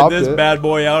should've ride popped this it. bad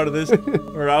boy out of this.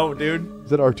 We're out, dude. Is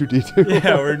that R2D2?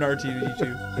 Yeah, we're in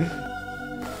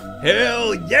RTD2.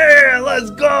 Hell yeah,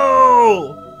 let's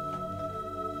go!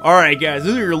 Alright guys,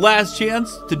 this is your last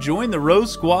chance to join the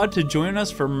Rose Squad to join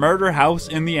us for Murder House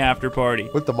in the after party.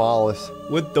 With the Mollis.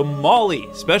 With the Molly.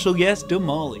 Special guest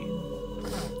Damali.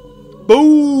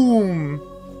 Boom!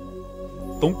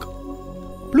 Thunk.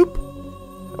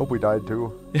 Bloop. I hope we died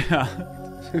too. Yeah.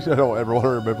 I don't ever want to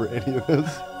remember any of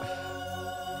this.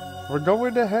 We're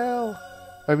going to hell.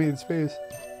 I mean space.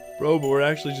 Bro, but we're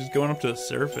actually just going up to the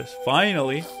surface.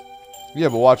 Finally. Yeah,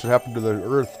 but watch what happened to the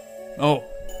Earth. Oh.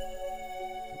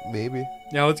 Maybe.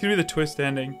 Yeah, what's gonna be the twist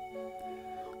ending?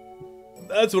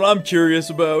 That's what I'm curious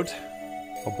about.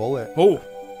 A bullet. Oh.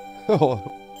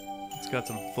 Oh. It's got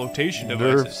some flotation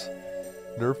devices.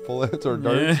 Nerf bullets or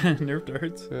darts? Yeah, Nerf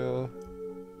darts. Yeah.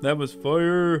 That was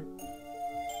fire.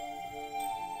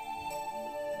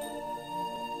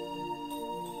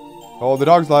 Oh, the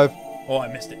dog's live. Oh,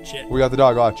 I missed it. Shit. We got the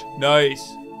dog, watch. Nice.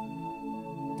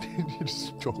 He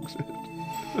just chokes it.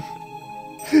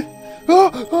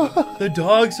 The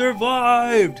dog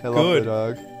survived. I love Good. the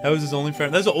dog. That was his only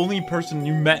friend. That's the only person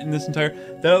you met in this entire...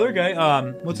 That other guy,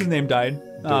 what's his name, died?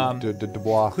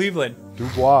 Dubois. Cleveland.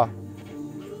 Dubois.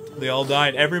 They all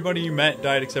died. Everybody you met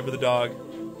died except for the dog.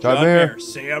 John Mayer.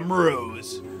 Sam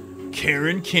Rose.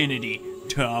 Karen Kennedy.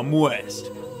 Tom West.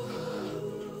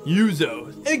 Yuzo.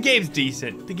 The game's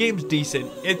decent. The game's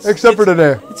decent. Except for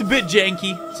today. It's a bit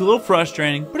janky. It's a little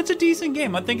frustrating, but it's a decent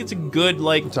game. I think it's a good,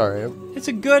 like... It's alright. It's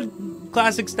a good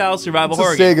classic style survival It's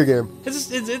horror a Sega game.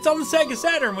 It's on the Sega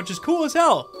Saturn, which is cool as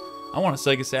hell. I want a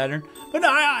Sega Saturn. But no,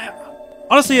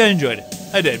 honestly, I enjoyed it.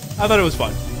 I did. I thought it was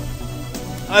fun.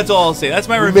 That's all I'll say. That's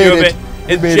my review of it.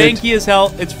 It's janky as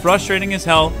hell. It's frustrating as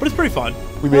hell, but it's pretty fun.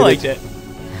 I liked it.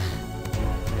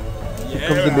 Here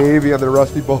comes the Navy on their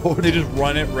rusty boat. They just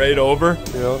run it right over.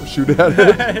 Yeah, shoot at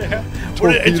it. Yeah.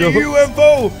 It's a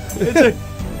UFO. It's a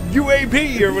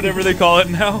UAP or whatever they call it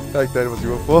now. Back then it was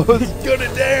UFOs. Gun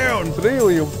it down. It's an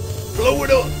alien. Blow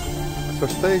it up.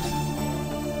 Such things.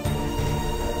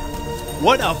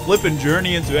 What a flippin'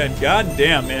 journey it's been. God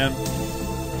damn, man.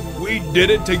 We did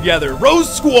it together.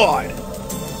 Rose Squad.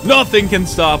 Nothing can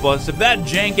stop us. If that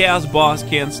jank-ass boss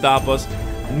can't stop us,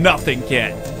 nothing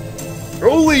can. Or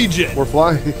Legion. We're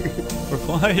flying. We're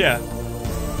flying, yeah.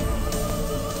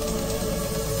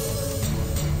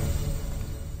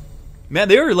 Man,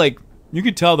 they were like, you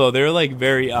could tell though, they were like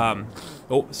very,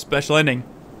 oh, special ending.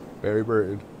 Barry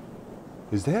Bird.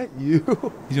 Is that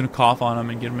you? He's gonna cough on him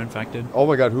and get him infected. Oh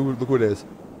my god, look who it is.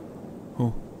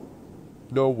 Who?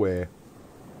 No way.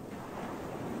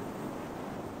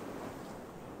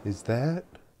 Is that?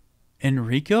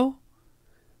 Enrico?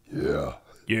 Yeah.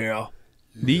 Yeah.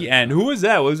 The end. Who was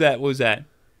that? What was that?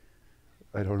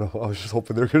 I don't know. I was just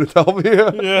hoping they're going to tell me.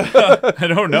 Yeah. I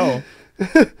don't know.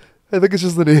 I think it's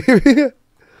just the Navy.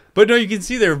 But no, you can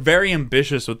see they're very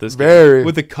ambitious with this Very. game.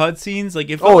 With the cutscenes. Like,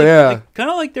 it oh, like, yeah. Like, kind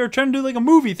of like they were trying to do like a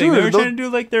movie thing. Dude, they were trying to do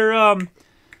like their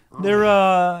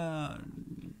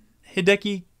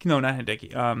Hideki. No, not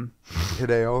Hideki.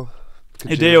 Hideo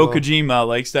Kojima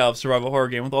like style of survival horror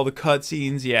game with all the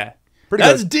cutscenes. Yeah.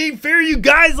 That's Deep Fear, you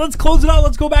guys. Let's close it out.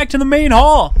 Let's go back to the main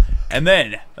hall. And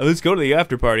then, let's go to the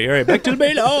after party. All right, back to the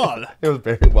main hall. It was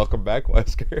very welcome back,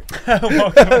 Wesker.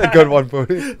 Welcome back. Good one,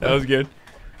 Bodie. That was good.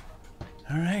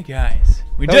 All right, guys.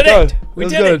 We did it. We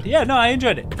did it. Yeah, no, I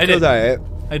enjoyed it. I did. I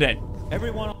did.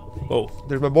 Everyone. Oh.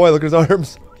 There's my boy. Look at his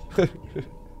arms.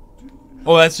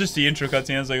 Oh, that's just the intro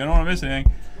cutscene. I was like, I don't want to miss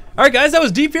anything. All right, guys, that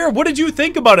was Deep Fear. What did you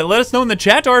think about it? Let us know in the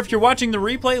chat, or if you're watching the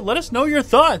replay, let us know your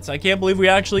thoughts. I can't believe we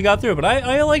actually got through it, but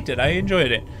I liked it. I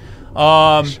enjoyed it.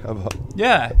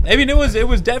 Yeah, I mean, it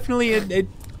was definitely it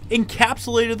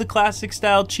encapsulated the classic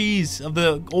style cheese of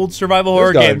the old survival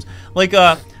horror games, like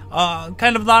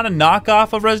kind of not a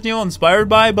knockoff of Resident Evil, inspired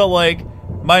by, but like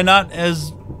by not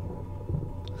as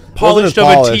polished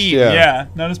of a team. Yeah,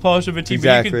 not as polished of a team.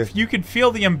 Exactly. But you could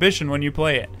feel the ambition when you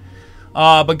play it.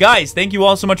 But guys, thank you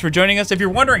all so much for joining us. If you're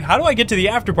wondering, how do I get to the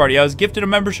after party? I was gifted a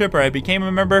membership, or I became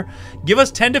a member. Give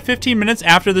us 10 to 15 minutes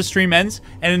after the stream ends,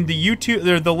 and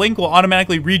the link will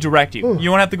automatically redirect you. You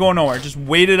won't have to go nowhere. Just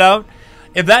wait it out.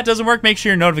 If that doesn't work, make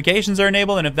sure your notifications are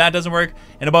enabled. And if that doesn't work,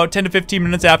 in about 10 to 15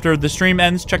 minutes after the stream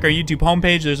ends, check our YouTube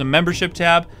homepage. There's a membership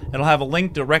tab. It'll have a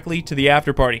link directly to the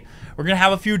after party. We're going to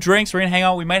have a few drinks. We're going to hang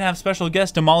out. We might have special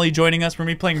guest Damali joining us. We're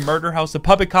going to be playing Murder House, the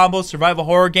puppet combo survival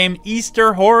horror game,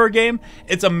 Easter horror game.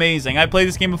 It's amazing. I played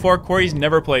this game before. Corey's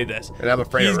never played this. And I'm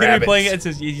afraid of rabbits. He's going to be playing it. It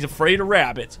says he's afraid of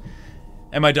rabbits.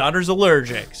 And my daughter's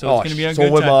allergic, so it's going to be a good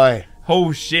time. So am I.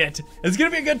 Oh shit. It's gonna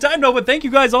be a good time though, but thank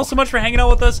you guys all so much for hanging out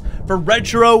with us for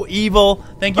Retro Evil.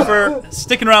 Thank you for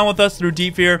sticking around with us through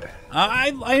Deep Fear.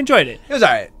 I enjoyed it. It was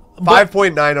alright.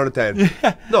 5.9 out of 10.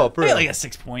 No, maybe like a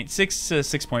 6.6,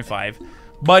 6.5.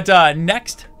 But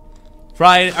next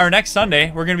Friday or next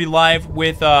Sunday, we're gonna be live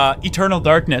with Eternal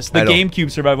Darkness, the GameCube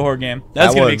survival horror game.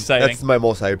 That's gonna be exciting. That's my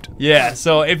most hyped. Yeah.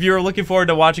 So if you're looking forward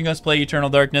to watching us play Eternal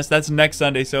Darkness, that's next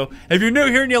Sunday. So if you're new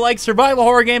here and you like survival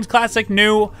horror games, classic,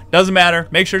 new, doesn't matter.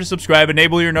 Make sure to subscribe,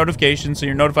 enable your notifications so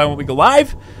you're notified when we go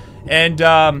live. And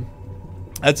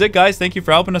that's it, guys. Thank you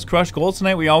for helping us crush goals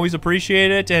tonight. We always appreciate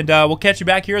it. And we'll catch you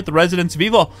back here at the Residence of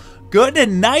Evil. Good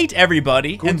night,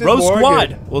 everybody. And Rose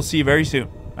Squad, we'll see you very soon.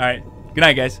 All right. Good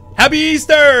night, guys. Happy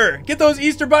Easter! Get those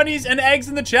Easter bunnies and eggs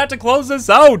in the chat to close this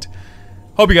out.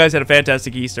 Hope you guys had a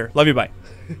fantastic Easter. Love you. Bye.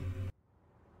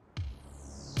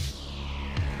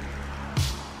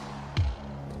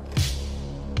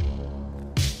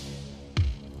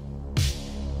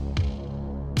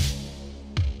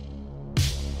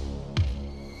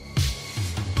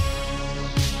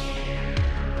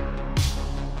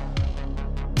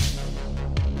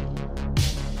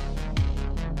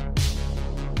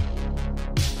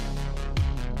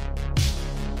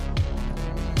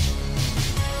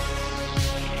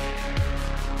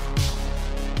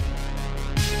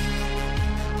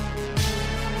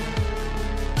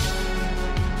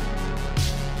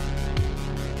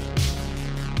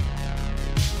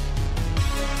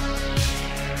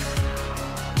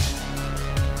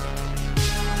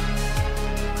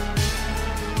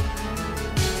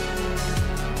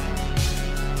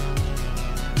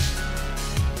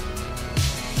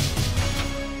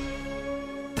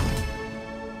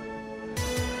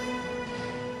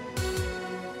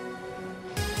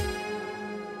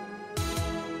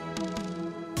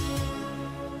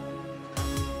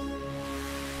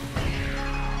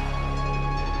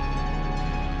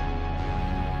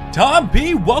 Tom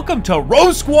P, welcome to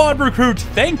Rose Squad Recruit.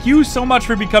 Thank you so much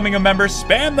for becoming a member.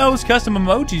 Spam those custom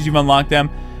emojis, you've unlocked them.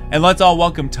 And let's all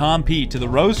welcome Tom P to the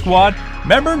Rose Squad,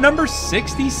 member number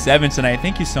 67 tonight.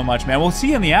 Thank you so much, man. We'll see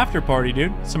you in the after party,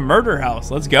 dude. Some murder house.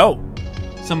 Let's go.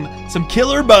 Some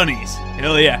killer bunnies.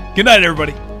 Hell yeah. Good night,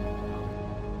 everybody.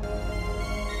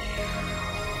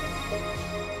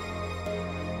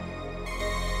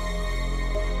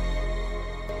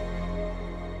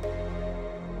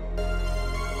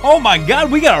 Oh my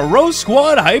god, we got a Rose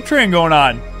Squad hype train going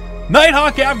on.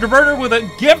 Nighthawk Afterburner with a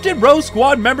gifted Rose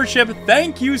Squad membership.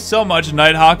 Thank you so much,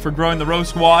 Nighthawk, for growing the Rose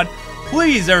Squad.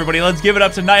 Please, everybody, let's give it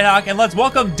up to Nighthawk and let's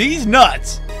welcome D's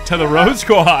Nuts to the Rose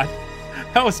Squad.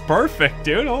 That was perfect,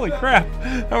 dude. Holy crap.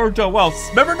 That worked out well.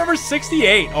 Member number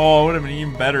 68. Oh, it would have been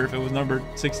even better if it was number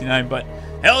 69, but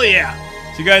hell yeah.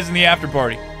 See you guys in the after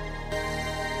party.